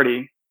political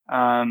party,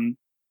 they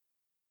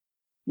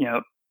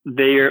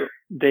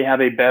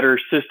have a better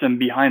system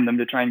behind them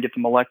to try and get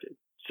them elected.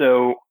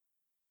 So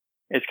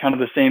it's kind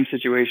of the same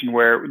situation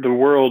where the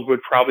world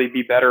would probably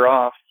be better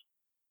off,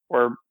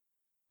 or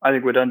I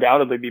think would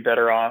undoubtedly be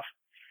better off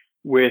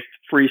with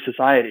free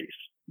societies.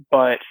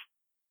 But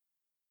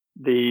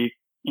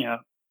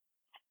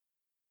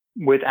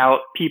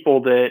without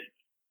people that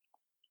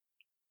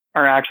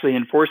are actually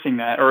enforcing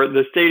that, or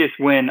the statists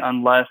win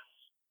unless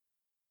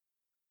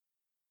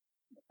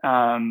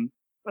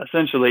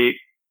essentially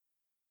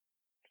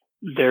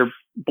they're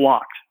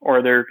blocked,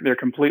 or they're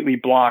completely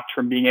blocked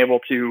from being able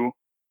to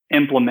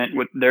implement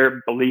what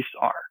their beliefs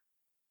are.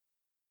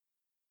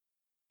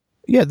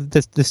 Yeah,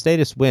 the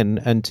statists win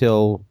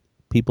until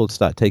people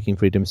start taking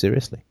freedom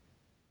seriously.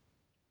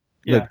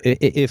 Yeah. Look,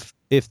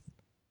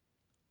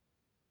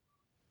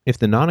 if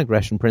the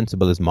non-aggression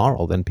principle is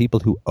moral, then people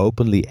who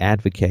openly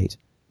advocate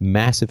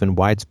massive and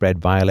widespread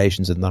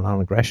violations of the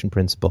non-aggression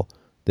principle,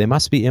 they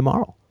must be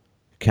immoral.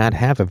 You can't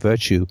have a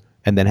virtue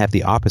and then have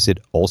the opposite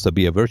also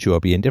be a virtue or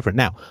be indifferent.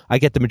 Now, I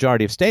get the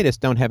majority of statists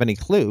don't have any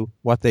clue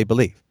what they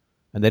believe,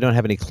 and they don't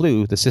have any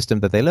clue the system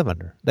that they live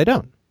under. They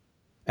don't.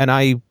 And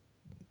I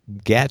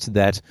get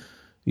that,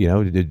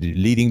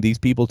 leading these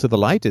people to the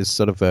light is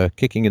sort of a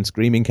kicking and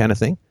screaming kind of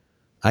thing.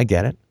 I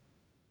get it.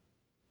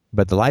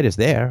 But the light is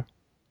there,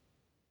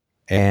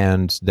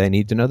 and they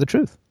need to know the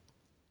truth.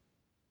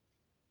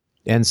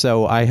 And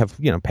so I have,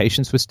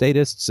 patience with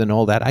statists and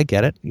all that. I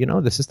get it.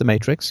 This is the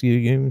matrix.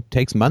 It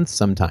takes months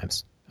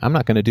sometimes. I'm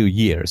not going to do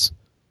years,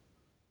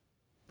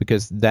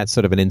 because that's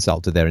sort of an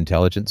insult to their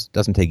intelligence. It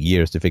doesn't take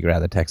years to figure out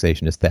that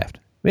taxation is theft.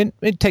 I mean,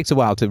 it takes a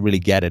while to really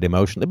get it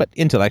emotionally, but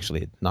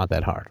intellectually, it's not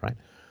that hard, right?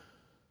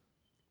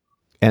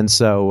 And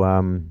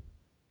so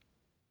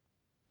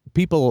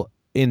people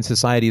in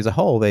society as a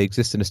whole, they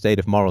exist in a state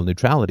of moral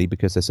neutrality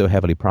because they're so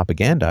heavily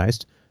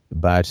propagandized.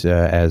 But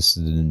as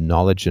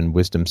knowledge and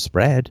wisdom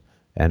spread,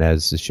 and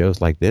as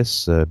shows like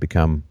this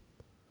become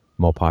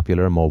more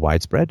popular and more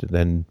widespread,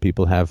 then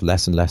people have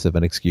less and less of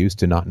an excuse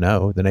to not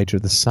know the nature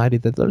of the society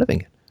that they're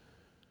living in.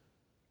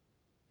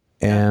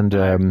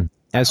 And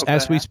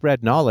as we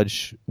spread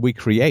knowledge, we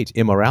create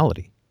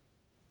immorality,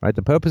 right?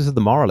 The purpose of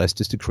the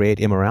moralist is to create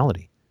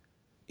immorality,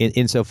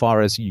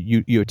 insofar as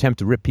you attempt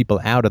to rip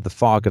people out of the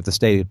fog of the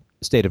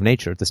state of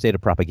nature, the state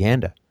of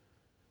propaganda.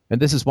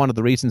 And this is one of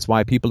the reasons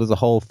why people as a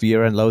whole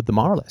fear and loathe the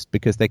moralist,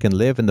 because they can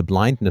live in the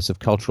blindness of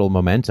cultural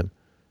momentum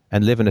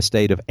and live in a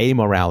state of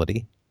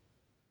amorality.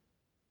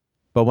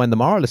 But when the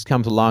moralist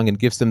comes along and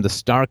gives them the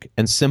stark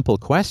and simple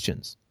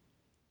questions,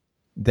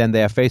 then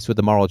they are faced with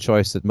the moral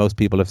choice that most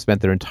people have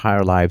spent their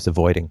entire lives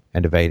avoiding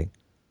and evading.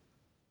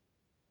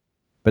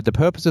 But the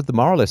purpose of the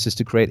moralist is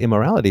to create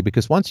immorality,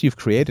 because once you've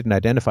created and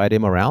identified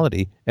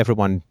immorality,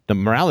 the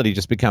morality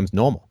just becomes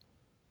normal.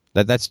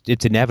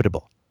 It's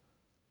inevitable.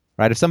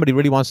 Right? If somebody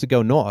really wants to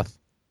go north,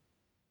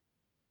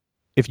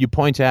 if you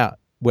point out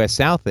where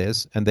south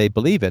is and they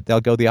believe it,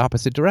 they'll go the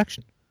opposite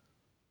direction.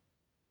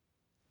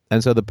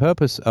 And so the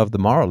purpose of the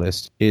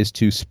moralist is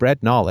to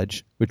spread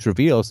knowledge which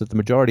reveals that the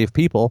majority of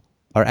people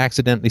are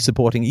accidentally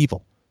supporting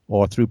evil,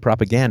 or through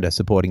propaganda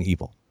supporting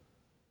evil.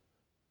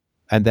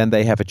 And then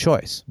they have a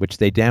choice, which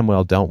they damn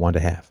well don't want to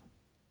have.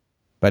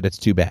 But it's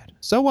too bad.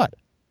 So what?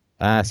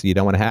 So you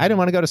don't want to I didn't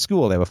want to go to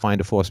school. They were fine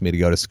to force me to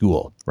go to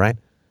school, right?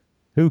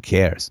 Who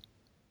cares?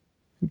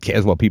 Who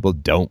cares what people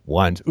don't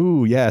want?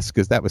 Ooh, yes,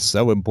 because that was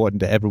so important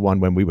to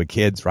everyone when we were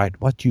kids, right?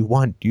 What do you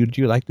want? Do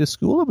you like this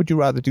school, or would you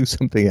rather do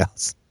something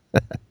else?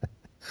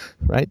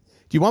 Right?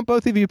 Do you want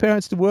both of your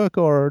parents to work,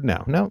 or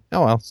no? No?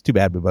 Oh, well, it's too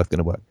bad we're both going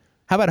to work.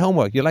 How about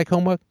homework? You like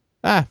homework?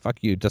 Fuck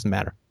you. It doesn't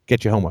matter.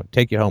 Get your homework.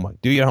 Take your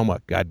homework. Do your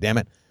homework. God damn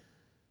it.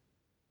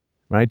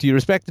 Right? Do you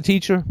respect the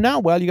teacher? No?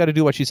 Well, you got to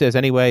do what she says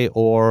anyway,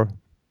 or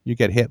you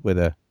get hit with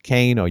a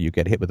cane, or you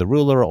get hit with a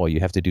ruler, or you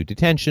have to do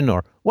detention,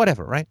 or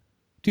whatever, right?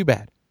 Too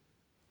bad.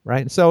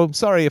 Right? So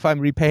sorry if I'm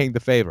repaying the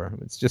favor.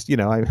 It's just,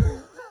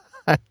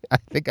 I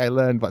think I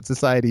learned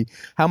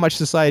how much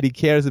society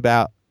cares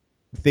about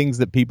things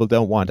that people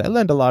don't want. I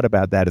learned a lot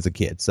about that as a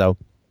kid, so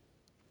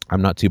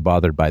I'm not too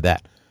bothered by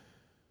that.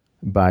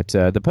 But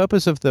the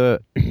purpose of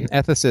the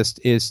ethicist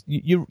is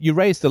you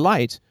raise the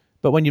light,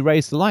 but when you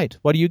raise the light,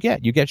 what do you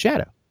get? You get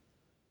shadow.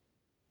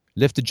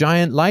 Lift a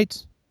giant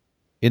light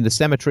in the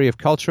cemetery of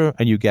culture,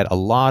 and you get a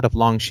lot of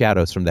long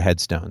shadows from the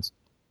headstones.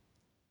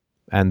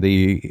 And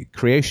the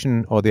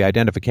creation or the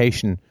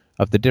identification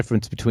of the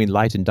difference between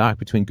light and dark,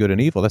 between good and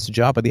evil, that's the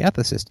job of the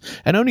ethicist.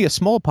 And only a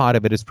small part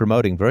of it is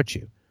promoting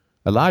virtue.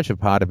 A larger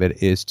part of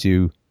it is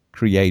to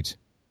create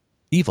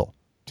evil,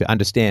 to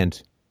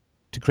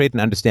create an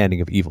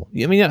understanding of evil.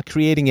 I mean, not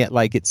creating it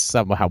like it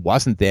somehow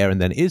wasn't there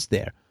and then is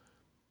there,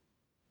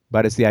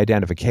 but it's the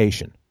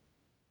identification.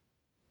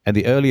 And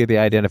the earlier the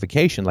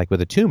identification, like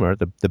with a tumor,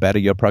 the better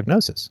your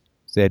prognosis.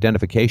 It's the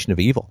identification of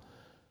evil.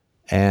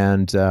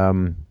 And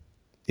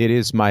it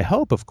is my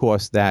hope, of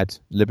course, that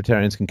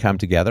libertarians can come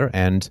together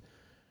and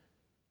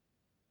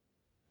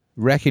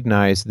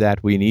recognize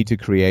that we need to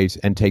create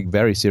and take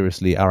very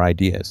seriously our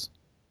ideas.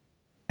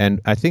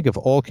 And I think of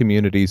all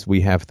communities, we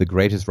have the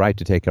greatest right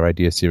to take our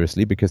ideas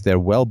seriously, because they're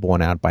well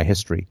borne out by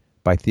history,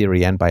 by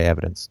theory, and by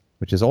evidence,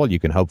 which is all you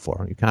can hope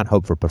for. You can't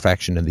hope for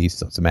perfection in these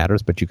sorts of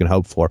matters, but you can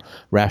hope for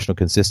rational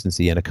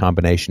consistency and a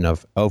combination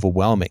of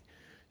overwhelming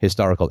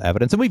historical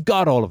evidence. And we've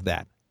got all of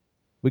that.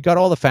 We got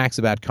all the facts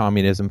about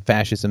communism,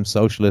 fascism,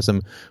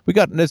 socialism.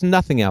 There's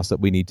nothing else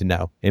that we need to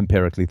know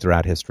empirically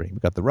throughout history.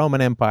 We've got the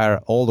Roman Empire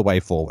all the way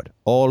forward.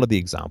 All of the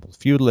examples.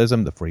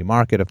 Feudalism, the free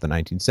market of the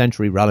 19th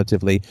century,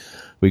 relatively.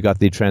 We got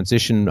the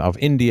transition of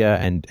India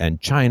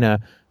and China.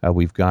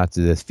 We've got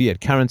the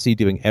fiat currency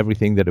doing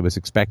everything that it was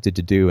expected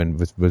to do, and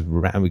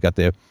we got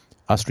the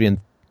Austrian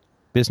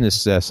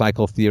business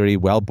cycle theory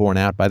well borne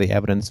out by the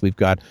evidence. We've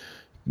got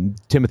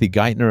Timothy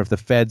Geithner of the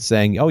Fed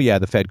saying, oh, yeah,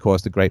 the Fed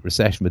caused the Great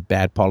Recession with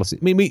bad policy.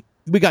 I mean,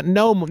 we got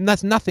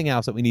that's nothing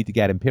else that we need to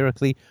get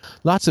empirically.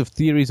 Lots of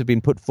theories have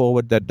been put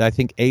forward that I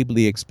think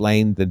ably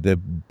explain the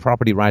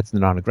property rights and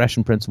the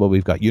non-aggression principle.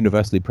 We've got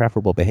universally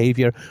preferable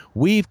behavior.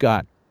 We've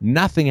got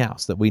nothing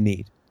else that we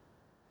need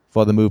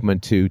for the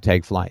movement to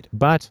take flight.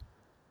 But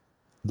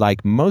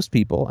like most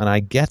people, and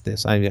I get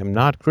this, I am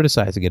not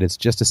criticizing it, it's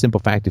just a simple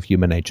fact of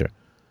human nature.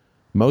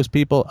 Most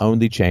people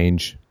only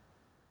change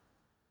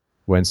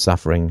when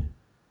suffering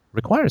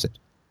requires it.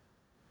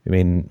 I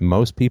mean,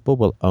 most people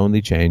will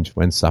only change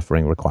when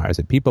suffering requires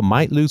it. People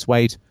might lose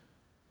weight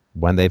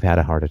when they've had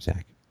a heart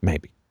attack,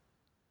 maybe.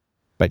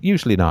 But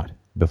usually not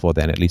before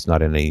then, at least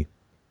not in any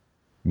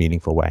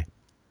meaningful way.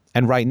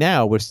 And right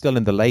now, we're still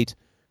in the late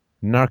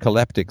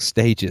narcoleptic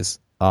stages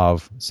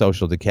of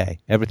social decay.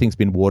 Everything's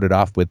been warded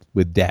off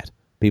with debt.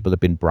 People have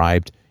been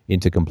bribed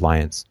into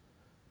compliance.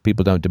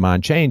 People don't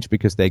demand change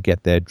because they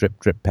get their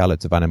drip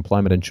pellets of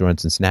unemployment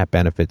insurance and SNAP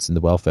benefits in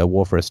the welfare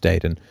warfare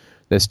state, and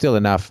there's still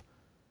enough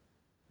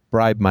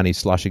bribe money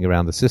sloshing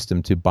around the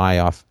system to buy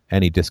off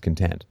any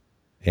discontent.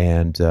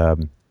 And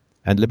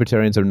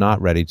libertarians are not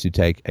ready to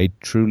take a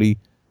truly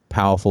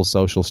powerful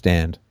social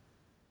stand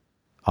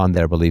on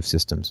their belief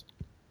systems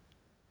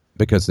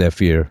because they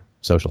fear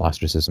social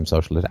ostracism,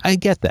 I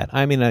get that.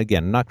 I mean,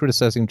 again, not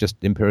criticizing, just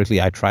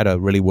empirically, I try to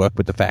really work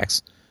with the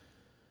facts.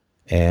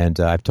 And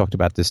I've talked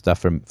about this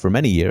stuff for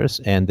many years,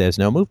 and there's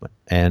no movement.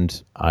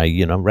 And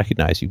I,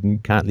 recognize you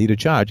can't lead a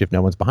charge if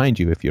no one's behind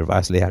you, if you're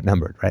vastly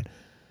outnumbered, right?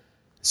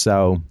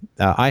 So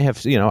I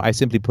have, I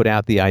simply put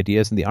out the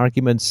ideas and the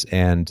arguments,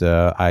 and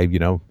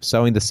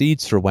sowing the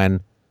seeds for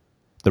when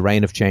the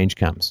rain of change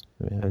comes.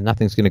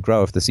 Nothing's going to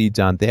grow if the seeds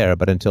aren't there,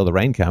 but until the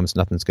rain comes,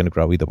 nothing's going to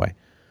grow either way.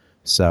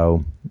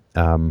 So,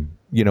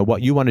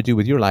 what you want to do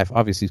with your life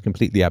obviously is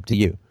completely up to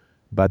you.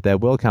 But there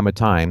will come a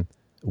time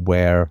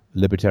where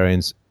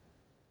libertarians,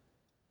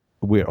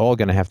 we're all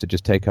going to have to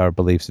just take our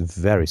beliefs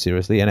very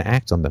seriously and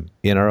act on them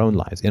in our own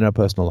lives, in our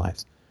personal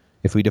lives.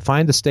 If we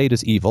define the state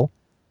as evil,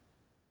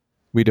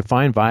 we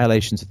define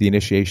violations of the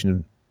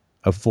initiation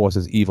of force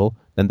as evil,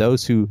 then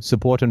those who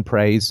support and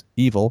praise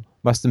evil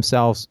must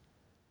themselves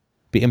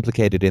be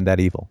implicated in that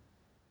evil.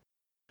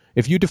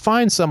 If you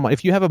define someone,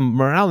 if you have a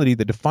morality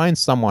that defines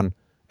someone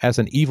as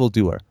an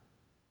evildoer,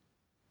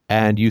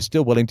 and you're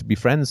still willing to be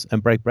friends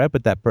and break bread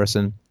with that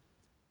person,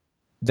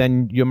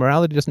 then your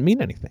morality doesn't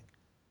mean anything.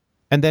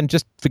 And then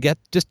just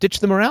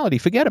ditch the morality,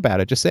 forget about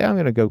it. Just say, I'm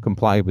going to go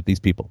comply with these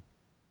people.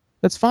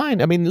 That's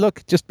fine. I mean,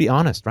 look, just be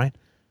honest, right?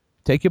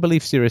 Take your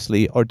beliefs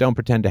seriously, or don't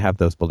pretend to have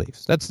those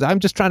beliefs. I'm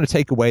just trying to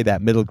take away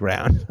that middle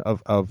ground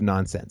of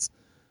nonsense.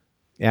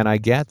 And I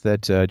get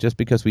that just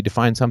because we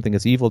define something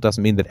as evil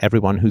doesn't mean that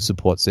everyone who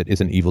supports it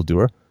is an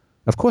evildoer.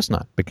 Of course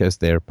not, because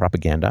they're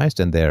propagandized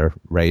and they're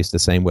raised the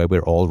same way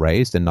we're all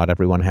raised, and not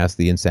everyone has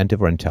the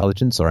incentive or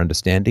intelligence or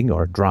understanding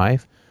or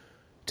drive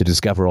to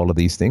discover all of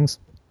these things.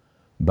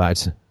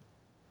 But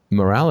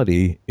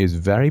morality is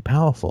very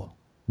powerful,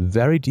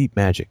 very deep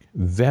magic,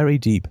 very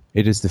deep.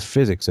 It is the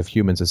physics of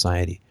human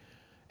society.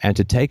 And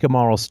to take a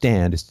moral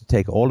stand is to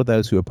take all of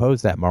those who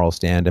oppose that moral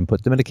stand and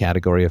put them in a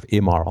category of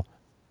immoral.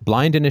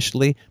 Blind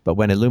initially, but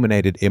when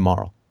illuminated,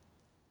 immoral.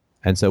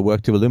 And so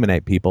work to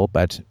illuminate people,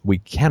 but we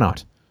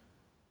cannot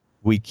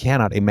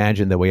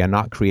imagine that we are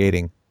not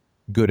creating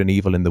good and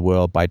evil in the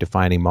world by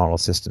defining moral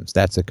systems.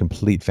 That's a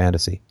complete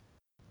fantasy.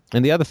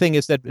 And the other thing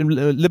is that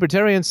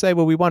libertarians say,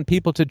 well, we want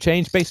people to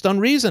change based on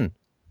reason.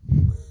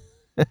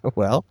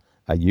 Well,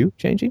 are you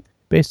changing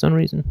based on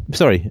reason?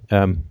 Sorry,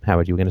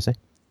 Howard, you were going to say?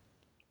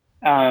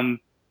 I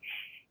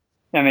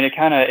mean,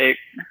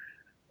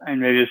 and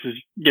maybe this is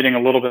getting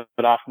a little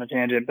bit off on a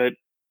tangent, but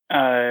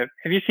have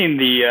you seen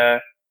the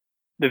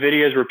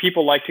videos where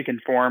people like to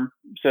conform?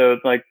 So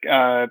it's like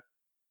a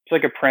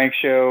prank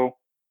show.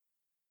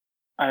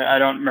 I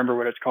don't remember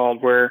what it's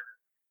called, where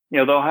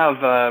they'll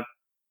have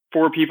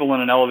 4 people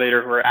in an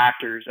elevator who are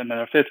actors, and then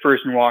a 5th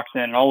person walks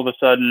in, and all of a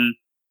sudden,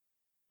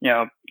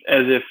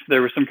 as if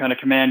there was some kind of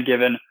command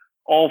given,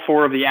 all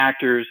 4 of the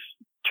actors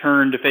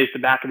turn to face the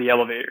back of the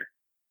elevator,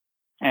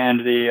 and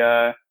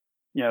the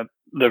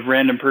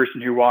random person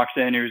who walks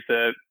in, who's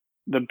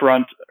the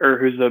brunt, or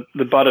who's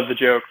the butt of the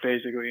joke,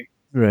 basically,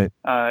 right?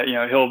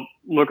 He'll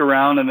look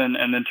around and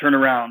then turn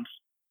around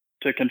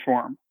to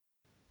conform,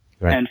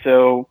 right. And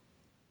so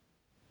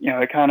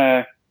it kind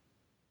of,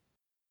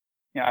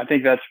 I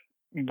think that's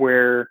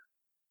where,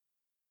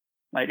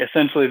 like,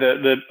 essentially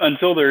the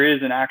until there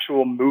is an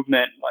actual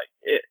movement, like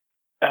it,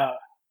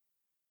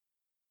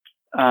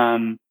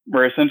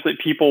 where essentially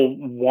people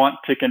want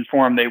to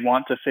conform, they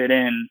want to fit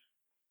in,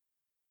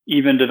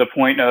 even to the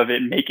point of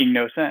it making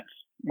no sense.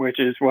 which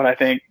is what I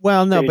think.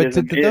 Well, no, but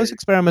sadism those is.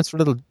 experiments were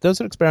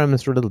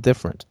a little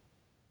different.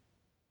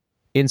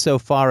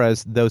 Insofar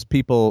as those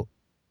people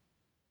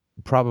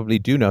probably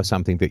do know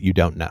something that you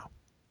don't know,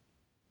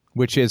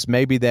 which is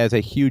maybe there's a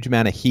huge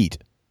amount of heat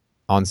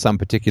on some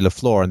particular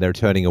floor and they're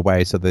turning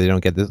away so that they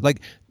don't get this.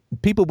 Like,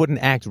 people wouldn't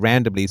act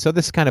randomly. So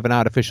this is kind of an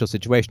artificial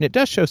situation. It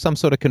does show some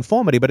sort of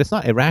conformity, but it's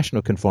not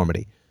irrational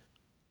conformity.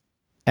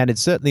 And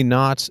it's certainly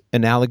not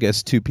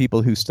analogous to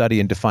people who study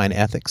and define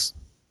ethics,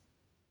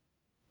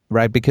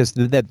 right? Because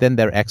then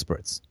they're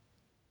experts,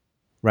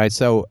 right?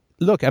 So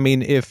look, I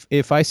mean,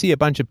 if I see a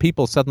bunch of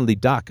people suddenly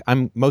duck,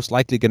 I'm most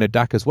likely going to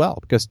duck as well,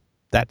 because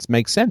that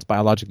makes sense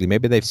biologically.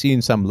 Maybe they've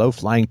seen some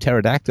low-flying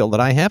pterodactyl that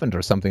I haven't,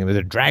 or something. There's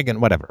a dragon,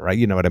 whatever, right?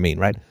 You know what I mean,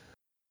 right?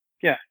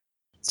 Yeah.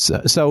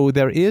 So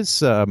there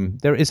is a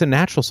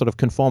natural sort of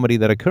conformity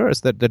that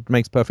occurs that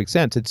makes perfect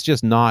sense. It's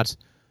just not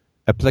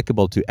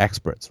applicable to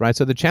experts, right?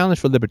 So the challenge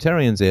for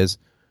libertarians is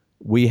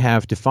we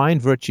have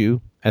defined virtue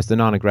as the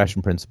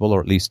non-aggression principle, or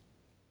at least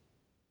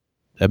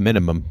a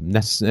minimum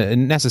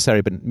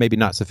necessary, but maybe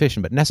not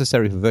sufficient, but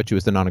necessary for virtue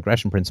is the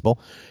non-aggression principle,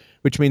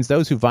 which means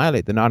those who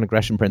violate the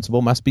non-aggression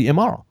principle must be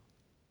immoral.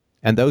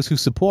 And those who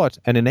support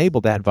and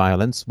enable that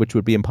violence, which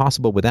would be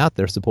impossible without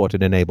their support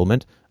and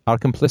enablement, are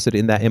complicit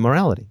in that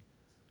immorality.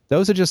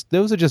 Those are just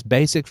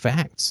basic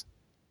facts.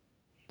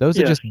 Those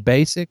are just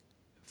basic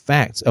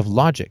facts of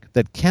logic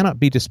that cannot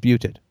be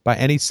disputed by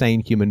any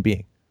sane human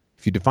being.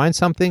 If you define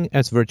something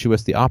as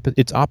virtuous,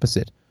 its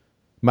opposite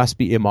must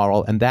be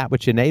immoral, and that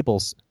which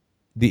enables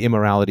the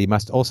immorality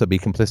must also be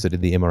complicit in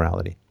the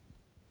immorality.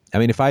 I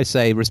mean, if I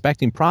say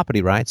respecting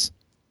property rights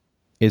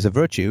is a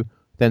virtue,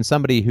 then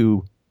somebody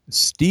who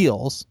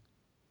steals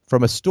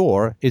from a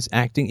store is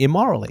acting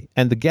immorally.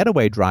 And the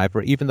getaway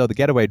driver, even though the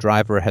getaway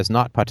driver has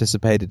not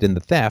participated in the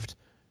theft,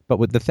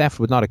 but the theft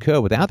would not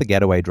occur without the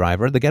getaway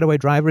driver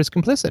is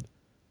complicit.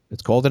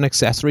 It's called an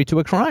accessory to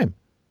a crime.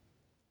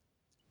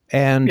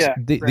 And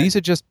these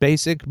are just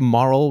basic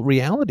moral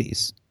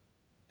realities.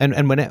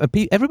 And when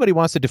everybody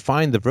wants to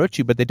define the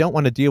virtue, but they don't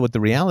want to deal with the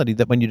reality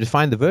that when you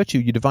define the virtue,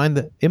 you define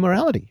the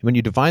immorality. When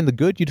you define the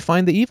good, you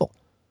define the evil.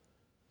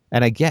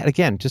 And I get,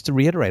 again, just to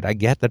reiterate, I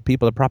get that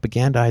people are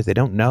propagandized. They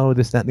don't know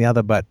this, that, and the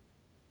other, but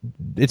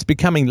it's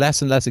becoming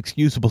less and less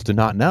excusable to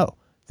not know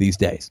these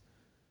days.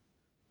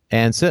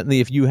 And certainly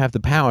if you have the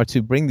power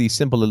to bring these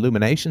simple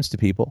illuminations to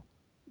people,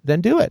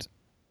 then do it.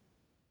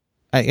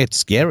 It's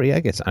scary. I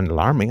guess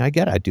alarming. I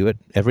get it. I do it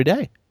every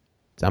day.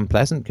 It's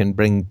unpleasant, can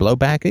bring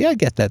blowback. Yeah, I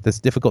get that.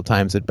 There's difficult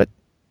times, but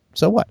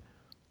so what?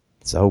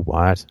 So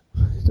what?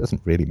 It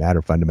doesn't really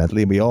matter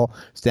fundamentally. And we all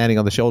standing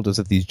on the shoulders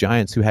of these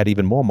giants who had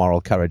even more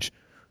moral courage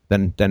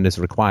than is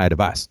required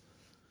of us.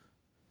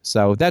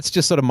 So that's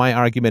just sort of my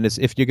argument is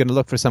if you're going to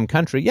look for some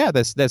country,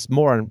 there's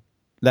more and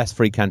less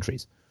free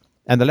countries.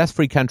 And the less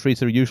free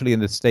countries are usually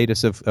in the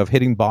status of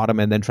hitting bottom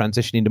and then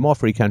transitioning to more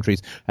free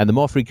countries. And the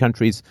more free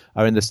countries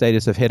are in the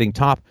status of hitting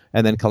top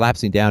and then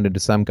collapsing down into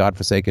some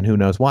godforsaken who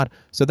knows what.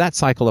 So that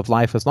cycle of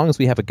life, as long as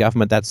we have a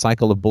government, that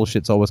cycle of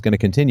bullshit's always going to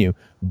continue.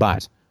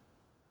 But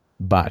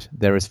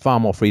there is far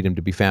more freedom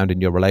to be found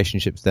in your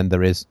relationships than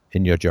there is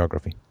in your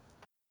geography.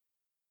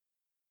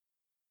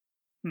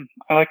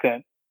 I like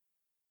that.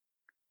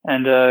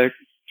 And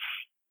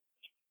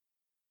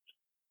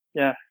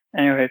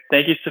anyway,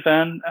 thank you,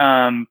 Stefan.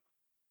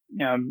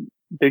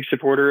 Big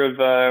supporter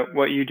of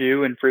what you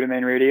do in Free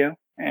Domain Radio,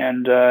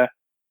 and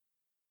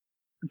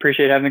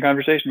appreciate having the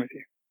conversation with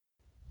you.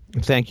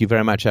 Thank you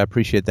very much. I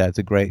appreciate that. It's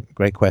a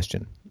great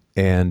question.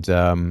 And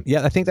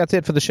I think that's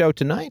it for the show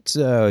tonight.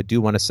 I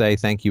do want to say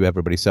thank you,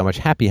 everybody, so much.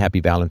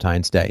 Happy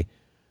Valentine's Day.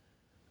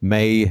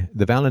 May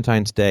the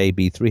Valentine's Day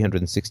be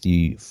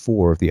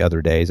 364 of the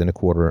other days and a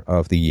quarter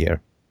of the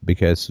year,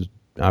 because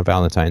our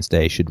Valentine's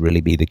Day should really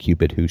be the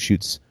Cupid who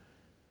shoots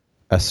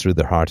us through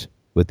the heart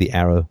with the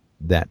arrow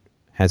that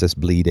has us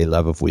bleed a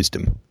love of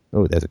wisdom.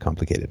 Oh, there's a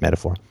complicated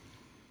metaphor.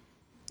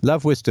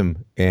 Love,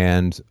 wisdom,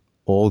 and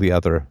all the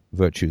other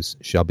virtues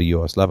shall be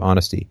yours. Love,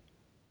 honesty,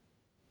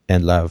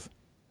 and love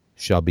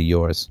shall be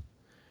yours.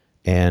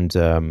 And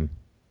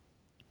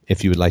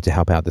if you would like to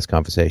help out this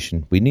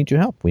conversation, we need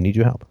your help.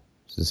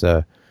 This is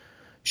a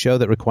show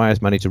that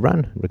requires money to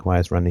run,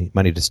 requires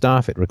money to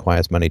staff, it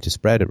requires money to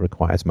spread, it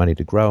requires money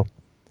to grow,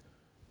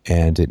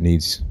 and it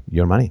needs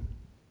your money.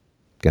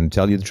 Going to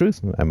tell you the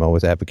truth. I'm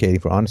always advocating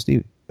for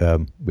honesty.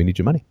 We need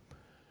your money.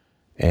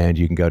 And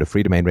you can go to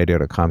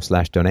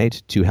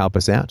freedomainradio.com/donate to help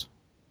us out.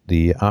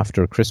 The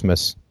after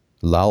Christmas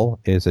lull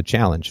is a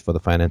challenge for the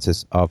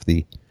finances of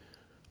the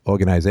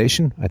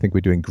organization. I think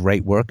we're doing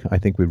great work. I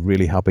think we're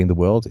really helping the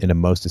world in a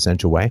most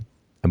essential way,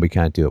 and we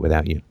can't do it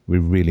without you. We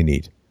really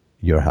need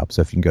your help.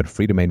 So if you can go to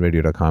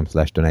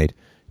freedomainradio.com/donate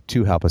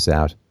to help us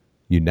out,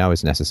 you know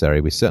it's necessary.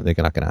 We're certainly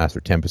not going to ask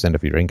for 10%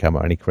 of your income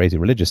or any crazy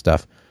religious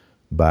stuff,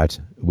 but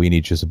we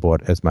need your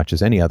support as much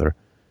as any other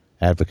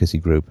advocacy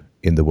group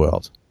in the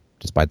world,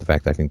 despite the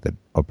fact I think that,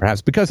 or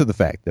perhaps because of the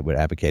fact that we're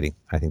advocating,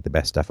 I think, the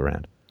best stuff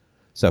around.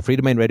 So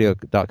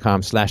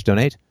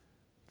freedomainradio.com/donate.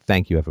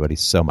 Thank you, everybody,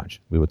 so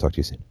much. We will talk to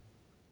you soon.